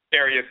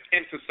areas,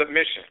 into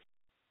submission.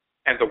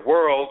 And the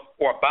world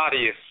or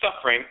body is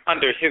suffering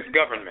under his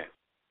government.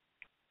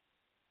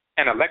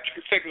 An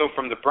electric signal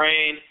from the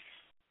brain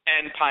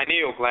and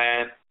pineal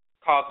gland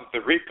causes the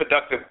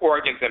reproductive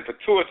organs and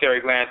pituitary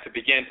gland to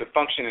begin to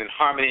function in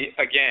harmony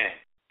again.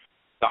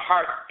 The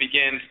heart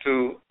begins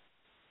to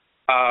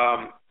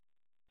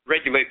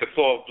regulate the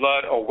flow of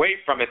blood away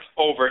from its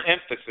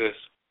overemphasis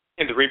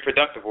in the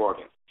reproductive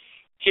organ.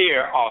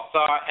 Here,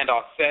 Ausar and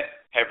Auset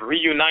have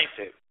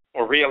reunited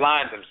or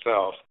realigned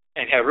themselves,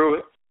 and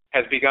Heru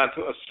has begun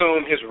to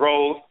assume his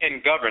role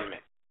in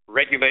government,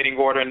 regulating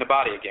order in the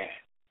body again.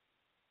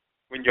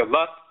 When your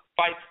lust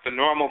fights the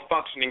normal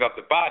functioning of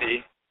the body,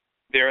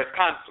 there is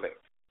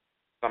conflict.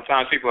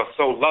 Sometimes people are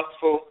so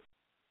lustful,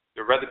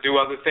 they'd rather do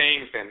other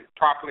things than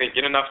properly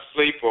get enough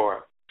sleep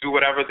or do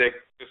whatever. They're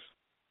just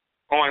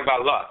going by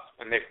lust,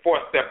 and they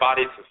force their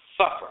body to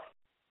suffer.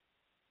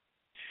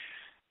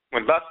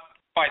 When lust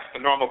fights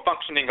the normal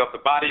functioning of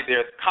the body,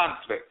 there's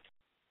conflict.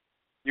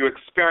 You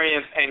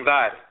experience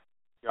anxiety.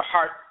 Your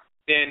heart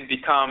then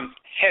becomes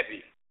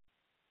heavy.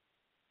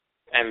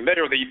 And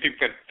literally, people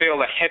can feel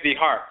a heavy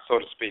heart,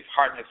 so to speak.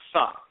 Heart has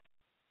sunk.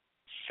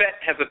 Set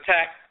has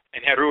attacked,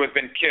 and Heru has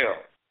been killed.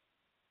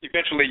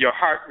 Eventually, your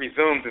heart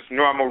resumes its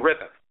normal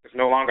rhythm. It's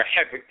no longer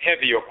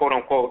heavy or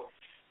quote-unquote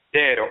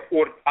dead or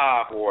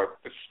ur'ab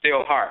or the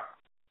still heart.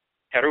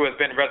 Heru has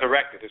been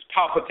resurrected. It's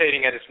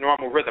palpitating at its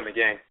normal rhythm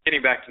again,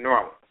 getting back to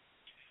normal.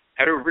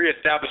 Heru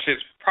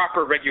reestablishes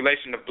proper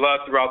regulation of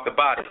blood throughout the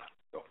body.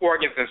 The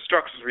organs and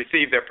structures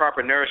receive their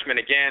proper nourishment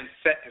again.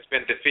 Set has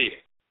been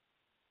defeated.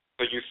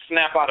 So you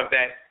snap out of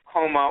that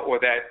coma or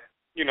that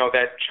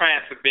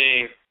trance of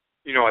being,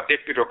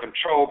 addicted or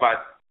controlled by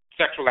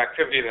sexual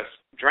activity that's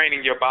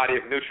draining your body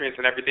of nutrients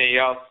and everything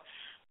else,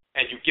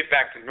 and you get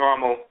back to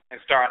normal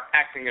and start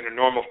acting in a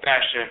normal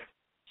fashion,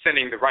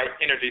 sending the right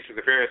energy to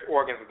the various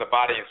organs of the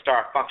body and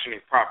start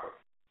functioning properly.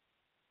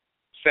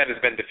 Set has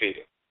been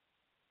defeated.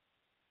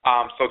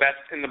 So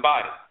that's in the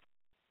body.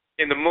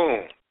 In the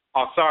moon,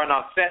 Ausar and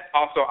Auset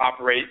also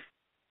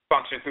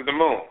function through the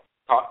moon,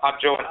 called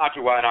Ajo and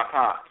Ajua in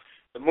Akan.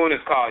 The moon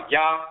is called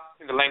Yah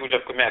in the language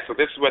of Kemet. So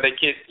this is where they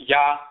get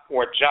Yah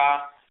or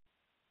Jah,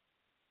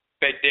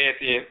 fake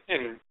deity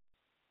in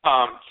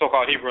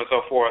so-called Hebrew and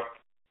so forth.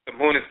 The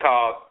moon is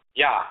called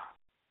Yah.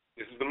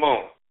 This is the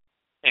moon.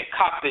 In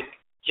Coptic,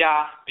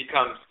 Yah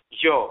becomes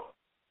Yo.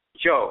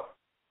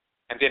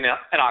 And then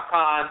in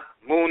Akan,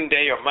 moon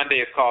day or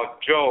Monday is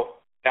called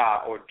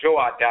Jo-Da or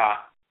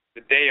Joada,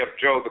 the day of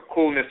Jo, the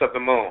coolness of the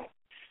moon.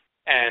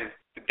 And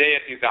the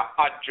deities are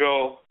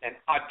Ajo and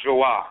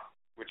Ajoa,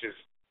 which is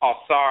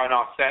Ausar and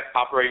Auset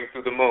operating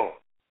through the moon.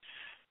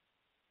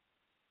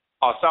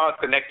 Ausar is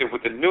connected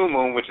with the new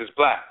moon, which is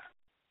black.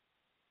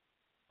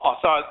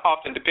 Ausar is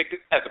often depicted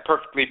as a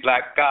perfectly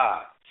black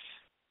god.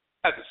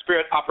 As a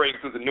spirit operating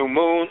through the new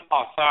moon,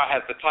 Ausar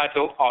has the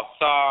title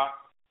Ausar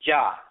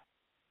Yah.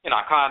 In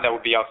Akan, that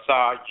would be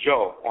Ausar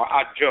Jo or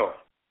Ajo.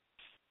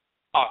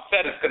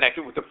 Auset is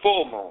connected with the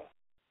full moon.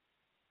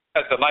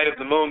 As the light of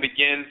the moon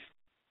begins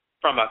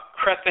from a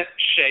crescent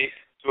shape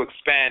to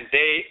expand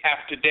day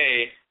after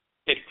day,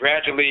 it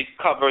gradually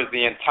covers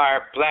the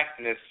entire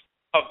blackness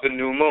of the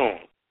new moon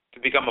to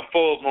become a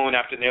full moon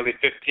after nearly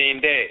 15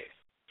 days.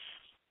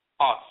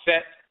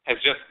 Auset has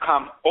just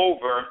come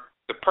over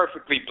the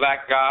perfectly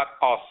black god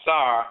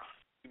Ausar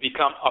to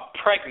become a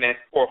pregnant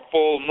or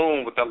full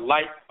moon with the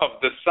light of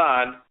the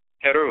sun,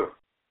 Heru.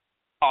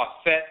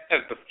 Auset,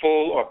 as the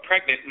full or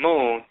pregnant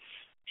moon,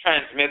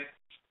 transmits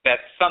that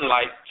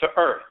sunlight to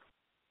earth.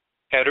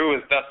 Heru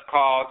is thus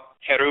called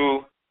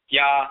Heru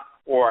Ya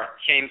or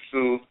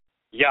Kensu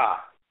Ya,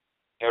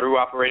 Heru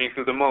operating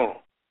through the moon.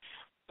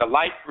 The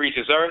light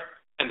reaches earth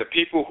and the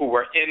people who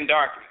were in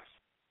darkness.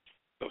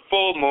 The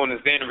full moon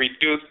is then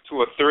reduced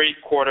to a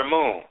 3/4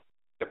 moon.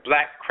 The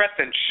black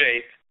crescent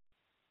shape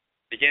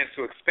begins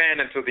to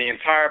expand until the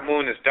entire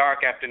moon is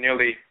dark after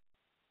nearly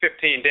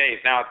 15 days.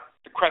 Now,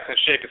 the crescent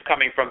shape is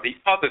coming from the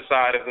other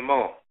side of the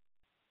moon.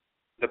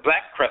 The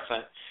black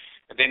crescent,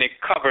 and then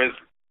it covers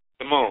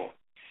the moon.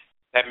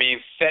 That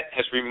means Set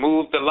has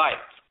removed the light,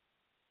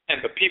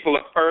 and the people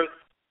of earth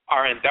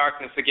are in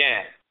darkness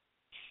again.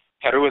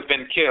 Heru has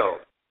been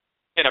killed.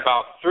 In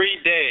about 3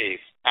 days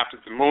after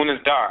the moon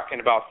is dark, in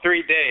about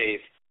 3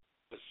 days,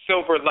 the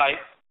silver light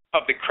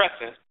of the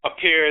crescent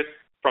appears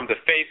from the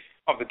face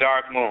of the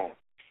dark moon.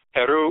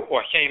 Heru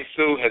or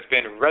Kensu has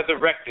been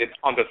resurrected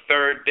on the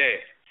 3rd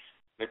day.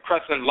 The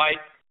crescent light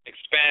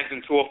expands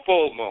into a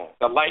full moon.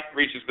 The light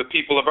reaches the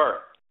people of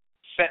earth.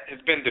 Set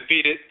has been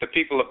defeated. The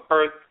people of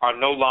earth are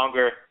no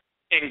longer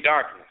in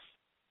darkness.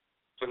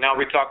 So now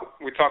we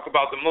talk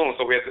about the moon.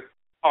 So we have the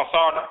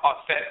Ausar,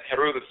 Auset,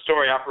 Heru, the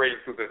story operating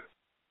through the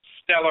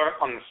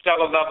on the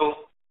stellar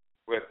level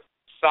with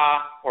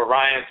Sa,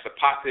 Orion,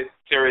 Sapati,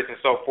 Sirius, and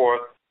so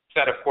forth.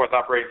 Set, of course,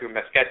 operating through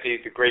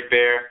Meskheti, the Great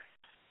Bear,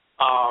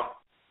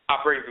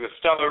 operating through the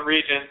stellar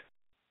region,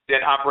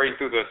 then operating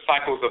through the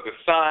cycles of the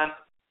sun,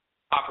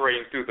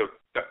 operating through the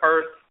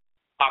earth,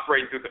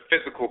 operating through the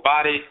physical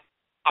body,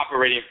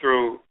 operating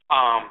through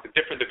the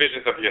different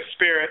divisions of your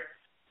spirit.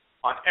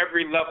 On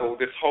every level,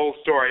 this whole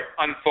story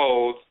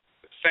unfolds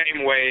the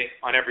same way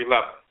on every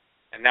level.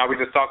 And now we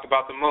just talked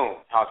about the moon,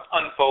 how it's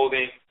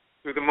unfolding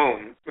through the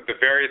moon with the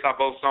various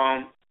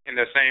Abosom in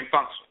their same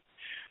function.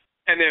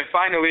 And then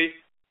finally,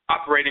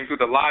 operating through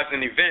the lives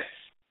and events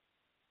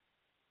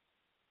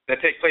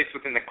that take place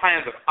within the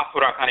clans of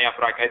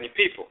Afurakani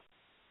people.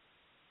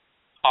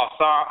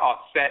 Ausar,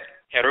 Auset,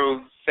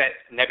 Heru, Set,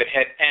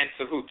 Nebuchadnezzar, and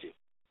Tahuti.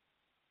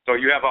 So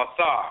you have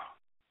Ausar,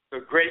 the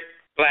great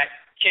black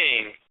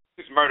king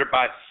who's murdered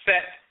by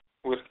Set,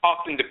 who is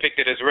often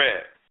depicted as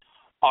red.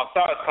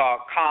 Ausar is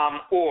called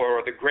Kam-Ur,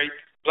 or the great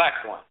black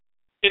one.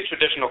 In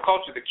traditional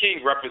culture, the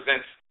king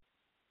represents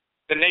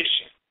the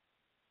nation,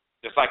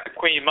 just like the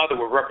queen mother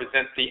will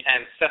represent the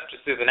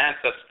ancestresses and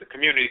ancestors of the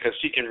community because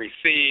she can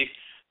receive,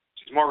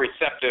 she's more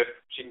receptive,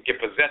 she can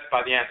get possessed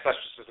by the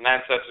ancestresses and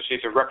ancestors.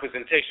 She's a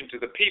representation to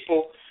the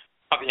people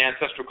of the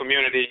ancestral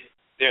community,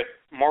 their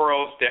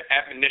morals, their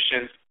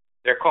admonitions,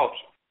 their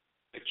culture.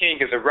 The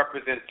king is a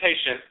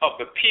representation of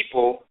the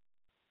people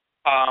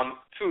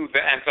to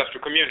the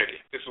ancestral community.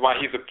 This is why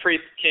he's a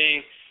priest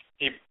king.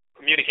 He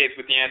communicates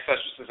with the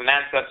ancestresses and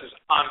ancestors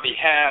on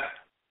behalf,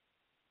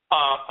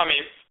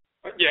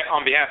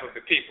 on behalf of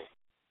the people.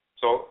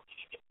 So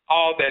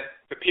all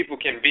that the people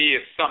can be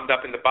is summed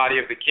up in the body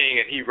of the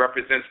king, and he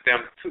represents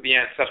them to the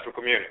ancestral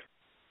community,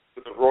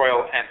 to the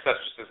royal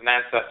ancestresses and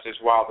ancestors,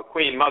 while the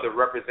queen mother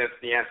represents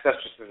the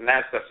ancestresses and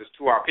ancestors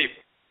to our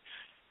people.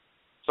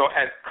 So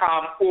as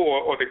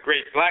Kam-Ur, or the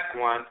great black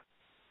one,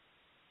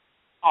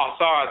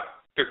 Ausar,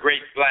 the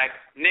great black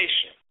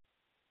nation.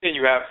 Then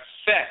you have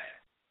Set,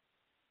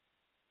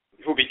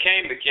 who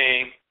became the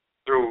king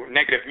through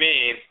negative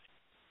means,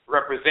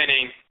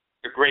 representing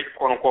the great,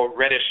 quote-unquote,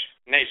 reddish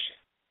nation.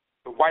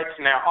 The whites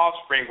and their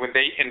offspring, when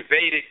they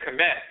invaded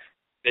Kemet,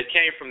 they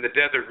came from the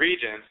desert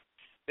regions,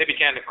 they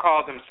began to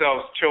call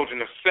themselves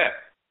children of Set.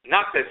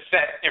 Not that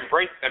Set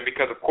embraced them,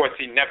 because, of course,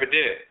 he never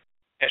did.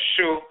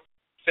 Eshu,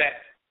 Set,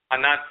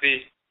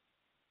 Anansi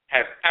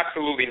has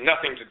absolutely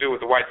nothing to do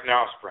with the whites and their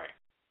offspring.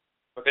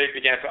 But they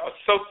began to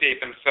associate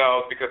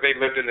themselves because they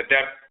lived in the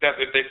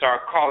desert. They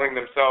started calling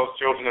themselves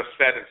children of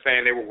Set and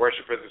saying they were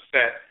worshipers of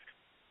Set.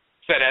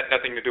 Set had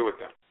nothing to do with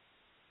them.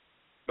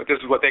 But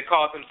this is what they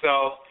called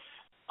themselves,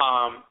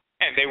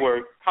 and they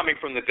were coming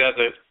from the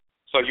desert.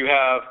 So you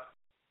have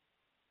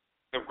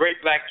the great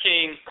black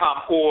king,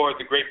 Kam-Ur,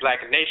 the great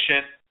black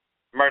nation,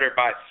 murdered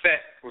by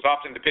Set, who's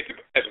often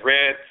depicted as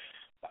red.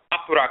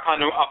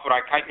 Afurakanu,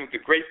 Afurakainu, the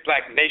great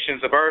black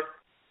nations of earth,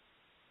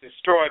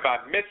 destroyed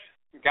by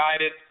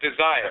misguided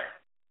desire,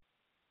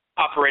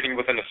 operating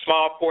within a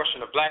small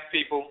portion of black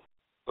people.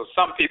 So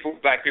some people,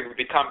 black people,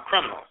 become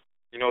criminals.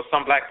 You know,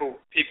 some black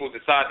people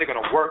decide they're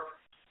going to work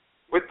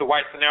with the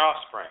whites and their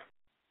offspring.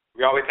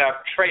 We always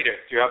have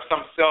traitors. You have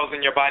some cells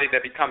in your body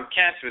that become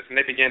cancerous, and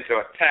they begin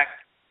to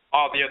attack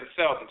all the other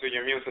cells until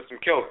your immune system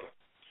kills them.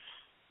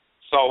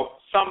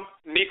 So some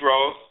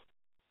Negroes,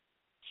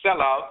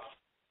 sellouts,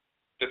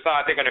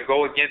 decide they're going to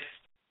go against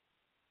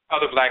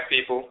other black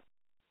people,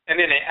 and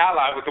then they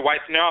ally with the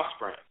whites and their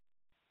offspring.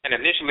 And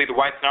initially, the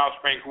whites and their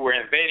offspring who were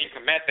invading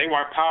Kemet, they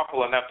weren't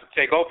powerful enough to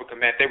take over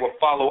Kemet. They would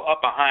follow up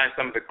behind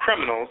some of the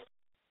criminals.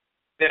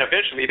 Then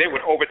eventually, they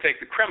would overtake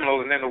the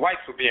criminals, and then the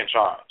whites would be in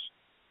charge.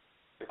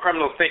 The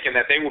criminals thinking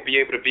that they will be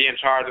able to be in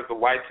charge of the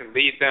whites and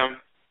lead them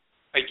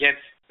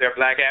against their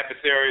black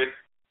adversaries,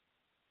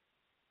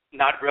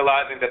 not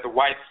realizing that the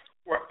whites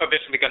were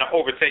eventually going to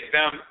overtake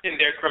them in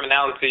their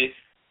criminality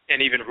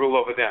and even rule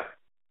over them.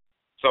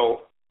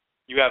 So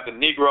you have the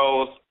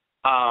Negroes,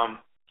 a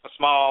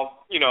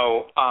small,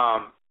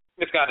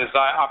 misguided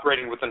desire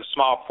operating within a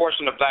small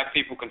portion of black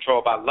people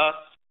controlled by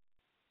lust,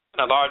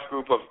 and a large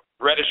group of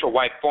reddish or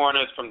white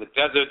foreigners from the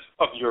deserts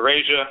of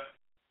Eurasia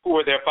who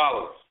were their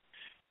followers.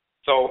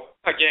 So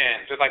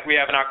again, just like we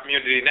have in our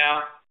community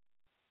now,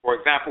 for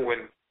example,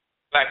 when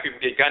black people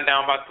get gunned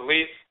down by the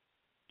police,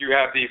 you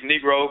have these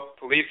Negro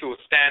police who will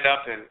stand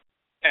up and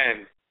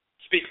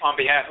speak on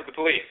behalf of the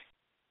police.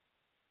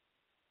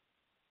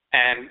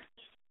 And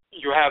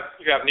you have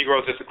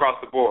Negroes just across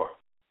the board.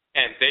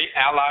 And they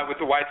ally with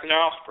the whites and their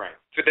offspring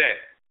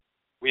today.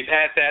 We've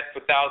had that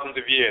for thousands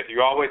of years. You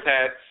always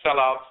had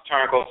sellouts,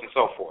 turncoats, and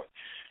so forth.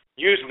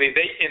 Usually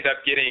they end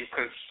up getting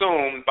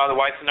consumed by the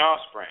whites and their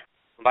offspring.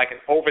 Like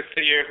an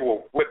overseer who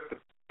will whip the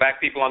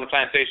black people on the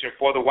plantation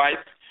for the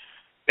whites,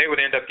 they would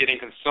end up getting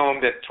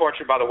consumed and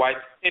tortured by the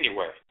whites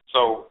anyway.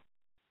 So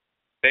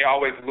they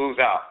always lose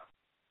out.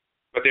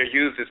 But they're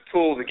used as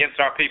tools against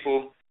our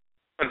people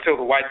until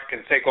the whites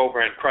can take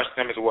over and crush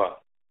them as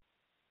well.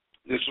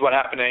 This is what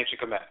happened in ancient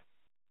Kemet.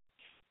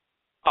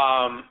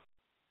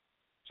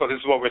 So this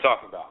is what we're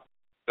talking about.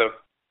 The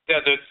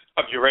deserts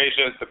of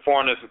Eurasia, the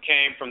foreigners who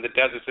came from the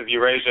deserts of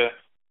Eurasia,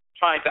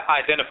 trying to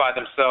identify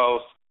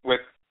themselves with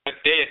the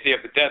deity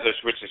of the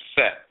deserts, which is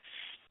Set.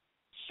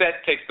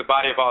 Set takes the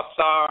body of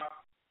Ausar,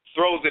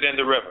 throws it in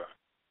the river,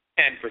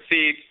 and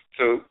proceeds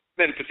to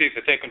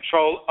take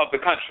control of the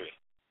country.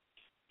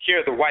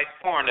 Here, the white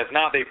foreigners,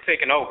 now they've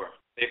taken over.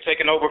 They've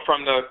taken over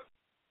from the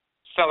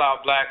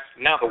sellout blacks.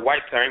 Now the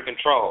whites are in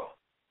control.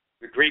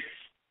 The Greeks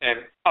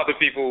and other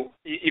people,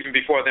 even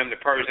before them, the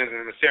Persians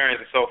and the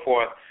Syrians and so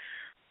forth,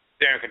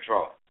 they're in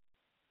control.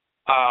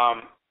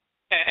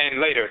 And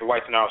later, the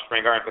whites and their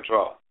offspring are in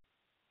control.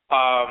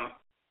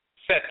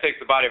 Set takes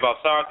the body of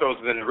Ausar, throws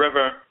it in the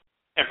river,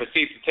 and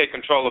proceeds to take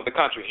control of the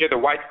country. Here, the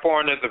white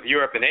foreigners of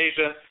Europe and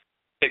Asia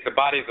take the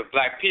bodies of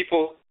black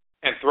people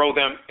and throw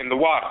them in the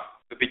water.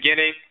 The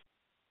beginning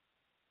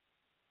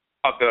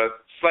of the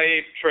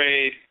slave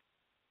trade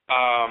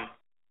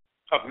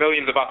of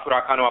millions of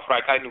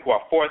Afro-Kainu who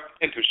are forced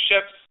into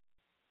ships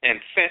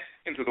and sent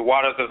into the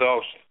waters of the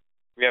ocean.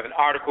 We have an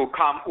article,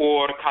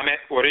 Kam-Ur,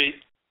 Kamet-Uri,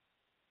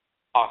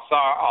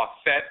 Ausar,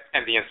 Auset,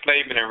 and the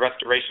enslavement and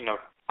restoration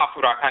of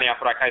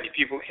Afro-Kaini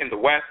people in the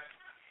West.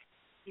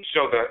 You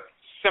show the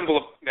symbol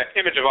of the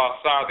image of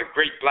Ausar, the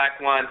great black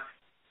one,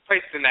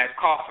 placed in that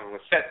coffin. When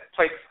Set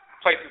places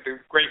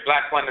the great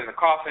black one in the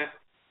coffin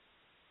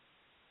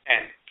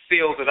and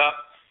seals it up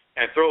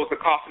and throws the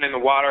coffin in the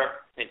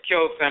water and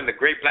kills them, the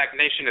great black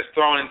nation is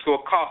thrown into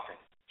a coffin,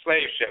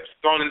 slave ships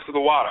thrown into the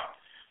water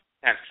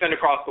and sent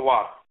across the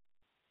water.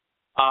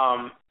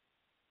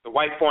 The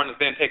white foreigners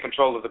then take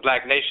control of the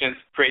black nations,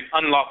 create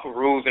unlawful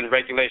rules and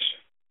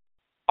regulations.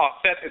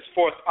 Auset is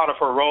forced out of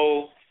her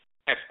role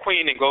as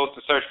queen and goes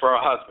to search for her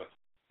husband.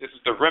 This is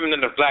the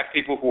remnant of black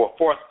people who were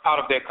forced out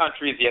of their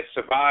countries yet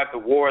survived the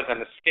wars and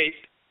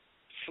escaped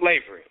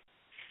slavery.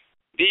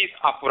 These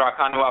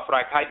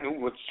Afro-Kainu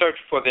would search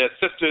for their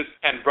sisters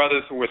and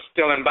brothers who were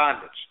still in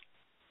bondage.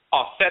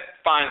 Auset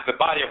finds the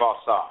body of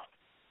Ausar,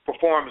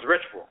 performs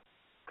ritual,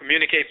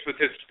 communicates with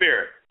his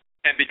spirit,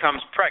 and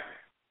becomes pregnant.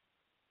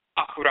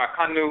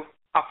 Afro-Kainu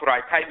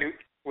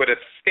would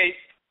escape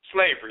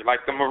slavery,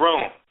 like the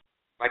Maroon,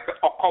 like the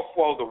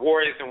Okofo, the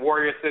warriors and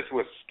warriors who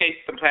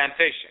escaped the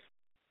plantation,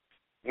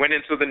 went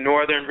into the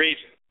northern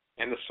region,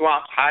 in the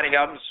swamps, hiding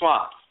out in the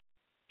swamps,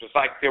 just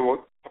like there were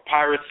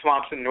papyrus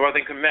swamps in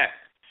northern Kemet.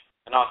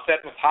 And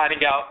Auset was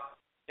hiding out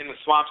in the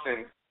swamps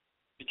and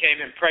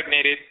became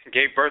impregnated and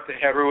gave birth to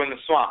Heru in the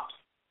swamps.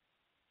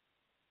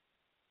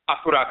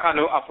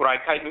 Afro-Kainu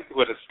who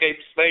had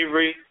escaped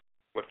slavery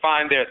would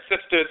find their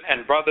sisters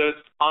and brothers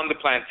on the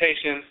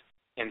plantations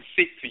and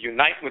seek to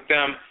unite with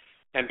them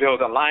and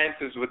build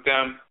alliances with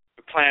them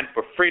to plan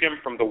for freedom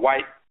from the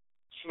white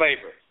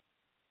slavers.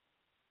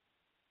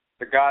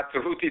 The god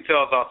Tahuti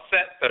tells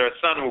Auset that her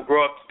son will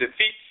grow up to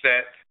defeat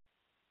Set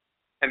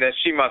and that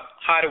she must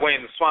hide away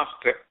in the swamps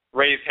to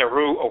raise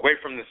Heru away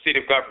from the seat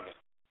of government.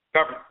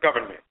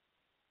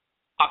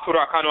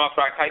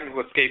 Afro-Kainu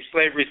who escaped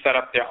slavery set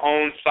up their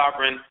own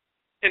sovereign,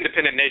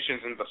 independent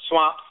nations in the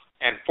swamps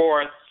and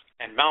forests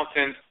and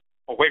mountains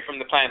away from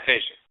the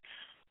plantation.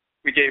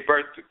 We gave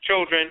birth to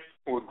children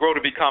who would grow to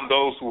become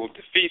those who will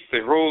defeat the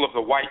rule of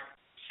the white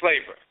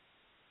slaver.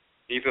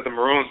 These are the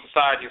Maroon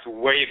societies who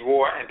waged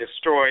war and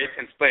destroyed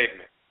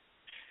enslavement.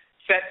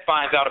 Set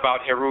finds out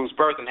about Heru's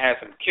birth and has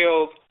him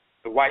killed.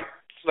 The white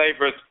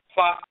slavers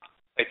plot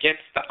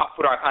against the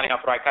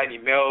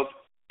Afro-Kaini males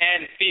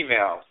and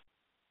females,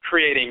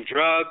 creating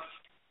drugs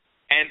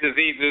and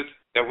diseases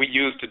that we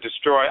use to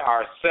destroy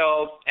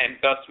ourselves and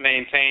thus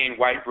maintain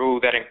white rule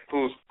that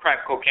includes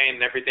crack cocaine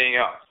and everything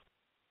else.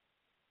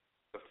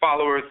 The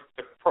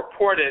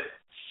purported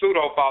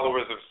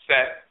pseudo-followers of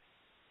Set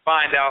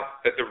find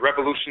out that the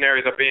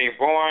revolutionaries are being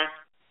born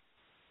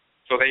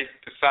So they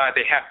decide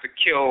they have to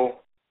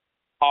kill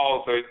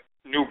all the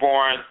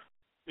newborn,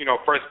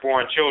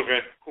 firstborn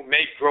children who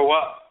may grow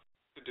up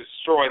to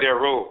destroy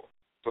their rule.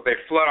 So they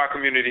flood our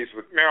communities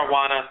with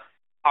marijuana,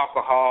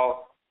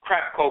 alcohol,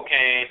 crack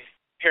cocaine,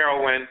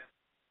 heroin,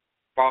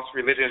 false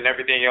religion, and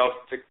everything else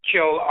to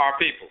kill our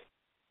people.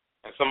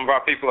 And some of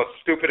our people are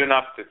stupid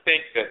enough to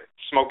think that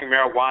smoking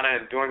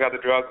marijuana and doing other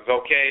drugs is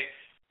okay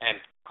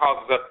and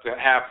causes us to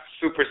have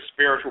super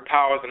spiritual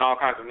powers and all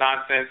kinds of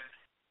nonsense,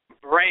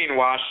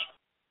 brainwashed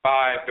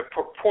by the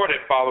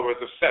purported followers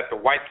of Seth, the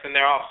whites and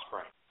their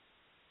offspring.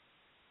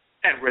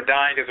 And we're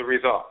dying as a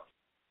result.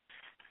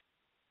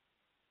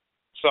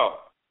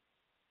 So,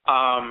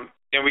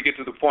 then we get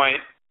to the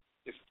point,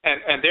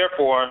 and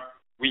therefore,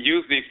 we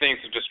use these things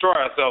to destroy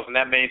ourselves, and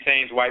that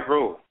maintains white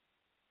rule.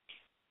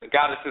 The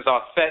goddesses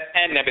Auset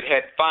and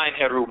Nebuchadnezzar find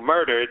Heru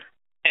murdered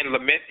and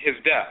lament his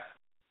death.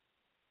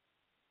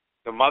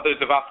 The mothers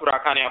of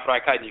Afurakani,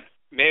 Afurakaini,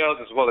 males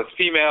as well as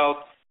females,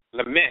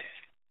 lament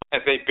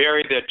as they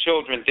bury their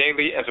children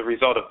daily as a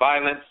result of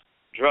violence,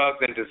 drugs,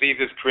 and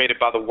diseases created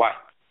by the whites.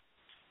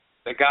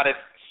 The goddess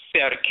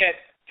Serket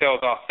tells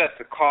Auset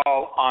to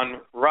call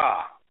on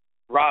Ra.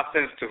 Ra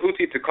sends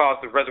Tahuti to cause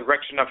the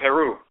resurrection of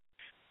Heru.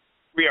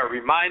 We are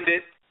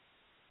reminded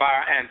by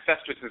our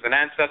ancestresses and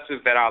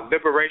ancestors that our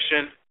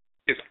liberation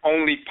is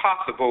only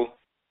possible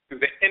through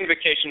the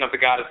invocation of the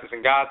goddesses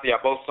and gods, the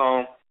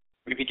Abosom.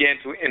 We begin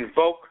to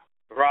invoke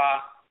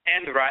Ra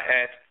and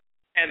Ra'et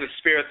and the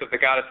spirits of the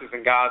goddesses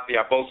and gods, the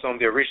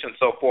Abosom, the Orisha, and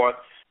so forth,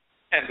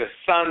 and the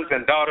sons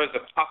and daughters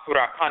of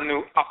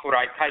Afurakanu,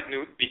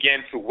 Afurakainu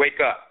begin to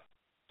wake up.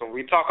 So when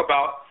we talk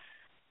about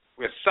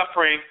we're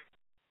suffering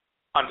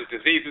under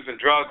diseases and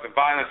drugs and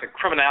violence and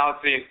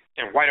criminality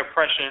and white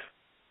oppression,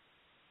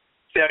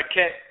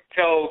 Serket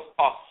tells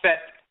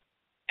Auset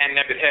and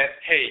Nebuchadnezzar,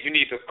 hey, you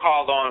need to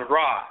call on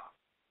Ra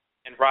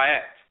and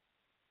Ra'et.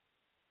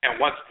 And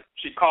once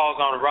she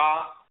calls on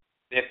Ra,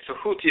 then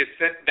Tahuti is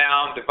sent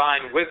down,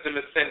 divine wisdom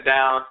is sent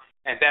down,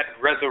 and that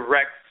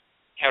resurrects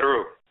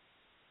Heru.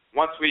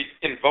 Once we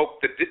invoke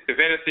the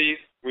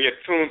divinities, we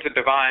attune to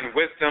divine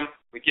wisdom,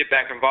 we get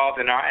back involved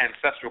in our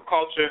ancestral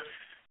culture,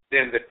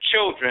 then the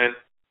children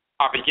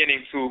are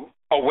beginning to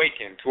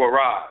awaken, to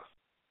arise.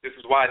 This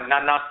is why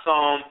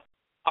Nanasom,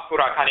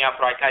 Afurakani,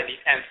 Afurakaini,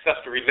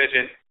 ancestral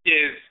religion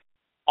is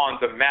on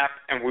the map,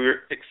 and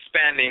we're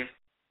expanding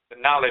the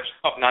knowledge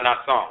of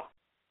Nanasom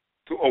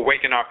to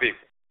awaken our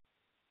people.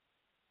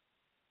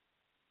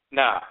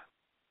 Now,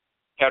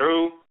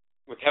 Heru,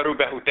 with Heru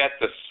Behudet,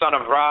 the son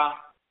of Ra,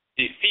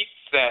 defeats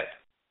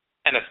Set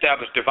and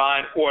established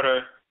divine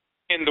order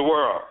in the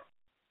world.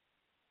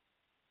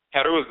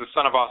 Heru is the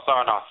son of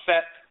Ausar and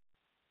Auset.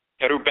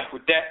 Heru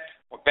Behudet,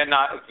 or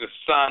Benna, is the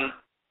son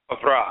of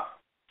Ra.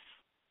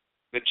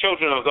 The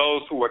children of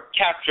those who were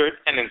captured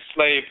and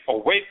enslaved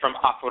away from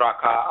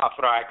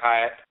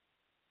Afurakayat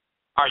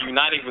are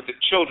uniting with the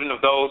children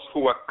of those who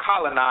were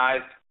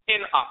colonized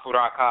in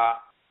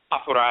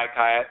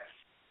Afurakayat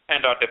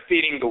and are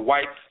defeating the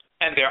whites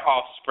and their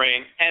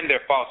offspring and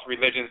their false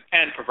religions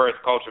and perverse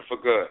culture for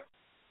good.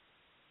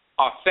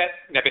 Auset,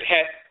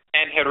 Nebuchadnezzar,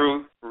 and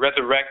Heru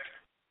resurrect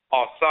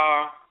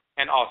Ausar,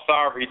 and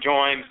Ausar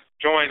joins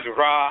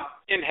Ra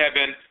in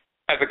heaven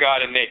as a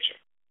god in nature.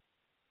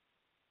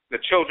 The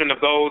children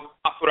of those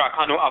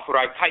Afurakanu,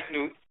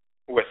 Afurakainu,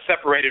 who were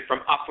separated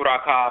from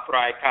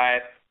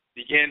Afurakaid,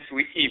 begin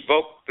to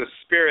evoke the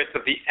spirits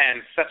of the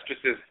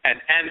ancestresses and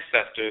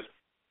ancestors,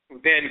 who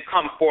then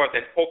come forth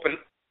and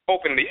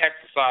openly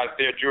exercise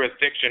their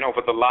jurisdiction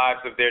over the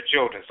lives of their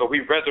children. So we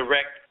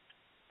resurrect,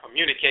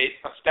 communicate,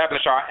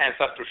 establish our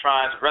ancestral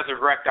shrines,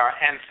 resurrect our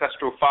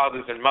ancestral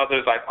fathers and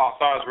mothers like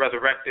Ausar is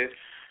resurrected.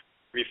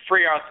 We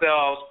free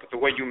ourselves, but the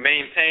way you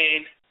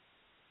maintain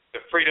the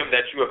freedom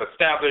that you have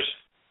established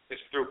is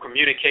through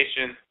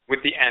communication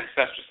with the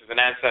ancestresses and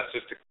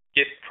ancestors to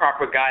get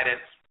proper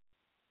guidance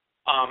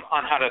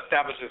on how to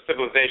establish a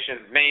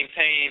civilization,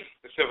 maintain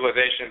the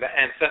civilization. The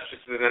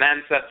ancestresses and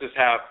ancestors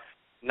have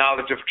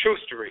knowledge of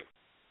trustery,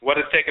 what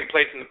has taken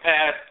place in the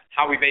past,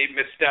 how we made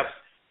missteps,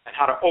 and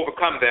how to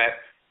overcome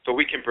that so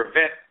we can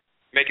prevent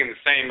making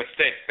the same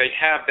mistakes. They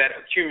have that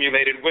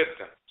accumulated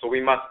wisdom, so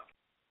we must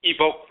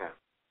evoke them.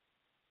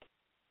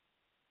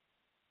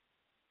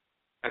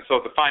 And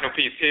so the final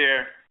piece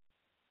here,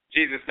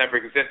 Jesus never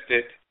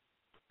existed,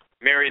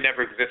 Mary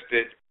never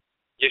existed,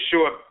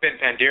 Yeshua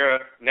ben Pandira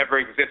never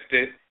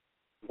existed,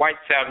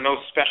 whites have no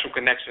special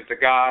connection to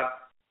God,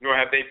 nor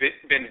have they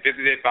been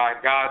visited by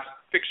God's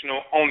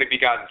fictional only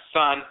begotten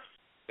Son.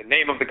 The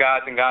name of the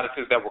gods and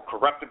goddesses that were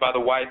corrupted by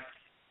the whites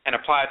and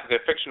applied to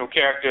their fictional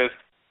characters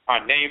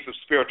are names of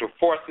spiritual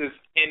forces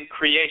in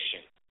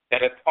creation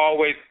that have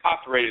always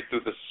operated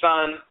through the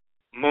sun,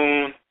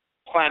 moon,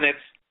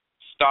 planets,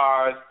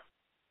 stars,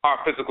 our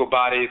physical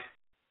bodies,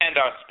 and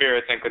our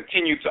spirits, and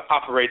continue to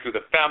operate through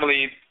the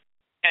families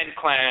and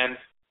clans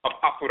of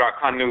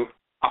Afurakanu,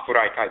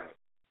 Afurakainu.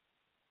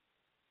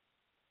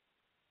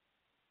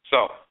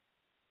 So,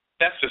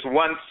 that's just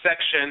one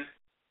section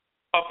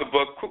of the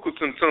book,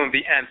 KUKUU-TUNTUM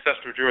The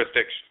Ancestral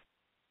Jurisdiction,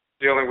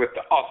 dealing with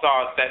the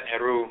Ausar, Auset, and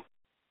Heru,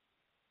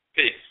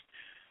 piece,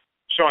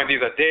 showing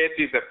these are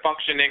deities that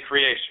function in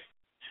creation.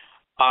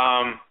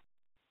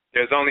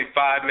 There's only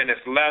 5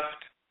 minutes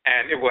left,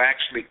 and it will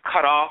actually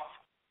cut off.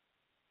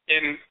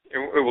 It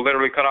will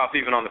literally cut off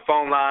even on the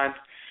phone lines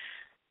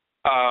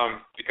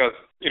because,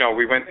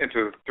 we went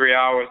into 3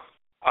 hours.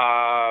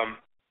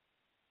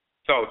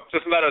 So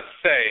just let us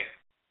say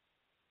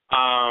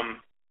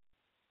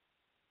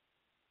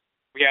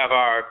we have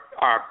our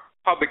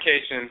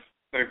publications.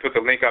 Let me put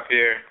the link up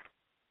here.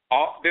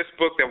 This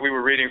book that we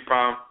were reading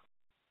from,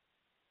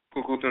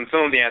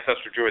 KUKUU-TUNTUM The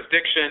Ancestral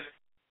Jurisdiction,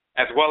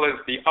 as well as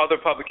the other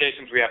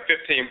publications. We have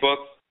 15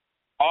 books.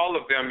 All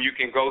of them, you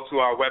can go to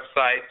our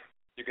website.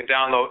 You can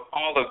download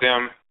all of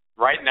them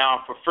right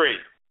now for free.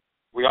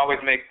 We always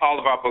make all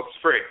of our books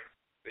free,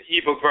 the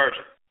ebook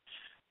version.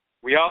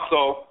 We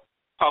also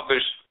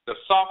publish the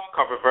soft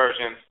cover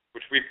versions,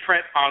 which we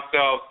print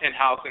ourselves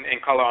in-house and in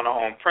color on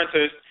our own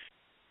printers,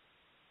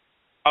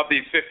 of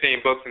these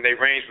 15 books, and they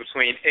range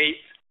between $8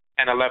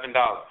 and $11.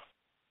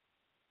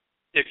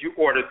 If you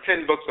order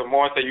 10 books or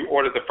more, say you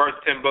order the first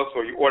 10 books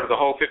or you order the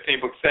whole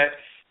 15-book set,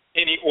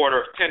 any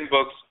order of 10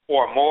 books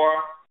or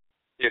more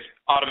is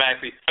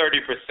automatically 30%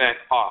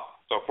 off.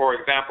 So, for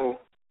example,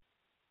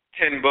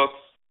 10 books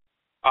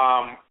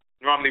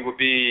normally would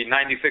be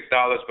 $96,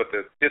 but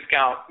the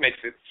discount makes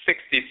it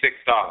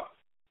 $66.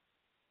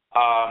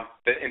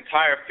 The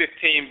entire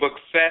 15-book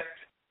set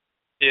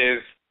is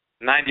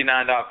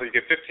 $99. So you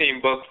get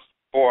 15 books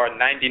for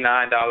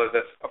 $99.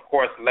 That's, of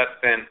course, less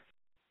than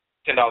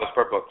 $10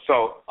 per book.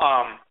 So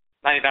 $99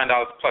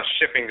 plus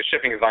shipping. The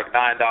shipping is like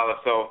 $9.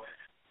 So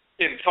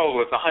in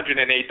total, it's $108.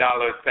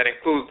 That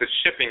includes the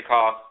shipping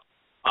cost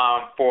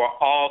for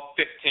all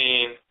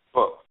 15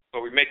 books.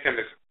 So we make them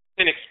as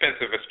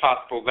inexpensive as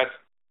possible. That's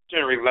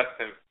generally less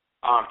than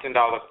 $10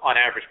 on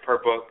average per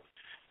book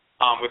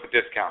with a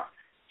discount.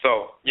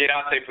 So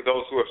yedate for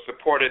those who have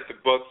supported the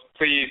books.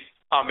 Please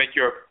make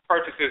your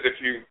purchases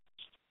if you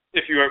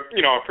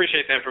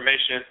appreciate the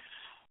information.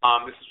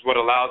 This is what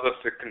allows us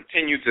to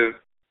continue to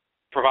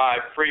provide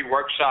free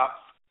workshops,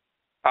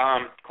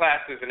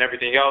 classes, and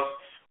everything else.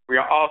 We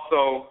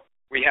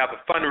have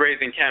a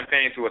fundraising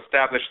campaign to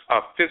establish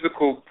a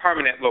physical,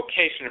 permanent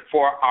location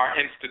for our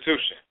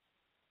institution.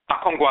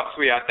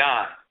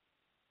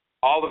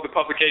 All of the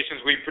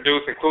publications we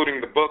produce,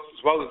 including the books,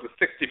 as well as the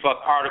 60-plus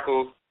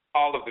articles,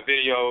 all of the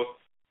videos,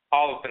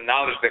 all of the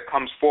knowledge that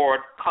comes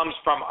forward comes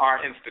from our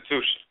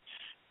institution.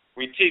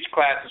 We teach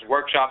classes,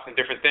 workshops, and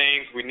different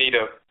things. We need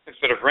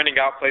instead of renting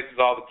out places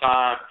all the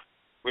time,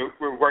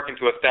 we're working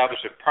to establish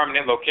a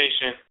permanent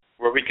location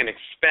where we can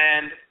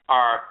expand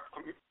our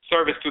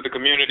service to the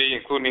community,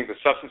 including the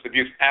substance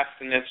abuse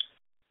abstinence,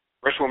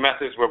 ritual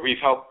methods where we've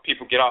helped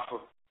people get off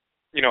of,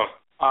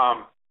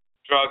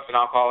 drugs and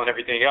alcohol and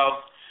everything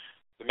else,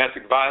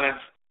 domestic violence,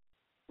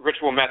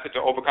 ritual method to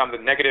overcome the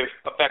negative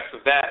effects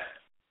of that,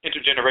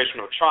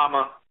 intergenerational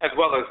trauma, as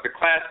well as the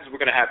classes. We're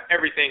going to have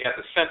everything at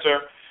the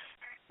center.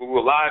 We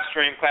will live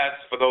stream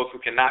classes for those who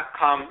cannot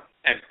come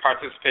and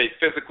participate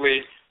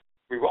physically.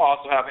 We will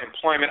also have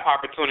employment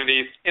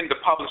opportunities in the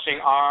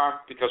publishing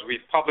arm because we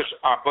publish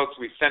our books.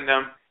 We send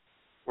them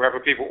wherever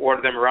people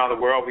order them around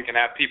the world. We can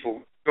have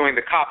people doing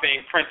the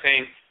copying,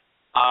 printing,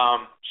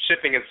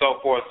 shipping, and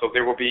so forth. So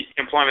there will be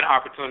employment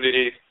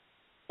opportunities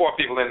for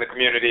people in the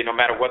community, no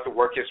matter what the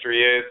work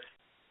history is,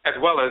 as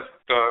well as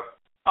the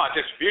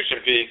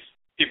distribution piece.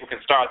 People can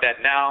start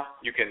that now.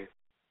 You can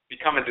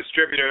become a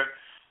distributor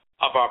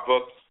of our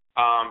books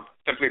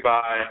simply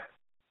by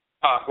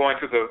going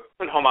to the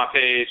Homa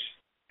page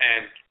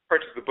and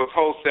purchase the books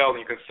wholesale, and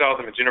you can sell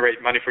them and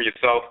generate money for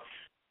yourself.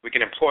 We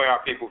can employ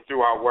our people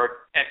through our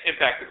work and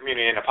impact the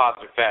community in a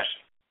positive fashion.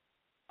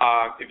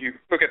 If you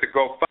look at the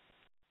GoFundMe